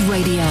Counties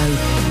Radio.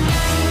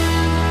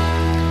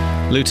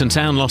 Luton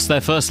Town lost their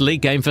first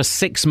league game for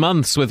 6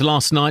 months with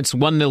last night's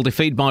 1-0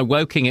 defeat by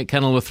Woking at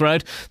Kenilworth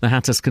Road. The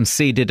Hatters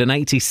conceded an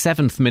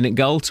 87th minute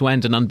goal to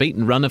end an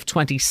unbeaten run of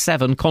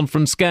 27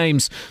 conference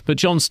games. But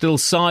John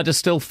Still's side are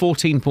still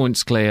 14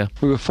 points clear.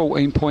 We were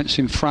 14 points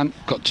in front,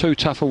 got 2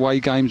 tough away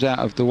games out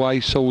of the way,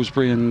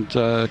 Salisbury and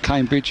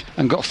Cambridge,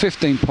 and got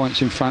 15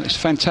 points in front. It's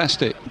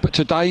fantastic. But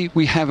today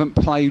we haven't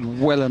played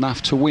well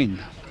enough to win.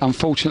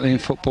 Unfortunately in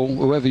football,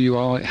 whoever you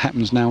are, it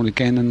happens now and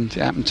again, and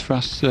it happened for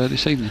us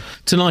this evening.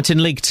 Tonight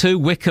in League 2,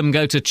 Wickham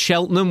go to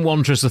Cheltenham.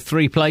 Wanderers are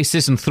 3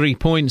 places and 3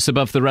 points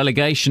above the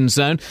relegation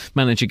zone.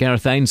 Manager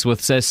Gareth Ainsworth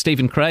says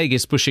Stephen Craig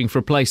is pushing for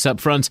a place up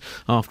front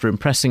after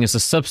impressing as a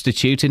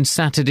substitute in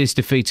Saturday's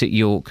defeat at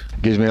York.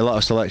 Gives me a lot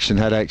of selection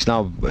headaches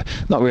now.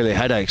 Not really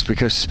headaches,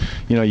 because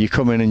you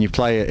come in and you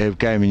play a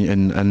game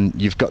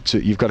and you've got to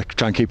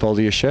try and keep hold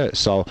of your shirt.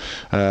 So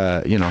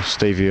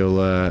Stevie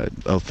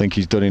will think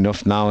he's done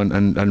enough now,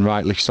 and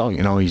rightly so.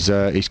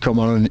 He's come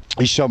on and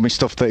he's showed me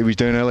stuff that he was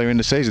doing earlier in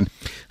the season.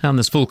 And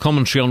there's full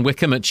commentary on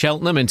Wickham at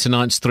Cheltenham in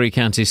tonight's Three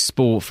Counties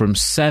Sport from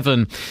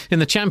 7. In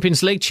the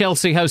Champions League,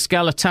 Chelsea host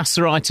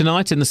Galatasaray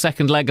tonight in the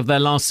second leg of their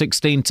last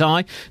 16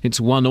 tie.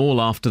 It's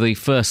 1-1 after the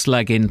first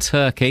leg in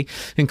Turkey.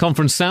 In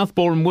Conference South,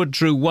 Boreham Wood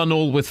drew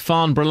 1-1 with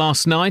Farnborough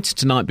last night.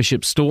 Tonight,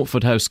 Bishop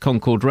Stortford host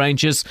Concord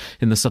Rangers.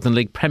 In the Southern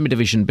League Premier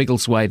Division,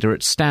 Biggleswade are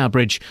at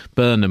Stourbridge.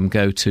 Burnham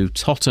go to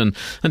Totton.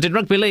 And in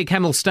Rugby League,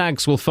 Hemel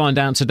Stags will find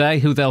out today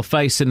who they'll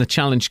face in the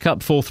Challenge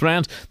Cup 4th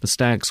round. The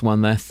Stags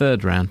won their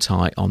 3rd round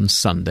tie on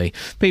Sunday.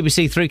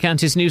 BBC Three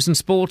Counties News and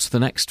Sport. The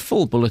next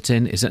full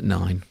bulletin is at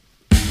 9.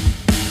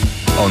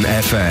 On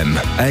FM,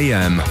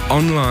 AM,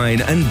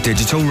 online and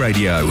digital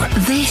radio.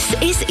 This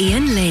is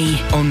Iain Lee.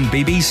 On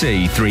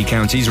BBC Three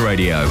Counties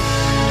Radio.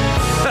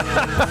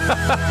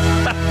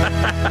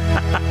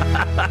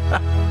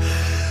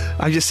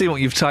 I've just seen what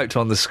you've typed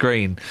on the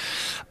screen.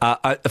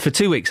 For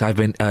 2 weeks I've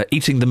been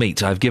eating the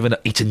meat. I've given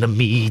up eating the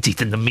meat.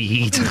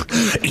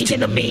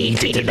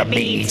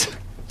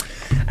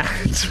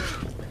 And,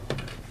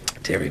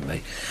 dearie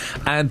me.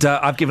 And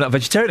I've given up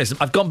vegetarianism.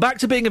 I've gone back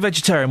to being a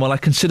vegetarian while I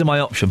consider my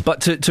option.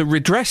 But to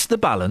redress the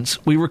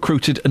balance, we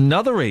recruited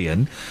another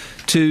Iain,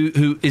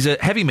 who is a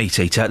heavy meat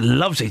eater,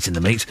 loves eating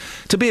the meat,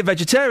 to be a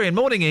vegetarian.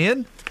 Morning,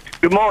 Iain.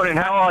 Good morning,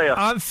 how are you?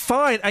 I'm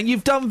fine, and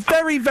you've done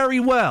very, very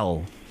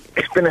well.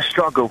 It's been a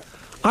struggle.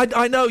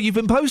 I know, you've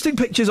been posting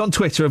pictures on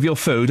Twitter of your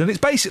food, and it's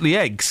basically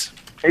eggs.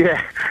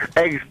 Yeah,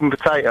 eggs and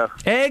potato.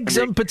 Eggs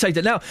and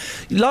potato. Now,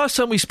 last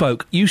time we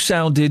spoke, you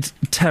sounded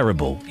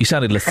terrible. You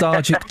sounded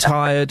lethargic,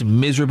 tired,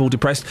 miserable,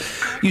 depressed.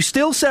 You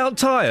still sound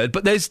tired,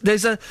 but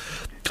there's a...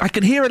 I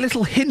can hear a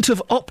little hint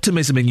of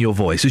optimism in your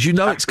voice, as you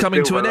know it's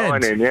coming to an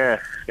end.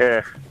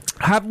 Yeah.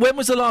 When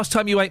was the last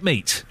time you ate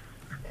meat?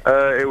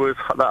 It was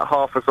that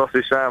half a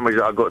sausage sandwich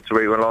that I got to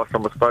eat when last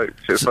time I spoke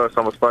to you. First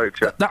time I spoke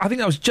to you. I think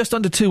that was just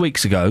under 2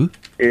 weeks ago.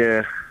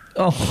 Yeah.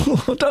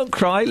 Oh, don't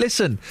cry.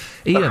 Listen,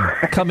 Iain,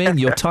 come in.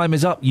 Your time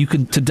is up. You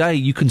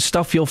can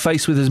stuff your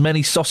face with as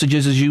many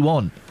sausages as you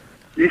want.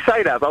 You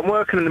say that, but I'm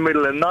working in the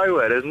middle of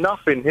nowhere. There's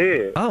nothing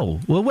here. Oh,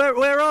 well,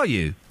 where are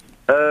you?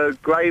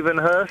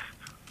 Gravenhurst.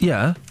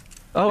 Yeah.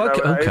 Oh, You know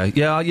okay, where that okay. is?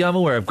 Yeah, I'm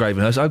aware of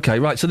Gravenhurst. Okay,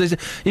 right. So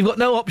you've got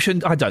no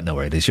option. I don't know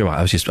where it is. You're right.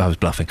 I was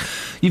bluffing.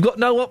 You've got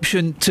no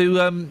option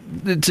to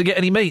get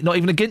any meat, not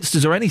even a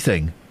Ginsters or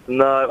anything.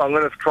 No, I'm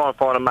going to try and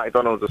find a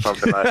McDonald's or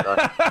something like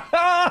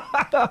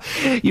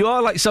that. You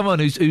are like someone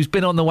who's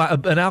been on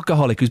an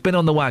alcoholic who's been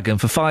on the wagon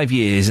for 5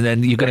 years, and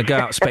then you're going to go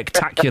out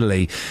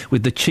spectacularly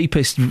with the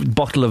cheapest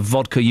bottle of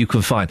vodka you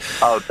can find.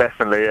 Oh,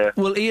 definitely, yeah.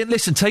 Well, Ian,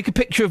 listen, take a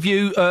picture of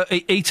you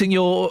eating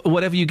your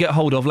whatever you get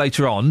hold of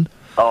later on.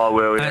 Oh, I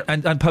will, yeah.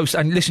 And post.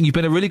 And listen, you've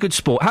been a really good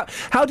sport.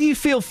 How do you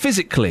feel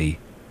physically?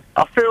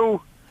 I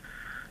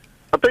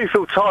do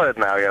feel tired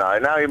now, you know.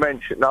 Now you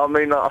mention, I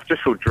mean, I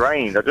just feel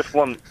drained. I just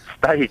want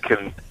steak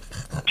and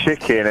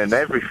chicken and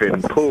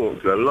everything,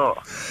 pork, a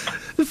lot.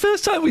 The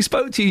first time we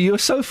spoke to you, you were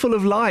so full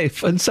of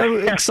life and so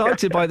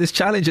excited by this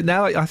challenge, and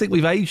now I think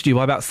we've aged you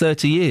by about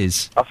 30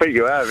 years. I think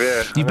you have,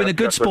 yeah. You've been a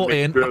good sport,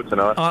 Ian.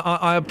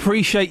 I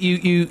appreciate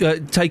you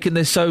taking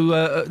this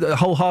so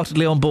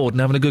wholeheartedly on board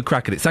and having a good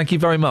crack at it. Thank you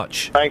very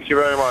much. Thank you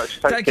very much.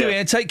 Thank you,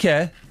 Ian. Take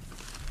care.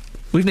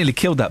 We've nearly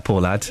killed that poor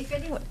lad.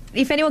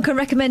 If anyone can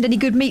recommend any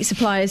good meat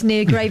suppliers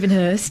near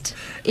Gravenhurst,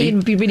 Ian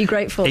would be really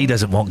grateful. He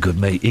doesn't want good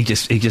meat. He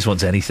just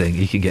wants anything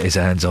he can get his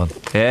hands on.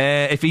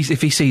 Yeah, if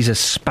he sees a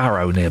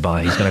sparrow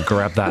nearby, he's going to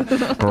grab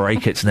that,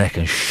 break its neck,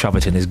 and shove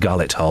it in his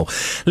gullet hole.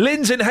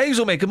 Lynn's in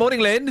Hazelmere. Good morning,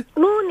 Lynn.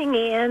 Morning,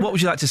 Ian. What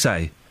would you like to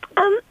say?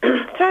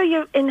 Throw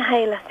your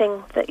inhaler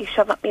thing that you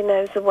shove up your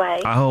nose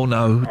away. Oh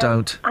no,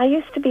 don't. I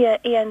used to be an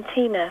ENT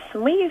nurse,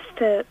 and we used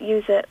to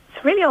use it.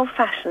 It's really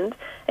old-fashioned.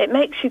 It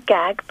makes you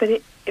gag, but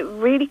it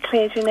really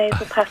clears your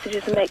nasal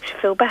passages and makes you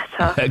feel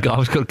better. I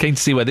was keen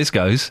to see where this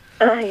goes.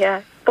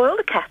 Yeah. Boil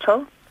the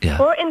kettle. Yeah.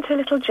 Pour it into a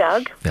little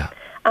jug. Yeah.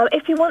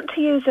 If you want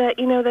to use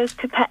those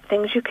pipette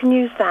things, you can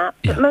use that.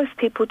 But most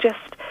people just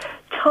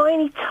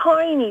tiny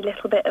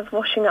little bit of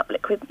washing up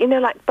liquid.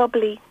 Like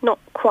bubbly, not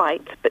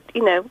quite, but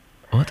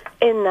What?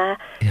 In there.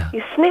 Yeah.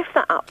 You sniff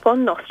that up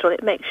one nostril,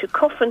 it makes you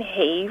cough and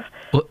heave.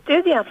 What?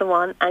 Do the other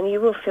one, and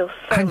you will feel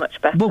so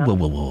much better.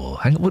 Whoa.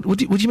 Hang on. What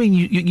do you mean?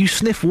 You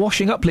sniff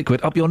washing up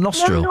liquid up your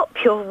nostril? No, not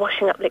pure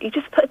washing up liquid.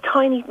 You just put a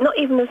tiny, not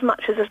even as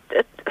much as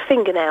a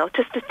fingernail,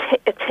 just a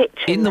titch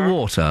in the there.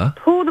 water?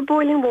 Pour the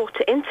boiling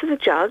water into the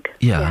jug.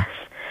 Yeah. Yes.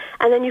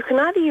 And then you can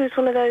either use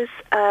one of those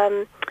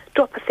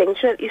dropper things,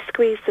 that you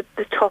squeeze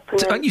the top and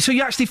then... So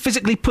you actually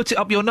physically put it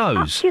up your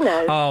nose? Up your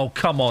nose. Oh,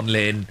 come on,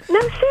 Lynn. No,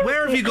 seriously.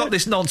 Where have you got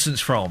this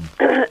nonsense from?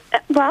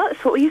 Well,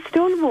 that's what we used to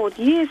do on the ward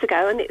years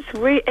ago, and it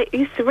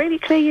used to really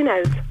clear your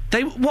nose.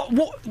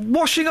 What?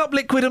 Washing up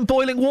liquid and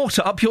boiling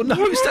water up your nose?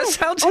 Yeah, that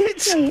sounds...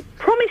 honestly,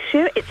 promise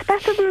you, it's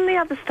better than the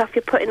other stuff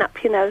you're putting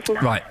up your nose,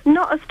 and Right.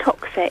 not as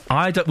toxic.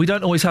 We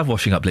don't always have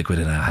washing up liquid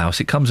in our house.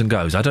 It comes and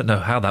goes. I don't know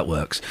how that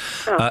works.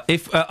 Oh.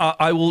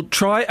 I will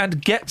try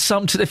and get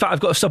some... in fact,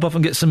 I've got to stop off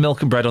and get some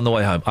milk and bread on the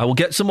way home. I will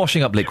get some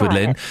washing up liquid,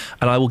 Try Lynn, it.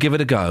 and I will give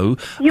it a go.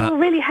 You will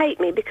really hate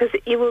me because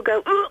you will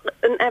go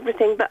and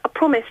everything, but I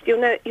promise your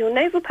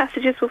nasal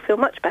passages will feel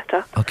much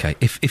better. Okay,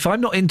 if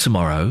I'm not in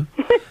tomorrow,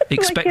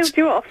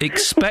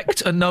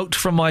 expect a note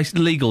from my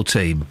legal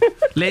team.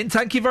 Lynn,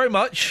 thank you very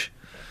much.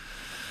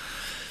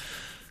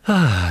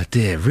 Ah,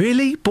 dear,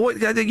 really? Boy,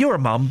 you're a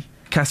mum.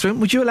 Catherine,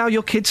 would you allow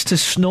your kids to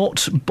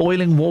snort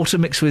boiling water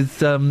mixed with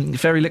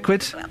fairy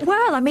liquid?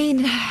 Well, I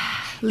mean,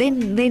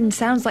 Lynn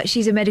sounds like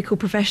she's a medical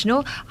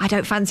professional. I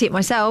don't fancy it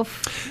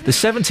myself. The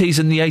 70s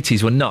and the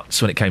 80s were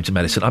nuts when it came to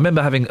medicine. I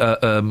remember having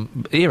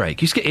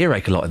earache. You used to get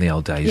earache a lot in the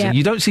old days. Yeah. And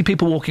you don't see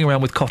people walking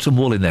around with cotton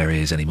wool in their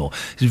ears anymore.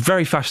 It was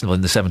very fashionable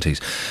in the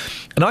 70s.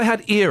 And I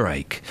had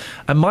earache,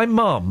 and my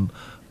mum...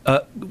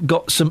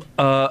 got some...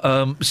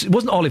 it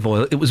wasn't olive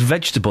oil, it was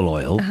vegetable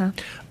oil,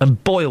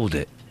 and boiled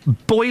it.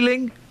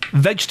 Boiling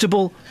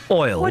vegetable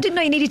oil. Oh, I didn't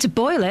know you needed to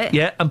boil it.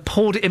 Yeah, and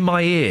poured it in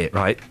my ear,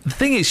 right? The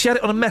thing is, she had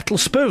it on a metal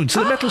spoon,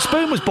 so the metal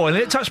spoon was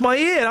boiling, it touched my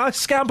ear, and I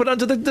scampered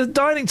under the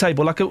dining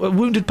table like a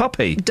wounded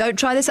puppy. Don't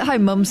try this at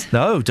home, mums.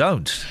 No,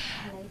 don't.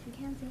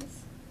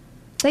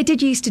 They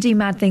did used to do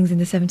mad things in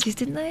the 70s,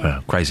 didn't they?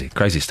 Well,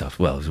 crazy stuff.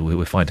 Well,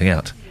 we're finding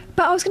out.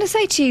 But I was going to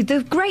say to you,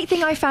 the great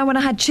thing I found when I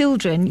had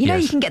children, you know,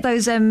 Yes. you can get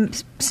those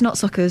snot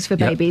suckers for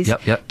babies.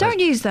 Yep. Don't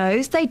use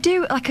those. They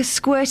do like a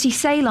squirty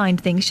saline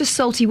thing. It's just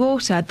salty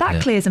water.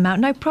 That clears them out,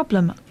 no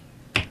problem.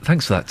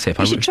 Thanks for that tip.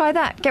 You should try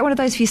that. Get one of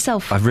those for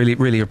yourself. I really,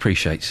 really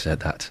appreciate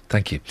that.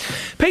 Thank you.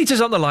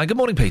 Peter's on the line. Good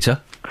morning, Peter.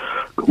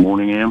 Good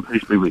morning, Ian.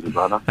 Peace be with you,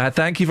 brother.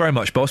 Thank you very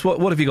much, boss.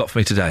 What have you got for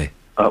me today?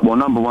 Well,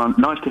 number one,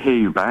 nice to hear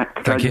you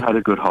back. Glad you had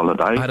a good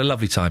holiday. I had a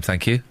lovely time,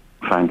 thank you.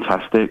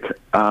 Fantastic.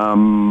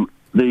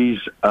 These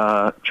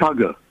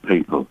chugger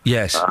people.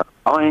 Yes.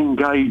 I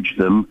engage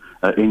them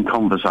in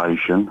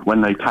conversation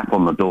when they tap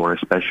on the door,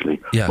 especially.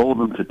 Yeah. Bore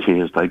them to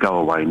tears. They go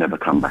away, never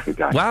come back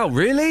again. Wow,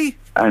 really?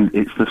 And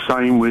it's the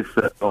same with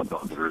the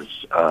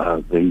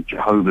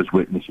Jehovah's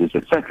Witnesses,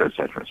 etc.,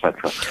 etc.,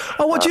 etc.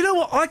 Oh, well, do you know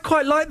what? I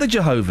quite like the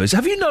Jehovah's.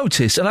 Have you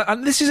noticed,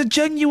 and this is a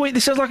genuine...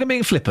 This sounds like I'm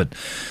being flippant.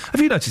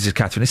 Have you noticed this,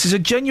 Catherine? This is a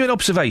genuine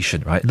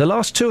observation, right? In the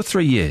last 2 or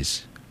 3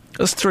 years...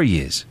 That's 3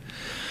 years.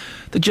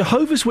 the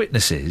Jehovah's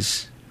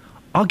Witnesses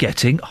are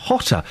getting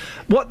hotter.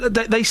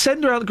 They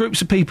send around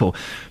groups of people,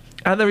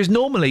 and there is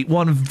normally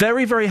one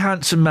very, very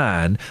handsome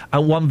man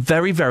and one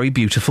very, very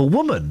beautiful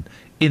woman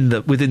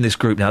within this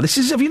group now.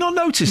 Have you not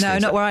noticed this? No,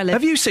 not where I live.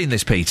 Have you seen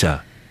this,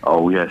 Peter?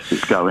 Oh, yes,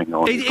 it's going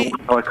on. It's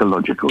all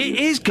psychological. It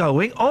is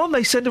going on.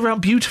 They send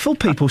around beautiful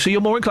people, so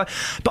you're more inclined.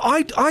 But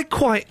I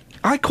quite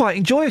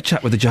enjoy a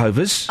chat with the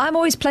Jehovah's. I'm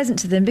always pleasant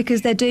to them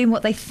because they're doing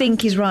what they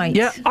think is right.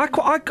 Yeah, I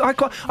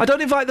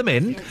don't invite them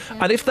in,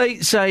 and if they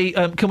say,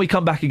 "Can we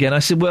come back again?" I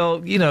said,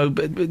 "Well,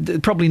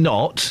 probably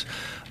not."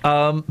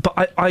 But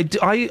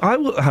I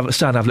will have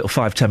a little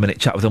 5-10 minute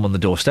chat with them on the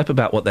doorstep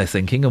about what they're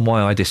thinking and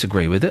why I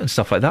disagree with it and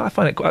stuff like that. I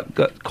find it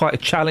quite a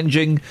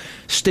challenging,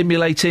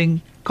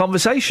 stimulating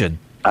conversation.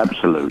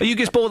 Absolutely. You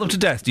just bore them to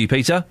death, do you,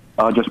 Peter?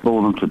 I just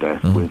bore them to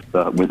death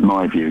with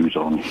my views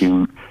on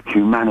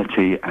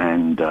humanity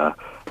and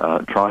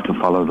try to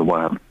follow the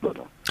way of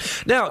Buddha.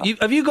 Now,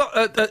 have you got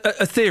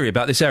a theory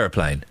about this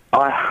aeroplane?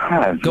 I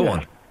have. Go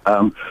on.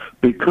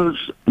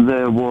 Because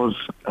there was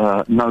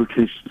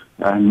noticed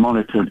and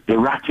monitored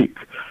erratic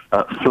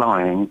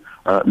flying,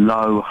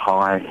 low,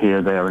 high,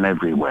 here, there and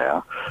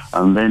everywhere,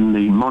 and then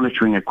the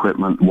monitoring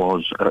equipment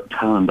was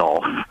turned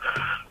off.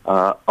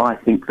 I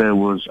think there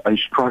was a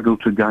struggle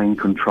to gain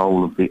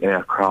control of the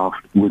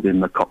aircraft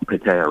within the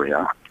cockpit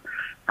area,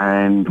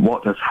 and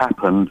what has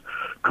happened,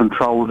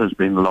 control has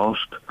been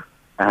lost,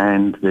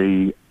 and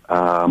the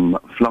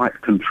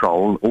flight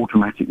control,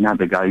 automatic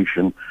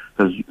navigation,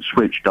 has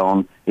switched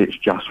on. It's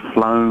just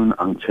flown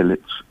until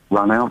it's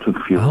run out of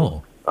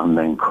fuel. And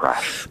then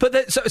crashed. But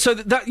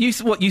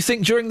you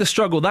think during the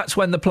struggle, that's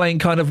when the plane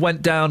kind of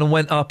went down and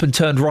went up and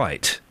turned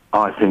right?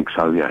 I think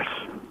so, yes.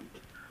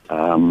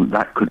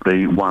 That could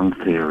be one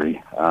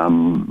theory.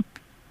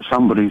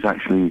 Somebody's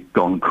actually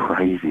gone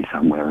crazy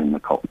somewhere in the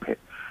cockpit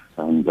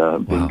and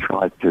been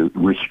tried to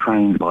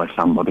restrained by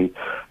somebody.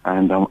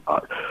 And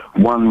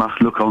one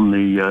must look on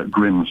the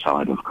grim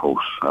side, of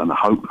course. And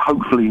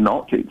hopefully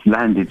not. It's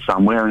landed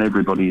somewhere and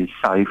everybody is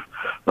safe.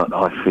 But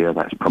I fear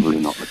that's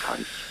probably not the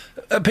case.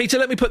 Peter,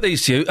 let me put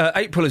these to you.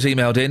 April has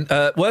emailed in.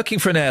 Working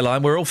for an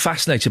airline, we're all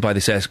fascinated by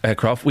this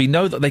aircraft. We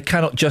know that they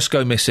cannot just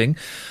go missing.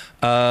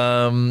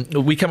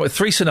 We came up with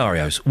 3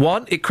 scenarios.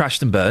 1, it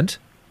crashed and burned.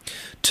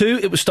 2,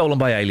 it was stolen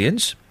by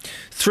aliens.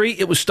 3,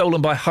 it was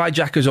stolen by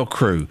hijackers or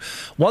crew.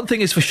 One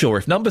thing is for sure,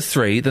 if number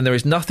 3, then there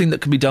is nothing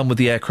that can be done with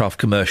the aircraft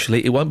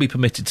commercially. It won't be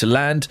permitted to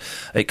land.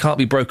 It can't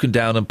be broken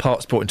down and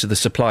parts brought into the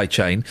supply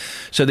chain.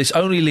 So this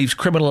only leaves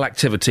criminal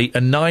activity. A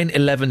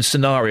 9/11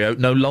 scenario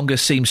no longer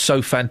seems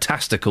so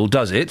fantastical,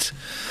 does it?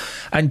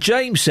 And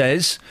James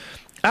says,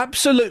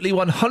 absolutely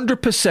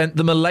 100%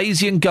 the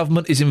Malaysian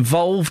government is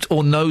involved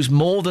or knows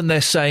more than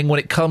they're saying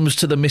when it comes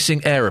to the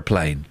missing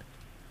aeroplane.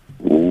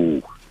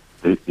 Ooh.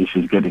 This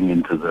is getting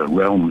into the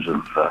realms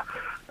of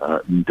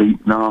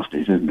deep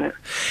nasties, isn't it?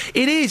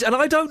 It is, and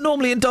I don't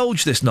normally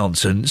indulge this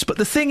nonsense, but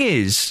the thing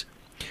is,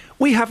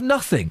 we have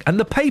nothing, and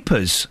the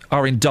papers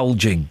are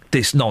indulging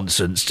this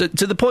nonsense to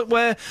the point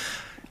where,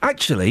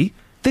 actually,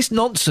 this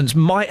nonsense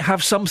might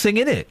have something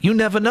in it. You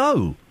never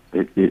know.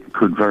 It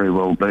could very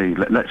well be.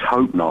 Let's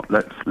hope not.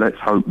 Let's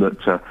hope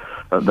that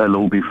they'll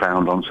all be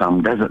found on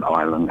some desert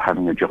island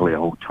having a jolly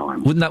old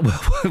time. Wouldn't that,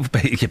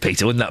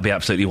 Peter? Wouldn't that be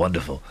absolutely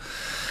wonderful?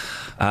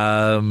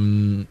 There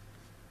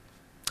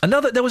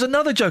was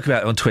another joke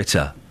about it on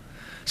Twitter.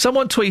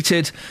 Someone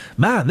tweeted,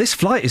 "Man, this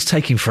flight is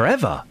taking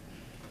forever."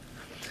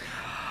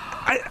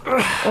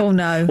 Oh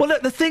no! Well,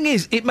 look, the thing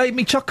is, it made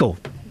me chuckle,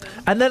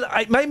 and then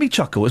it made me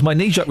chuckle as my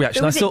knee-jerk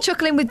reaction. Was I thought, it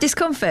chuckling with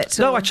discomfort?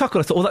 No, I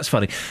chuckled. I thought, "Oh, that's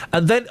funny,"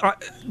 and then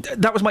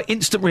that was my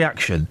instant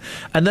reaction.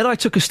 And then I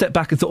took a step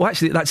back and thought, "Oh,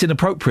 actually, that's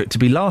inappropriate to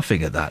be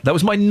laughing at that." That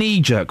was my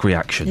knee-jerk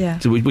reaction,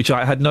 which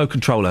I had no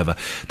control over.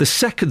 The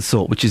second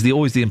thought, which is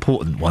always the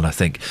important one, I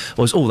think,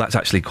 was, "Oh, that's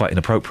actually quite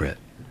inappropriate."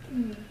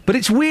 But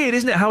it's weird,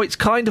 isn't it, how it's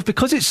kind of,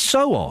 because it's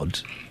so odd,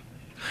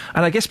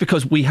 and I guess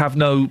because we have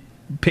no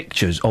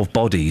pictures of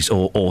bodies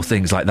or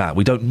things like that,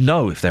 we don't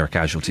know if there are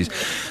casualties,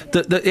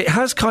 that it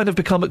has kind of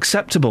become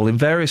acceptable in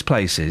various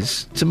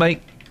places to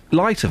make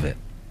light of it.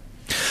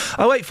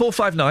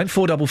 08459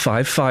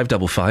 455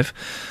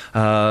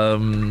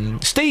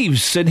 555.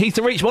 Steve's in Heath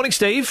and Reach. Morning,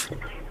 Steve.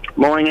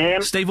 Morning,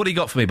 Ian. Steve, what do you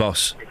got for me,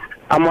 boss?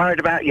 I'm worried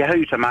about your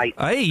hooter, mate.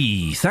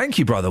 Hey, thank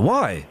you, brother.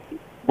 Why?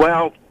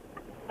 Well,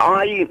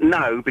 I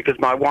know, because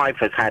my wife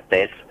has had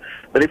this,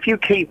 that if you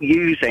keep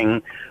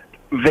using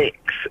Vicks,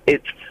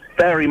 it's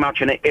very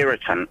much an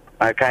irritant,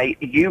 okay?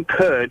 You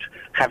could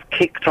have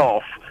kicked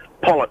off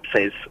polyps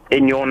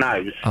in your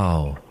nose.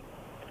 Oh.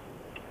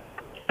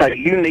 So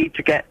you need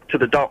to get to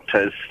the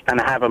doctors and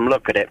have them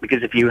look at it,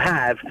 because if you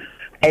have,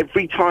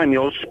 every time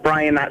you're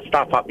spraying that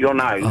stuff up your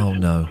nose... Oh,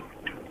 no.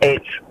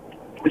 It's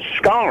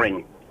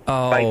scarring,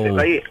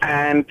 basically,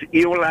 and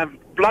you will have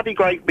bloody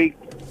great big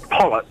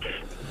polyps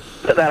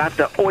that they'll have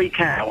to oik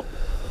out,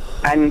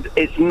 and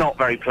it's not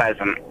very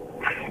pleasant.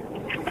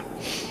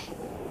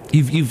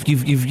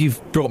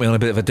 You've brought me on a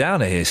bit of a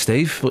downer here,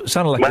 Steve. It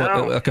sounded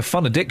like a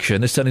fun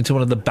addiction. It's turned into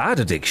one of the bad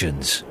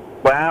addictions.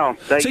 Well,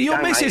 so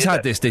your missus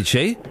had this, did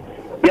she?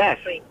 Yes.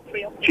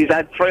 She's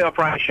had 3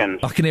 operations.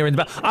 I can hear in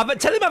the back.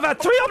 Tell him I've had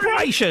 3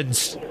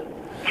 operations.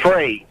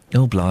 3.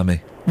 Oh,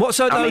 blimey. What's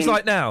her nose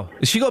like now?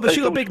 Has she got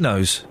a big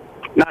nose?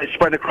 No, it's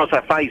spread across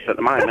her face at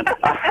the moment.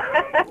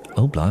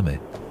 Oh, blimey.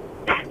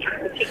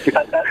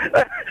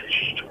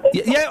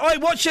 Oi,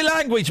 watch your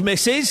language,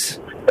 missus.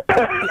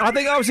 I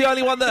think I was the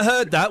only one that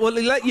heard that. Well,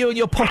 let you and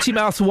your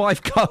potty-mouthed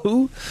wife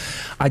go.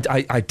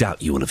 I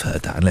doubt you will have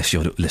heard that, unless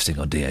you're listening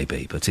on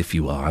DAB, but if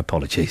you are,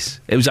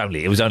 apologies. It was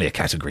only a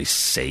Category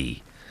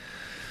C.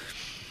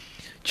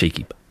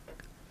 Cheeky.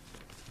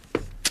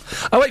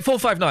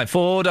 08459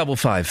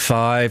 455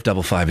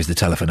 555 is the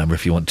telephone number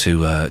if you want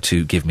to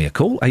give me a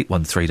call.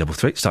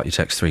 81333. Start your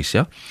text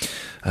 3CR.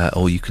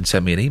 Or you can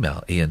send me an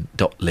email,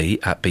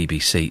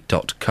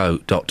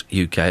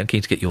 ian.lee@bbc.co.uk. I'm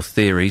keen to get your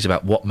theories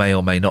about what may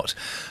or may not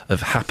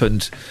have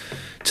happened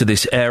to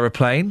this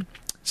aeroplane.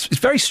 It's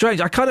very strange.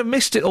 I kind of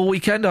missed it all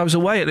weekend. I was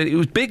away. It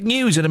was big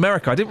news in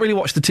America. I didn't really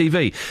watch the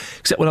TV,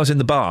 except when I was in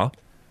the bar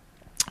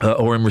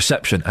or in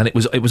reception, and it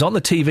was on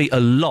the TV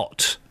a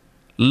lot.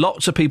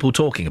 Lots of people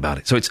talking about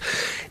it. So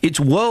it's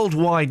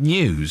worldwide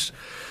news.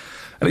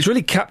 And it's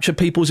really captured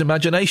people's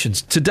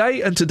imaginations.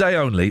 Today and today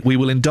only, we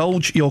will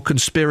indulge your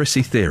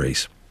conspiracy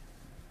theories.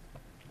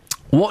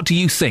 What do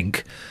you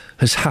think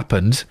has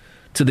happened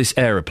to this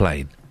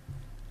aeroplane?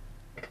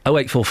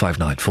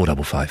 08459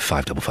 455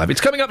 555.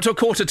 It's coming up to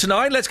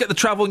 8:45. Let's get the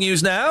travel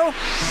news now.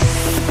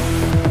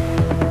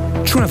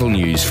 Travel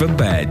news for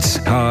beds,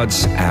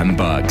 cards and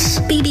bugs.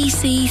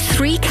 BBC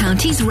Three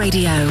Counties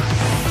Radio.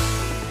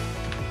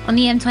 On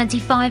the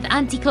M25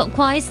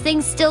 anti-clockwise,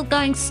 things still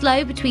going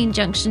slow between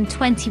junction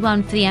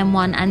 21 for the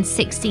M1 and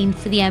 16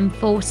 for the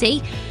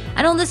M40.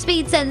 And on the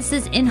speed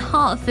sensors in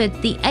Hertford,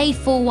 the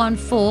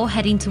A414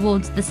 heading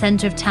towards the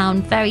centre of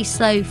town, very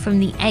slow from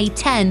the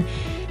A10.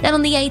 Then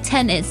on the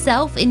A10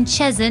 itself, in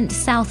Cheshunt,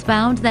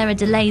 southbound, there are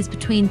delays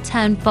between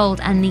Turnfold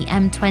and the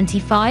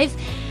M25.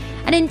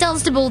 And in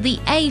Dunstable,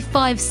 the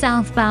A5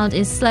 southbound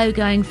is slow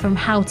going from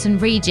Houghton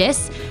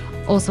Regis.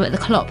 Also at the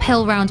Clop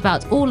Hill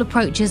roundabout, all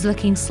approaches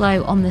looking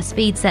slow on the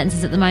speed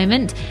sensors at the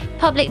moment.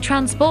 Public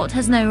transport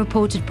has no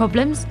reported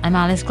problems. I'm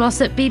Alice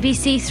Glossop,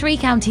 BBC Three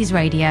Counties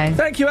Radio.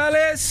 Thank you,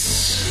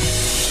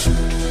 Alice.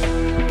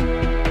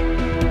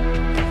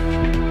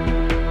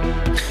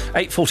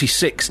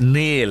 8:46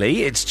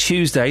 nearly. It's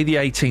Tuesday, the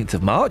 18th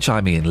of March.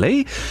 I'm Iain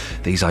Lee.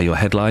 These are your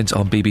headlines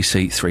on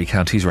BBC Three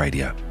Counties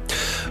Radio.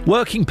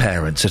 Working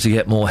parents are to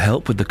get more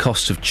help with the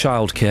cost of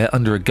childcare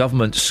under a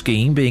government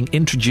scheme being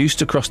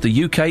introduced across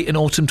the UK in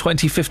autumn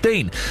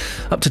 2015.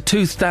 Up to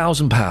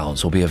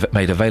 £2,000 will be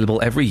made available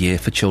every year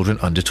for children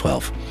under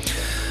 12.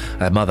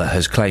 Her mother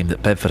has claimed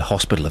that Bedford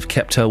Hospital have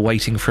kept her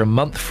waiting for a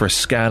month for a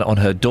scan on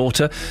her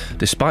daughter,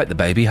 despite the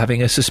baby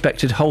having a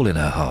suspected hole in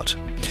her heart.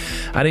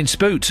 And in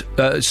Sport,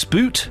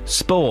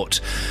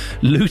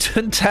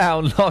 Luton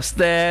Town lost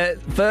their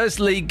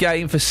first league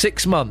game for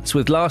 6 months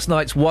with last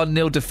night's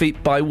 1-0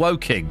 defeat by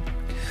Woking.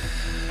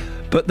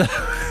 But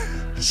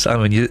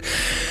Simon,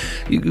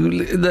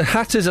 the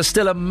Hatters are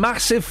still a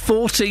massive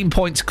 14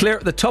 points clear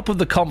at the top of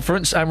the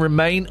conference and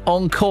remain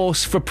on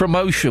course for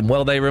promotion.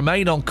 Well, they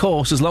remain on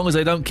course as long as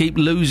they don't keep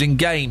losing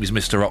games,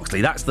 Mr.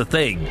 Oxley. That's the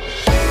thing.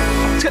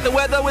 Let's get the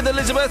weather with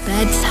Elizabeth.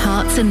 Beds,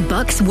 Herts and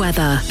Bucks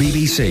weather.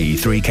 BBC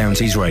Three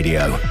Counties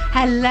Radio.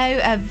 Hello,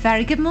 a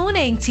very good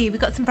morning to you. We've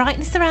got some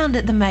brightness around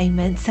at the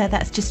moment, so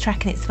that's just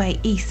tracking its way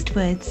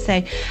eastwards.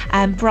 So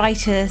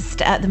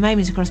brightest at the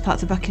moment across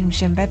parts of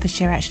Buckinghamshire and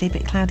Bedfordshire, actually, a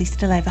bit cloudy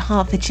still over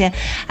Hertfordshire,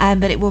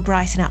 but it will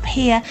brighten up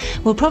here.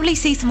 We'll probably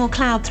see some more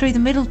cloud through the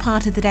middle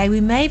part of the day. We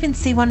may even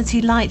see 1 or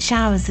 2 light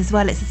showers as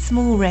well. It's a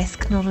small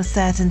risk, not a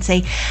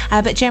certainty,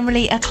 but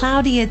generally a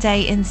cloudier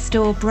day in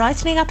store,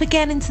 brightening up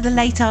again into the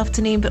late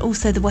afternoon, but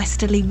also the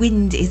westerly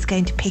wind is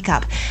going to pick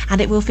up and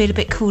it will feel a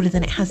bit cooler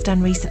than it has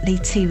done recently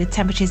too, with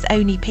temperatures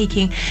only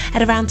peaking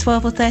at around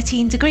 12 or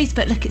 13 degrees.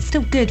 But look, it's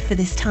still good for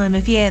this time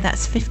of year.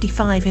 That's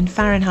 55 in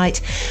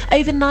Fahrenheit.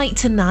 Overnight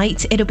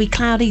tonight, it'll be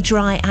cloudy,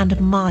 dry and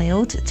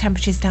mild.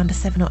 Temperatures down to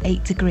 7 or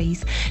 8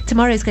 degrees.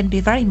 Tomorrow is going to be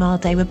a very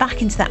mild day. We're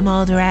back into that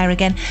milder air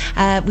again.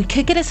 We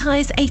could get as high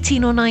as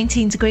 18 or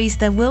 19 degrees.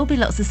 There will be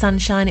lots of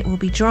sunshine. It will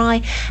be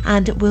dry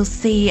and we'll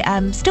see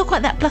still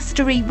quite that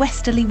blustery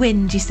westerly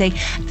wind, you see.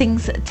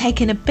 Things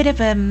taking a bit of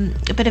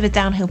a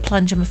downhill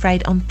plunge, I'm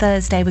afraid. On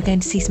Thursday we're going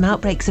to see some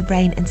outbreaks of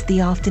rain into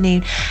the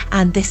afternoon,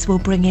 and this will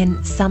bring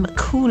in some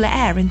cooler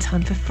air in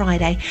time for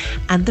Friday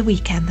and the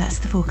weekend. That's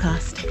the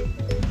forecast.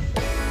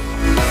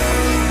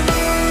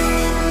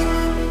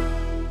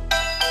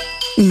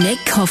 Nick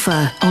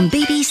Coffer on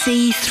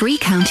BBC Three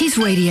Counties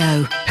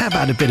Radio. How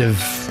about a bit of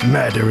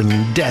murder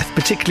and death,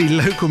 particularly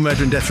local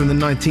murder and death from the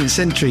 19th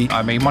century?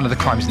 I mean, one of the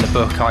crimes in the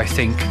book, I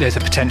think there's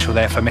a potential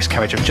there for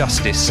miscarriage of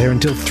justice. Here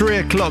until 3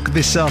 o'clock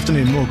this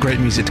afternoon. More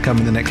great music to come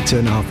in the next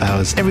 2.5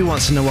 hours. Every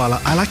once in a while,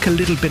 I like a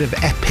little bit of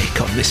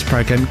epic on this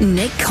programme.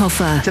 Nick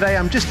Coffer. Today,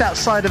 I'm just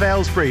outside of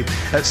Aylesbury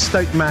at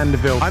Stoke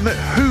Mandeville. I'm at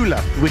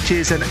Hula, which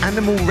is an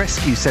animal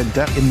rescue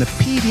centre in the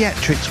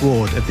paediatrics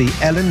ward of the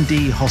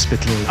L&D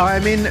Hospital.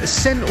 I'm in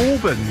St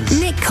Albans.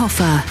 Nick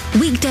Coffer,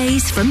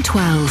 weekdays from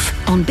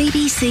 12 on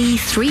BBC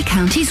Three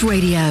Counties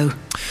Radio.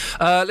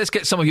 Let's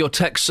get some of your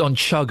texts on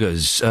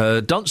chuggers.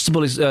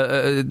 Dunstable is...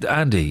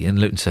 Andy in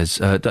Luton says,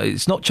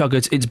 it's not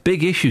chuggers, it's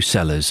big issue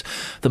sellers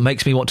that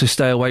makes me want to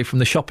stay away from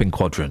the shopping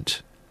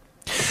quadrant.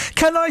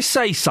 Can I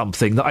say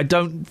something that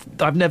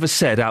I've never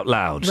said out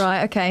loud?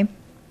 Right, OK.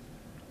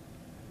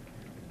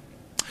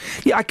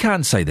 Yeah, I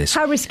can say this.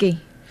 How risky?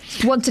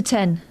 1 to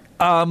 10.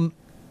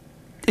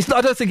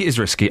 I don't think it is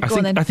risky.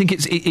 I think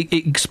it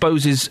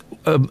exposes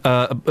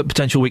a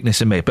potential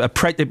weakness in me, but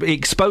it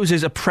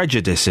exposes a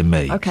prejudice in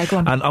me. OK, go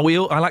on. And I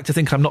like to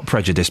think I'm not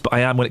prejudiced, but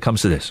I am when it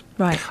comes to this.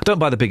 Right. I don't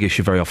buy the big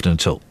issue very often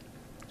at all.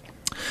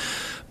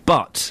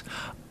 But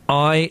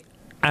I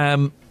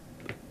have...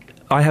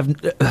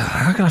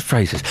 how can I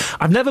phrase this?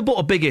 I've never bought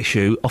a big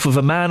issue off of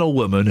a man or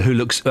woman who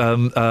looks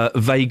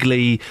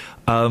vaguely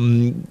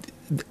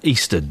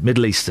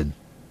Middle Eastern.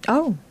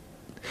 Oh.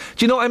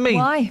 Do you know what I mean?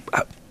 Why?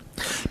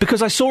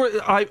 Because I saw it.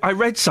 I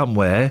read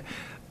somewhere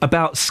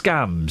about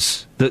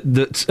scams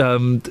that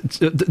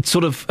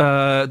sort of.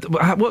 I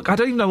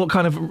don't even know what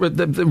kind of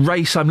the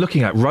race I'm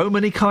looking at.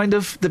 Romany kind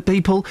of the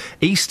people,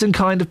 Eastern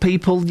kind of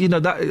people. You know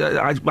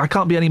that I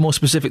can't be any more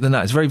specific than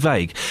that. It's very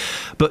vague,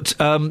 but.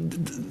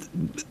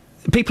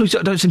 People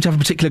who don't seem to have a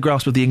particular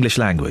grasp of the English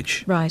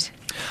language. Right.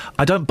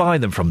 I don't buy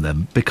them from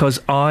them because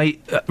I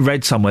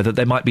read somewhere that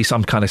there might be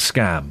some kind of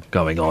scam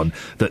going on,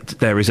 that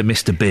there is a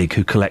Mr. Big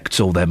who collects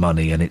all their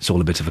money and it's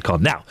all a bit of a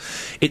con. Now,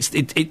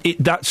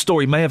 that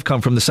story may have come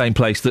from the same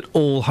place that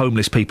all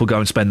homeless people go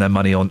and spend their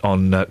money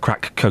on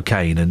crack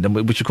cocaine, and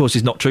which of course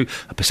is not true.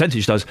 A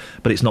percentage does,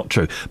 but it's not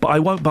true. But I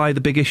won't buy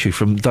the big issue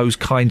from those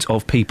kinds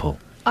of people.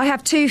 I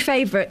have two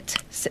favourite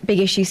big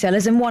issue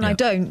sellers and one I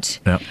don't.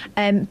 Yeah.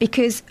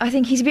 Because I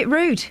think he's a bit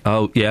rude.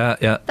 Oh, yeah.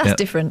 That's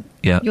different.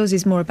 Yeah. Yours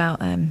is more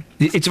about...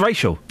 It's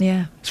racial.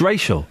 Yeah. It's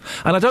racial.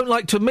 And I don't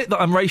like to admit that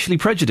I'm racially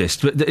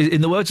prejudiced, but in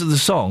the words of the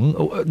song,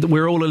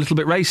 we're all a little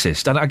bit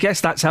racist. And I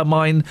guess that's how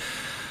mine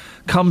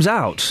comes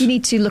out. You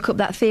need to look up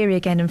that theory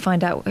again and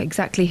find out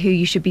exactly who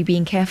you should be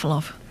being careful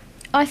of.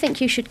 I think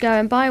you should go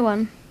and buy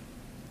one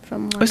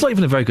from one. It's not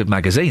even a very good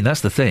magazine,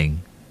 that's the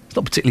thing. It's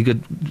not a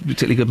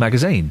particularly good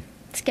magazine.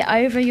 To get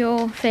over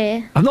your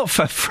fear. I'm not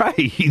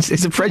afraid.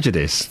 It's a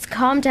prejudice. Just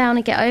calm down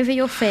and get over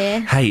your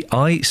fear. Hey,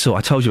 I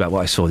told you about what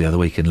I saw the other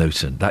week in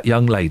Luton. That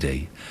young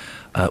lady.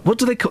 What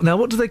do they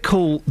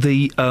call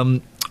the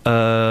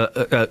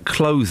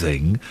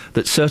clothing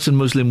that certain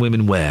Muslim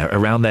women wear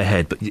around their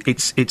head? But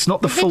it's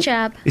not the full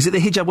hijab. Is it the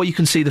hijab where you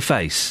can see the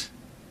face?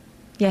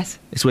 Yes.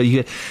 It's where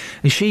you.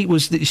 And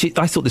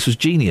I thought this was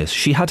genius.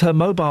 She had her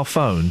mobile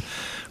phone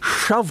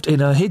shoved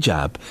in her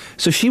hijab,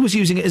 so she was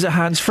using it as a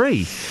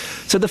hands-free.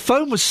 So the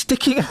phone was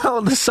sticking out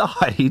on the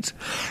side,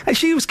 and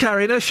she was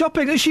carrying her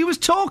shopping, and she was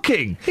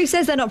talking. Who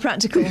says they're not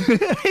practical?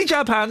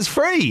 Hijab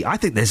hands-free. I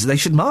think they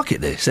should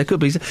market this. There could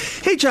be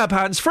hijab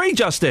hands-free,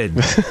 Justin.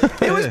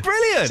 It was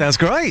brilliant. Sounds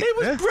great. It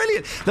was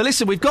brilliant. Now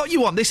listen, we've got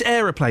you on this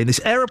aeroplane.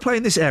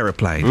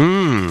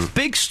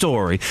 Big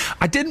story.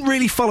 I didn't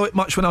really follow it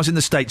much when I was in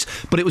the States,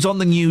 but it was on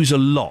the news a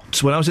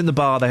lot. When I was in the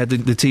bar, they had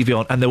the TV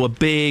on, and there were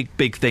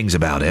big things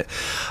about it.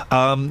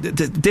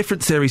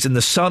 Different theories in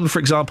The Sun, for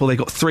example. They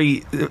got three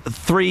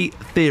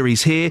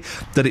theories here: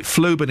 that it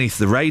flew beneath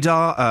the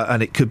radar,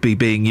 and it could be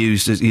being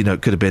used as,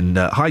 it could have been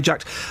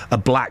hijacked. A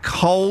black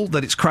hole,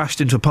 that it's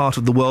crashed into a part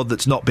of the world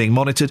that's not being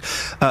monitored,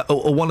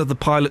 or one of the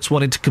pilots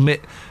wanted to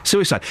commit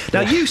suicide.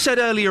 Now, you said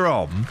earlier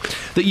on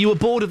that you were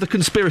bored of the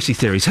conspiracy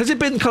theories. Has it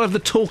been kind of the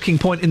talking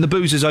point in the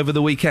boozers over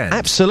the weekend?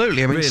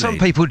 Absolutely. I mean, some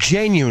people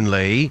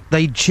genuinely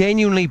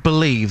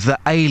believe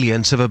that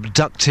aliens have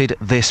abducted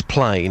this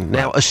plane.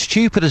 Now, as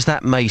stupid as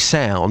that may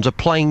sound, a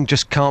plane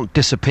just can't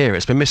disappear.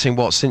 It's been missing,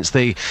 since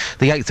the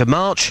 8th of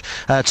March.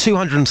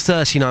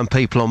 239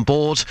 people on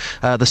board.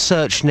 The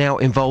search now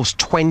involves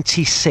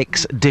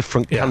 26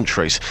 different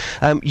countries.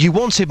 You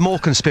wanted more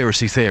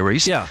conspiracy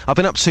theories. Yeah. I've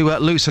been up to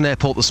Luton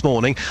Airport this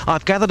morning.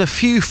 I've gathered a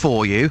few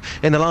for you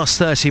in the last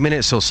 30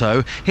 minutes or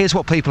so. Here's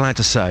what people had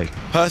to say.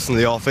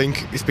 Personally, I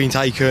think it's been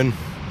taken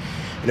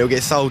and it'll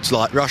get sold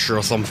to, Russia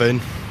or something.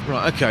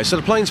 Right, OK, so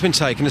the plane's been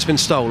taken, it's been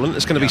stolen,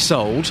 it's going to be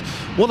sold.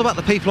 What about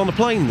the people on the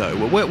plane, though?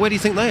 Where do you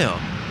think they are?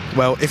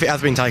 Well, if it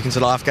has been taken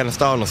to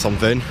Afghanistan or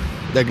something,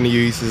 they're going to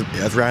use it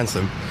as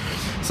ransom.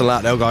 So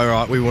they'll go,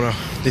 right, we want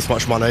this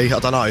much money. I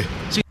don't know. I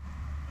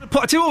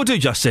tell you what we'll do,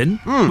 Justin.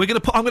 I'm going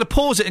to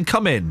pause it and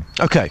come in.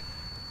 OK.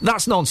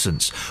 That's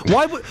nonsense.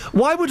 Why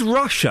would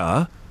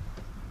Russia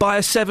buy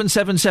a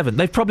 777?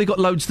 They've probably got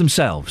loads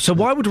themselves. So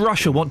why would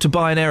Russia want to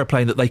buy an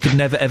aeroplane that they could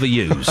never, ever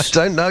use? I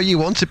don't know. You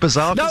wanted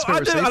bizarre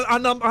conspiracies.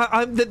 No,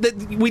 I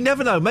do. We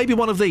never know. Maybe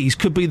one of these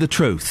could be the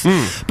truth.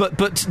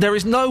 But there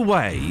is no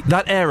way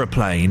that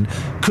aeroplane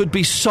could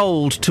be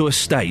sold to a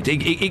state.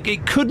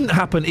 It couldn't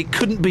happen. It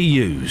couldn't be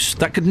used.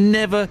 That could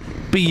never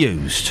be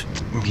used.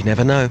 You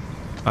never know.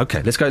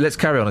 OK, let's go. Let's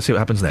carry on and see what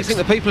happens next. You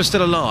think the people are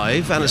still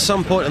alive, and at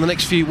some point in the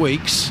next few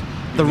weeks,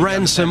 the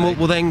ransom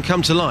will then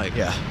come to light?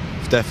 Yeah,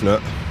 it's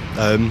definite.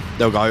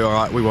 They'll go, all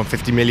right, we want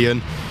 50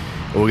 million,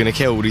 or we're going to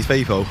kill all these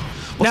people.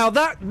 Now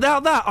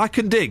that I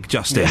can dig,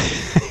 Justin.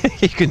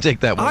 You can dig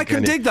that one. I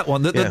can dig that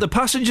one. The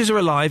passengers are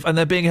alive and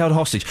they're being held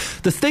hostage.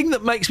 The thing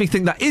that makes me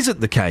think that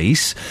isn't the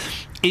case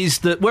is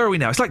that, where are we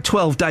now? It's like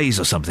 12 days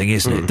or something,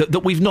 isn't it? That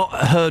we've not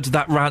heard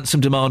that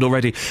ransom demand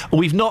already.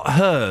 We've not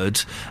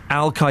heard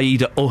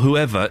Al-Qaeda or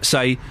whoever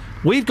say,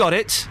 we've got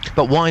it.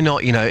 But why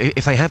not,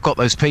 if they have got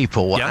those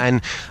people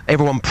and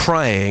everyone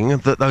praying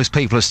that those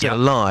people are still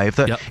alive,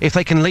 that if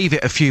they can leave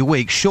it a few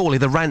weeks, surely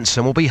the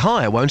ransom will be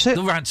higher, won't it?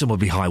 The ransom will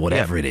be high,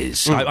 whatever it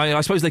is.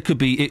 I suppose they could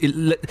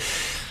be...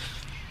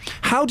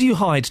 How do you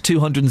hide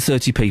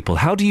 230 people?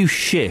 How do you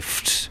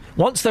shift...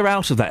 Once they're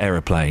out of that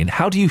aeroplane,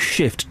 how do you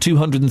shift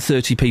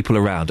 230 people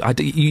around?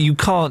 You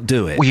can't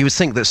do it. Well, you would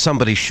think that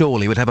somebody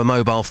surely would have a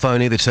mobile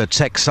phone either to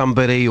text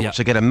somebody or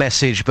to get a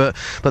message, but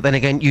then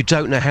again, you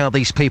don't know how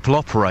these people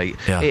operate.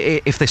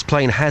 If this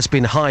plane has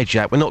been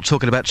hijacked, we're not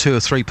talking about 2 or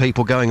 3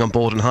 people going on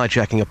board and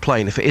hijacking a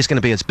plane. If it is going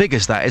to be as big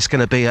as that, it's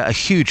going to be a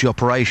huge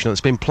operation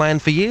that's been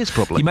planned for years,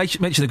 probably. You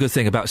mentioned a good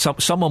thing about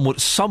someone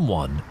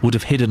would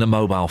have hidden a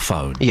mobile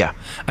phone. Yeah.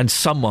 And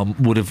someone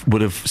would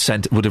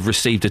have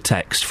received a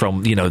text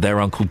from, their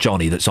Uncle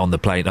Johnny that's on the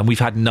plane, and we've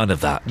had none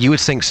of that. You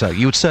would think so.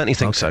 You would certainly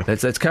think so.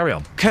 Let's carry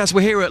on. Kaz,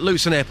 we're here at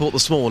Luton Airport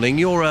this morning.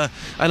 You're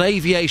an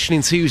aviation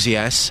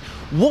enthusiast.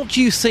 What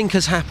do you think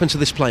has happened to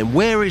this plane?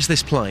 Where is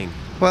this plane?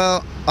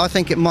 Well, I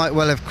think it might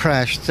well have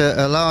crashed.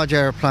 A large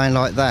aeroplane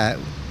like that,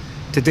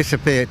 to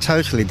disappear,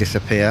 totally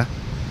disappear,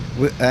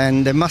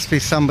 and there must be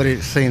somebody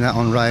that's seen that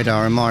on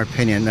radar, in my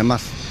opinion. They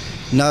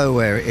must know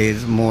where it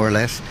is, more or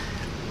less.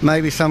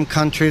 Maybe some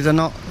countries are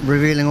not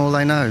revealing all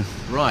they know.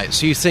 Right,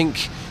 so you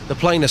think the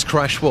plane has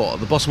crashed, what, at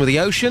the bottom of the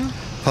ocean?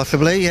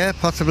 Possibly,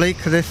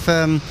 because if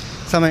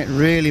something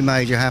really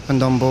major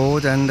happened on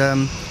board and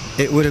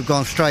it would have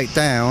gone straight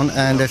down,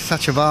 and there's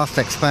such a vast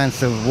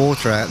expanse of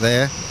water out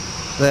there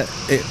that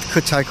it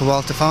could take a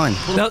while to find.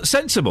 Now,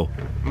 sensible.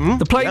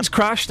 The plane's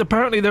crashed.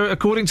 Apparently,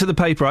 according to the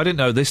paper, I didn't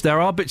know this, there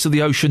are bits of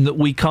the ocean that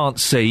we can't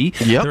see.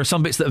 There are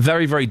some bits that are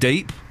very, very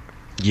deep.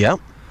 Yeah.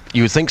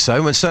 You would think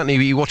so, and certainly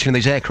you're watching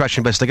these air crash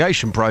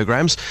investigation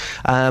programmes.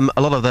 A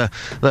lot of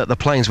the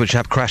planes which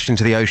have crashed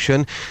into the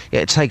ocean,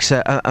 it takes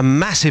a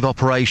massive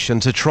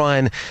operation to try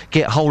and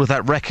get hold of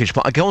that wreckage.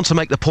 But I go on to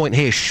make the point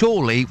here,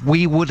 surely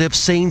we would have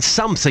seen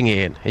something,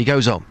 Ian. He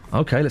goes on.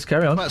 OK, let's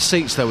carry on. What about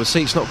seats, though? Would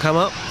seats not come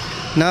up?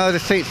 No, the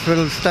seats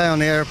will stay on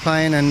the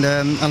aeroplane, and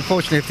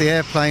unfortunately if the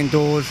airplane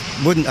doors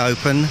wouldn't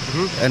open,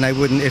 and they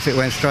wouldn't if it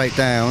went straight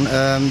down,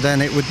 then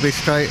it would be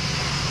straight...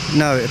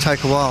 No, it'll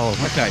take a while.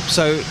 OK,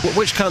 so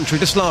which country,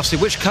 just lastly,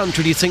 which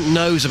country do you think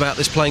knows about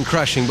this plane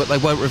crashing but they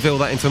won't reveal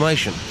that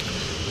information?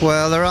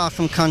 Well, there are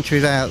some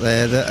countries out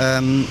there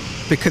that,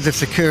 because of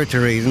security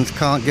reasons,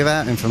 can't give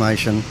out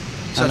information.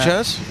 Such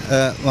as?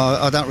 Well,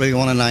 I don't really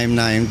want to name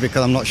names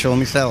because I'm not sure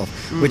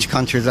myself which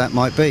countries that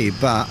might be,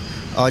 but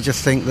I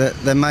just think that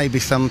there may be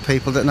some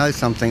people that know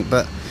something,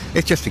 but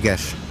it's just a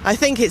guess. I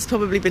think it's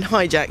probably been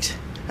hijacked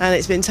and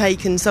it's been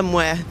taken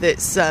somewhere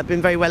that's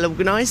been very well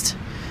organised.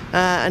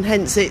 And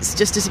hence it's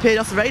just disappeared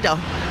off the radar.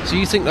 So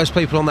you think those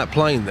people on that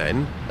plane,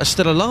 then, are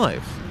still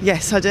alive?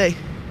 Yes, I do.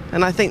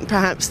 And I think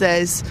perhaps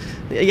there's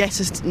the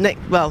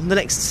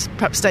next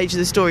perhaps stage of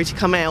the story to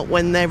come out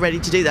when they're ready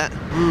to do that.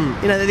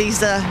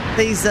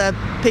 These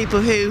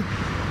people who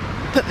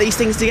put these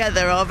things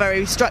together are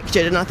very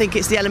structured, and I think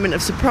it's the element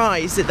of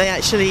surprise that they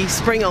actually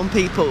spring on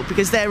people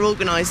because they're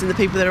organised and the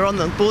people that are on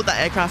board that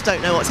aircraft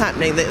don't know what's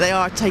happening, that they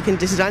are taken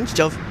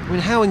disadvantage of. I mean,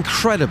 how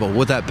incredible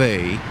would that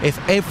be if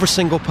every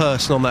single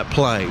person on that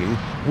plane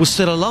was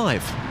still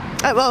alive?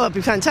 Well, it'd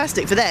be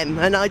fantastic for them,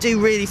 and I do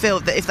really feel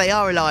that if they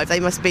are alive, they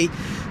must be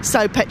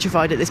so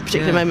petrified at this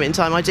particular moment in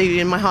time. I do,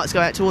 and my hearts go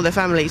out to all their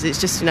families.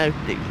 It's just,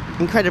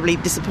 incredibly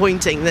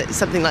disappointing that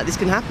something like this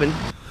can happen.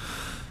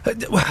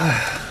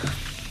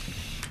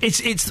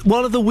 It's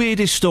one of the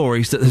weirdest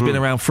stories that has been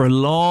around for a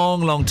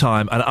long, long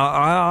time, and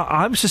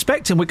I'm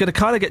suspecting we're going to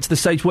kind of get to the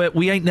stage where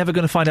we ain't never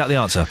going to find out the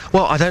answer.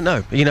 Well, I don't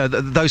know.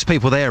 Those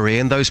people there,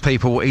 Ian, those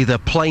people were either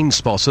plane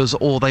spotters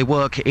or they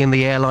work in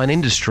the airline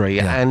industry,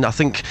 and I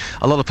think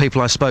a lot of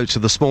people I spoke to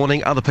this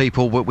morning, other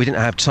people we didn't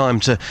have time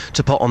to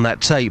put on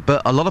that tape,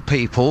 but a lot of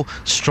people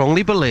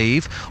strongly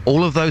believe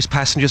all of those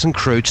passengers and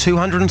crew,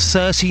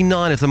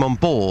 239 of them on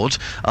board,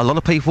 a lot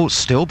of people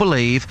still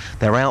believe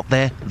they're out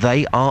there,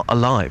 they are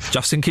alive.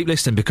 Justin, keep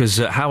listening because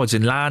Howard's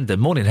in London.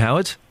 Morning,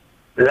 Howard.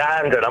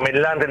 London. I'm in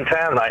London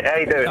town, mate. How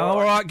you doing?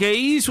 All right,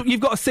 geez.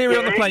 You've got a theory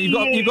on the plane.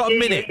 You've got a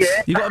minute. Yeah.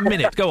 You've got a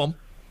minute. Go on.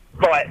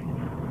 Right.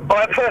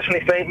 I personally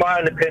think, my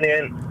own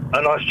opinion,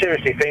 and I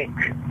seriously think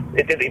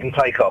it didn't even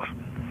take off.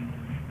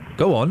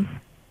 Go on.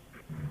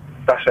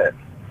 That's it.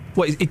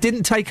 What? It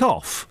didn't take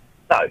off?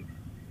 No.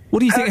 What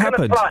do you think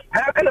happened?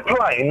 How can a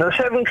plane, the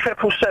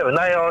 7777,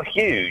 they are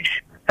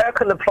huge. How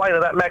can a plane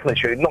of that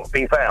magnitude not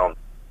be found?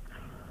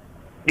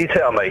 You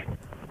tell me.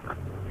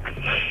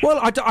 Well,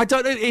 I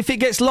don't know if it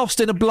gets lost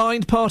in a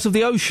blind part of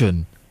the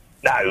ocean.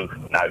 No.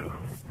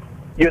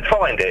 You'd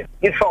find it.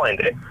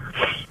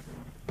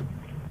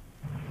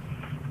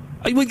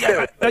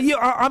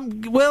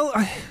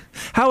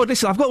 Howard,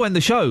 listen, I've got to end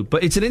the show,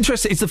 but it's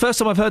the first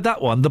time I've heard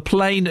that one. The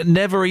plane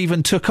never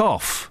even took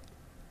off.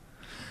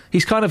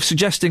 He's kind of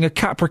suggesting a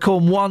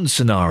Capricorn 1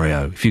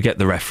 scenario, if you get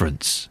the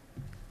reference.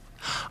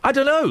 I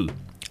don't know.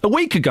 A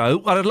week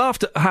ago, I'd have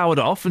laughed at Howard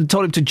off and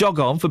told him to jog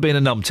on for being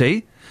a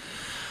numpty.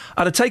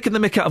 I'd have taken the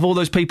mick out of all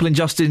those people in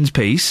Justin's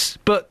piece,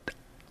 but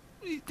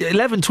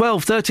 11,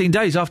 12, 13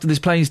 days after this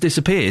plane's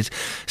disappeared,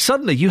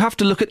 suddenly you have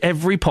to look at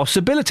every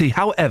possibility,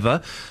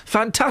 however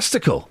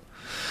fantastical.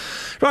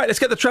 Right, let's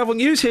get the travel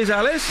news. Here's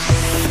Alice.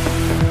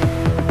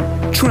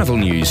 Travel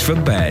news for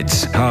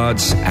beds,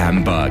 cards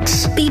and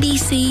bugs.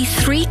 BBC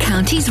Three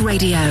Counties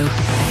Radio.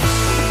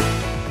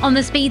 On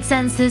the speed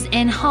sensors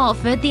in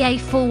Hertford, the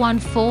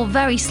A414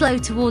 very slow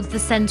towards the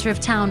centre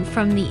of town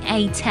from the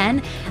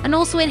A10, and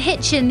also in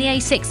Hitchin, the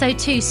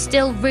A602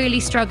 still really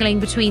struggling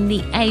between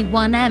the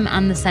A1M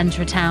and the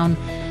centre of town.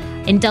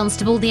 In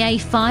Dunstable, the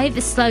A5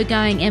 is slow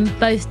going in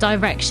both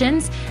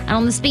directions, and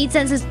on the speed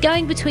sensors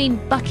going between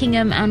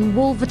Buckingham and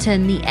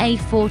Wolverton, the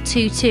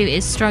A422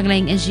 is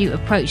struggling as you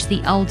approach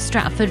the Old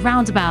Stratford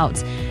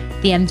roundabout.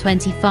 The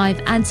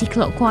M25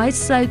 anti-clockwise,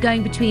 slow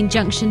going between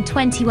junction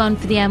 21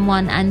 for the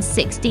M1 and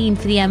 16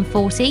 for the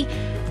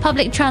M40.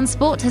 Public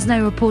transport has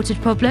no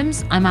reported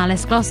problems. I'm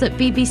Alice Glossop,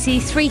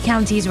 BBC Three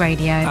Counties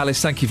Radio.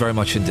 Alice, thank you very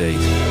much indeed.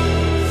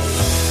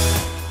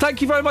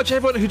 Thank you very much,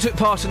 everyone who took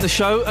part in the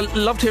show. I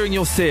loved hearing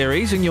your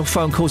theories and your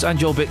phone calls and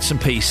your bits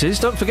and pieces.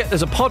 Don't forget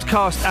there's a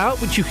podcast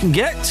out which you can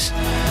get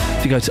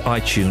if you go to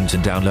iTunes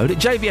and download it.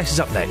 JVS is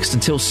up next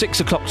until 6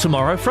 o'clock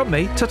tomorrow. From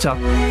me, ta-ta.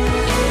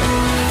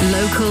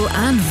 Local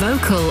and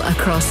vocal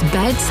across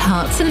beds,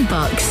 hearts and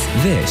bucks.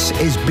 This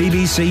is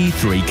BBC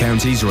Three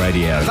Counties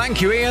Radio.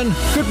 Thank you, Ian.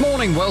 Good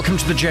morning. Welcome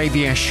to the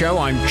JVS show.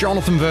 I'm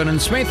Jonathan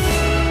Vernon-Smith.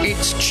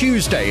 It's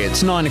Tuesday,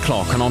 it's 9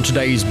 o'clock, and on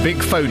today's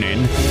Big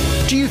Phone-In,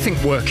 do you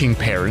think working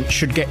parents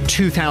should get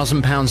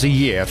 £2,000 a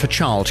year for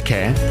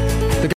childcare?